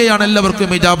മഹല്ലുള്ളവരും ഒക്കെയാണ്.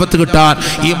 എല്ലാവർക്കും ഇജാബത്ത് കിട്ടാൻ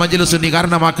ഈ മജ്‌ലിസ് നീ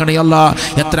കാരണമാക്കണേ അല്ലാ.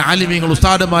 എത്ര ആലിമീങ്ങൾ,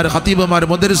 ഉസ്താദുമാർ, ഖതീബുമാർ,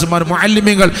 മുദരിസുമാർ,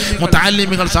 മുഅല്ലിമീങ്ങൾ,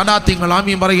 മുതഅല്ലിമീങ്ങൾ, സദാത്തിങ്ങൾ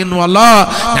ആമീൻ പറയുന്നു അല്ലാ.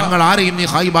 ഞങ്ങൾ ആരെയും നീ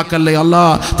ഖായിബാക്കല്ലേ അല്ലാ.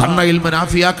 തന്ന ഇൽമ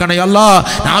നാഫിയാക്കണേ അല്ലാ.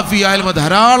 നാഫിയായ ഇൽമ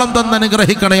ധാരാളം തന്ന്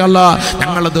അനുഗ്രഹിക്കണേ അല്ലാ.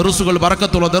 ഞങ്ങളുടെ ദർസുകൾ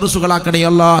ബറക്കത്തുള്ള ദർസുകളാക്കണേ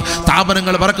അല്ലാ.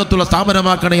 സ്ഥാപനങ്ങൾ ബറക്കത്തുള്ള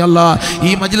സ്ഥാപനമാക്കണേ അല്ലാ.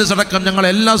 ഈ മജ്‌ലിസ് അടക്കം ഞങ്ങൾ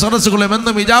എല്ലാ സദസ്സുകളും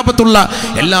എന്നും ഇജാബത്തുള്ള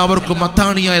എല്ലാവർക്കും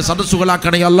മത്താണിയായ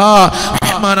സദസ്സുകളാക്കണേ അല്ലാ.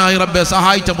 റഹ്മാനായ റബ്ബേ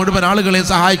സഹായിച്ച മുഴുവൻ ആളുകളെയും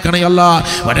സഹായിക്കണേ അല്ലാ.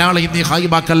 ഒരാളെയും നീ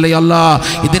ഖായിബാക്കല്ലേ അല്ലാ.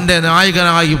 ഇതിന്റെ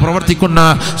നായകനായി പ്രവർത്തിക്കുന്ന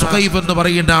സുഖൈഫ് എന്ന്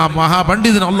പറയുന്ന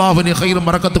മഹാപണ്ഡിതൻ അല്ലാഹു നീ ഖൈറും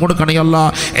ബറക്കത്ത് കൊടുക്കണേ അല്ലാ.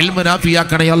 ഇൽമ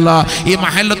നാഫിയാക്കണേ അല്ലാ. ഈ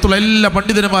മഹല്ലത്തുള്ള എല്ലാ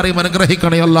പണ്ഡിതന്മാരെയും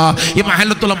അനുഗ്രഹിക്കണേ അല്ലാ. ഈ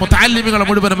മഹല്ലത്തുള്ള മുതഅല്ലിമീങ്ങളെ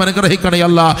മുഴുവനും അനുഗ്രഹിക്കണേ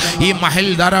അല്ലാ. ഈ മഹൽ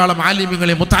ധാരാളം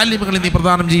ആലിമീങ്ങളെ മുതഅല്ലിമീങ്ങളെ നീ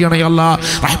പ്രദാനം ചെയ്യണേ അല്ലാ.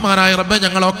 റഹ്മാനായ റബ്ബേ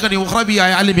ഞങ്ങളൊക്കെ നീ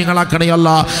ഉഖ്റബിയായ ആലിമീങ്ങളാക്കണേ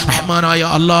അല്ലാ. റഹ്മാനായ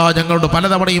അല്ലാ ഞങ്ങളോട്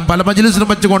പലതവണയും പല മജ്‌ലിസിലും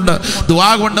വെച്ചുകൊണ്ട്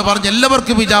ദുആ കൊണ്ട് പറഞ്ഞ്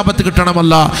എല്ലാവർക്കും ഇജാബത്ത്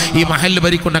കിട്ടണമല്ല. ഈ മഹൽ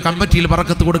ഭരിക്കുന്ന കമ്മിറ്റിയിൽ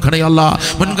ബറക്കത്ത് കൊടുക്കണേ അല്ലാ.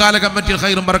 മുൻകാല കമ്മിറ്റിയിൽ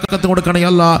ഖൈറും ബറക്കത്ത് കൊടുക്കണേ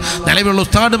അല്ലാ. നിലവിലുള്ള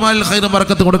ഉസ്താദുമാരിൽ ഖൈറും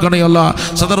ബറക്കത്ത് കൊടുക്കണേ അല്ലാ.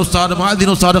 സദർ ഉസ്താദ്, മുഅദ്ദിൻ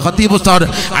ഉസ്താദ്, ഖതീബ് ഉസ്താദ്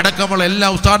അടക്കമുള്ള എല്ലാ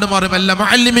ഉസ്താദുമാരും എല്ലാ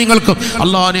മുഅല്ലിമീങ്ങൾക്കും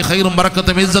അല്ലാഹ് നീ ഖൈറും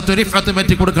ബറക്കത്തും ഇസ്സത്തും റിഫഅത്തും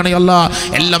ഏറ്റി കൊടുക്കണേ അല്ലാ.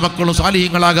 എല്ലാ മക്കളും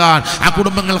സാലിഹീങ്ങളാകാൻ, ആ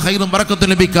കുടുംബങ്ങൾ ഖൈറും ബറക്കത്തും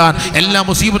ലഭിക്കാൻ, എല്ലാ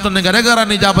മുസീബത്തും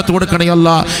കരകയറാൻ ഇജാബത്ത് കൊടുക്കണേ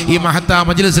അല്ലാ. ഈ മഹത്താ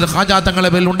മജ്‌ലിസിൽ ഖാജാ തങ്ങളെ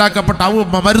പേരിൽ ഉണ്ടാക്കപ്പെട്ട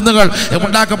മരുന്നുകൾ,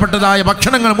 ഉണ്ടാക്കപ്പെട്ടതായ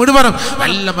ഭക്ഷണങ്ങൾ മുഴുവനും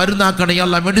നല്ല മരുന്നാക്കണേ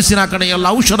അല്ലാ. മെഡിസിൻ ആക്കണേ അല്ലാ.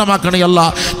 ഔഷധമാക്കണേ അല്ലാ.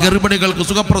 ഗർഭിണികൾക്ക്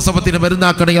സുഖപ്രസവത്തിന്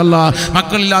മരുന്നാക്കണേ അല്ലാ.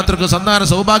 മക്കളില്ലാത്തവർക്ക് സന്താന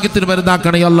സൗഭാഗ്യത്തിന്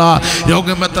മരുന്നാക്കണേ അല്ലാ.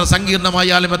 രോഗം എത്ര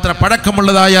സങ്കീർണമായാലും എത്ര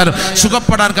പഴക്കമുള്ളതായാലും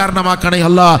സുഖപ്പെടാൻ കാരണമാക്കണേ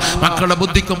അല്ലാ. മക്കളുടെ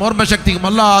ബുദ്ധിക്കും ഓർമ്മശക്തിക്കും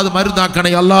അല്ലാതെ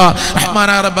മരുന്നാക്കണേ അല്ലാ.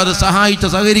 റഹ്മാനായ റബ്ബ് അത് സഹായിച്ച്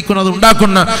സഹകരിക്കുന്നത്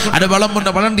ഉണ്ടാക്കുന്ന അത് വളമുണ്ട്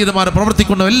വളണ്ടിയർമാർ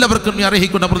പ്രവർത്തിക്കുന്ന എല്ലാവർക്കും നീ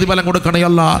അർഹിക്കുന്ന പ്രതിഫലം കൊടുക്കണേ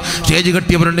അല്ലാ. സ്റ്റേജ്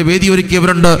കെട്ടിയവരുണ്ട്, വേദി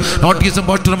ഒരുക്കിയവരുണ്ട്, നോട്ടീസും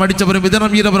പോസ്റ്ററും അടിച്ചവരും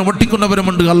വിതരണം ചെയ്തവരും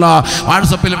ഒട്ടിക്കുന്നവരുമുണ്ട് അല്ലാ.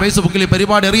 വാട്സപ്പിലും ഫേസ്ബുക്കിലും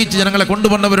പരിപാടി അറിയിച്ച് ജനങ്ങളെ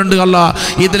കൊണ്ടുവന്നവരുണ്ട് അല്ലാ.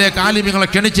 ഇതിലേക്ക് ആലിമീങ്ങളെ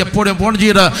ക്ഷണിച്ച് എപ്പോഴും ഫോൺ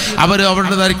ചെയ്ത്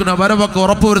അവരുടേതായിരിക്കുന്ന വരവൊക്കെ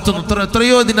ഉറപ്പുവരുത്തുന്ന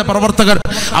എത്രയോ ഇതിന്റെ പ്രവർത്തകർ,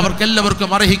 അവർക്കെല്ലാവർക്കും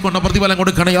അർഹിക്കുന്ന പ്രതിഫലം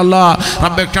കൊടുക്കണേ അല്ലാ.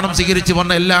 റബ്ബേ ക്ഷണം സ്വീകരിച്ച്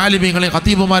വന്ന എല്ലാ ആലിമീങ്ങളെയും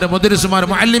ഖതീബുമാരും മുദരിസുമാരും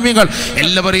മുഅല്ലിമീങ്ങൾ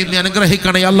എല്ലാവരെയും നീ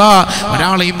അനുഗ്രഹിക്കണേ അല്ലാ.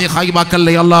 ഒരാളെയും നീ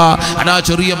ഖായിബാക്കല്ലേ അല്ലാ. അടാ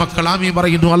ചെറിയ മക്കൾ ആമീൻ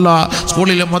പറയുന്നു അല്ലാ.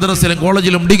 സ്കൂളിലും മദ്രസയിലും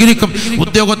കോളേജിലും ഡിഗ്രിക്കും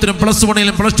ഉദ്യോഗത്തിലും പ്ലസ്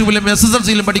വണ്ണിലും പ്ലസ് ടുവിലും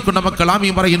SSLCയിലും പഠിക്കുന്ന മക്കൾ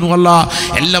ആമീൻ പറയുന്നു അല്ലാ.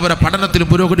 എല്ലാവരുടെ പഠനത്തിലും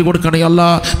പുരോഗതി കൊടുക്കണേ അല്ലാ.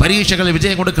 പരീക്ഷകളിൽ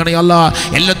വിജയം കൊടുക്കണേ അല്ലാ.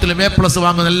 എല്ലാത്തിലും A+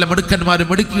 വാങ്ങുന്ന എല്ലാ മിടുക്കന്മാരും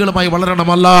മിടുക്കികളുമായി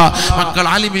വളരണമല്ല. മക്കൾ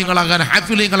ആലിമീങ്ങളാകാൻ,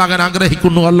 ഹാഫിലീങ്ങളാകാൻ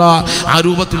ആഗ്രഹിക്കുന്നു അല്ലാ. ആ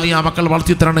രൂപത്തിൽ നീ ആ മക്കൾ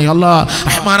വളർത്തി തരണേ അല്ലാ.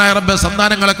 റഹ്മാനായ റബ്ബേ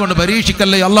സന്താനങ്ങളെ കൊണ്ട്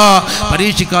പരീക്ഷിക്കല്ലേ അല്ലാ.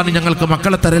 പരീക്ഷിക്കാൻ ഞങ്ങൾക്ക്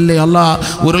മക്കളെ തരല്ലേ അല്ലാ.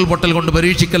 ഉരുൾപൊട്ടൽ കൊണ്ട്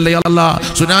പരീക്ഷിക്കല്ലേ അല്ലാ.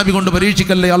 സുനാമി കൊണ്ട്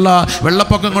പരീക്ഷിക്കല്ലേ അല്ലാ.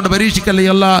 വെള്ളപ്പൊക്കം കൊണ്ട് പരീക്ഷിക്കല്ലേ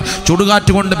അല്ലാ.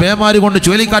 ചുടുകാറ്റ് കൊണ്ട്, പേമാരി കൊണ്ട്,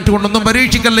 ചുഴലിക്കാറ്റ് കൊണ്ടൊന്നും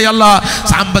പരീക്ഷിക്കല്ലേ അല്ലാ.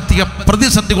 സാമ്പത്തിക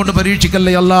പ്രതിസന്ധി കൊണ്ട്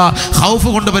പരീക്ഷിക്കല്ലേ അല്ലാ. ഖൗഫ്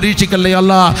കൊണ്ട് പരീക്ഷിക്കല്ലേ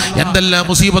അല്ലാ. എന്തെല്ലാം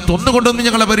മുസീബത്ത് ഒന്നുകൊണ്ടൊന്നും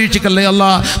ഞങ്ങളെ പരീക്ഷിക്കല്ലേ അല്ലാ.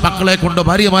 മക്കളെ കൊണ്ട്,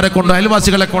 ഭാര്യമാരെ കൊണ്ട്,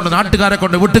 അയൽവാസികളെ കൊണ്ട്, നാട്ടുകാരെ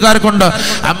കൊണ്ട്, വീട്ടുകാരെ കൊണ്ട്,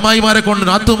 അമ്മായിമാരെ കൊണ്ട്,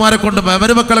 നാത്തുമാരെ കൊണ്ട്,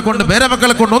 മരുമക്കളെ കൊണ്ട്, പേരമക്കളെ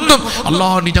ഞങ്ങളെ കൊണ്ടൊന്നും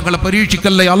അല്ലാഹ് നീ ഞങ്ങളെ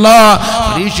പരീക്ഷിക്കല്ലേ അല്ലാ.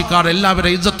 പരീക്ഷിക്കാതെ എല്ലാവരുടെ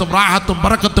ഇസ്സത്തും റാഹത്തും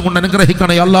ബറക്കത്തും കൊണ്ട്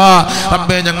അനുഗ്രഹിക്കണേ അല്ലാ.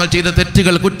 റബ്ബേ ഞങ്ങൾ ചെയ്ത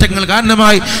തെറ്റുകൾ കുറ്റങ്ങൾ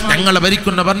കാരണമായി ഞങ്ങളെ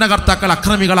ഭരിക്കുന്ന ഭരണകർത്താക്കൾ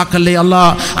അക്രമികളാക്കല്ലേ അല്ലാ,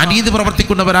 അനീതി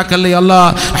പ്രവർത്തിക്കുന്നവരാക്കല്ലേ അല്ലാ.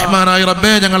 റഹ്മാനായ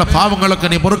റബ്ബേ ഞങ്ങളെ പാവങ്ങളൊക്കെ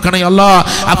നീ പൊറുക്കണേ അല്ലാ.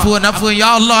 അഫ്വൻ അഫ്വൻ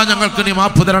യാ അല്ലാ, ഞങ്ങൾക്ക് നീ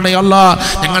മാപ്പ് തരണേ അല്ലാ.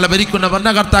 ഞങ്ങളെ ഭരിക്കുന്ന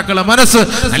ഭരണകർത്താക്കളെ മനസ്സ്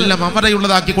നല്ല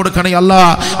മമതയുള്ളതാക്കി കൊടുക്കണേ അല്ലാ.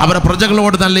 അവരെ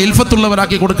പ്രജകളോട് നല്ല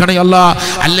ഇൽഫത്തുള്ളവരാക്കി കൊടുക്കണേ അല്ലാ.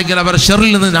 അല്ലെങ്കിൽ അവരെ ഷെറിൽ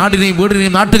നിന്ന് നാടിനെയും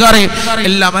വീടിനെയും നാട്ടുകാരെയും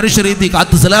എല്ലാ മനുഷ്യരീതി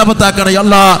കാത്ത് സലാമത്താക്കണേ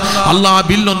അല്ലാ. അല്ലാ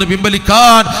ബില്ലൊന്ന്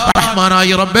പിൻവലിക്കാൻ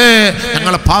റഹ്മാനായ റബ്ബേ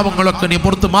ഞങ്ങളെ പാവങ്ങളൊക്കെ നീ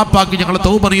പുറത്ത് മാപ്പാക്കി ഞങ്ങളെ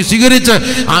തൗബ നീ സ്വീകരിച്ച്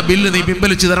ആ ബില്ല് നീ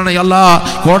പിൻവലിച്ച് തരണേ അല്ലാ.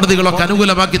 കോടതികളൊക്കെ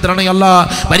അനുകൂലമാക്കി തരണേ അല്ലാ.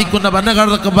 ഭരിക്കുന്ന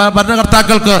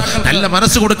ഭരണകർത്താക്കൾക്ക് നല്ല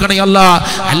മനസ്സ് കൊടുക്കണേ അല്ലാ.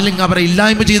 അല്ലെങ്കിൽ അവരെ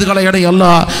ഇല്ലായ്മ ചെയ്ത് കളയണേ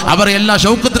അല്ലാ. അവരെ എല്ലാ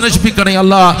ശൗക്കത്ത് നശിപ്പിക്കണേ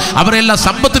അല്ലാ. അവരെ എല്ലാ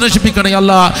സമ്പത്ത് നശിപ്പിക്കണേ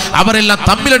അല്ലാ. അവരെല്ലാം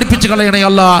തമ്മിലടിപ്പിച്ച് കളയണേ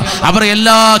അല്ലാ. അവരെ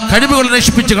എല്ലാ കഴിവുകളും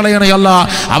നശിപ്പിച്ച് കളയണേ അല്ലാ.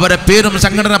 അവരെ പേരും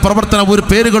സംഘടന പ്രവർത്തനം ഒരു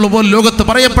പേരുകൾ പോലും ലോകത്ത്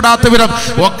പറയപ്പെടാത്ത വിധം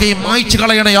ഒക്കെയും മായ്ച്ചു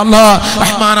കളയണേ അല്ലാ.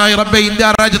 റഹ്മാനായ റബ്ബേ ഇന്ത്യ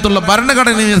രാജ്യത്തുള്ള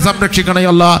ഭരണഘടനയെ സംരക്ഷിക്കണേ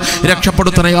അല്ലാ.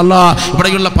 രക്ഷപ്പെടുത്തണേ അല്ലാ.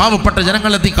 ഇവിടെയുള്ള പാവപ്പെട്ട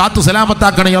ജനങ്ങളെ നീ കാത്തു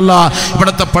സലാമത്താക്കണേ അല്ലാ.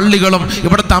 ഇവിടുത്തെ പള്ളികളും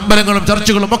ഇവിടുത്തെ അമ്പലങ്ങളും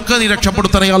ചർച്ചുകളും ഒക്കെ നീ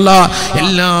രക്ഷപ്പെടുത്തണേ അല്ലാ.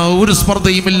 എല്ലാ ഒരു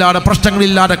സ്പർദ്ധയും ഇല്ലാതെ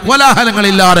പ്രശ്നങ്ങളില്ലാതെ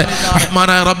കോലാഹലങ്ങളില്ലാതെ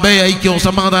റഹ്മാനായ റബ്ബേ ഐക്യവും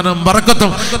സമാധാനവും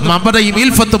ബറക്കത്തും മമതയും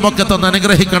ഇൽഫത്തും ഒക്കെ തന്ന്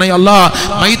അനുഗ്രഹിക്കണേ അല്ലാ.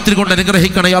 മൈത്രി കൊണ്ട്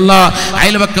അനുഗ്രഹിക്കണേ അല്ലാ.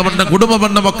 അയൽവക്കബന്ധം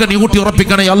കുടുംബബന്ധം ഒക്കെ നീ ഊട്ടി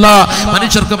ഉറപ്പിക്കണേ അല്ലാ.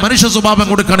 മനുഷ്യർക്ക് മനുഷ്യ സ്വഭാവം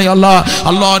കൊടുക്കണേ അല്ലാ.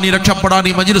 അല്ലാ നീ രക്ഷപ്പെടാൻ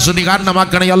ഈ മജ്‌ലിസ് നീ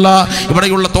കാരണമാക്കണേ അല്ലാ.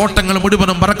 ഇവിടെയുള്ള തോട്ടങ്ങൾ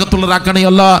മുഴുവനും ബറക്കത്തുള്ളതാക്കണേ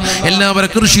അല്ലാ. എല്ലാവരെ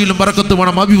കൃഷിയിലും ബറക്കത്ത്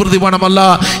വേണം, അഭിവൃദ്ധി വേണമല്ല.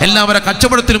 എല്ലാവരെ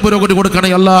കച്ചവടത്തിലും പുരോഗതി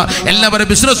കൊടുക്കണേ അല്ലാ. എല്ലാവരെ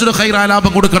ബിസിനസ്സിലും ഖൈറായ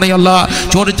ലാഭം കൊടുക്കണേ അല്ലാ.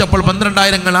 ചോദിച്ചപ്പോൾ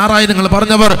 12,000 6,000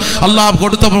 പറഞ്ഞവർ അല്ലാഹ്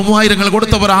കൊടുത്തവർ 3,000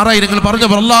 കൊടുത്തവർ 6,000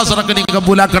 പറഞ്ഞവർ അല്ലാഹ് സദഖ നീ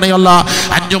കബൂലാക്കണേ അല്ലാ.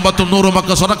 5, 10, 100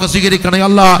 ഒക്കെ സദഖ സ്വീകരിക്കണേ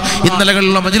അല്ലാ.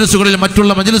 ഇന്നലകളിലുള്ള മജ്‌ലിസുകളിൽ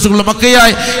മറ്റുള്ള മജ്‌ലിസുകളിലും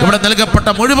ഒക്കെയായി ഇവിടെ നൽകപ്പെട്ട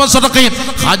മുഴുവൻ സദഖയും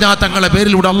ഹാജാ തങ്ങളുടെ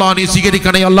പേരിലൂടെ അല്ലാഹ് നീ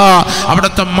സ്വീകരിക്കണേ അല്ലാ.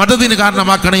 അവിടുത്തെ മദദിന്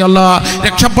കാരണമാക്കണേ അല്ലാ.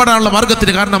 രക്ഷപ്പെടാനുള്ള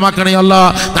മാർഗത്തിന് കാരണമാക്കണേ അല്ലാ.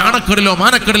 നാണക്കേടിലോ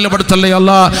മാനക്കേടിലോ പെടുത്തല്ലേ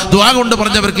അല്ലാ. ദുആ കൊണ്ട്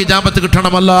പറഞ്ഞവർക്ക് ഇജാബത്ത്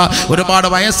കിട്ടണമല്ല. ഒരുപാട്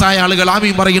വയസ്സായ ആളുകൾ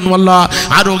ആമീൻ പറയുന്നുവല്ല.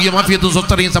 ആരോഗ്യം ആഫിയത്തും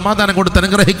സ്വസ്ഥതയും സമാധാനം കൊടുത്ത്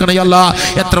അനുഗ്രഹിക്കണേ അല്ലാ.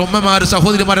 എത്ര ഉമ്മമാർ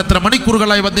സഹോദരിമാർ എത്ര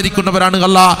മണിക്കൂറുകളായി വന്നിരിക്കുന്നവരാണ്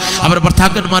അല്ലാ. അവർ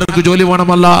ഭർത്താക്കന്മാർക്ക് ജോലി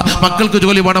വേണമല്ല, മക്കൾക്ക്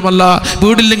ജോലി വേണമല്ല,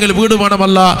 വീടില്ലെങ്കിൽ വീട്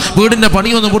വേണമല്ല, വീടിന്റെ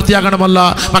പണിയൊന്ന് പൂർത്തിയാക്കണമല്ല,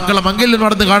 മക്കളെ മംഗല്യം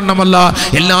നടന്ന് കാണണമല്ല,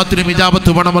 എല്ലാത്തിനും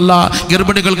ഇജാബത്ത് വേണമല്ല.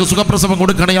 ഗർഭിണികൾക്ക് സുഖപ്രസവം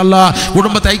കൊടുക്കണേ അല്ലാ.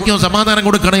 കുടുംബത്തെ ഐക്യവും സമാധാനം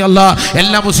കൊടുക്കണേ അല്ലാ.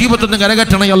 എല്ലാ മുസീബത്തൊന്നും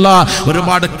കരകറ്റണേ അല്ലാ.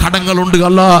 ഒരുപാട് കടങ്ങളുണ്ട്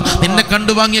അല്ലാ. നിന്നെ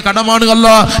കണ്ടു വാങ്ങിയ കടമാണ്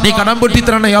അല്ലാ. നീ കടം വെട്ടി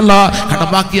തരണേ അല്ലാ. കടം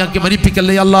ബാക്കിയാക്കി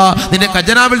മരിപ്പിക്കല്ലേ അല്ലാ. നിന്റെ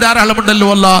ഖജനാവിൽ ധാരാളമുണ്ടല്ലോ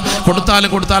അല്ലാ.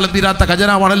 കൊടുത്താലും തീരാത്ത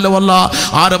ഖജനാവാണല്ലോ അല്ലാ.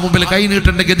 ആരെ മുമ്പിൽ കൈ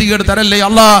നീട്ടേണ്ട ഗതികേട് തരല്ലേ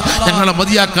അല്ലാ. ഞങ്ങളെ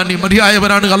മതിയാക്കാൻ നീ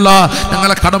മതിയായവനാണ് അല്ലാ.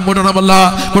 ഞങ്ങളെ കടം വീടണമല്ല,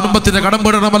 കുടുംബത്തിന് കടം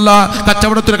വീടണമല്ല,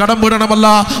 കച്ചവടത്തിന് കടം വീടണമല്ല,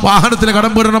 വാഹനത്തിന്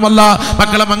കടം വീടണമല്ല,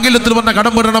 മക്കളെ മംഗല്യത്തിൽ വന്ന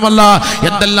കടം വീടണമല്ല,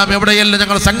 എന്തെല്ലാം എവിടെയല്ല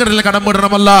ഞങ്ങൾ സംഘടനയിൽ കടം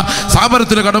വീടണമല്ല,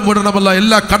 സ്ഥാപനത്തിന് കടം വീടണമല്ല.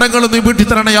 എല്ലാ കടങ്ങളും നീ വീട്ടി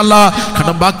തരണേ അല്ലാ.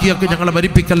 കടം ബാക്കിയാക്കി ഞങ്ങളെ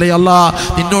മരിപ്പിക്കല്ലേ അല്ലാ.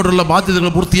 നിന്നോടുള്ള ബാധ്യതകൾ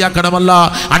പൂർത്തിയാക്കണമല്ല,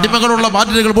 അടിമകളുള്ള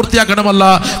ബാധ്യതകൾ പൂർത്തിയാക്കണമല്ല,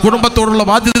 കുടുംബത്തോടുള്ള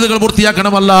ബാധ്യതകൾ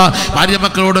പൂർത്തിയാക്കണമല്ല, ഭാര്യ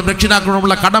മക്കളോടും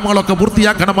രക്ഷിതാക്കളോടുള്ള കടമകളൊക്കെ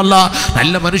പൂർത്തിയാക്കണമല്ല.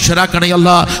 നല്ല മനുഷ്യരാക്കണയല്ല,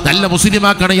 നല്ല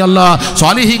മുസ്ലിമാക്കണയല്ല,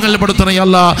 സ്വാലിഹീങ്ങളിൽ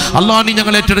പെടുത്തണയല്ല. അല്ലാഹ് നീ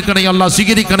ഞങ്ങൾ ഏറ്റെടുക്കണയല്ല,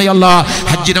 സ്വീകരിക്കണയല്ല.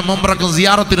 ഹജ്ജിനും ഉംറക്കും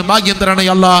സിയാറത്തിനും ഭാഗ്യം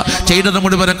തരണയല്ല. ചെയ്തത്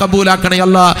മുഴുവനും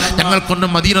കബൂലാക്കണയല്ല. ഞങ്ങൾക്കൊന്നും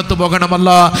മദീനത്ത് പോകണമല്ല.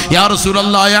 യാ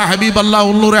റസൂലല്ലാഹ് യാ ഹബീബല്ലാഹ്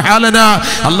ഉള്ളൂർ ഹാലനാ.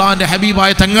 അല്ലാഹുവിന്റെ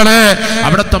ഹബീബായ തങ്ങളെ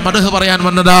അവിടുത്തെ മദ്ഹ് പറയാൻ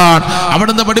വന്നതാണ്.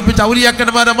 അവിടുന്ന് പഠിപ്പിച്ച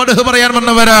ഔലിയാക്കന്മാരെ മദ്ഹ് പറയാൻ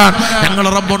വന്നവരാണ്. ഞങ്ങൾ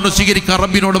റബ്ബൊന്ന് സ്വീകരിക്കാൻ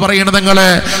റബ്ബിനോട് പറയണത് തങ്ങളെ.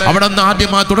 അവിടുന്ന്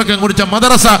ആദ്യമായി തുടക്കം കുറിച്ച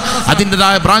മദ്രസ,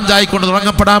 അതിൻ്റെതായ ബ്രാഞ്ചായിക്കൊണ്ട്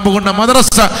തുടങ്ങപ്പെടാൻ പോകുന്ന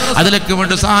മദ്രസ, അതിലേക്ക്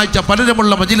വേണ്ടി സഹായിച്ച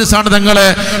പലരുമുള്ള മജ്‌ലിസാണ് തങ്ങളെ.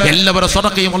 എല്ലാവരും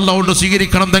സദഖയും അല്ലാഹുവിനോട്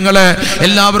സ്വീകരിക്കണം തങ്ങളെ.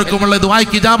 എല്ലാവർക്കുമുള്ള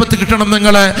ദുആയ്ക്ക് ഇജാബത്ത് കിട്ടണം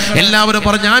തങ്ങളെ. എല്ലാവരും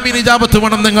പറഞ്ഞ ആമീൻ ഇജാബത്ത്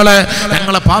വേണം തങ്ങളെ.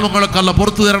 ഞങ്ങളെ പാവങ്ങളൊക്കെ അല്ലാഹ്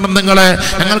പുറത്തു തരണം തങ്ങളെ.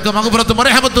 ഞങ്ങൾക്ക് മഗ്ഫിറത്തും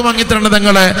റഹ്മത്തും വാങ്ങി തരണം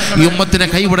തങ്ങളെ. ഈ ഉമ്മത്തിനെ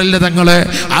കൈവിടല്ലേ തങ്ങളെ.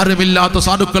 ആരുമില്ലാത്ത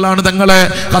സാധുക്കളാണ് തങ്ങളെ.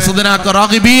 ഖസദനാക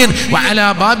റാഗിബീൻ വഅലാ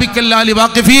ബാബിക്കല്ലാലി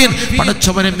വാഖിഫീൻ.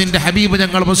 പടച്ചവനെ നിന്റെ ഹബീബ്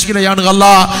ഞങ്ങൾ വസീലയാണ്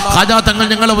അല്ലാഹ്. ഖാജാ തങ്ങൾ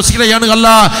ഞങ്ങളെ വസീലയാണ്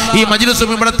അല്ലാഹ്. ഈ മജ്‌ലിസും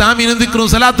ഇവിടെ താമീനും ദിക്റും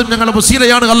സലാത്തും ഞങ്ങളെ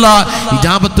വസീലയാണ് അല്ലാഹ്.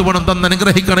 ഇജാബത്ത് വേണം തന്ന്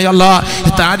അനുഗ്രഹിക്കണേ അല്ലാഹ്.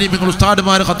 താലിമികൾ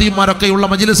ഉസ്താദുമാർ ഖതീബുമാരൊക്കെ ഉള്ള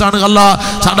മജ്‌ലിസാണ് അല്ലാഹ്.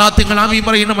 സദാത്യങ്ങൾ ആമീൻ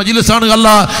പറയുന്ന മജ്‌ലിസാണ്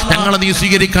അല്ലാഹ്. ഞങ്ങളെ നീ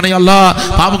സ്വീകരിക്കണേ അല്ലാഹ്.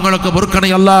 പാവങ്ങളൊക്കെ പൊറുക്കണേ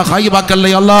അല്ലാഹ്.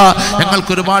 ഖായിബാക്കല്ലേ അല്ലാഹ്.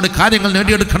 ഞങ്ങൾക്ക് ഒരുപാട് കാര്യങ്ങൾ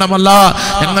നേടിയെടുക്കണമല്ല.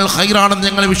 ഞങ്ങൾ ഖൈറാണെന്ന്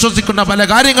ഞങ്ങൾ വിശ്വസിക്കുന്ന പല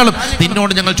കാര്യങ്ങളും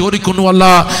നിന്നോട് ഞങ്ങൾ ചോദിക്കുന്നുവല്ല.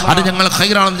 അത് ഞങ്ങൾ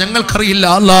ഖൈറാണെന്ന് ഞങ്ങൾക്കറിയില്ല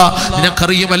അല്ല,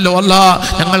 നിനക്കറിയുമല്ലോ അല്ല.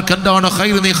 ഞങ്ങൾക്ക് എന്താണ്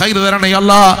ഖൈർ, നീ ഖൈർ തരണേ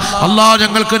അല്ല. അല്ലാ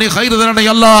ഞങ്ങൾക്ക് നീ ഖൈർ തരണേ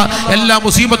അല്ല. എല്ലാ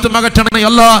മുസീബത്തും അകറ്റണേ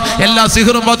അല്ല. എല്ലാ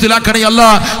സിഹറും ബാത്തിലാക്കണേ അല്ല.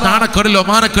 നാണക്കേടിലോ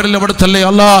മാനക്കേടിലോ പെടുത്തല്ലേ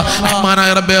അല്ല. റഹ്മാനായ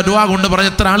റബ്ബേ, ദുആ കൊണ്ട് പറഞ്ഞ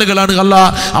എത്ര ആളുകളാണ് അല്ല,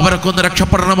 അവരൊക്കെ ഒന്ന്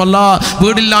രക്ഷപ്പെടണമല്ല.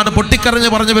 വീടില്ലാതെ പൊട്ടിക്കരഞ്ഞ്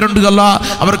പറഞ്ഞവരുണ്ട് അല്ല,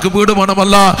 അവർക്ക് വീട്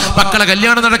വേണമല്ല. മക്കളെ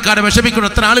കല്യാണം നടക്കാതെ വിഷമിക്കുന്ന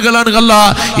എത്ര ആളുകളാണ് അല്ല.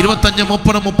 25,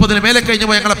 30, 30 മേലെ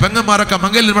കഴിഞ്ഞപ്പോൾ ഞങ്ങളെ പെങ്ങന്മാരൊക്കെ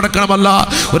മംഗല്യം നടക്കണമല്ല.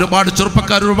 ഒരുപാട്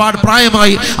ചെറുപ്പക്കാർ ഒരുപാട്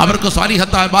പ്രായമായി, അവർക്ക്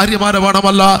സ്വാലിഹത്തായ ഭാര്യമാരെ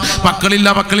വേണമല്ല.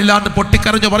 മക്കളില്ലാണ്ട്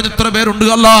പൊട്ടിക്കരഞ്ഞ് പറഞ്ഞ എത്ര പേരുണ്ട്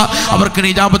അല്ല, അവർക്ക് നീ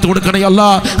ഇജാബത്ത് കൊടുക്കണേ അല്ല.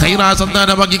 ഖൈറായ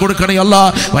സന്താനം വാങ്ങി കൊടുക്കണേ അല്ല.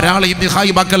 ഒരാളെ ഇന്ന്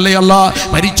ഹായിബാക്കല്ലേ അല്ല.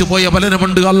 മരിച്ചുപോയ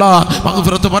പലരുമുണ്ട് അല്ല,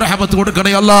 മഗ്ഫിറത്ത് മർഹമത്ത്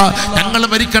കൊടുക്കണേ അല്ല. ഞങ്ങൾ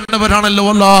മരിക്കേണ്ടവരാണല്ലോ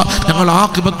അല്ല, ഞങ്ങൾ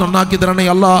ആഖിബത്ത് നന്നാക്കി തരണേ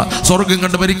അല്ല. സ്വർഗ്ഗം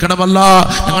കണ്ട് മരിക്കണമല്ല.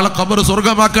 ഞങ്ങളെ ഖബർ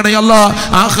സ്വർഗ്ഗമാക്കണേ അല്ല.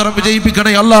 ആഖിറം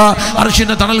വിജയിപ്പിക്കണേ അല്ല.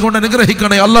 അർശിന്റെ തണൽ കൊണ്ട്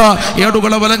അനുഗ്രഹിക്കണേ അല്ല.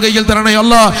 ഏടുകളെ വലം കയ്യിൽ തരണേ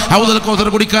അല്ല. ഹൗദുൽ കൗസർ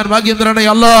കുടിക്കാൻ ഭാഗ്യം തരണേ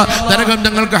അല്ല. നരകം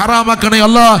ഞങ്ങൾക്ക് ഹറാമാക്കണേ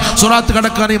അല്ല. സ്വലാത്ത്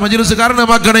കടക്കാൻ ഈ മജ്ലിസ്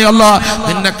കാരണമാക്കണേ അല്ല.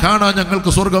 നിന്നെ കാണാൻ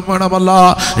ഞങ്ങൾക്ക് സ്വർഗ്ഗം വേണമല്ല.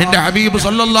 നിന്റെ ഹബീബ്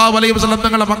സല്ലല്ലാഹു അലൈഹി വസല്ലം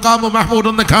ഞങ്ങളെ മഖാമു മഹ്മൂദ്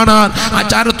ഒന്ന് കാണാൻ,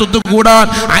 ആചാരത്തൊത്ത് കൂടാൻ,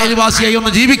 അയൽവാസിയായി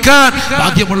ഒന്ന് ജീവിക്കാൻ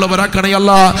ഭാഗ്യമുള്ളവരാക്കണേ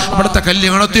അല്ല. അവിടുത്തെ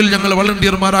കല്യാണത്തിൽ ഞങ്ങൾ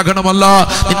വളണ്ടിയർമാരാകണമല്ല.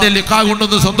 നിന്റെ ലിഖാ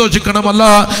കൊണ്ടൊന്ന് സന്തോഷിക്കണമല്ല.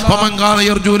 ഫമൻ കാന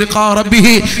യർജു ലിഖാ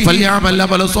റബ്ബിഹി ഫൽയഅമൽ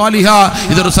അമല സ്വാലിഹാ.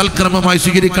 ഇതൊരു സൽക്രമമായി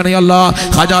സ്വീകരിക്കണേ അല്ല.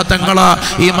 ഖാജാ തങ്ങളെ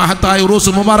ഈ മഹത്തായ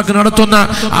ഉറൂസ് മുബാറക് നടത്തുന്ന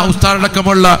ആ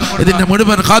ഉസ്താദടക്കമുള്ള ഇതിന്റെ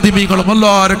മുഴുവൻ ഖാദിമീങ്ങളും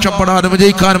അല്ലാ രക്ഷപ്പെടാനും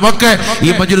വിജയിക്കാനും ഒക്കെ ഈ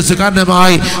മജ്ലിസ്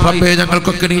കാരണമായി റബ്ബേ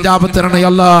ഞങ്ങൾക്കൊക്കെ നീ ഇജാബത്ത് തരണേ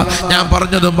അല്ല. ഞാൻ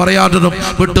പറഞ്ഞതും പറയാത്തതും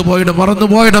വിട്ടുപോയതും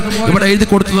മറന്നുപോയതും ഇവിടെ എഴുതി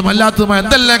കൊടുത്തതും അല്ലാത്തതുമായ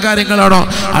എന്തെല്ലാം കാര്യങ്ങളാണോ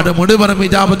അത് മുഴുവനും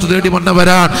ഇജാബത്ത് തേടി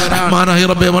വന്നവരാൻ റഹ്മാനായ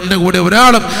റബ്ബേ, വന്നുകൂടി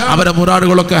ഒരാളും അവരെ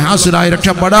മുറാദുകളൊക്കെ ഹാസിലായി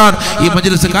രക്ഷപ്പെടാൻ ഈ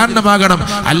മജ്ലിസ് കാരണമാകണം.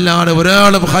 അല്ലാതെ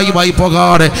ഒരാളും ഖൈബായി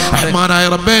പോകാതെ റഹ്മാനായ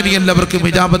റബ്ബേ നീ എല്ലാവർക്കും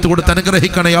ഇജാബത്ത് കൊടുത്ത്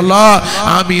അനുഗ്രഹിക്കണേ അല്ലാ.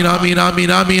 ആമീൻ ആമീൻ ആമീൻ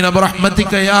ആമീൻ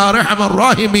ബിറഹ്മതിക യാ അർഹമർ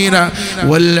റഹീമീൻ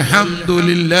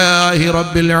വൽഹംദുലില്ലാഹി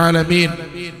റബ്ബിൽ ആലമീൻ.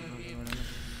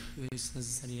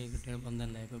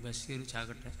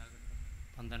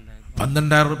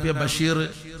 ₹12,000 ബഷീർ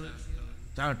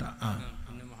ചാകട്ട.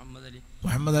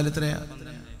 മുഹമ്മദ് അലി എത്രയാ?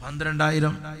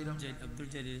 12,000.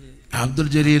 അബ്ദുൽ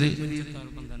ജലീൽ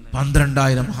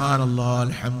 12,000. സുബ്ഹാനല്ലാഹ്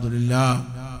അൽഹംദുലില്ലാഹ്.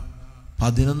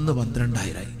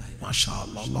 11,000 മാഷാ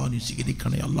അല്ലാഹ്. അല്ലാഹു നീ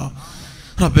സ്വീകരിക്കണേ അല്ലാഹ്.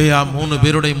 റബ്ബേ ആ 3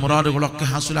 പേരുടെയും മുറാദുകളൊക്കെ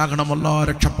ഹാസിലാകണമല്ല.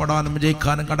 രക്ഷപ്പെടാനും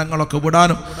വിജയിക്കാനും കടങ്ങളൊക്കെ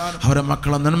വിടാനും അവരെ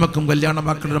മക്കളെ നന്മക്കും കല്യാണ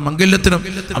മക്കളുടെ മംഗല്യത്തിനും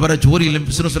അവരെ ജോലിയിലും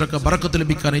ബിസിനസ്സിലൊക്കെ ബറക്കത്ത്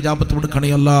ലഭിക്കാൻ ഇജാബത്ത്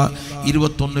കൊടുക്കണേയല്ല.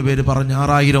 21 പേര് പറഞ്ഞ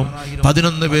 6,000,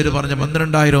 11 പേര് പറഞ്ഞ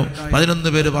 12,000, 11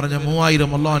 പേര് പറഞ്ഞ 3,000.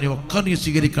 അല്ലാഹ് നീ ഒക്കെ നീ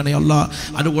സ്വീകരിക്കണേ അല്ല.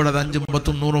 അതുകൂടാതെ 5,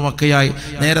 10, 100 ഒക്കെയായി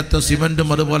നേരത്തെ സിമന്റും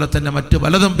അതുപോലെ തന്നെ മറ്റു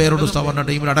പലതും പേരോട് സവർണ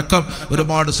ടീമിലടക്കം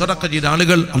ഒരുപാട് സദഖ ചെയ്ത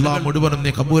ആളുകൾ അല്ലാഹ് മുഴുവനും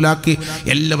നീ കബൂലാക്കി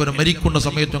എല്ലാവരും മരിക്കുന്ന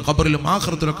സമയത്തും ഖബറിലും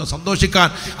ആഖിറത്തിലൊക്കെ സന്തോഷിക്കാൻ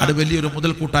അത് വലിയൊരു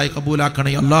മുതൽക്കൂട്ടായി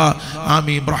കബൂലാക്കണേ അല്ലാ.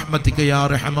 ആമീൻ റഹ്മതിക യാ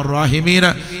അർഹമർ റഹീമീൻ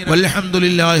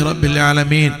വൽഹംദുലില്ലാഹി റബ്ബിൽ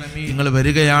ആലമീൻ. നിങ്ങൾ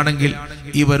വരികയാണെങ്കിൽ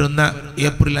ഈ വരുന്ന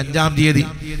ഏപ്രിൽ 5-ാം തീയതി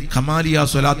ഖമാലിയ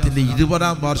സ്വലാത്തിന്റെ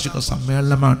 20-ാം വാർഷിക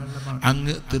സമ്മേളനമാണ്.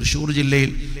 അങ്ങ് തൃശ്ശൂർ ജില്ലയിൽ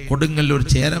കൊടുങ്ങല്ലൂർ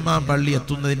ചേരമാൻ പള്ളി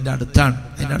എത്തുന്നതിൻ്റെ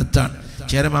അതിനടുത്താണ്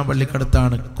ചേരമാൻ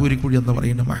പള്ളിക്കടുത്താണ് കൂരിക്കുഴി എന്ന്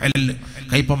പറയുന്ന മഹലിൽ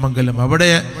കൈപ്പമംഗലം. അവിടെ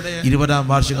 20-ാം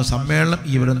വാർഷിക സമ്മേളനം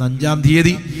ഈ വരുന്ന 5-ാം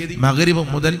തീയതി മഗ്രിബ്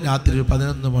മുതൽ രാത്രി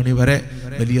 11 മണി വരെ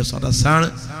വലിയ സദസ്സാണ്.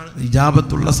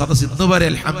 ഇജാബത്തുള്ള സദസ് ഇന്ന് വരെ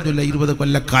അൽഹംദുലില്ലാഹ് 20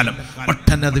 കൊല്ലക്കാലം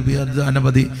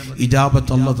അനവധി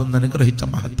ഇജാബത്ത് അല്ലാഹു തന്ന് അനുഗ്രഹിച്ച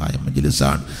മഹത്തായ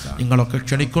മജ്ലിസാണ്. നിങ്ങളൊക്കെ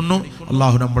ക്ഷണിക്കുന്നു.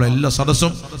 അള്ളാഹു നമ്മളെ എല്ലാ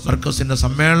സദസ്സും മർക്കസിന്റെ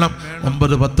സമ്മേളനം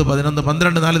 9, 10, 11,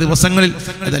 12 4 ദിവസങ്ങളിൽ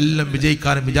ഇതെല്ലാം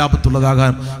വിജയിക്കാനും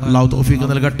ഇജാബത്തുള്ളതാകാനും അള്ളാഹു തൗഫീഖ്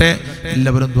നൽകട്ടെ.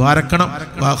 എല്ലാവരും ദ്വാരക്കണം.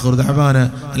 വാഖിറു ദഅവാനാ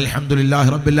അൽഹംദുലില്ലാഹി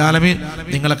റബ്ബിൽ ആലമീൻ.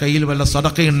 നിങ്ങളെ കയ്യിൽ വല്ല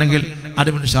സദഖ ഉണ്ടെങ്കിൽ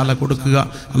അതും ഇൻഷാ അല്ലാഹ് കൊടുക്കുക.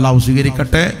 അള്ളാഹു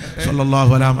സ്വീകരിക്കട്ടെ.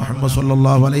 സ്വല്ലല്ലാഹു അലാ മുഹമ്മദ്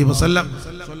സ്വല്ലല്ലാഹു അലൈഹി വസല്ലം.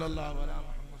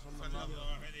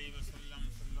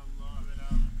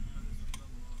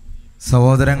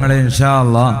 സഹോദരങ്ങളെ, ഇൻഷാ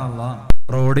അല്ലാഹ്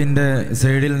റോഡിന്റെ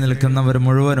സൈഡിൽ നിൽക്കുന്നവർ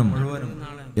മുഴുവനും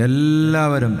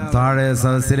എല്ലാവരും താഴെ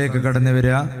സദസ്സിലേക്ക് കടന്നു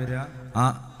വരിക.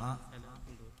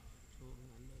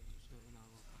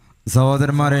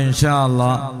 സഹോദരന്മാരെ, ഇൻഷാ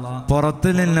അല്ലാഹ് പുറത്തു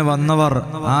നിന്ന് വന്നവർ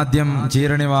ആദ്യം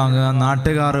ചീരണി വാങ്ങുക,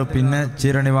 നാട്ടുകാർ പിന്നെ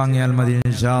ചീരണി വാങ്ങിയാൽ മതി.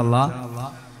 ഇൻഷാ അല്ലാഹ്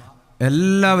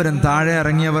എല്ലാവരും താഴെ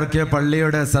ഇറങ്ങിയവർക്ക്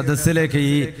പള്ളിയുടെ സദസ്സിലേക്ക്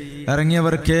ഈ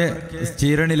ഇറങ്ങിയവർക്ക്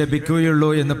ചീരണി ലഭിക്കുകയുള്ളൂ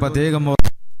എന്ന് പ്രത്യേകം